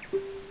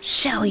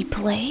 shall we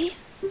play?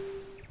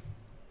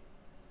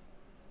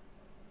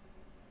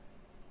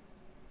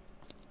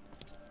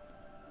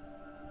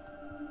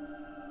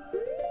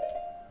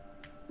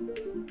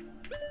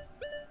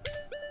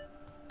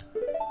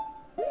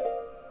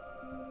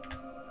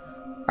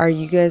 Are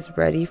you guys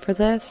ready for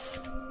this?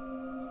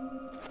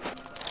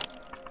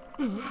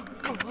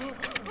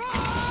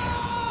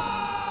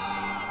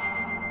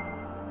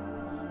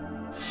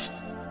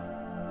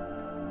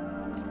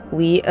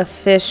 We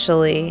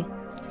officially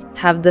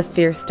have the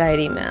Fierce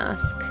Deity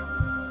mask.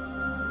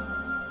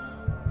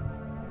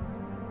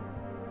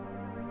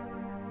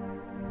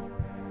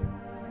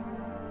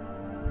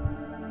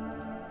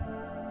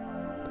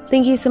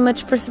 Thank you so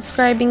much for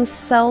subscribing,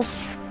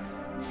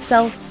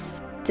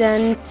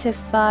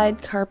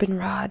 self-identified carbon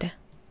rod.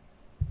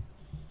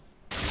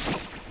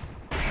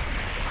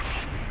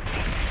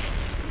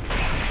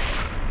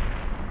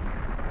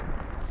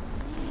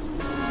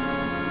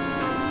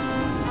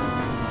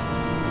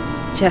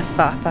 Jeff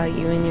Fafa,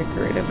 you and your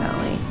Garuda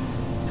Valley.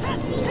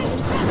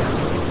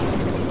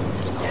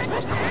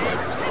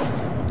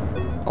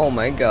 Oh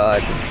my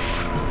god.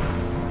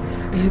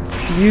 It's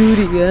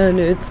beauty and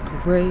it's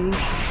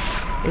grace.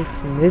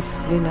 It's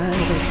Miss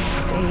United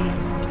States.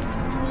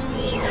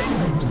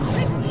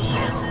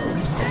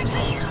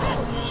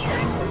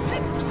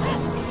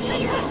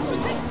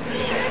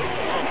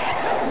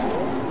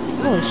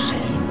 Holy shit.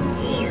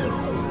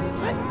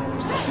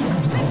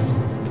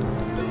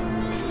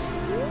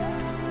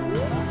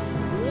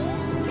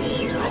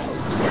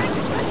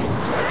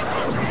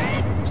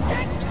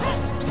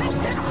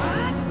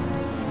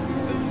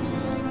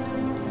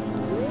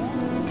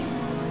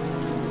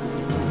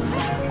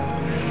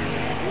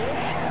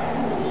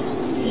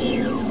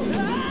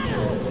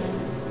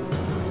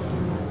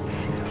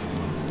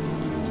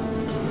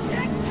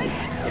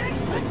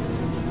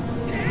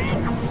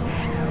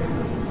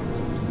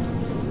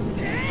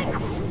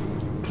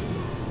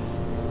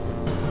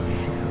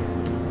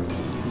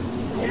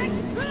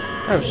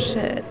 Oh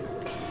shit.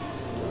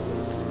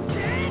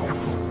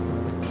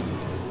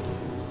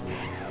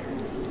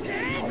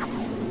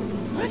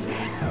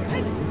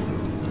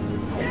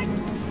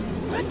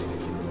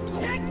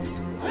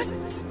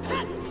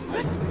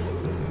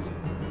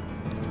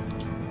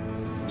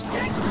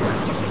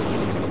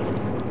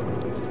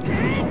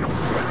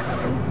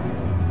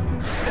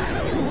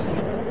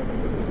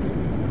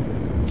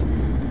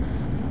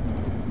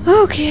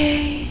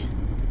 Okay.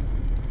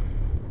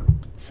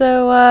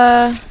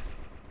 So,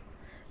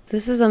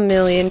 this is a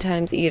million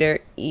times easier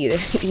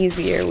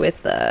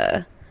with,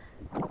 the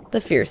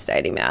Fierce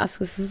Deity Mask.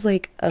 This is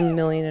like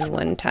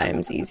 1,000,001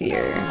 times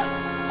easier.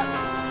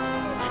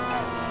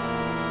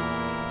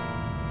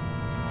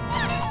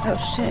 Oh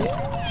shit.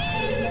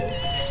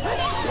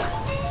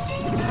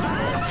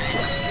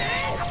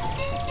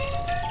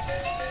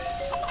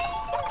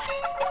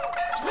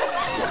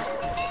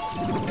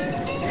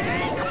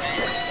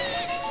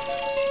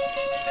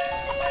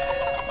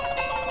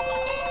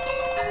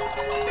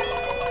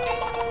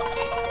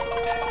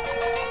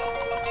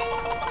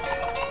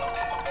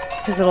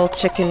 His little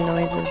chicken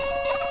noises.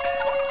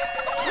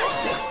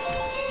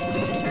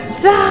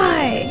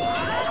 Die!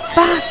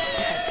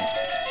 Bastard!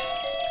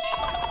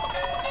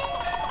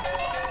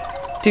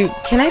 Dude,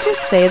 can I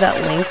just say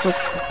that Link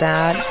looks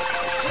bad?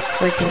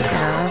 Freaking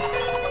ass.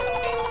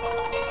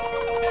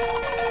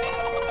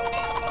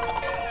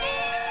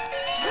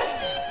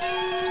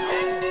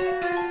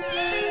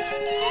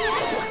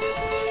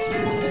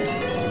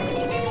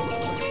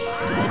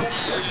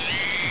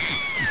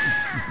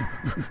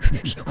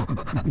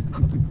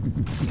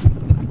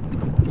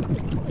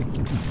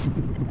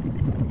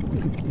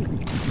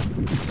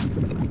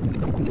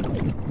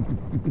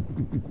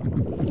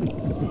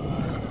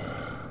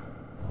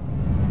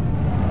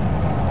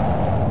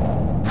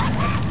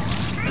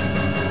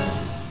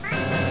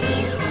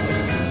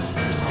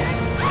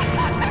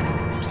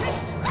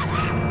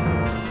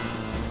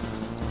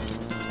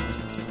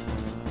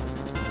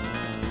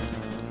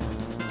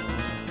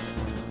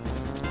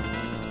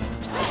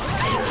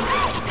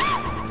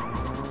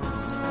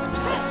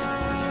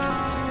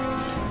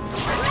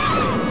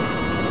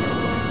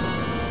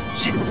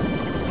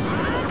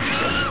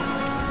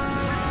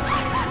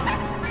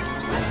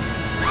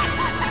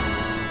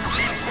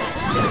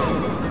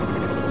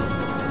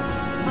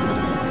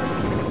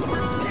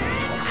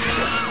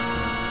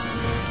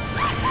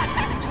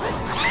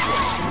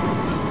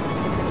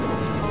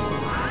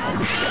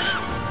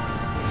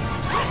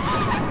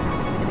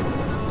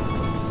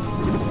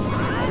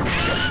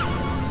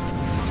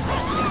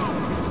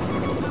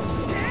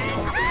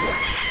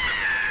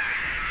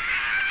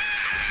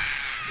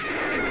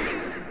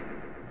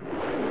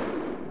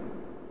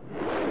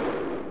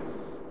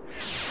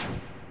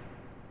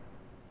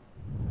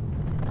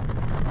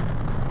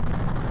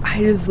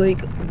 I just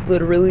like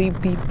literally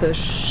beat the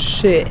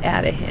shit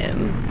out of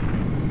him.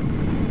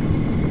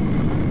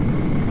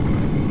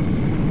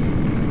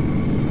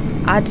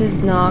 I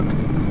just knocked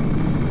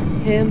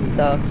him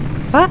the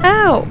fuck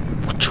out.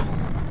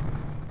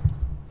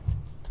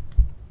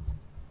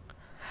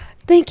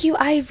 Thank you,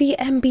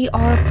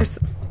 IVMBR,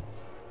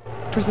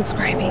 for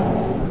subscribing.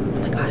 Oh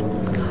my god,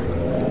 oh my god.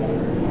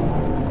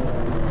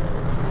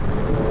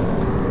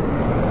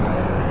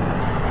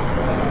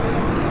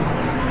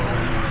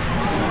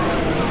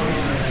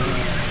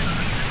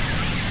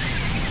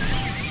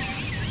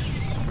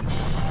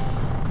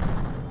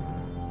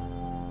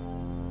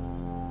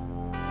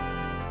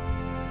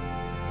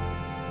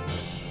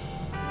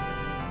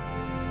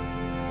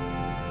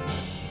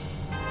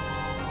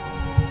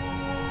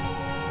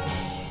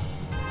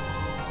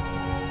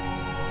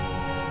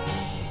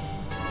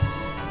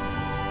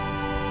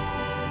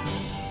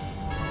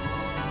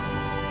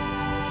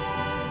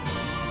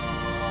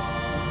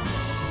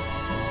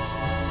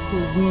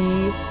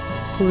 We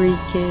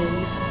freaking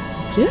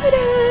did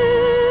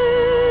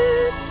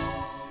it!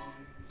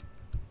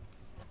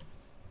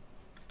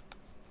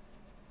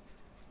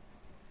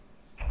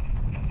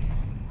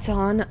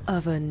 Dawn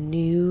of a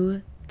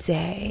new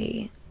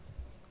day.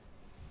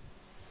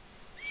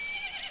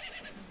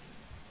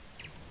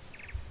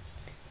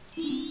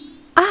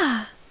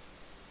 Ah!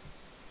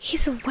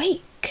 He's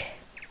awake.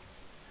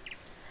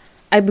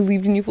 I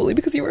believed in you fully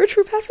because you were a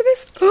true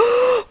pacifist.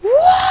 Whoa!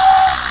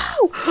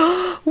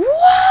 Whoa!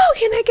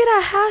 Can I get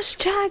a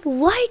hashtag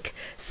like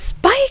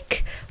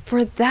Spike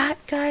for that,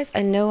 guys?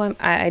 I know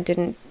I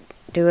didn't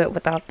do it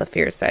without the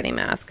Fierce Deity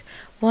Mask.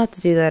 We'll have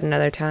to do that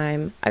another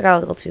time. I got a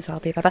little too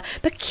salty about that.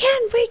 But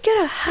can we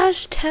get a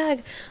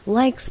hashtag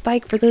like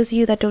Spike? For those of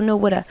you that don't know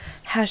what a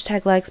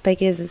hashtag like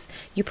Spike is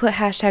you put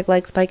hashtag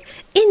like Spike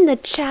in the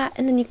chat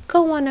and then you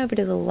go on over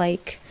to the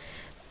like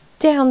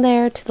down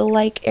there to the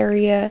like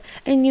area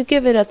and you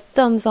give it a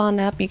thumbs on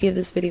up. You give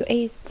this video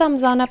a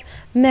thumbs on up.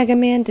 Mega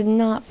Man did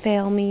not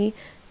fail me.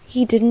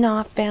 He did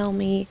not fail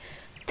me.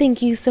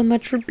 Thank you so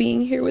much for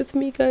being here with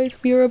me, guys.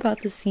 We are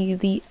about to see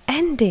the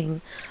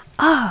ending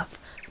of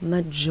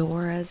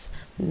Majora's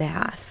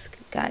Mask.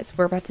 Guys,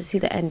 we're about to see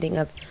the ending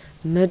of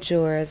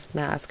Majora's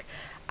Mask.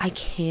 I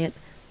can't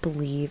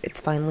believe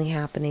it's finally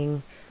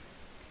happening.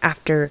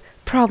 after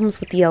problems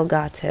with the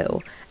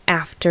Elgato,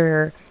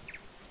 after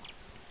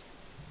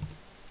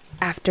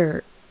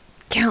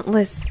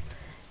countless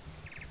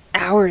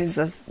hours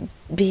of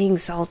being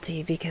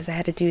salty because I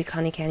had to do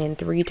Connie Canyon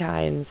 3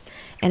 times,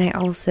 and I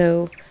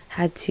also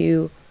had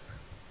to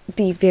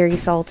be very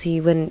salty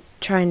when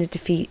trying to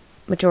defeat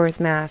Majora's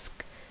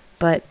Mask,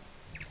 but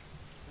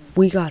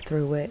we got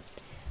through it.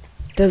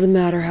 Doesn't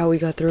matter how we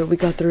got through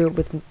it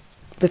with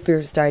the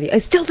Fierce Deity. I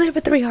still did it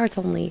with 3 hearts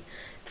only.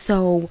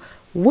 So,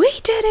 we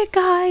did it,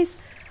 guys!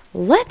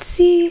 Let's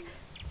see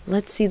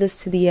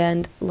this to the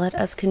end. Let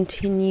us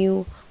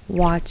continue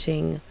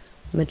watching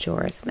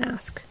Majora's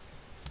Mask.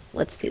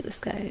 Let's do this,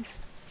 guys.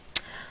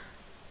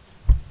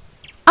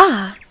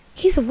 Ah,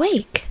 he's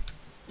awake.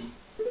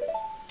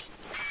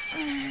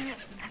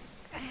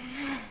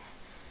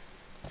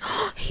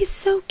 He's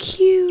so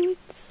cute.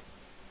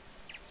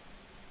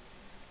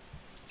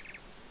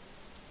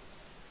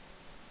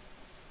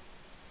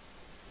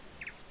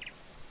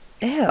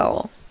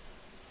 Ew.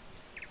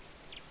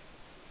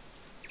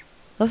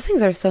 Those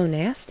things are so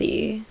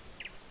nasty.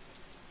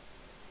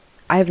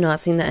 I have not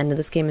seen the end of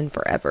this game in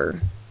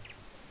forever.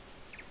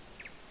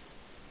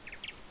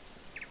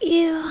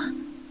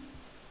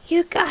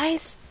 You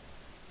guys,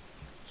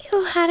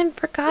 you hadn't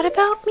forgot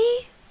about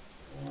me?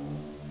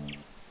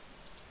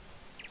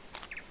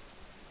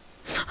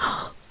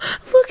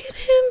 Look at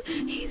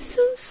him. He's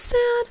so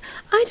sad.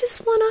 I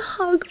just want to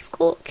hug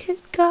Skull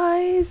Kid,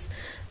 guys.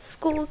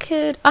 Skull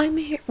Kid, I'm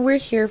here. We're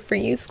here for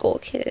you, Skull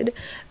Kid.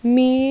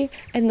 Me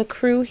and the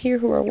crew here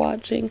who are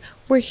watching,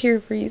 we're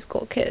here for you,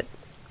 Skull Kid.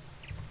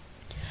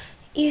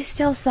 You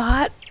still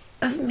thought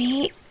of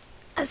me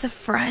as a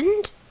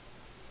friend?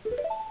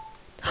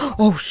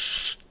 Oh,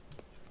 shh.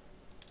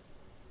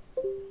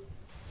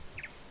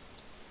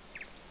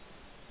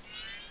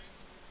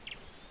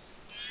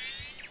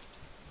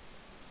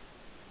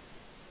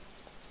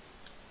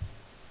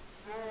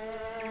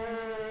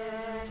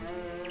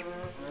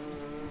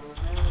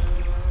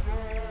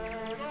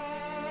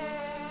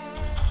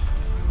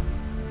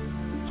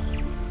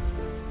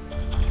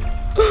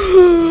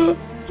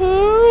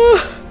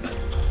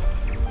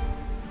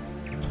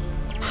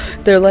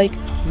 They're like,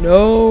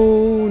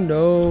 no,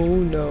 no,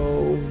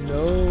 no,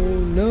 no,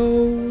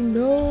 no,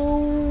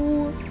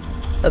 no.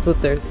 That's what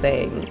they're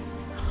saying.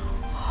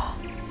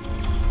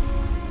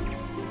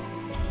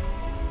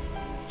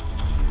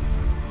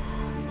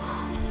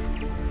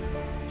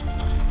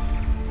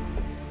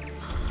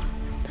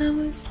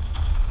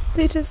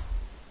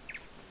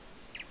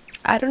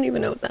 I don't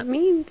even know what that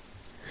means.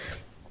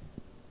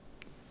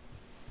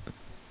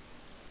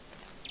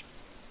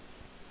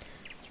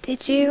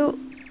 Did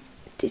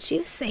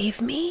you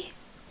save me?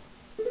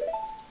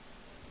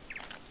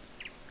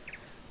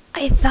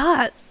 I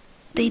thought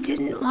they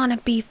didn't want to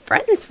be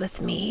friends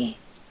with me.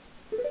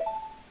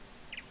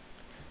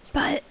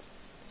 But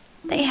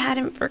they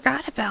hadn't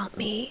forgot about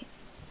me.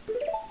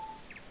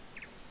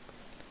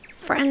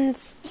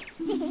 Friends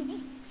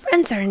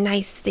are a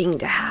nice thing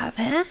to have,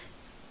 huh?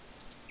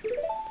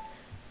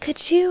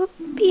 Could you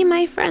be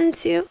my friend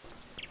too?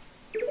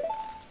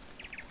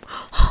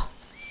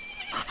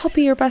 I'll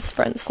be your best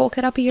friend, Skull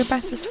Kid. I'll be your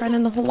bestest friend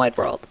in the whole wide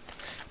world.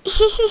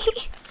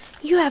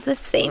 You have the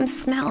same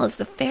smell as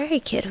the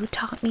fairy kid who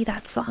taught me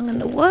that song in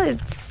the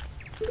woods.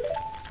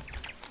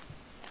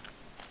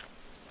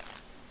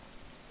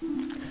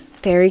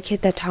 Fairy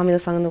kid that taught me the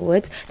song in the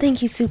woods.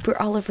 Thank you, Super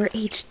Oliver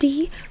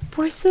HD,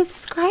 for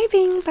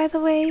subscribing, by the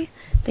way.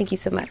 Thank you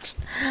so much.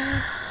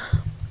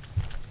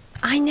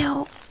 I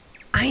know.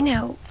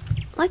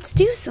 Let's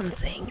do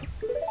something.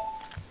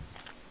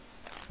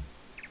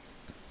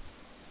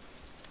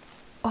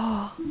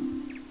 Oh,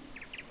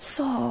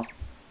 so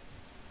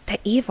the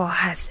evil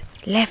has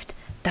left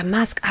the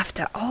mask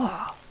after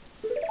all.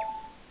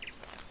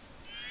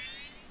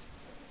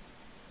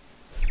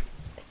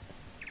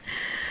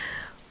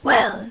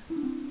 Well,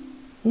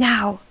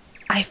 now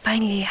I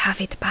finally have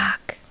it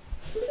back.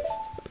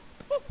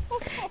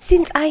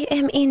 Since I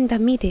am in the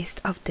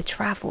midst of the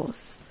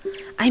travels,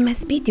 I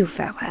must bid you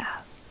farewell.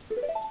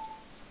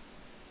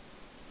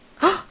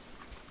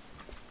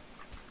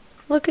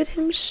 Look at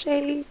him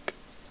shake.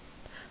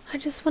 I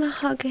just want to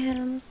hug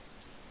him.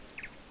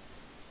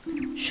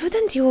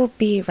 Shouldn't you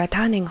be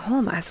returning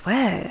home as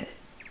well?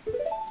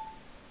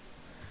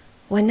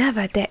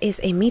 Whenever there is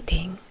a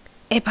meeting,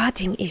 a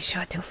parting is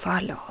sure to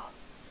follow.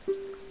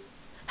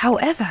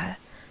 However,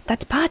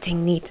 that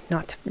parting need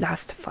not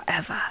last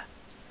forever.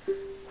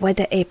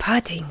 Whether a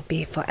parting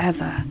be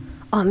forever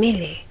or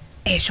merely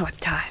a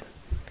short time,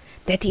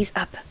 that is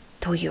up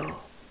to you.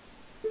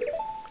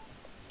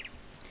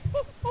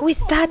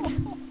 With that,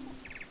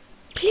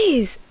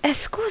 please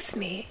excuse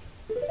me.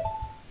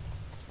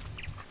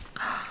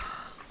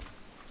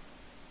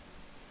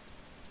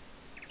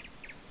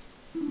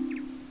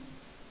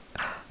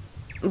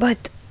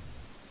 But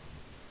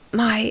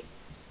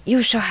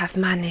you sure have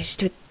managed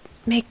to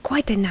make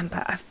quite a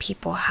number of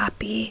people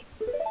happy.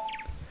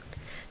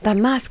 The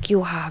mask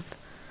you have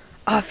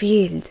are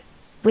filled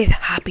with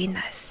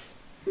happiness.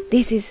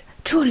 This is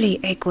truly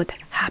a good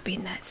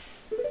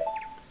happiness.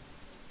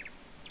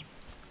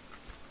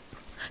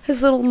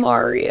 His little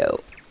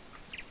Mario.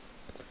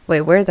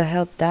 Wait, where the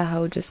hell did that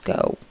hoe just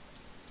go?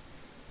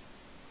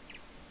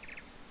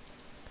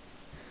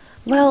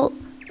 Well,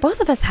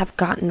 both of us have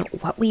gotten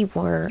what we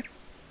were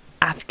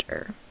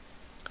after.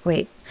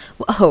 Wait.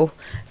 Oh,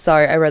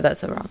 sorry, I read that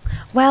so wrong.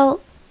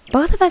 Well,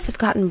 both of us have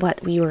gotten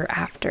what we were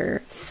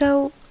after,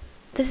 so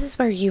this is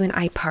where you and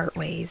I part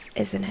ways,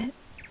 isn't it?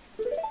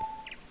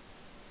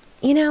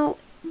 You know,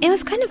 it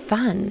was kind of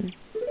fun.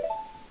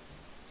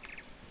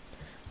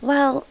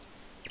 Well,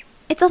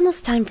 it's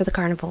almost time for the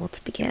carnival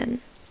to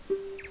begin.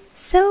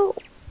 So,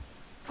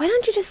 why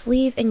don't you just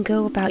leave and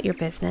go about your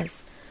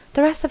business?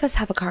 The rest of us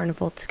have a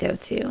carnival to go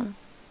to.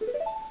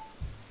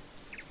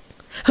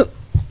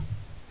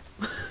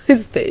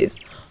 His face.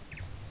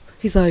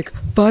 He's like,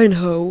 fine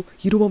ho,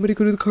 you don't want me to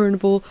go to the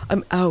carnival,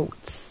 I'm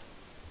out.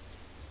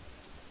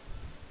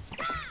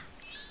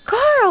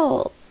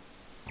 Carl!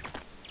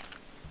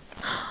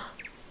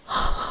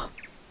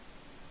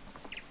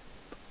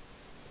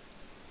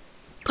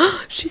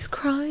 She's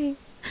crying.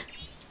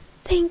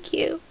 Thank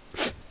you.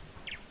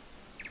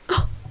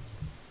 Oh.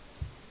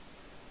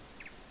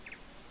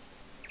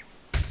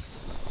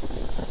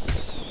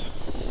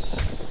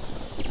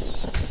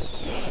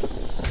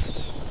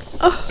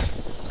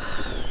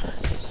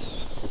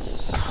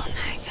 Oh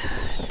my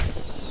god.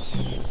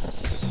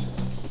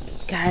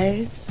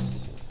 Guys,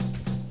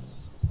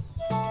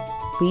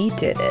 we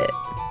did it.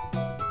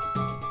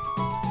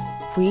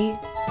 We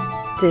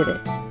did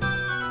it.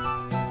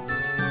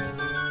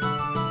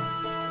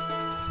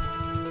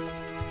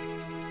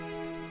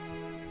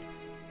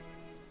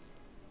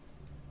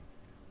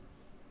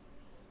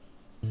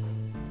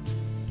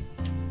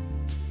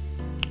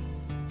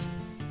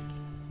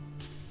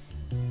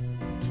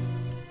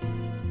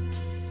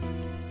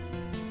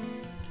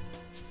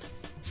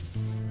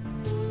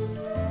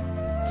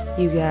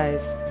 You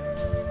guys,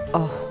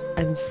 oh,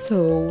 I'm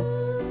so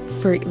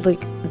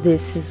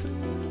this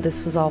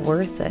was all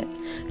worth it.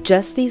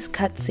 Just these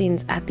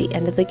cutscenes at the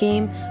end of the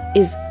game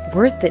is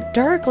worth it.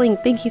 Darkling,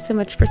 thank you so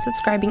much for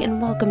subscribing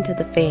and welcome to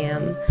the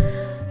fam.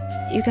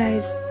 You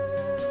guys,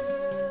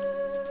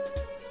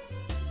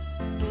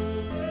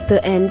 the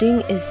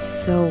ending is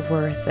so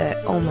worth it.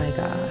 Oh my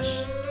gosh.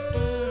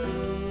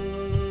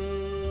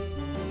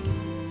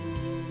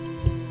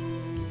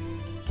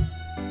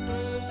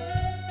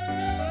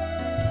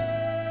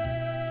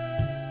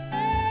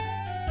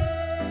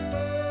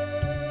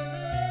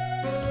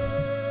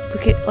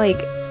 Look at, like,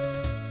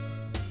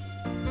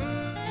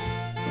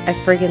 I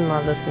friggin'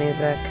 love this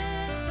music.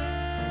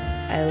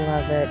 I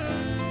love it.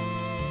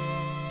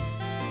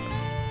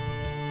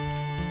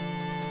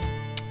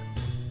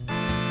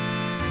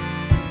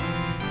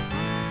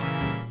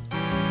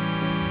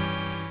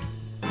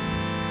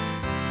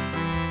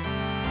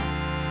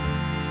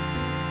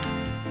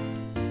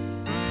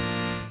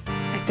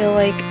 I feel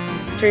like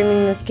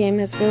streaming this game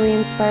has really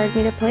inspired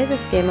me to play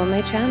this game on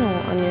my channel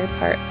on your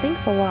part.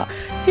 Thanks a lot.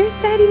 Fierce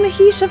Daddy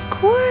Mahesh, of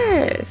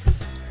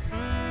course!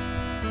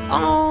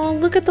 Oh,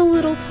 look at the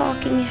little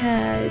talking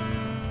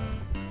heads.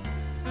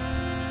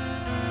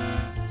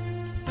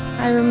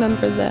 I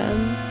remember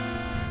them.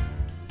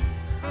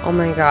 Oh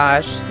my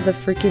gosh, the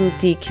freaking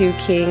DQ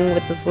King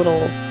with this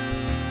little...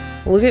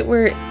 Look at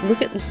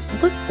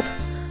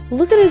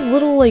his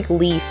little, like,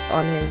 leaf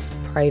on his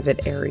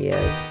private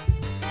areas.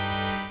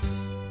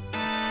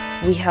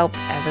 We helped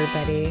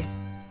everybody.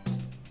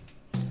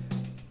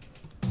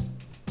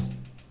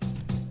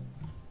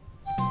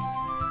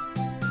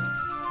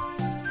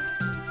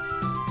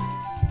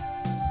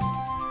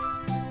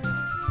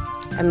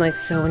 I'm like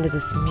so into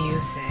this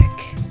music.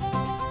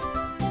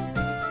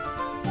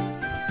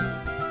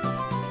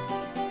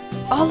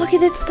 Oh, look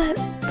at it's the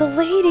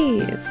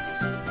ladies.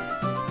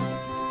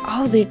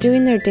 Oh, they're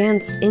doing their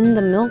dance in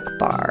the milk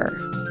bar.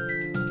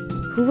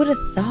 Who would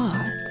have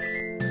thought?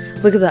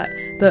 Look at that.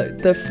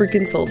 The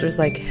freaking soldier's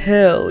like,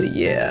 hell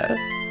yeah.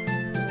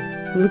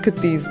 Look at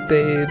these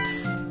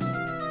babes.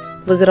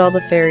 Look at all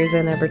the fairies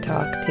I never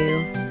talked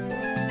to.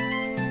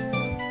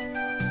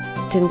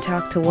 Didn't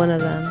talk to one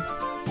of them.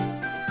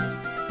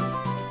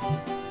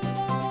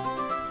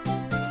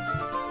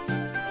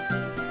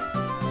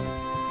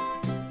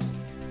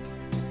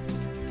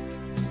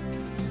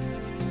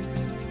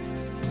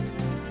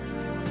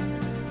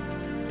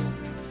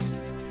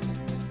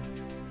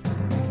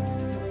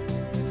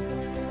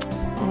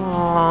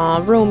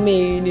 Aww,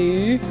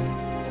 Romani.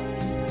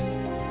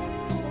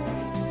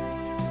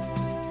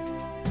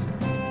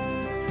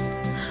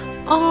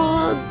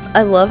 Aww,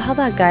 I love how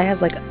that guy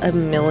has like a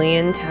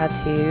million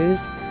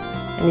tattoos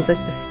and he's like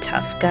this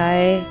tough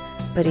guy,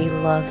 but he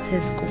loves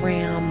his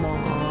grandma.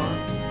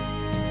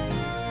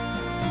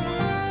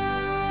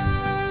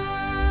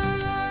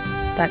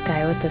 That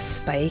guy with the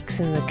spikes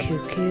and the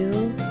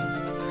cuckoo.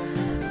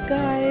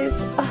 Guys,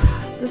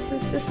 this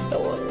is just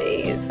so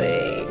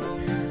amazing.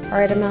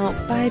 Alright, I'm out.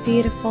 Bye,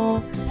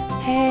 beautiful.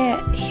 Hey,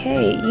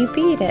 you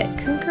beat it.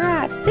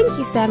 Congrats. Thank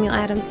you, Samuel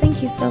Adams.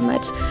 Thank you so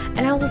much.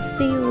 And I will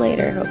see you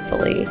later,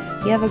 hopefully.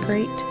 You have a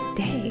great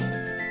day.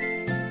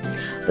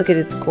 Look at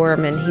it's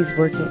Gorman. He's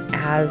working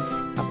as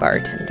a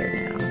bartender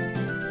now.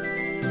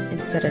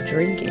 instead of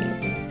drinking.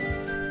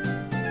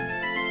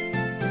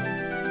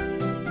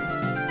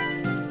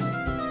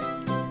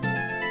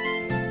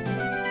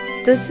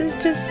 This is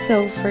just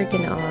so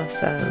freaking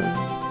awesome.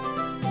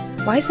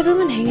 Why is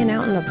everyone hanging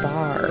out in the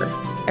bar?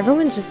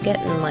 Everyone's just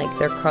getting like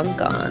their crunk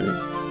on.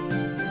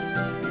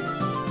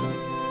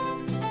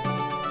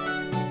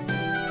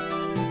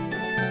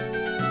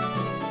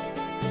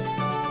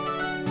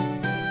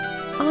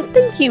 Oh,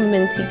 thank you,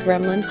 Minty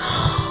Gremlin.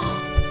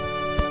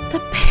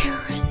 The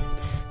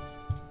parents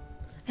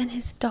and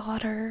his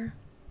daughter.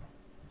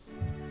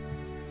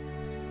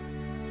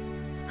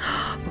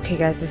 Okay,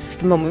 guys, this is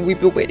the moment we've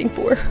been waiting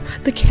for.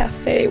 The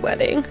cafe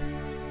wedding.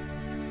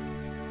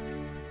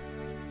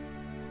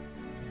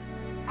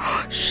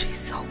 She's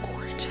so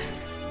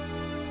gorgeous.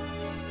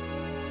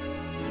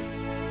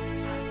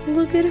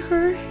 Look at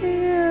her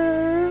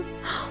hair.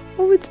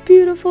 Oh, it's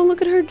beautiful.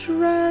 Look at her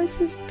dress.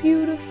 It's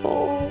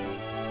beautiful.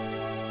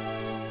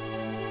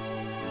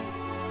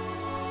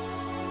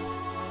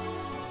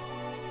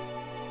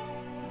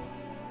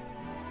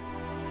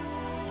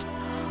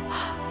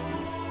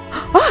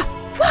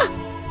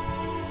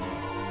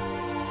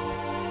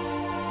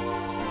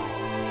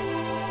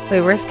 Wait,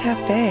 where's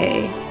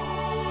Cafe?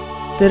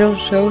 They don't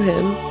show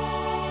him.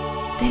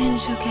 They didn't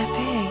show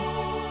Cafe.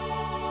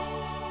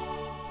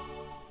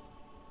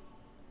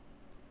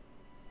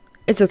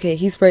 It's okay,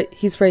 he's right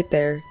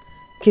there. In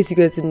case you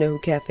guys didn't know who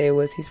Cafe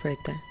was, he's right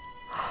there.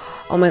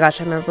 Oh my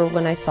gosh, I remember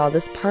when I saw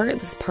this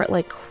part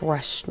like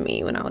crushed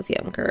me when I was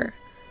younger.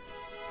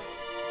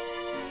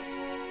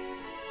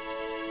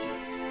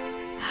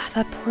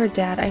 That poor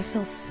dad, I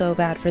feel so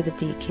bad for the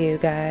DQ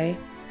guy.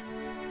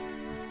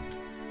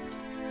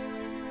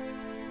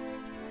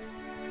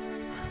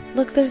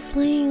 Look, there's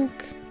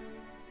Link.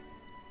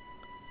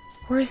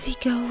 Where is he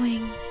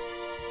going?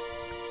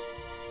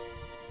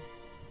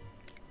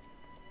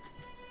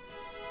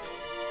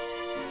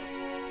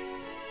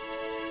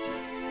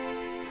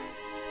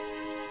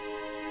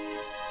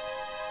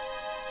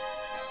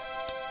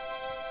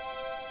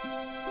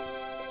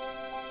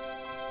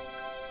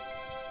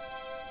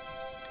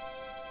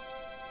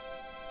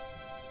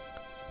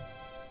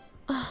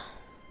 Oh,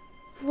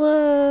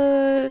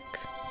 look.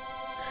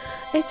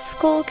 It's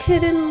Skull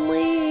Kid and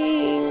Link.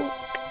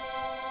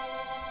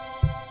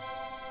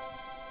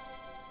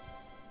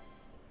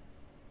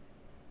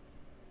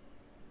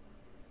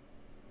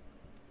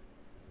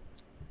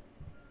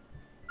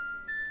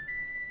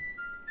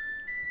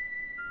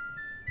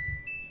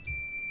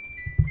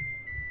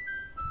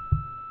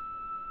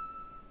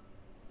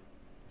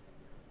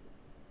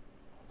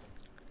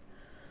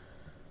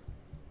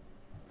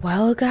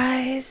 Well,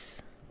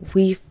 guys,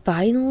 we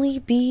finally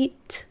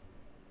beat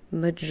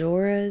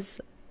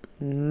Majora's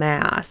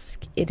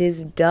Mask. It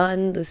is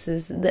done. This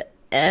is the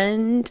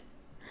end.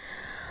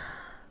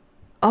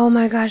 Oh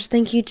my gosh,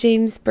 thank you,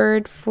 James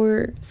Bird,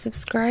 for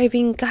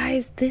subscribing.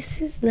 Guys,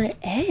 this is the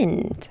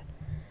end.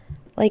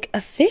 Like,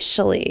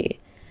 officially.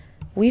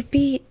 We've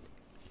beat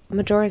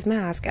Majora's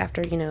Mask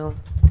after, you know,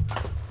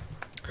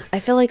 I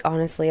feel like,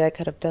 honestly, I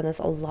could have done this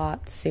a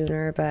lot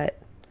sooner, but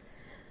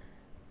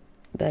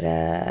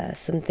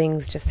some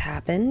things just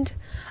happened.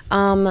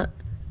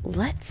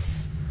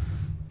 Let's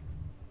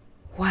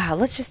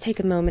just take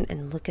a moment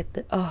and look at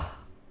the, oh,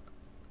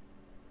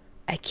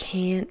 I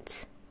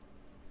can't.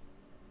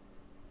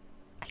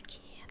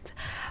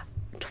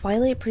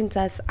 Twilight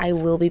Princess, I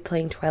will be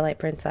playing Twilight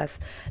Princess.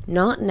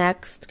 Not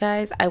next,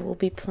 guys. I will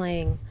be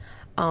playing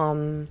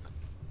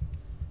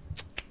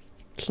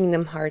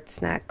Kingdom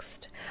Hearts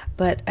next.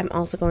 But I'm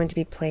also going to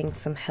be playing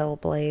some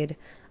Hellblade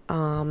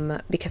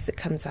because it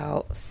comes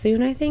out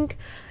soon, I think.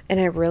 And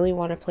I really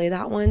want to play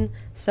that one.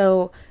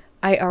 So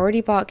I already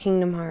bought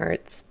Kingdom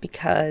Hearts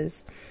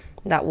because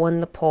that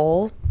won the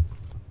poll.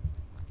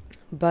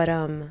 But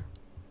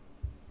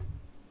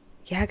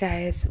yeah,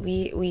 guys,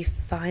 we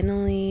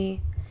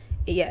finally,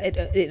 yeah,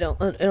 it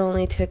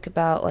only took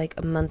about like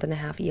a month and a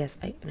half. Yes,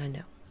 I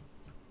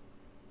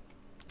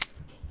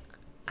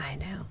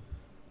know.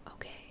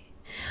 Okay.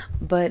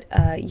 But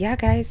yeah,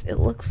 guys, it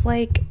looks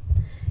like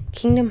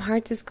Kingdom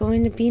Hearts is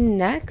going to be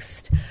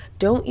next.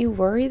 Don't you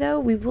worry though,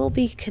 we will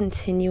be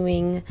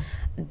continuing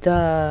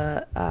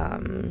the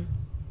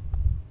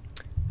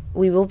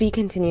we will be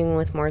continuing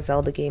with more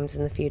Zelda games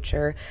in the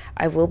future.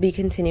 I will be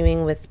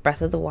continuing with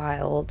Breath of the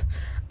Wild,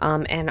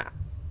 and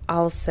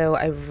also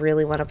I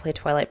really want to play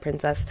Twilight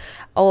Princess.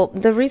 Oh,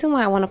 the reason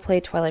why I want to play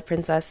Twilight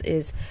Princess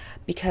is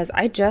because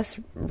I just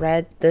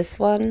read this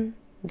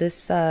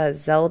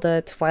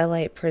Zelda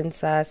Twilight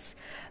Princess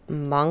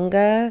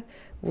manga,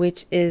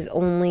 which is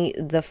only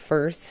the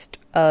first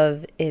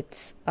of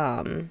its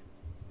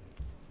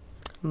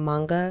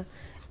manga,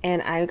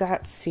 and I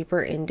got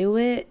super into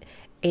it,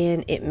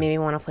 and it made me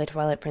want to play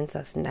Twilight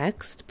Princess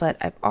next. But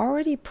I've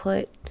already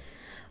put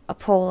a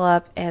poll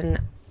up, and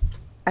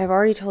I've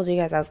already told you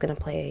guys I was going to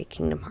play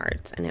Kingdom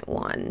Hearts, and it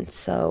won.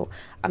 So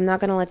I'm not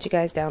going to let you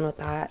guys down with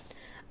that.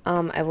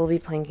 I will be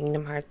playing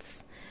Kingdom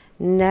Hearts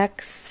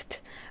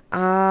next.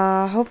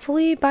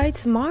 Hopefully by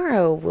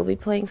tomorrow we'll be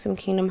playing some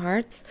Kingdom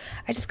Hearts.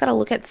 I just got to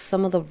look at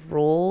some of the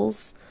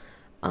rules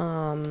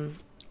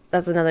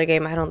That's another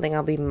game I don't think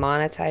I'll be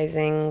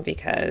monetizing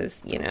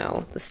because, you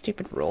know, the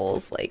stupid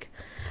rules. Like,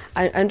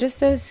 I'm just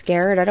so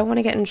scared. I don't want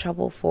to get in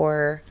trouble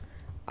for,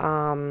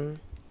 like,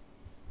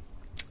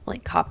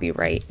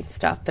 copyright and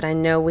stuff. But I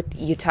know with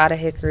Utada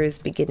Hikaru's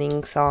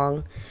beginning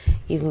song,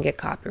 you can get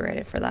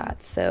copyrighted for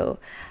that. So,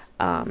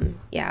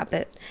 yeah.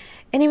 But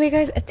anyway,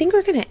 guys, I think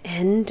we're going to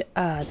end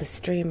the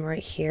stream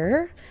right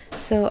here.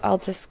 So I'll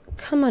just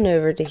come on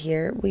over to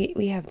here.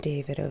 We have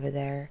David over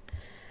there.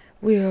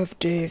 We have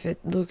David.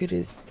 Look at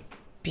his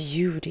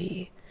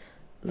beauty.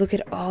 Look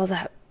at all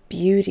that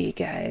beauty,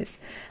 guys.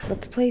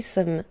 Let's play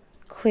some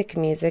quick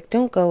music.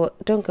 Don't go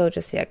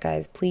just yet,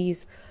 guys.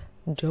 Please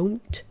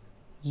don't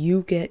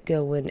you get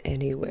going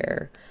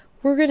anywhere.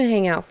 We're gonna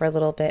hang out for a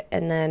little bit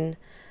and then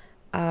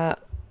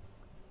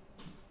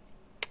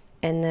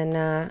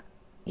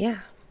yeah.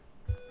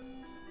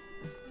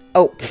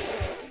 Oh,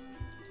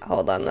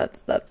 hold on.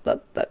 That's that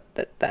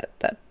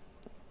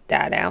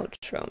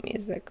outro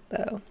music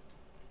though.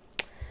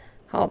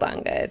 Hold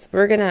on, guys.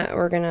 We're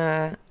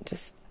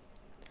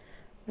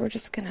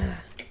just gonna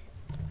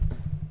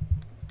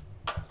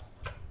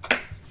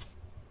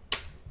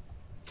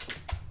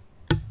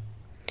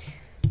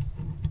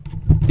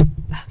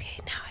okay,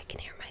 now I can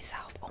hear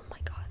myself. Oh my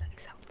god, I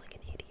sound like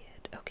an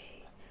idiot.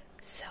 Okay.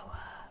 So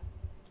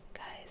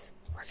guys,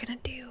 we're gonna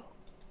do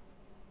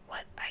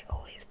what I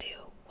always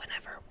do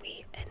whenever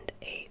we end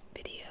a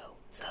video.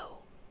 So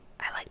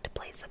I like to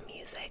play some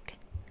music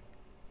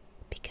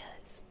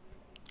because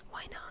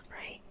why not,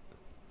 right?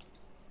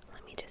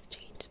 Let me just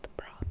change the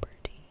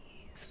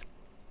properties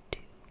to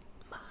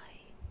my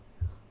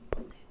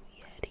Blue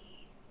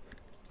Yeti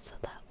so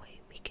that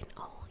way we can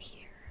all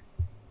hear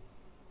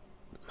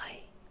my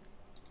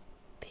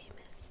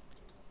famous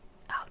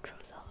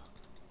outro song.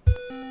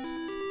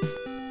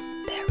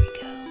 There we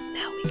go.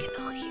 Now we can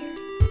all hear.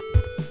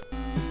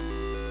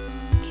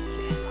 Can you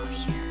guys all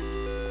hear?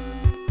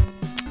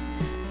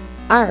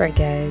 Alright,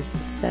 guys.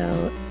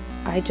 So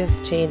I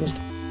just changed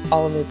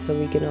all of it so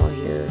we can all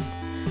hear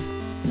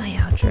my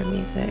outro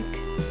music.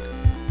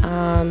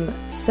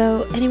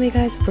 So anyway,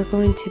 guys, we're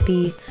going to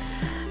be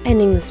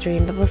ending the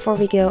stream, but before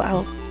we go,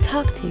 I'll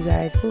talk to you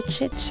guys. We'll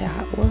chit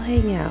chat, we'll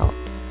hang out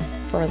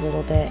for a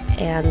little bit,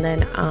 and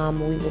then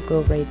we will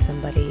go raid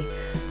somebody.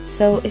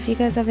 So if you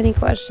guys have any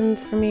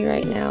questions for me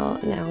right now,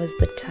 now is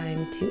the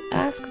time to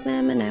ask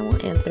them and I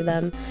will answer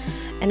them.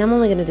 And I'm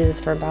only going to do this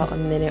for about a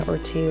minute or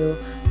two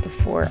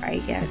before I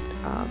get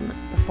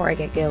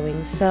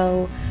going.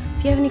 So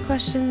if you have any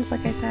questions,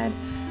 like I said,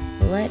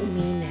 let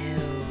me know.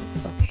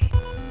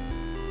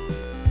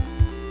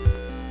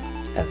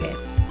 Okay.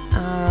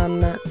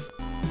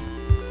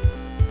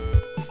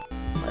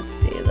 Let's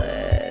do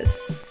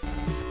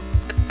this.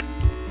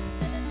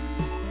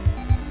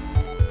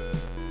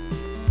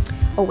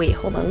 Oh wait,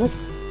 hold on.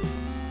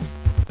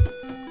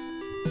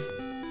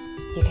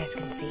 You guys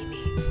can see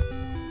me.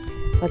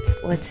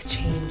 Let's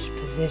change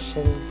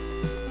positions.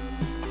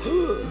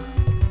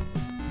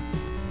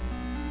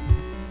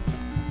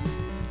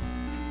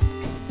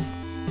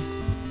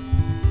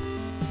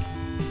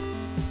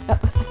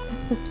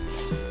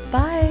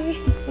 Bye.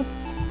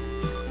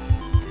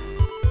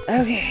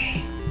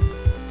 Okay.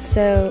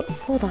 So,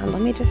 hold on.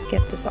 Let me just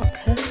get this all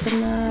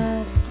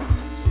customized.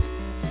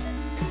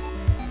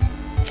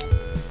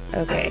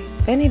 Okay.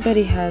 If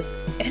anybody has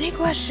any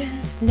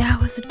questions, now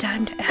is the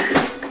time to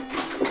ask.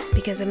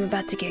 Because I'm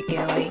about to get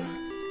going.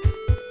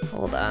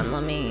 Hold on.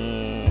 Let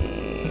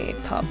me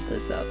pop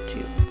this up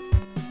too.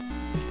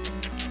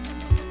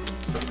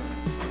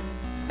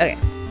 Okay.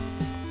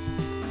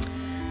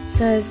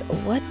 Says,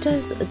 what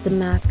does the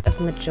mask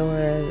of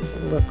Majora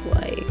look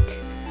like?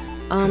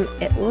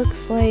 It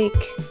looks like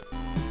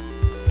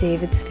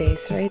David's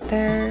face right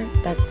there.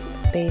 That's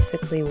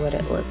basically what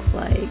it looks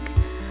like.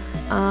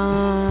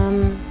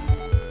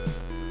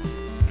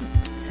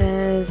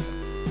 Says,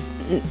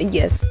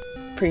 yes,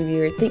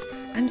 preview.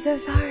 I'm so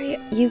sorry.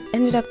 You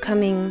ended up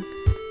coming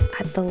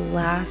at the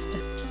last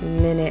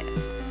minute.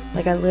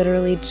 Like, I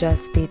literally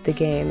just beat the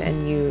game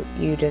and you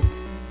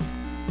just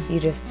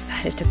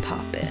decided to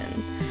pop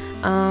in.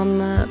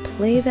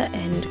 Play the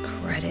end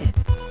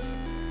credits.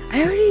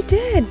 I already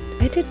did.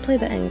 I did play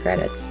the end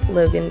credits,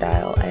 Logan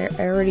Dial. I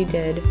already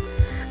did.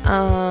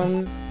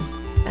 I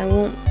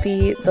won't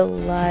be the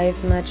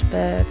live much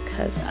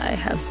because I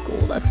have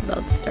school that's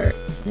about to start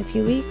in a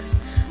few weeks.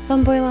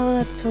 Funboy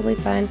Lala, that's totally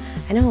fine.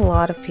 I know a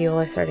lot of people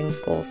are starting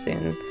school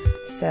soon,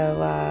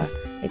 so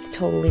it's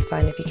totally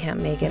fine if you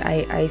can't make it.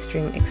 I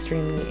stream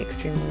extremely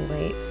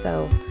late,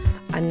 so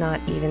I'm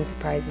not even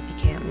surprised if you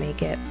can't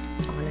make it,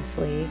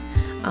 honestly.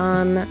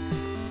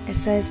 It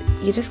says,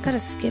 you just gotta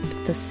skip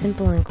the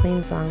Simple and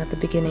Clean song at the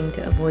beginning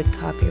to avoid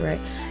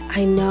copyright.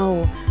 I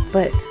know,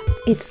 but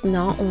it's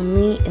not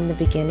only in the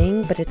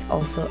beginning, but it's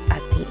also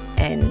at the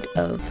end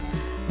of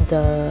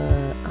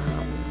the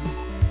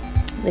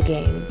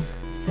game.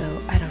 So,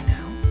 I don't know.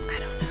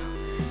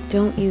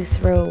 Don't you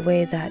throw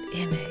away that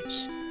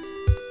image.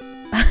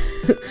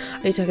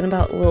 Are you talking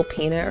about Lil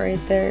Peanut right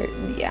there?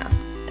 Yeah.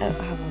 I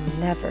will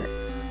never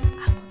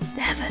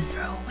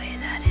throw away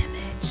that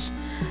image.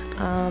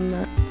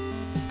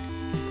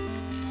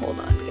 Hold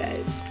on,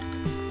 guys.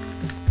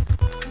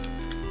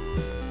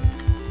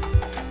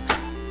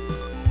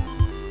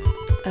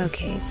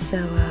 Okay, so,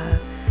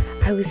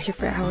 I was here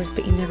for hours,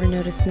 but you never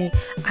noticed me.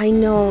 I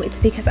know, it's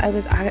because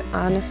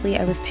honestly,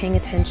 I was paying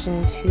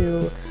attention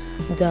to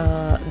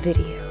the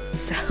video,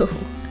 so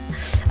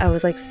I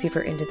was like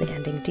super into the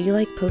ending. Do you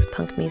like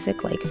post-punk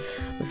music like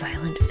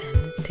Violent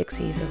Femmes,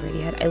 Pixies, or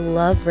Radiohead? I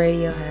love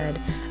Radiohead.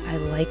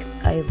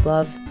 I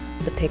love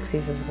the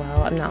Pixies as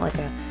well. I'm not like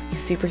a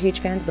super huge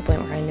fan to the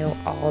point where I know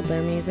all of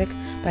their music,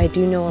 but I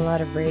do know a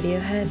lot of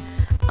Radiohead.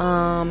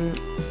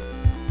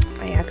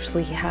 I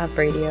actually have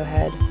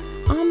Radiohead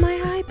on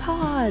my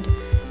iPod,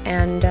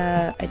 and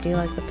I do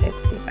like the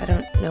Pixies. I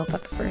don't know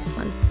about the first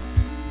one.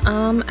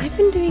 I've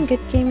been doing good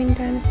gaming,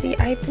 Dynasty.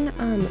 I've been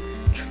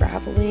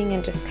traveling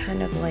and just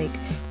kind of like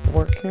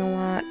working a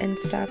lot and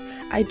stuff.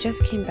 I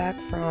just came back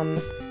from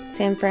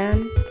San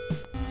Fran.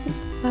 See,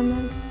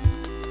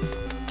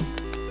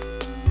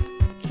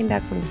 came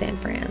back from San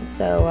Fran.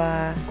 So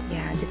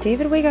yeah, did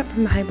David wake up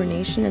from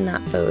hibernation in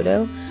that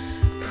photo?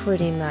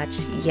 Pretty much,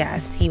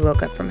 yes, he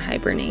woke up from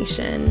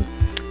hibernation.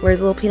 Where's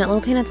Little Peanut?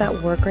 Little Peanut's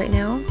at work right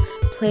now.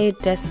 Played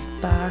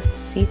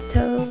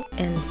Despacito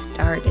and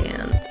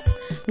Stardance.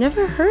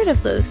 Never heard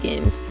of those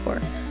games before.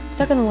 I'm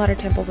stuck in the water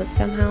temple, but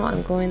somehow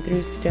I'm going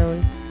through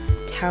stone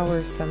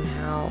towers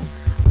somehow.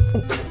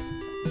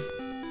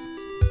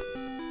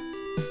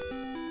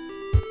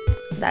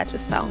 That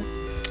just fell.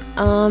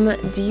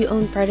 Do you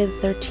own Friday the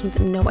 13th?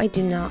 No, I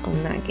do not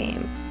own that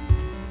game.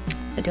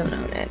 I don't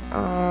own it.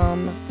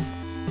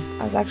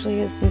 I was actually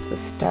here since the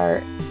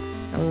start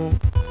and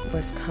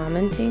was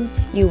commenting.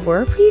 You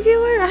were a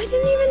previewer? I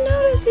didn't even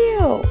notice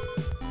you!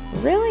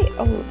 Really?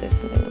 Oh, there's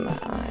something in my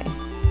eye.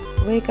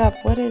 Wake up,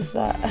 what is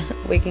that?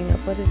 Waking up,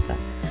 what is that?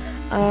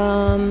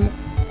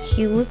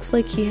 He looks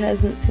like he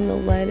hasn't seen the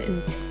light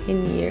in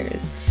 10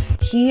 years.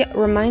 He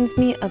reminds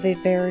me of a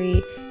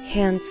very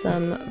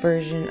handsome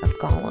version of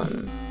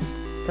Gollum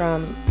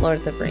from Lord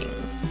of the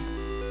Rings.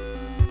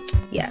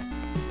 Yes.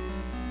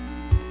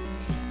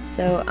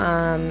 So,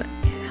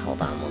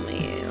 hold on, let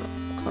me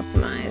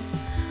customize.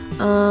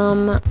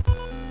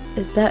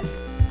 Is that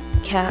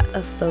cat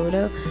a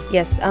photo?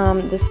 Yes,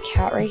 this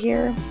cat right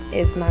here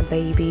is my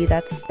baby.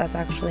 That's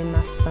actually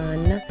my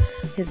son.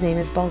 His name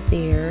is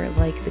Balthier,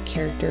 like the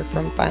character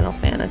from Final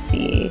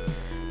Fantasy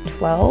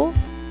 12.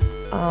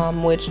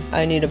 Which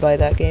I need to buy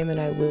that game and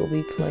I will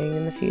be playing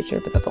in the future,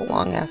 but that's a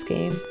long ass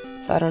game,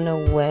 so I don't know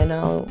when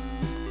I'll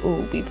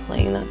be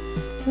playing that.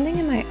 Something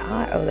in my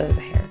eye. Oh, that was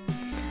a hair.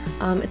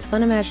 It's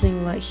fun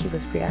imagining what he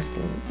was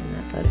reacting in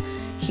that photo.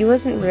 He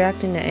wasn't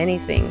reacting to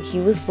anything. He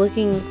was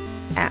looking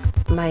at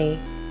my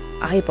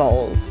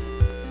eyeballs.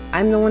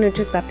 I'm the one who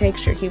took that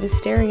picture. He was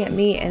staring at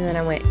me and then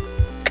I went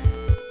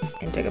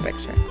and took a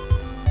picture.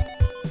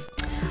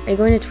 Are you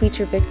going to tweet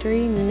your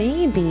victory?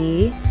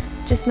 Maybe.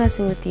 Just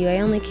messing with you.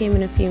 I only came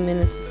in a few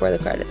minutes before the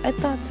credits. I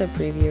thought so,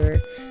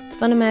 previewer. It's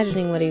fun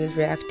imagining what he was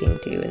reacting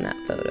to in that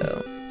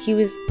photo. He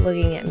was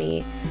looking at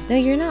me. No,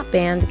 you're not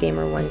banned,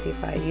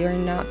 Gamer125. You're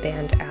not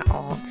banned at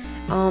all.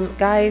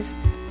 Guys,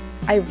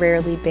 I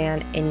rarely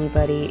ban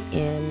anybody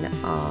in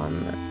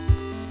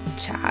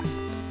chat.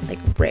 Like,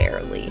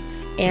 rarely.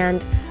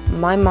 And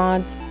my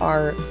mods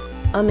are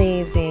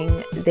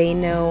amazing. They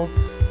know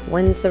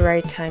when's the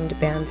right time to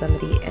ban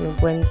somebody and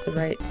when's the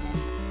right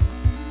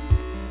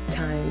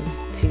time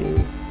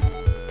to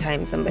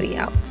time somebody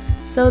out.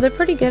 So they're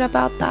pretty good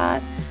about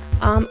that.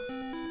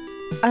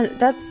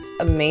 That's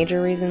a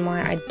major reason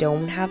why I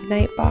don't have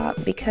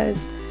Nightbot, because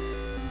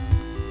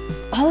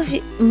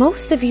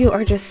most of you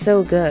are just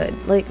so good.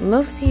 Like,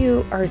 most of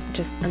you are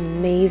just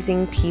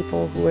amazing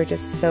people who are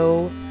just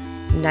so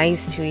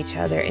nice to each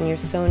other, and you're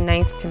so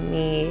nice to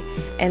me,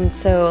 and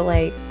so,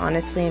 like,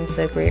 honestly, I'm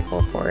so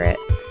grateful for it.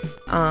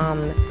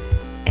 I'm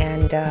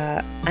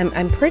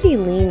pretty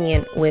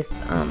lenient with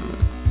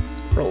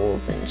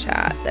rules in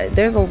chat.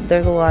 There's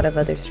a lot of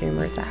other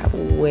streamers that have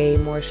way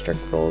more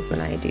strict rules than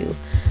I do.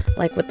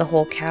 Like with the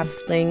whole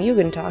caps thing, you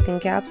can talk in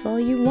caps all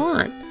you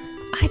want.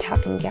 I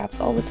talk in caps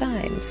all the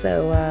time.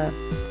 So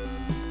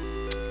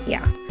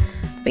yeah.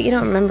 But you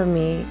don't remember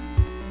me.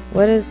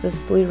 What is this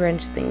blue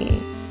wrench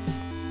thingy?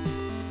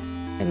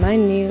 Am I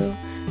new?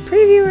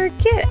 Previewer,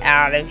 get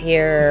out of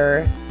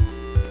here.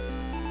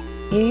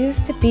 You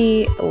used to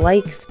be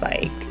like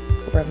Spike,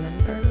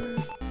 remember?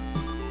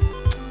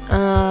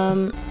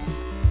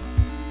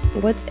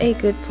 What's a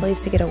good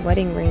place to get a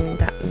wedding ring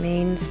that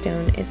main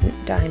stone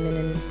isn't diamond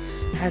and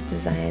has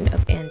design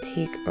of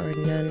antique or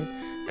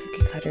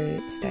non-cookie cutter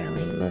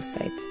styling? Most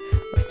sites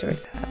or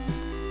stores have.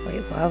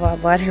 Wait,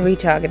 what are we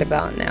talking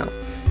about now?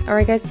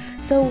 Alright guys,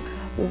 so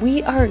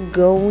we are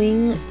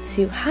going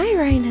to... Hi,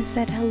 Ryan has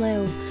said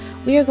hello.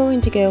 We are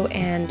going to go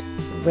and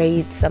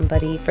raid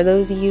somebody. For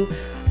those of you,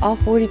 all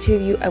 42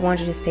 of you, I want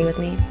you to stay with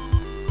me.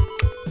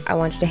 I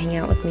want you to hang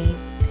out with me.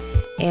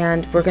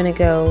 And we're going to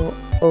go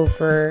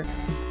over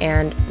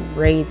and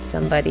raid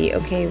somebody.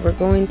 Okay, we're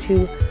going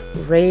to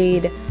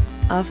raid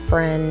a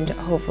friend.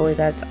 Hopefully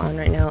that's on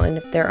right now. And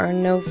if there are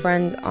no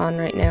friends on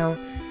right now,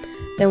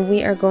 then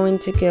we are going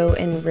to go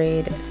and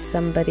raid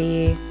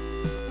somebody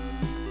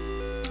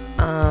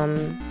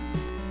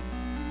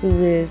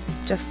who is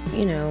just,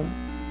 you know,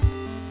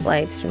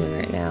 live streaming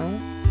right now.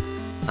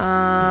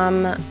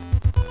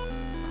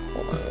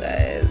 Hold on,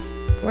 guys.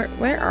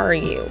 Where are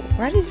you?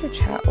 Why does your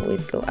chat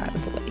always go out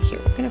of the way? Here,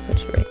 we're gonna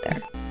put you right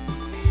there.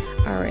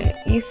 Alright,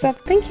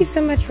 thank you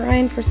so much,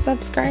 Ryan, for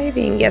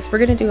subscribing. Yes, we're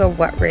gonna do a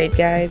what raid,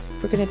 guys.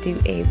 We're gonna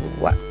do a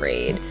what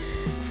raid.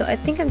 So I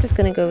think I'm just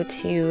gonna go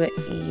to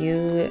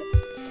YouTube.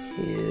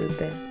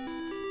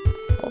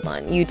 Hold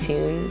on,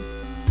 YouTube.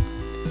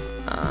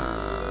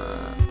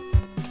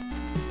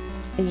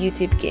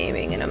 YouTube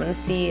Gaming, and I'm gonna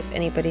see if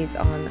anybody's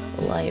on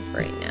live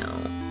right now.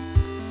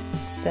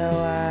 So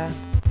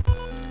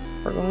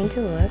we're going to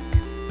look.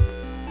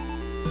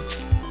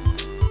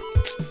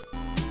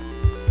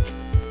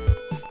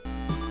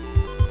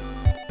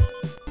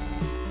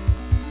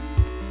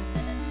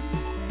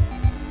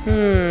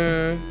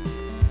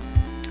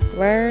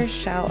 Where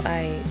shall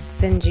I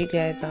send you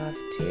guys off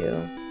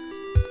to?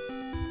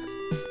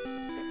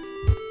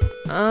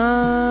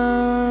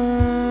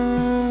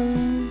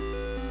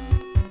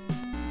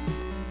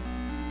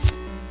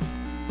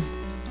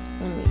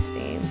 Let me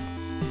see.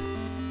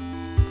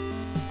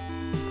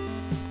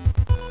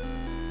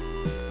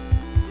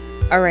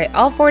 Alright,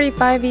 all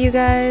 45 of you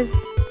guys.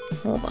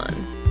 Hold on.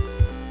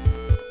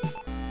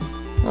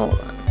 Hold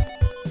on.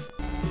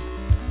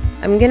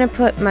 I'm gonna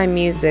put my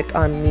music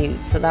on mute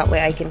so that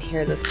way I can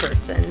hear this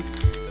person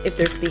if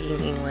they're speaking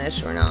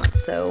English or not.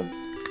 So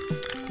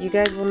you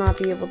guys will not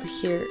be able to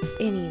hear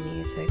any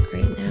music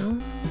right now.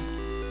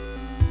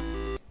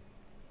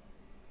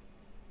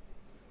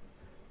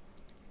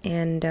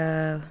 And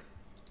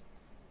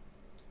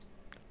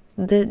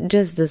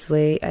just this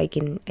way I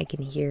can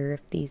hear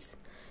if these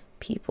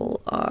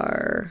people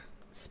are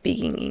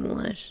speaking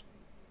English.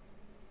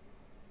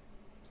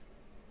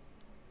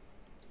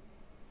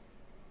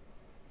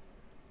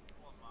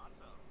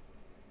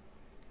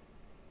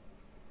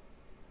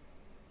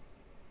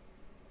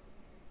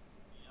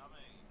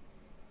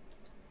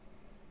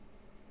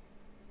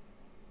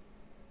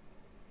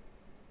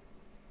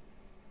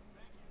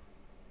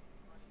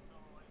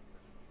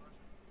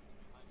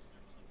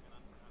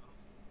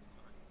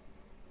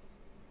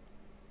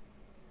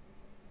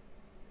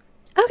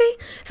 Okay,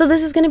 so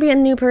this is going to be a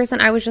new person.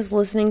 I was just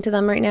listening to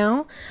them right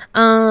now.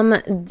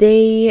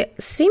 They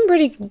seem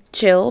pretty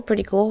chill,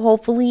 pretty cool.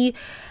 Hopefully,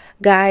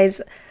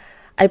 guys,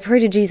 I pray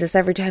to Jesus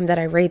every time that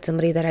I raid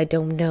somebody that I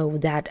don't know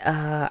that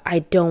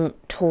I don't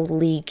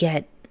totally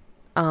get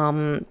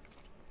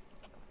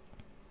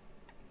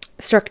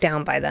struck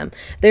down by them.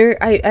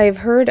 I've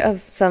heard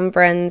of some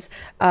friends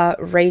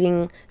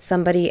rating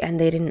somebody and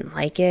they didn't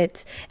like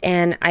it,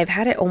 and I've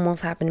had it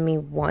almost happen to me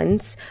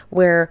once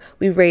where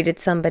we rated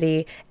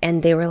somebody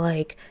and they were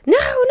like, no,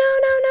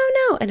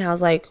 and I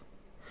was like,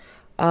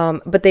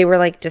 but they were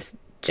like just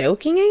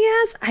joking,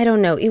 I guess. I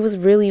don't know. It was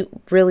really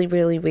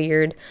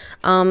weird.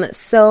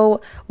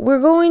 So we're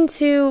going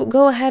to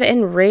go ahead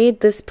and raid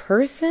this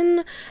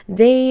person.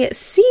 They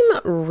seem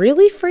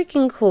really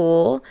freaking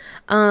cool.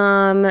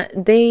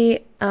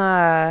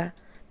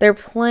 They're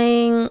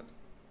playing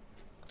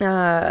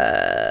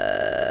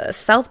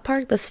South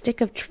Park, The Stick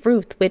of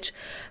Truth, which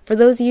for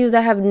those of you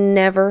that have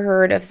never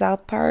heard of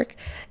South Park,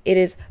 it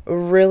is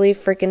really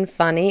freaking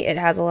funny. It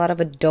has a lot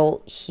of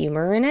adult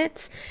humor in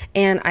it,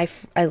 and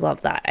I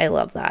love that. I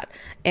love that.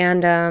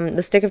 And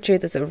The Stick of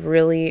Truth is a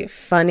really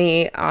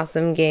funny,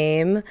 awesome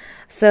game.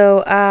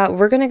 So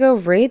we're gonna go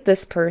raid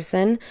this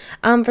person.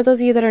 For those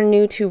of you that are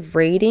new to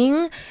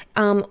raiding,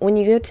 when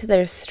you go to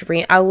their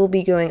stream, I will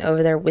be going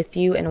over there with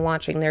you and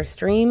watching their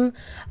stream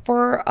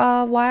for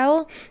a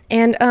while.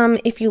 And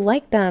if you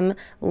like them,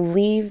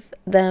 leave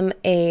them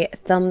a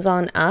thumbs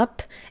on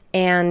up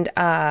and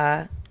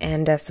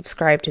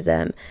subscribe to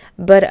them.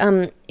 But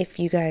if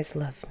you guys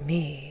love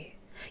me,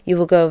 you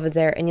will go over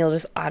there and you'll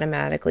just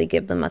automatically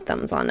give them a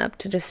thumbs on up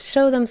to just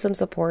show them some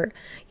support.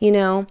 You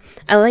know,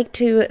 I like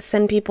to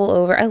send people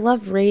over. I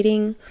love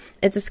raiding.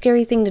 It's a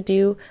scary thing to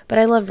do, but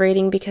I love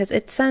raiding because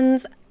it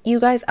sends you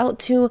guys out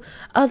to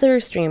other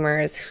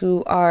streamers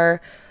who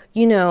are,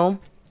 you know,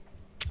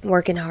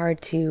 working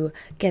hard to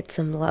get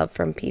some love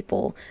from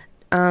people.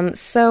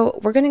 So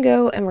we're gonna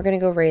go and we're gonna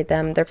go raid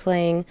them. They're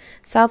playing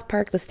South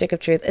Park, The Stick of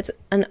Truth. It's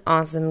an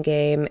awesome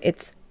game.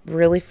 It's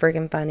really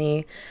freaking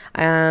funny.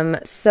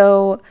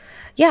 So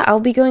yeah, I'll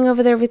be going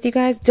over there with you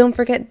guys. Don't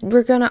forget,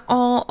 we're gonna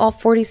all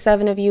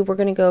 47 of you, we're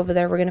gonna go over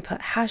there. We're gonna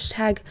put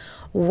hashtag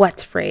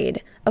what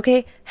raid.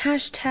 Okay,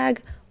 hashtag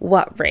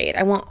what raid.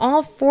 I want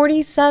all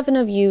 47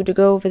 of you to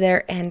go over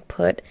there and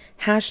put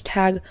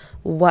hashtag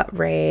what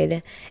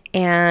raid.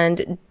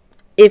 And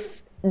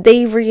if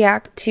they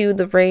react to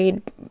the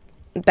raid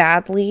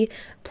badly,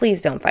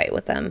 please don't fight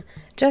with them.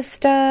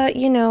 Just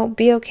you know,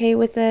 be okay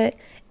with it,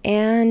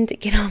 and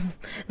you know,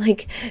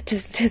 like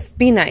just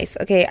be nice.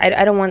 Okay,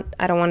 I don't want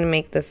to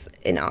make this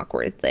an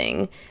awkward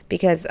thing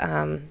because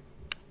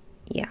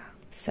yeah.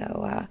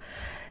 So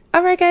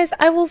Alright guys,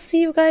 I will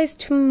see you guys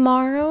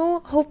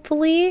tomorrow,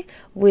 hopefully,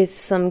 with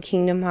some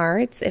Kingdom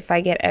Hearts, if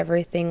I get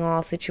everything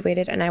all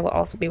situated, and I will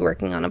also be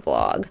working on a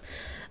vlog.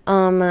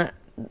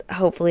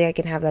 Hopefully I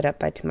can have that up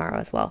by tomorrow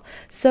as well.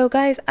 So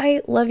guys,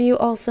 I love you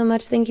all so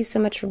much. Thank you so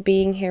much for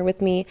being here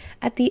with me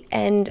at the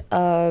end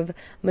of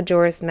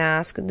Majora's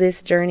Mask.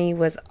 This journey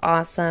was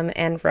awesome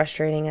and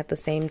frustrating at the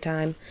same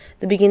time.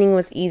 The beginning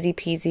was easy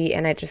peasy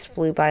and it just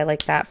flew by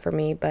like that for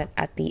me, but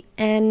at the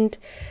end,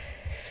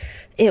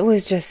 it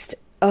was just,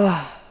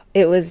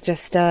 it was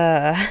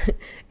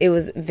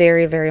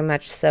very, very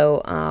much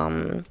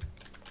so,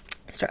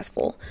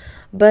 stressful.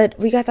 But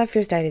we got that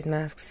Fierce Deities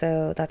mask,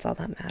 so that's all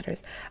that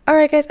matters.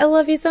 Alright guys, I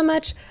love you so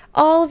much.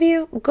 All of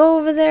you, go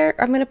over there.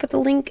 I'm going to put the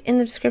link in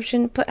the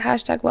description. Put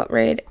hashtag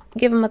WhatRaid.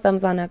 Give them a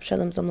thumbs on up. Show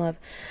them some love.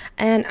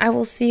 And I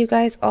will see you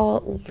guys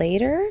all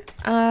later.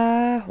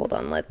 Hold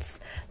on. Let's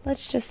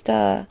just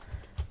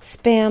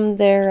spam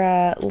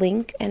their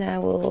link, and I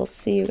will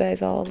see you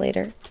guys all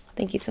later.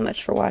 Thank you so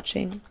much for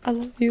watching. I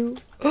love you.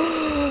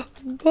 Bye.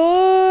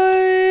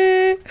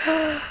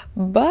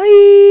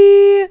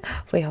 Bye.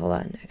 Wait, hold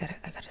on. I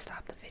gotta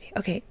stop the video.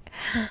 Okay.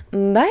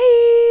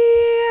 Bye.